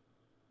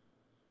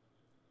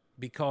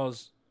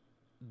 Because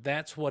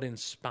that's what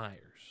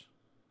inspires.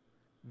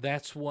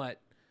 That's what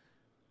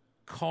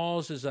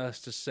causes us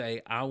to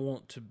say, I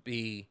want to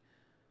be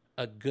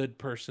a good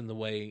person the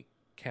way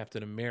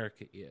Captain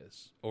America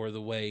is, or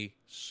the way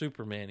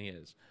Superman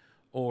is,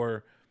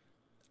 or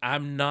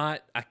I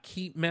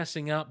keep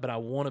messing up, but I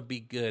want to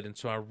be good, and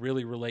so I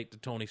really relate to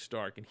Tony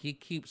Stark, and he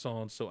keeps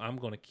on, so I'm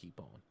going to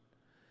keep on,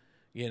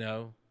 you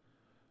know?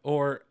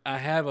 Or I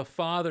have a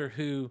father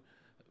who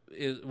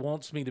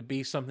wants me to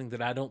be something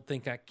that I don't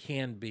think I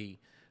can be,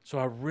 so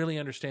I really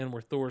understand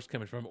where Thor's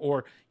coming from.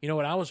 Or, you know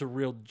what, I was a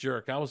real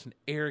jerk. I was an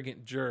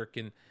arrogant jerk,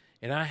 and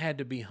I had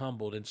to be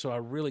humbled, and so I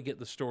really get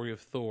the story of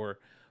Thor.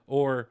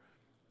 Or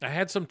I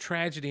had some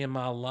tragedy in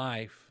my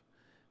life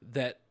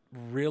that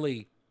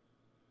really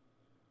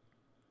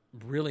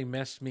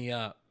messed me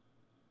up,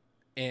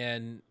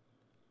 and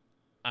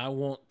I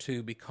want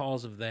to,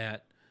 because of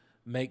that,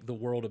 make the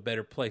world a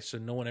better place so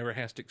no one ever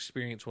has to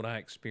experience what I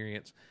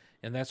experience.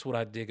 And that's what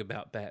I dig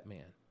about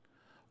Batman.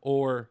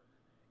 Or,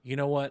 you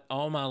know what,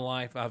 all my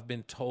life I've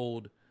been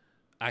told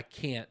I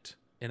can't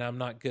and I'm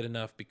not good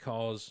enough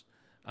because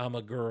I'm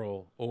a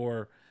girl.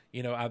 Or,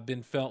 you know,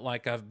 felt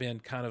like I've been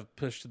kind of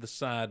pushed to the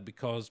side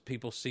because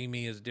people see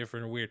me as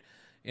different or weird.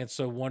 And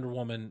so Wonder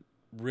Woman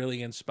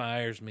really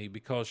inspires me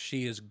because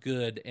she is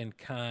good and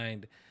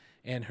kind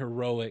and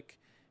heroic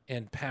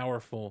and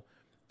powerful,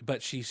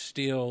 but she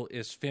still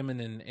is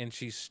feminine, and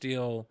she's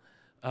still,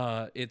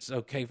 it's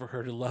okay for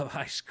her to love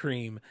ice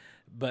cream,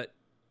 but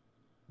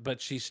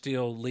she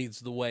still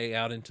leads the way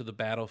out into the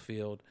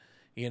battlefield.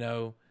 You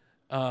know,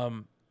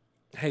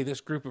 hey,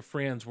 this group of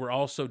friends, we're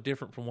all so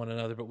different from one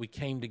another, but we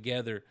came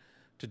together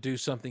to do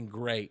something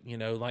great, you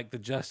know, like the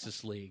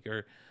Justice League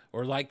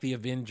or like the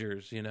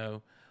Avengers, you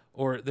know.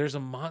 Or there's a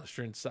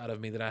monster inside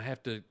of me that I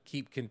have to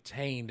keep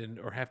contained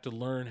or have to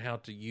learn how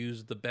to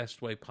use the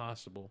best way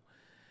possible.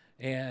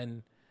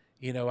 And,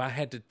 you know, I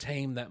had to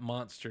tame that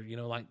monster, you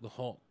know, like the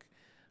Hulk.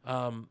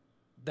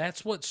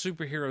 That's what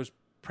superheroes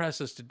press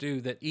us to do,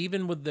 that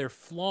even with their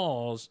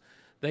flaws,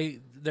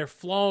 their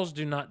flaws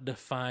do not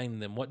define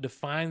them. What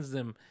defines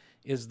them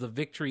is the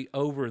victory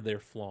over their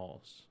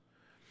flaws.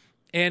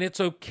 And it's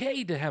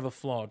okay to have a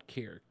flawed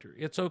character.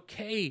 It's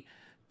okay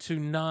to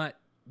not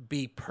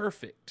be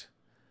perfect.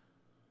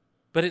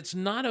 But it's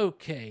not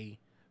okay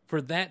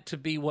for that to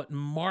be what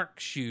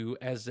marks you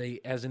as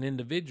an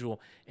individual.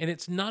 And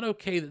it's not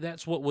okay that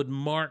that's what would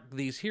mark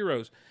these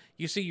heroes.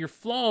 You see, your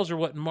flaws are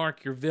what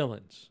mark your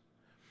villains.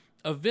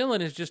 A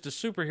villain is just a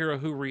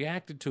superhero who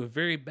reacted to a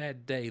very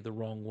bad day the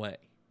wrong way.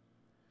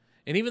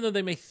 And even though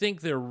they may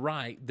think they're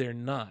right, they're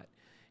not.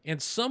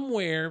 And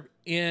somewhere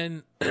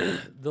in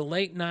the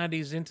late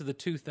 90s into the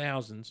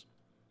 2000s,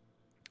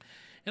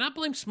 and I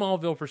blame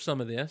Smallville for some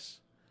of this,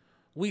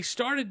 we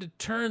started to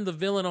turn the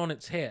villain on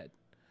its head.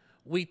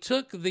 We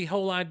took the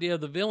whole idea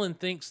the villain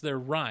thinks they're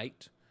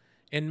right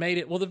and made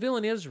it, well, the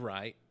villain is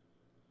right.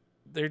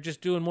 They're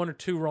just doing one or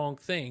two wrong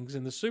things.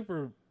 And the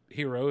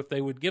superhero, if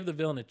they would give the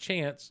villain a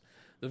chance,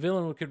 the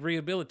villain could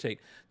rehabilitate.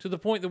 To the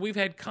point that we've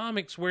had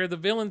comics where the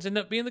villains end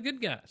up being the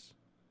good guys.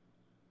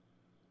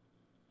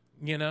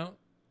 You know?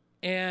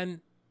 And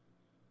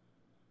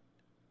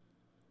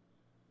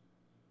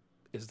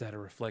is that a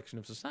reflection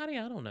of society?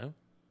 I don't know.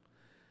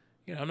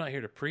 You know, I'm not here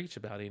to preach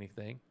about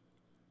anything.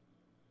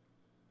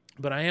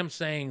 But I am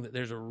saying that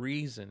there's a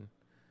reason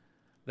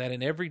that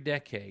in every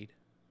decade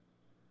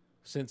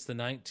since the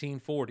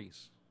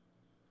 1940s,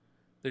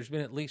 there's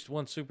been at least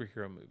one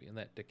superhero movie in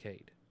that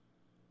decade.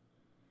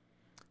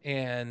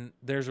 And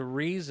there's a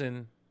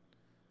reason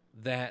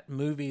that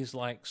movies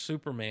like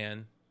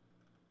Superman,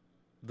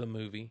 the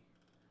movie,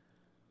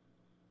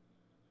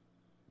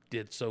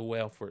 did so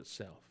well for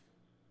itself,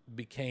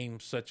 became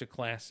such a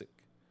classic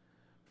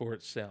for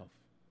itself.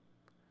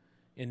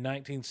 In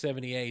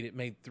 1978, it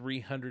made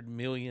 $300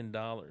 million.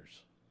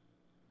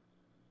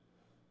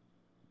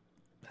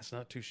 That's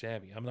not too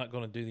shabby. I'm not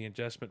going to do the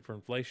adjustment for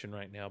inflation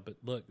right now, but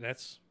look,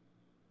 that's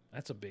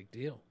a big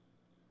deal.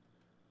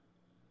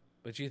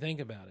 But you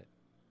think about it.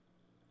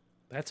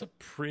 That's a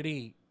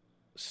pretty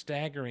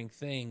staggering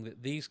thing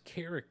that these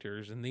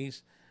characters and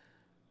these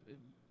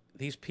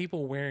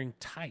people wearing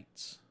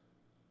tights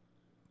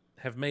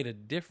have made a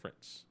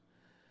difference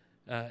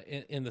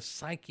in the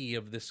psyche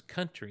of this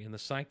country, in the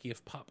psyche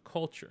of pop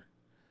culture.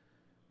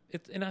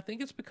 And I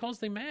think it's because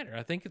they matter.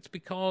 I think it's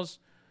because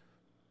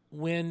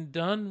when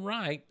done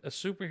right, a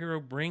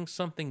superhero brings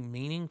something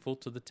meaningful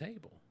to the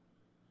table.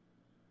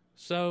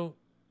 So,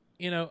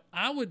 you know,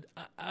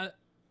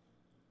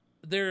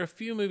 there are a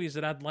few movies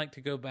that I'd like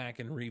to go back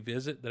and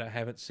revisit that I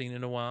haven't seen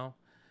in a while.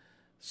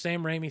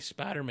 Sam Raimi's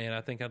Spider-Man,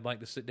 I think I'd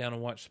like to sit down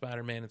and watch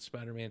Spider-Man and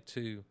Spider-Man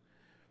 2.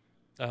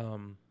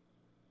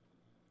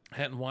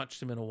 Hadn't watched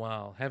them in a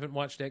while. Haven't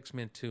watched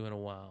X-Men 2 in a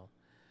while.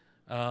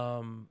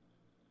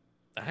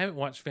 I haven't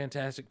watched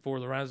Fantastic Four: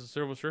 The Rise of the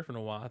Silver Surfer in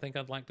a while. I think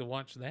I'd like to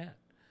watch that.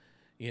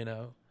 You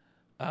know,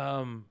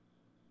 I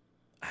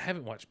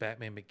haven't watched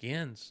Batman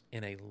Begins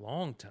in a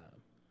long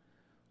time,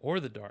 or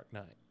The Dark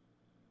Knight.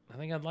 I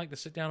think I'd like to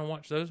sit down and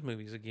watch those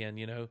movies again,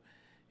 you know,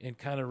 and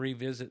kind of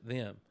revisit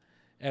them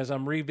as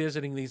I'm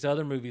revisiting these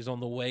other movies on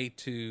the way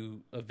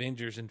to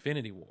Avengers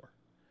Infinity War.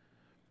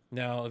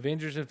 Now,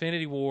 Avengers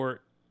Infinity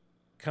War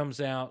comes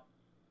out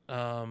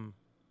in,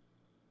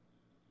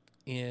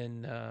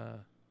 when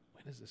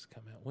does this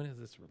come out? When is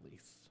this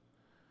released?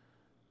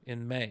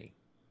 In May.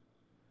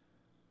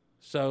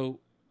 So,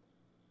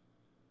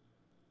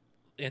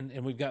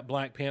 and we've got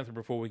Black Panther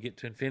before we get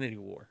to Infinity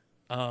War.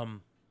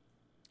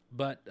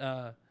 But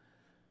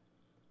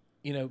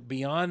you know,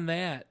 beyond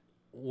that,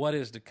 what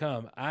is to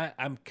come?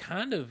 I'm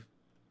kind of,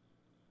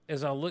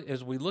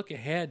 as we look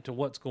ahead to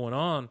what's going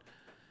on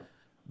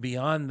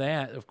beyond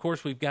that. Of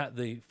course, we've got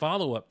the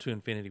follow up to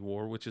Infinity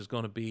War, which is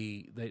going to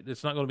be.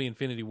 It's not going to be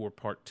Infinity War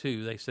Part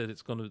 2. They said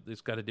it's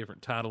got a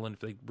different title, and if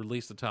they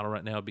release the title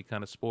right now, it'd be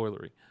kind of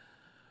spoilery.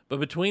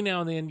 But between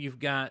now and then, you've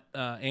got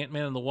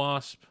Ant-Man and the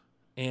Wasp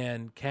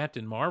and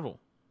Captain Marvel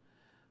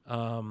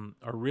are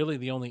really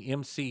the only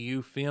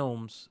MCU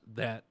films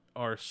that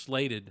are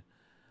slated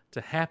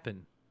to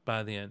happen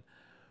by then.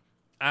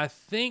 I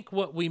think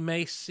what we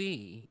may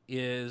see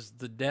is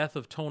the death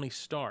of Tony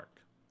Stark.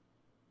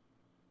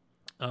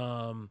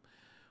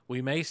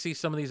 We may see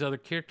some of these other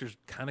characters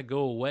kind of go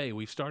away.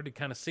 We've started to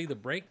kind of see the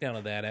breakdown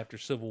of that after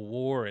Civil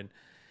War, and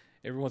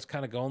everyone's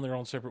kind of gone their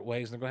own separate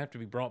ways, and they're going to have to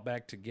be brought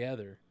back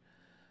together.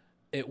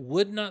 It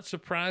would not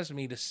surprise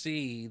me to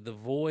see the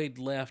void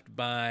left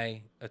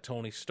by a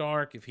Tony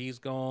Stark if he's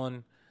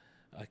gone,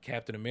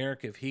 Captain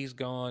America if he's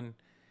gone.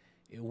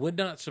 It would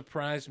not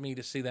surprise me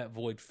to see that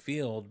void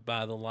filled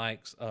by the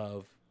likes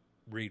of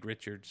Reed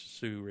Richards,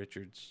 Sue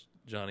Richards,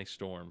 Johnny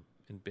Storm,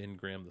 and Ben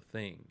Grimm, the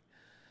Thing.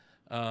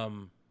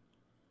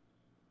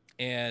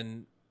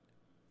 And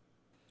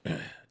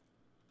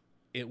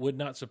it would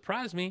not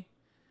surprise me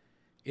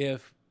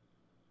if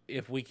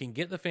we can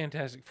get the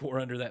Fantastic Four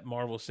under that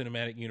Marvel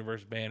Cinematic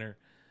Universe banner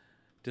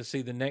to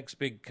see the next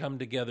big come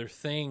together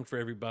thing for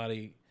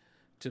everybody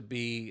to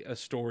be a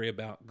story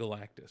about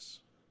Galactus,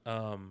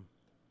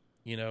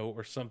 you know,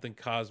 or something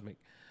cosmic.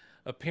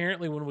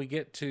 Apparently, when we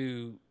get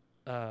to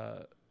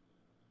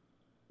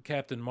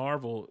Captain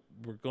Marvel,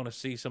 we're going to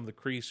see some of the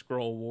Kree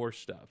Skrull War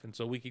stuff, and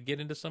so we could get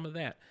into some of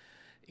that.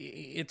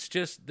 It's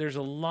just, there's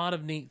a lot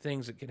of neat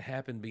things that could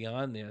happen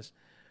beyond this.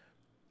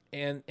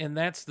 And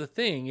that's the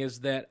thing,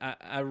 is that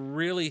I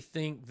really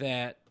think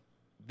that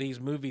these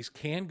movies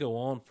can go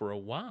on for a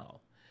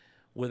while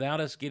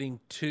without us getting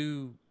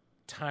too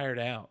tired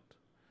out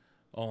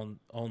on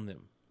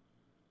them.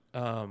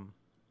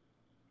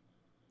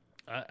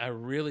 I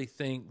really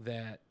think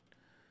that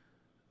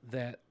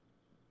I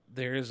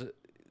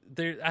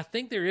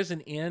think there is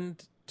an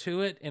end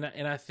to it, and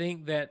I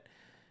think that,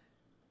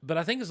 but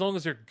I think as long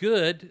as they're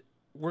good,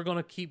 we're going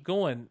to keep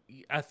going.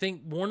 I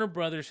think Warner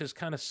Brothers has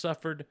kind of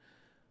suffered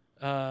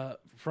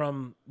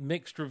from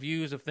mixed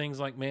reviews of things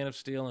like Man of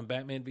Steel and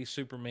Batman v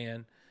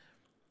Superman.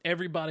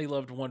 Everybody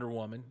loved Wonder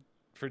Woman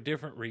for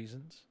different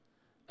reasons.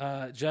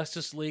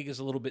 Justice League is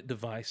a little bit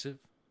divisive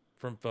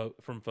from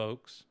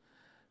folks.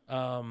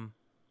 But,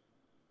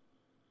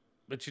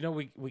 you know,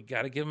 we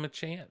got to give them a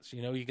chance.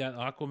 You know, you got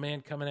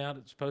Aquaman coming out.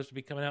 It's supposed to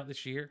be coming out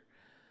this year,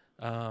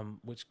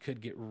 which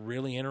could get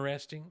really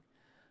interesting.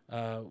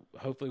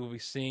 Hopefully we'll be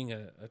seeing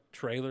a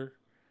trailer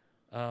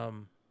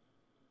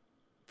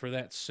for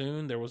that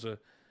soon. There was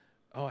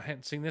I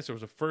hadn't seen this. There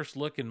was a first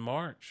look in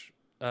March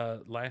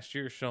last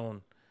year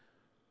shown.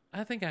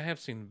 I think I have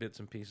seen bits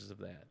and pieces of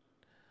that,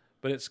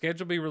 but it's scheduled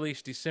to be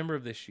released December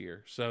of this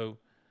year. So,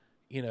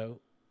 you know,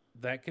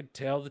 that could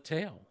tell the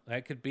tale.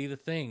 That could be the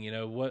thing. You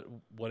know,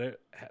 what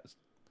it has,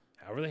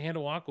 however they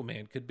handle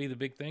Aquaman could be the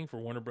big thing for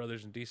Warner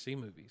Brothers and DC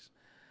movies.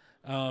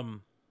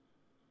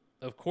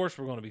 Of course,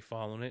 we're going to be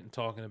following it and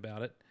talking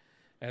about it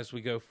as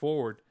we go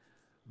forward,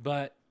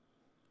 but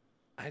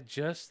I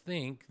just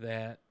think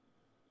that,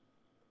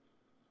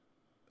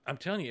 I'm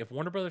telling you, if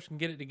Warner Brothers can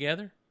get it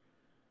together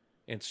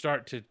and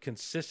start to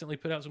consistently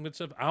put out some good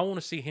stuff, I want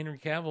to see Henry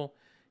Cavill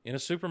in a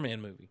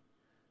Superman movie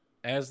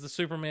as the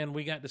Superman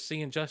we got to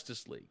see in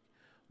Justice League,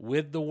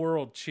 with the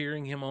world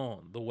cheering him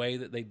on the way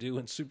that they do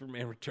in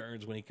Superman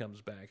Returns when he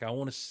comes back. I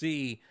want to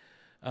see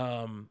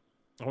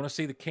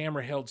the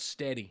camera held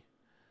steady,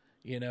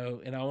 you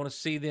know, and I want to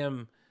see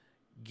them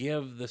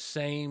give the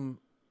same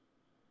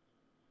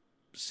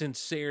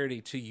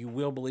sincerity to "You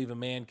Will Believe a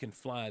Man Can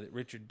Fly" that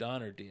Richard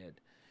Donner did,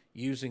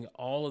 using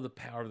all of the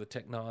power of the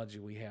technology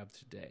we have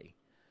today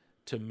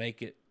to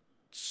make it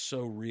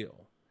so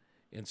real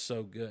and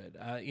so good.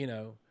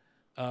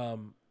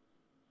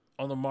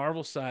 On the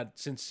Marvel side,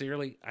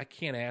 sincerely, I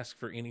can't ask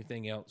for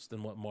anything else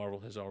than what Marvel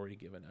has already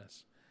given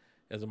us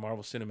as a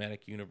Marvel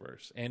Cinematic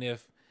Universe. And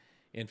if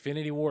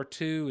Infinity War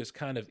 2 is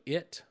kind of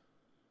it,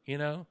 you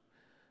know,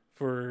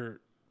 for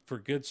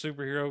good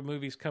superhero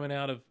movies coming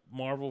out of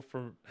Marvel,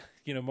 from,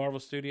 you know, Marvel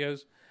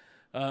Studios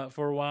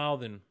for a while,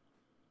 then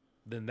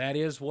that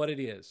is what it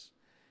is.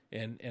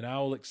 And I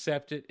will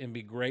accept it and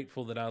be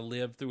grateful that I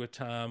lived through a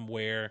time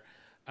where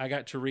I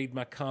got to read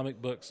my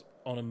comic books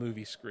on a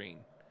movie screen,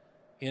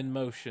 in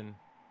motion,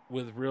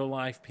 with real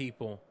life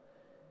people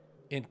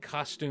in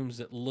costumes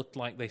that looked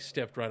like they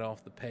stepped right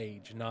off the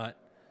page, not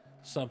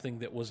something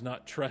that was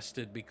not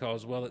trusted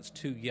because, well, it's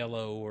too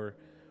yellow, or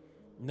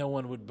no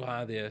one would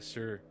buy this,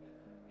 or,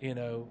 you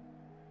know,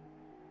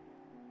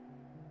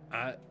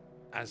 I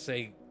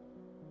say,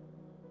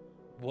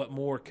 what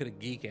more could a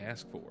geek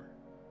ask for?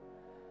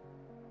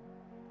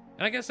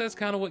 And I guess that's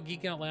kind of what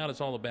Geek Out Loud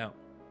is all about.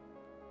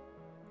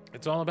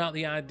 It's all about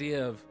the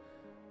idea of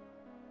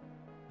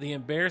the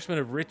embarrassment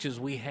of riches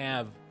we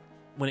have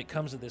when it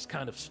comes to this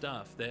kind of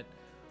stuff, that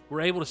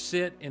we're able to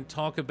sit and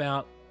talk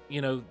about,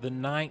 you know, the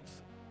 9th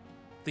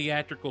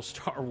theatrical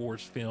Star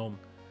Wars film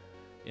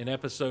in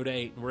Episode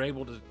 8, and we're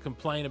able to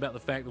complain about the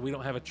fact that we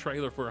don't have a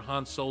trailer for a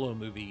Han Solo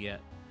movie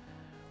yet.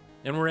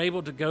 And we're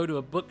able to go to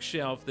a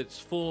bookshelf that's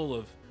full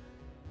of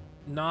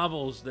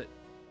novels that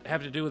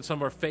have to do with some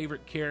of our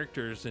favorite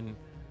characters, and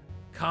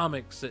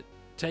comics that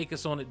take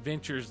us on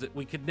adventures that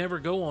we could never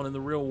go on in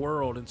the real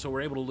world, and so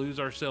we're able to lose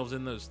ourselves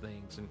in those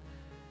things.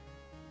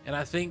 And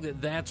I think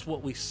that that's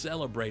what we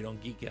celebrate on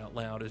Geek Out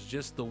Loud, is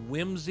just the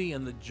whimsy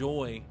and the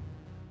joy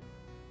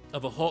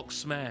of a Hulk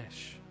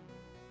smash,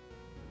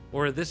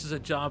 or this is a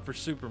job for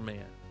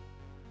Superman,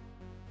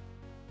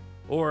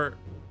 or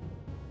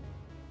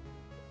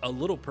a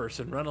little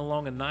person running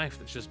along a knife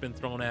that's just been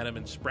thrown at him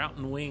and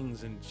sprouting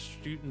wings and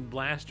shooting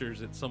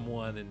blasters at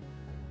someone,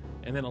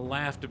 and then a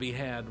laugh to be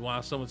had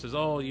while someone says,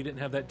 oh, you didn't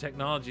have that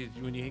technology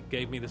when you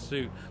gave me the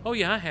suit. Oh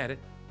yeah, I had it.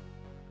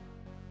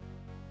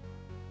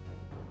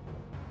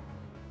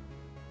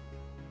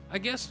 I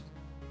guess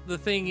the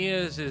thing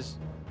is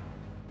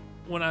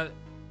when I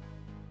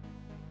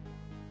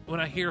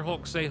hear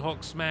Hulk say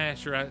Hulk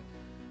smash, or I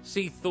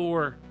see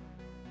Thor,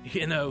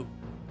 you know,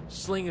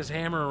 sling his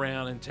hammer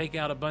around and take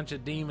out a bunch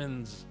of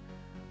demons,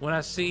 when I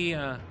see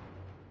a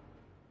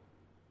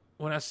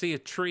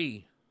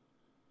tree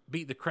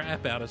beat the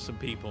crap out of some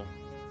people,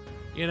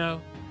 you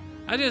know,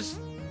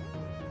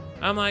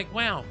 I'm like,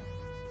 wow,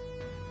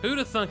 who'd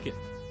have thunk it?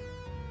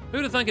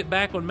 Who'd have thunk it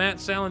back when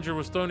Matt Salinger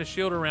was throwing his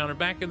shield around, or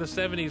back in the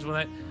 70s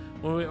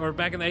or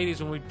back in the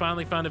 80s when we'd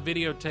finally find a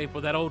videotape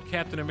with that old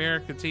Captain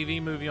America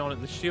TV movie on it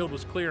and the shield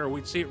was clear, or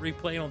we'd see it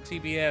replayed on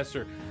TBS,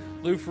 or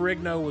Lou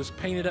Ferrigno was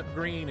painted up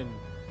green and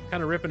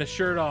kind of ripping a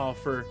shirt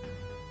off, or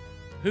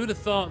who'd have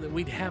thought that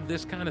we'd have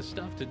this kind of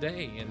stuff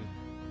today? And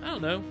I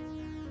don't know,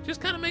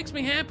 just kind of makes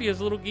me happy as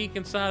a little geek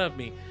inside of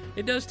me.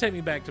 It does take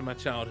me back to my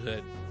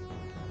childhood.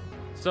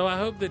 So I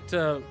hope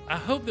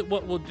that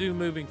what we'll do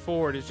moving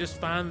forward is just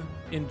find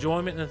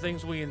enjoyment in the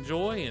things we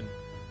enjoy and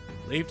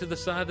leave to the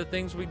side the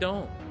things we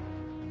don't.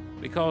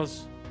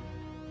 Because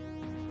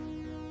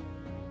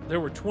there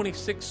were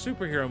 26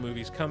 superhero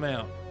movies come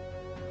out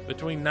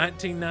between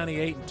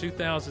 1998 and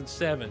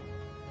 2007,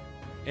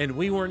 and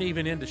we weren't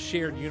even into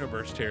shared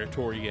universe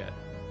territory yet.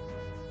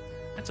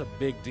 That's a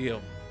big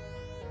deal.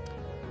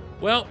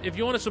 Well, if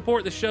you want to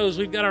support the shows,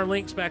 we've got our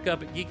links back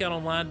up at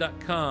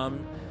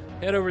geekoutonline.com.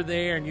 Head over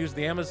there and use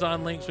the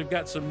Amazon links. We've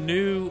got some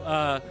new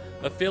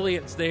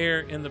affiliates there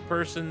in the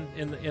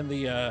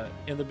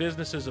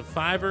businesses of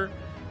Fiverr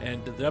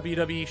and the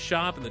WWE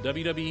Shop and the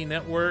WWE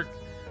Network.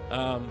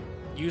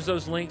 Use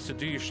those links to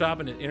do your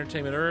shopping at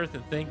Entertainment Earth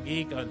and Think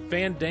Geek on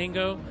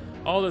Fandango.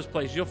 All those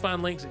places. You'll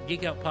find links at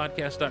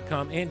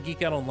geekoutpodcast.com and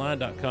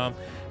geekoutonline.com.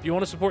 If you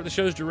want to support the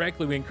shows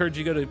directly, we encourage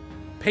you to go to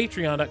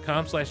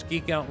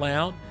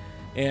patreon.com/geekoutloud.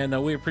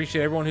 And we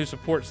appreciate everyone who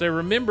supports there.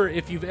 Remember,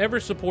 if you've ever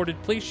supported,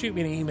 please shoot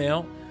me an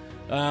email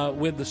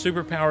with the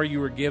superpower you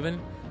were given,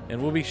 and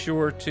we'll be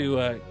sure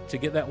to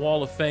get that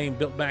wall of fame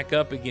built back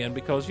up again.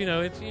 Because you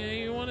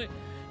want it.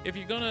 If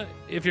you're gonna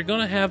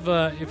have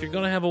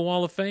a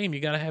wall of fame,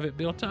 you got to have it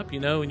built up.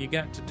 And you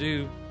got to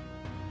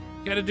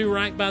do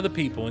right by the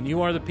people. And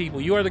you are the people.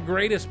 You are the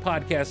greatest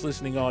podcast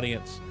listening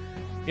audience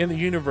in the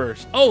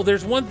universe. Oh,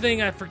 there's one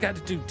thing I forgot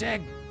to do.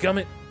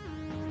 Dadgummit.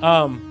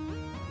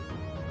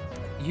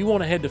 You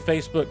want to head to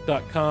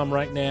Facebook.com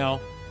right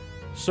now,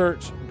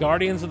 search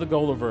Guardians of the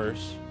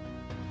Golaverse,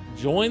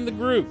 join the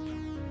group.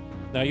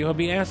 Now, you'll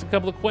be asked a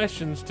couple of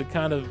questions to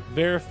kind of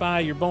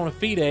verify your bona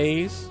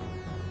fides,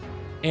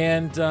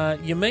 and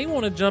you may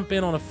want to jump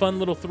in on a fun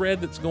little thread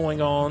that's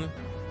going on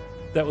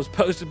that was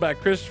posted by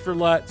Christopher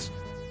Lutz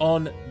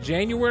on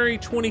January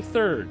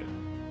 23rd,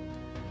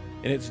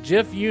 and it's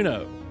GIF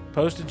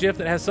Post a GIF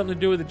that has something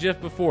to do with the GIF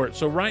before it.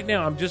 So right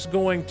now, I'm just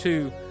going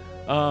to,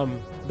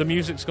 the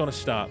music's going to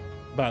stop,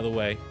 by the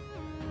way,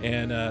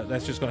 and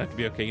that's just going to have to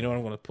be okay. You know what?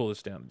 I'm going to pull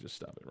this down and just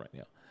stop it right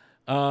now.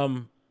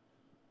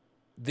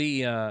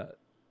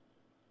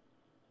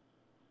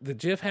 The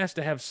GIF has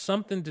to have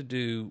something to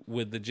do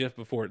with the GIF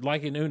before it,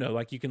 like in Uno,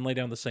 like you can lay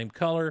down the same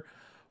color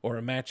or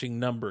a matching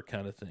number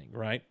kind of thing,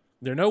 right?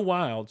 There are no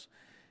wilds,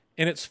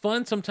 and it's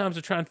fun sometimes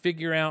to try and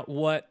figure out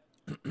why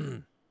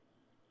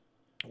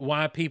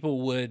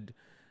people would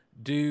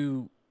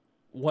do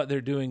what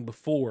they're doing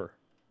before.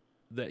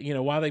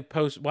 Why they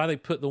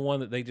put the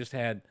one that they just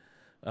had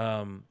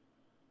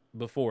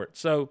before it.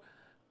 So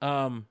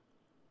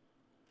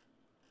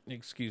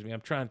excuse me,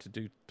 I'm trying to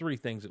do 3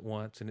 things at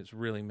once, and it's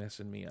really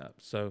messing me up.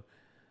 So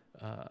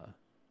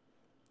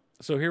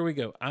here we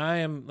go.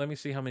 Let me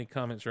see how many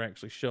comments are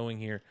actually showing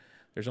here.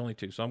 There's only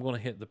 2. So I'm going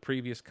to hit the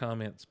previous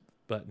comments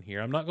button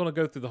here. I'm not going to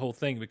go through the whole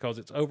thing because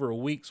it's over a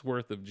week's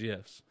worth of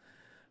GIFs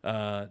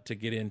to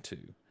get into.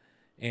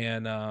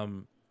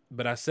 And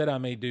but I said I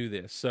may do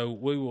this. So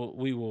we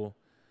will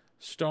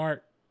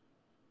start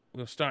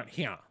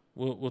here.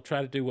 We'll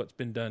try to do what's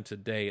been done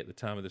today at the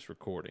time of this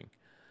recording.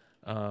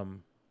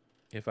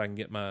 If I can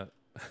get my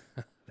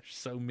there's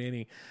so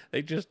many.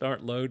 They just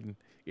aren't loading.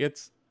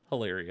 It's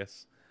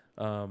hilarious.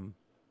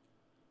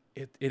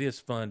 It is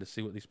fun to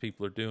see what these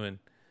people are doing,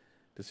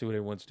 to see what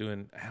everyone's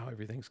doing, how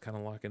everything's kind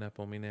of locking up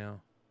on me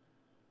now.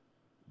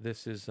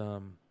 This is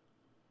okay.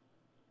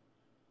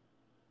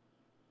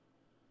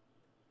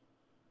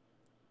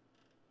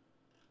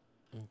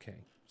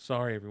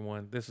 Sorry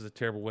everyone. This is a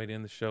terrible way to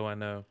end the show, I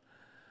know.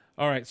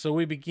 All right, so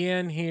we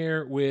begin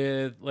here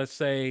with, let's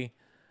say,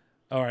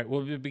 all right,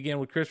 we'll begin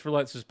with Christopher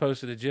Lutz has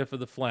posted a GIF of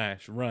the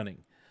Flash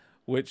running,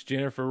 which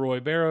Jennifer Roy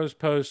Barrows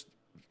posts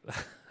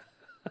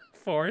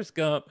Forrest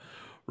Gump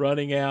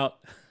running out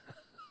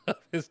of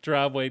his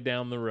driveway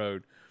down the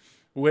road,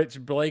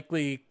 which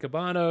Blakely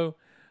Cabano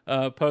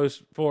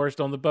posts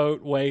Forrest on the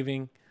boat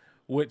waving,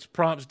 which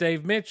prompts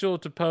Dave Mitchell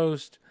to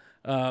post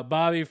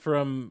Bobby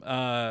from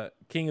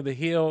King of the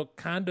Hill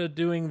kind of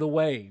doing the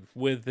wave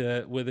with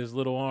his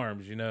little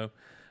arms,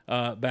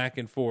 back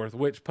and forth,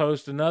 which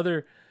prompts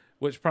another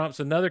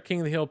King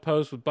of the Hill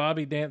post with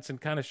Bobby dancing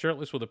kind of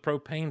shirtless with a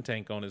propane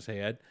tank on his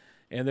head.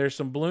 And there's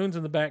some balloons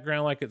in the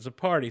background like it's a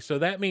party. So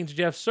that means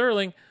Jeff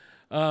Serling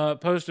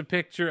posted a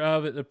picture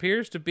of it.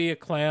 Appears to be a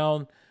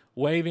clown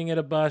waving at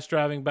a bus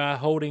driving by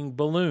holding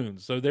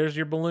balloons. So there's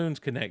your balloons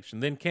connection.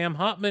 Then Cam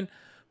Hopman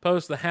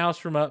posts the house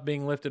from Up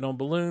being lifted on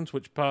balloons,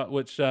 which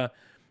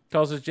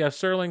causes Jeff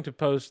Serling to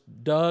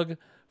post Doug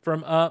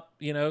from Up,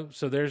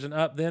 so there's an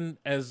Up. Then,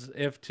 as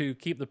if to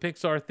keep the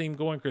Pixar theme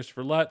going,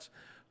 Christopher Lutz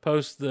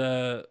posts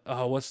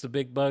what's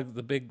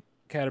the big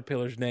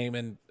caterpillar's name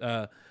in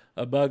A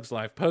Bug's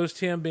Life. Post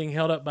him being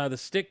held up by the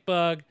stick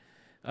bug,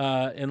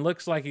 and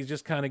looks like he's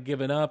just kind of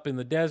given up in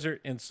the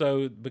desert. And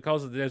so,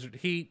 because of the desert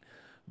heat,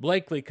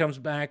 Blakely comes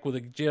back with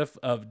a GIF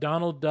of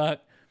Donald Duck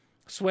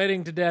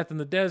sweating to death in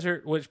the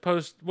desert, which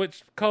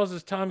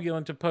causes Tom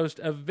Gillen to post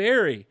a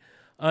very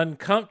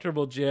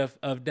uncomfortable GIF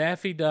of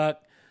Daffy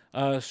Duck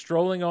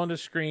strolling onto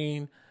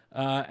screen,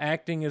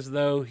 acting as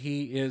though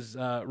he is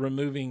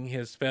removing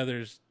his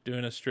feathers,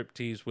 doing a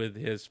striptease with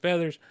his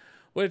feathers,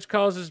 which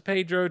causes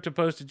Pedro to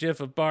post a GIF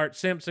of Bart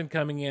Simpson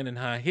coming in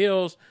high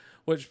heels,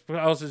 which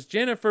causes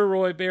Jennifer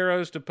Roy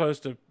Barrows to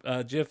post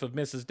a GIF of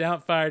Mrs.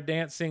 Doubtfire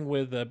dancing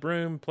with a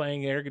broom,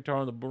 playing air guitar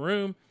on the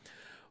broom,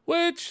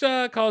 which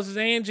causes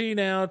Angie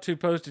now to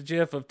post a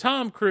GIF of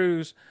Tom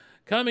Cruise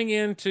sliding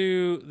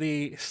into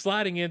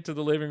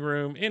the living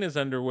room in his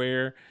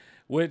underwear,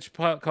 which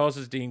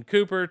causes Dean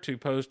Cooper to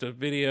post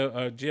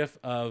a GIF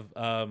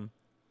of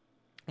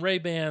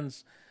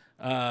Ray-Bans,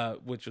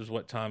 which is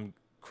what Tom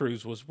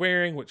Cruise was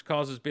wearing, which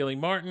causes Billy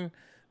Martin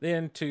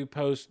then to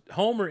post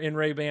Homer in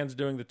Ray-Bans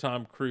doing the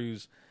Tom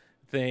Cruise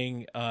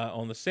thing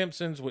on The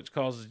Simpsons, which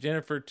causes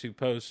Jennifer to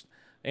post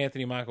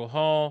Anthony Michael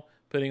Hall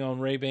putting on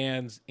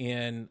Ray-Bans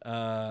in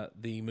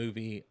the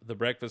movie The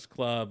Breakfast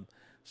Club.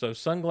 So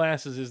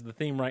sunglasses is the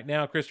theme right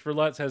now. Christopher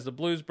Lutz has the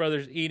Blues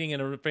Brothers eating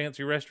in a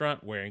fancy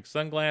restaurant wearing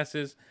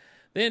sunglasses.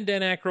 Then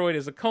Dan Aykroyd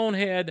is a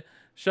conehead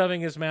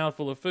shoving his mouth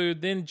full of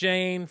food. Then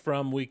Jane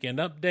from Weekend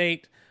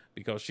Update,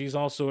 because she's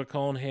also a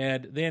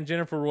conehead. Then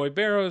Jennifer Roy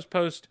Barrows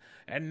posts,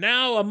 and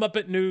now a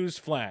Muppet News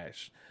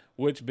Flash,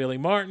 which Billy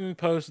Martin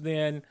posts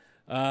then,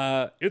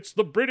 it's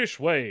the British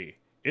way.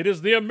 It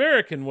is the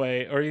American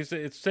way. Or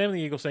it's Sam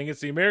the Eagle saying it's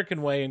the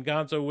American way, and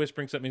Gonzo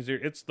whispering something in his ear,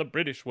 it's the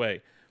British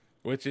way.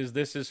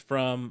 This is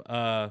from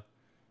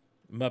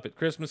Muppet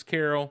Christmas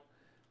Carol.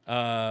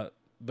 But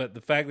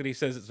the fact that he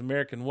says it's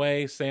American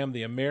way, Sam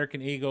the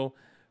American Eagle,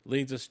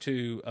 leads us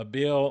to a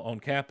bill on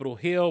Capitol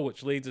Hill,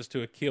 which leads us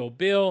to a Kill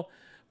Bill,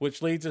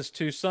 which leads us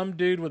to some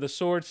dude with a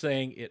sword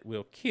saying it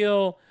will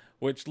kill,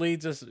 which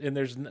leads us, and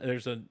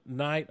there's a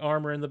knight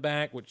armor in the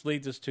back, which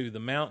leads us to the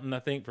mountain, I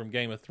think, from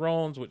Game of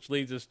Thrones, which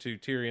leads us to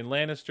Tyrion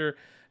Lannister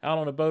out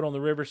on a boat on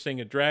the river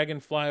seeing a dragon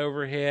fly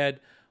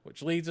overhead,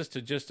 which leads us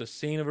to just a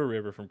scene of a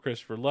river from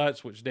Christopher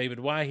Lutz, which David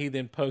Wyhe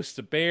then posts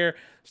a bear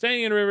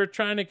standing in a river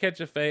trying to catch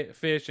a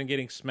fish and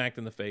getting smacked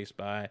in the face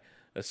by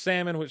a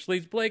salmon, which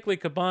leads Blakely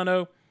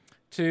Cabano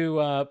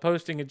to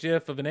posting a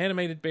GIF of an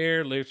animated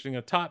bear lifting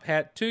a top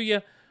hat to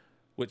you,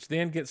 which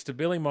then gets to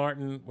Billy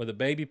Martin with a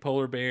baby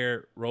polar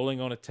bear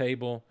rolling on a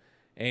table.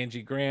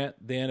 Angie Grant,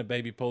 then a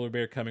baby polar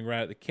bear coming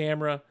right at the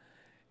camera.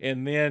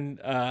 And then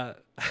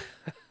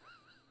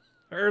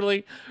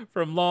Hurley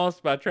from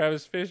Lost by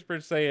Travis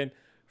Fishburne saying,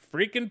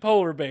 freaking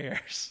polar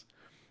bears,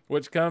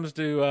 which comes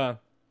to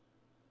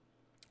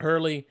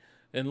Hurley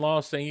and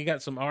Lost saying, you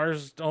got some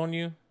arst on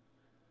you?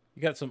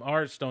 You got some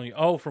arst on you.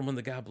 Oh, from when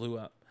the guy blew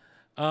up.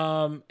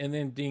 And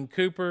then Dean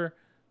Cooper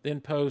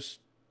then posts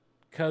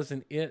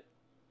Cousin It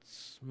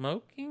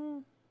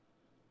smoking?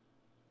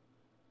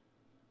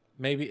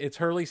 Maybe it's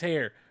Hurley's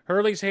hair.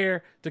 Hurley's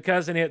hair to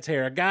Cousin It's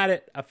hair. I got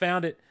it. I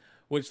found it.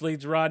 Which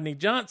leads Rodney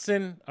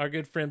Johnson, our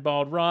good friend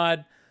Bald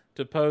Rod,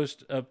 to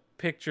post a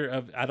picture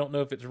of, I don't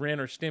know if it's Ren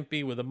or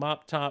Stimpy, with a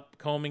mop top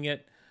combing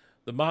it.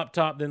 The mop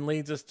top then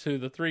leads us to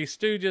the Three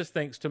Stooges,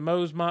 thanks to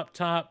Moe's mop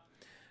top,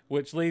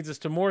 which leads us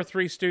to more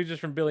Three Stooges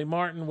from Billy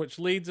Martin, which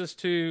leads us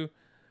to,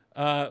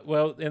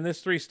 in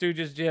this Three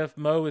Stooges GIF,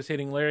 Moe is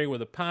hitting Larry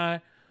with a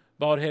pie.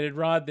 Bald-headed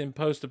Rod then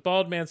posts a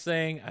bald man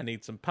saying, I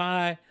need some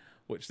pie,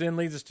 which then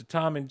leads us to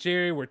Tom and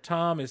Jerry, where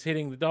Tom is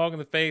hitting the dog in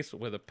the face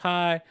with a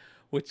pie,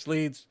 which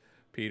leads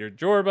Pedro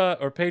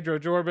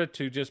Jorba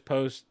to just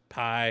post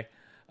pie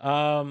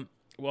on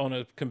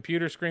a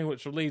computer screen,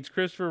 which leads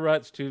Christopher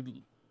Rutz to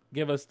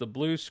give us the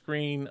blue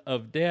screen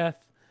of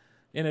death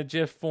in a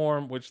GIF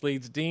form, which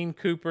leads Dean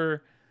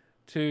Cooper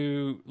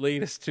to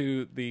lead us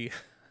to the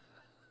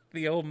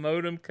old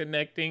modem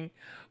connecting,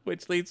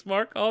 which leads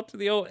Mark Hall to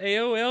the old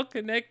AOL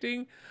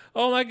connecting.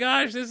 Oh my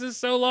gosh, this is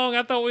so long.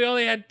 I thought we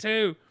only had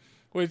 2.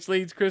 Which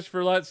leads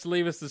Christopher Lutz to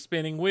leave us the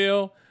spinning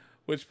wheel,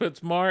 which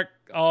puts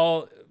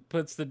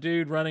puts the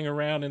dude running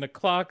around in a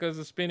clock as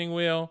a spinning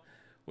wheel,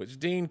 which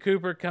Dean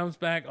Cooper comes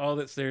back. All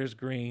that's there is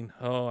green.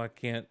 Oh, I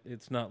can't.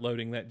 It's not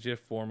loading that GIF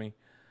for me.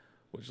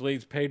 Which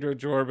leads Pedro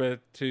Jorba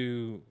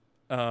to,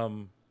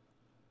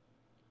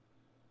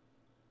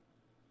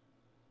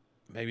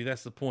 maybe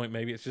that's the point.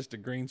 Maybe it's just a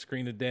green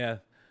screen of death,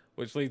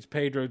 which leads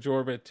Pedro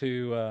Jorba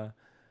to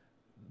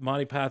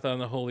Monty Python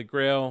and the Holy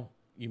Grail.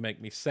 You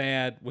make me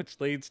sad, which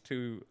leads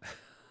to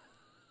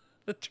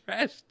the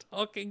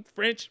trash-talking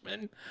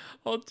Frenchman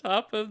on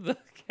top of the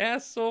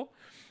castle,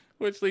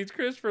 which leads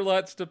Christopher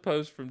Lutz to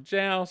post from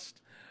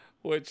Joust,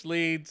 which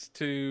leads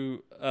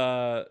to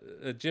a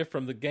GIF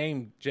from the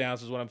game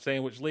Joust is what I'm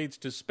saying, which leads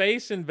to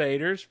Space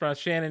Invaders from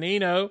Shannon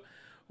Eno,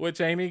 which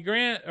Angie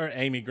Grant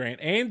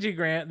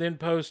then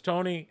posts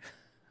Tony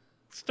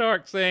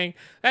Stark saying,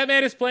 that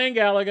man is playing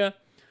Galaga,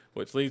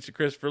 which leads to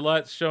Christopher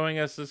Lutz showing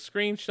us a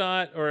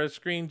screenshot or a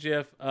screen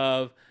GIF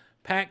of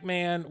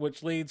Pac-Man,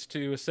 which leads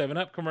to a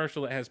 7-Up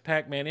commercial that has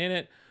Pac-Man in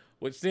it,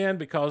 which then,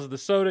 because of the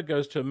soda,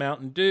 goes to a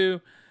Mountain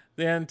Dew,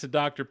 then to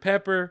Dr.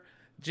 Pepper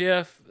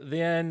GIF,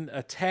 then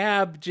a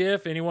Tab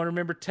GIF. Anyone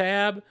remember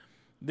Tab?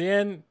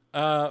 Then,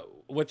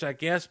 which I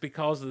guess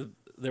because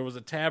there was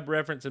a Tab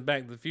reference in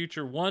Back to the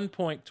Future,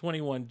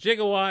 1.21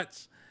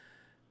 gigawatts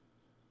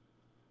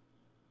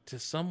to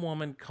some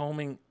woman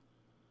combing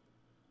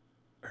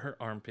her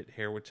armpit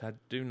hair, which I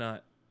do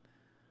not.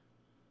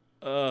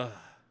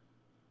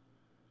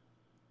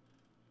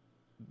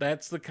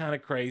 That's the kind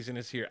of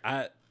craziness here.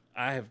 I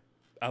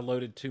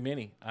loaded too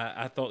many.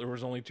 I thought there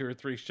was only 2 or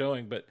 3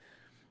 showing, but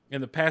in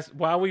the past,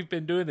 while we've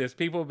been doing this,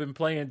 people have been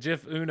playing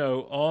GIF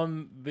Uno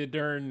on the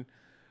darn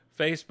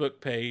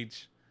Facebook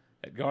page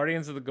at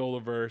Guardians of the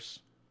Golaverse.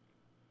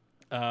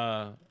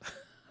 Oh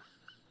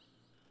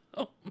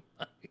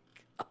my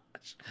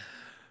gosh.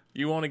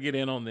 You want to get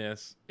in on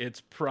this.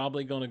 It's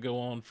probably going to go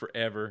on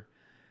forever.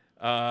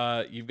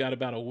 You've got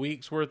about a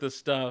week's worth of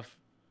stuff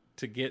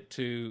to get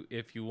to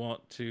if you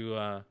want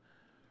to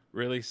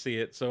really see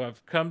it. So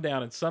I've come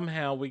down, and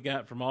somehow we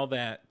got from all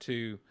that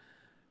to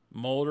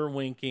Mulder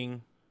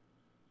winking,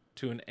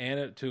 to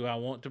I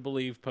Want to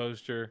Believe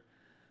poster,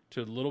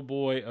 to the little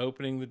boy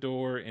opening the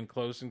door in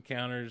Close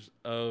Encounters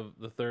of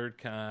the Third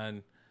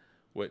Kind,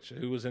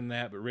 who was in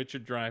that, but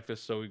Richard Dreyfuss.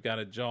 So we've got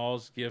a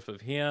Jaws gif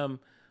of him,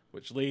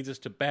 which leads us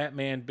to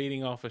Batman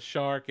beating off a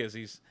shark as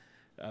he's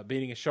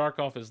beating a shark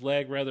off his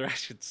leg, rather, I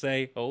should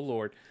say. Oh,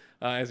 Lord.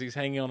 As he's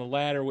hanging on a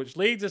ladder, which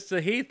leads us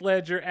to Heath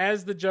Ledger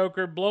as the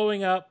Joker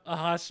blowing up a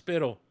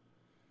hospital.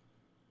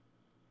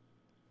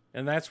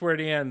 And that's where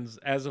it ends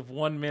as of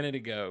 1 minute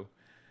ago.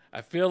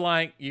 I feel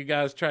like you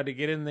guys tried to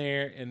get in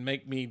there and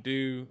make me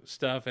do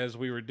stuff as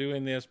we were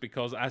doing this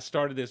because I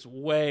started this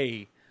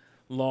way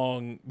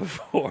long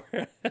before.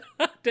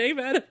 Dave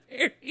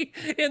Adamberry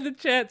in the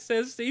chat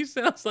says, Steve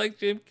sounds like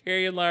Jim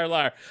Carrey and Liar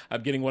Liar.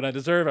 I'm getting what I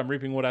deserve. I'm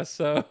reaping what I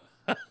sow.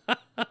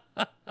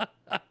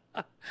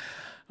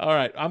 All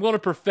right. I'm going to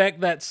perfect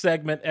that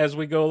segment as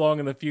we go along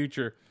in the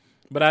future.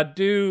 But I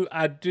do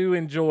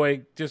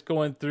enjoy just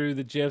going through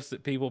the GIFs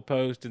that people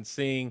post and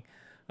seeing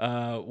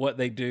what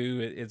they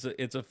do.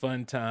 It's a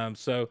fun time.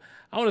 So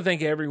I want to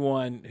thank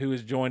everyone who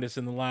has joined us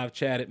in the live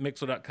chat at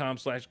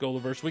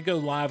Mixler.com/Golaverse. We go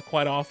live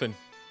quite often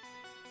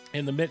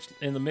in the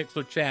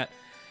Mixler chat,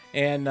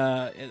 and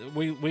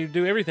we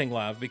do everything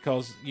live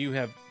because you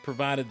have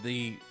provided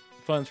the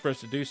funds for us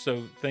to do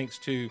so. Thanks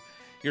to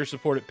your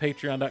support at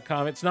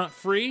Patreon.com. It's not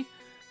free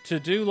to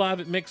do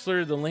live at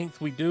Mixler the length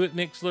we do at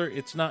Mixler.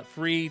 It's not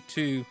free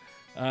to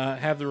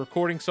have the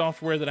recording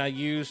software that I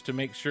use to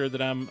make sure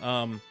that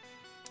I'm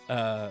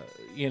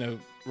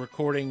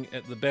recording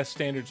at the best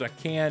standards I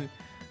can.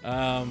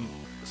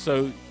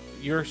 So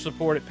your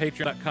support at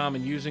Patreon.com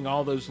and using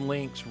all those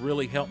links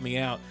really helped me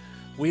out.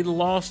 We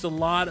lost a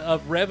lot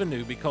of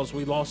revenue because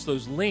we lost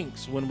those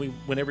links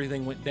when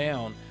everything went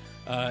down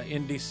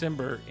in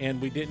December, and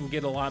we didn't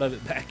get a lot of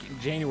it back in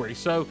January.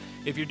 So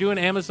if you're doing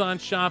Amazon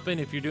shopping,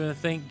 if you're doing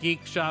Think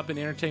Geek shopping,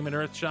 Entertainment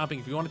Earth shopping,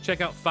 if you want to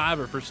check out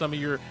Fiverr for some of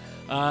your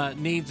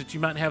needs that you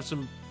might have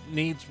some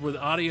needs with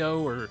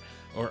audio or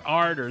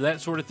art or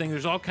that sort of thing.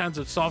 There's all kinds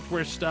of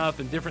software stuff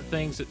and different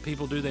things that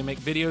people do. They make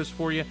videos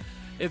for you.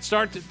 It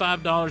starts at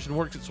 $5 and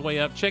works its way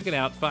up. Check it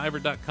out.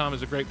 Fiverr.com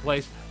is a great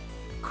place.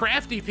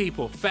 Crafty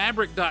people,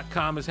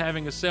 Fabric.com is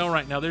having a sale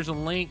right now. There's a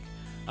link,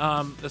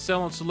 a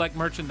sale on select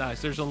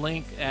merchandise. There's a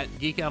link at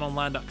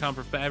geekoutonline.com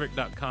for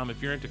Fabric.com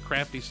if you're into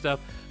crafty stuff.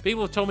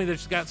 People have told me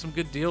they've got some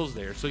good deals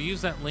there, so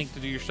use that link to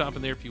do your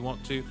shopping there if you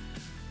want to.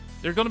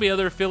 There are going to be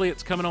other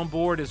affiliates coming on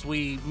board as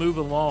we move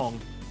along,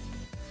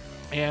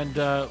 and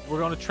we're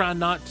going to try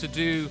not to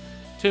do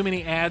too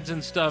many ads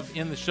and stuff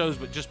in the shows,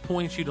 but just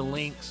point you to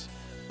links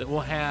that we'll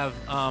have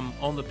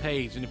on the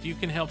page. And if you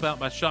can help out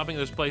by shopping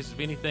those places, if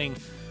anything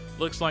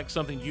looks like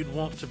something you'd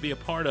want to be a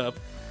part of,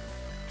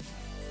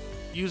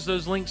 use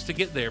those links to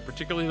get there,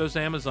 particularly those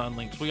Amazon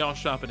links. We all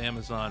shop at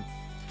Amazon.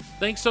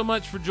 Thanks so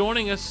much for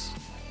joining us.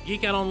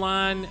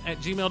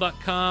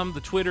 geekoutonline@gmail.com.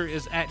 The Twitter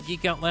is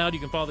 @geekoutloud. You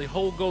can follow the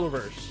whole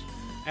Golaverse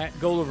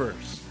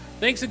 @Golaverse.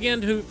 Thanks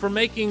again for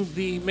making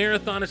the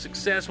marathon a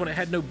success when it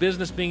had no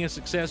business being a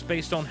success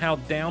based on how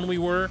down we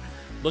were.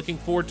 Looking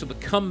forward to the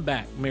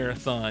comeback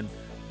marathon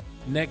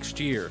next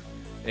year,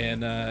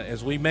 and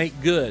as we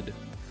make good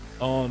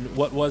on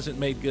what wasn't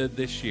made good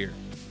this year.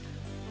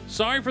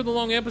 Sorry for the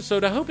long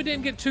episode. I hope it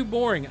didn't get too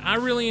boring. I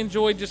really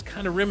enjoyed just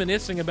kind of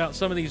reminiscing about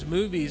some of these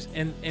movies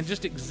and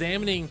just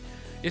examining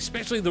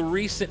especially the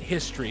recent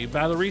history.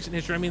 By the recent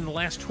history, I mean the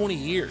last 20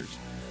 years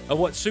of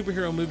what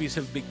superhero movies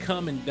have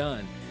become and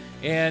done.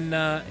 And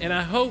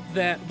I hope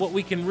that what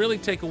we can really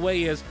take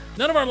away is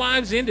none of our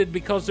lives ended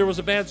because there was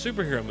a bad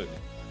superhero movie.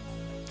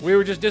 We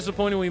were just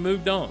disappointed we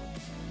moved on.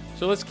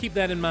 So let's keep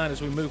that in mind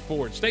as we move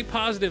forward. Stay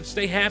positive,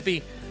 stay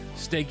happy,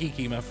 stay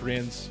geeky, my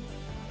friends.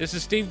 This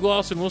is Steve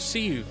Gloss, and we'll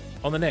see you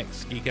on the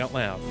next Geek Out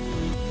Loud.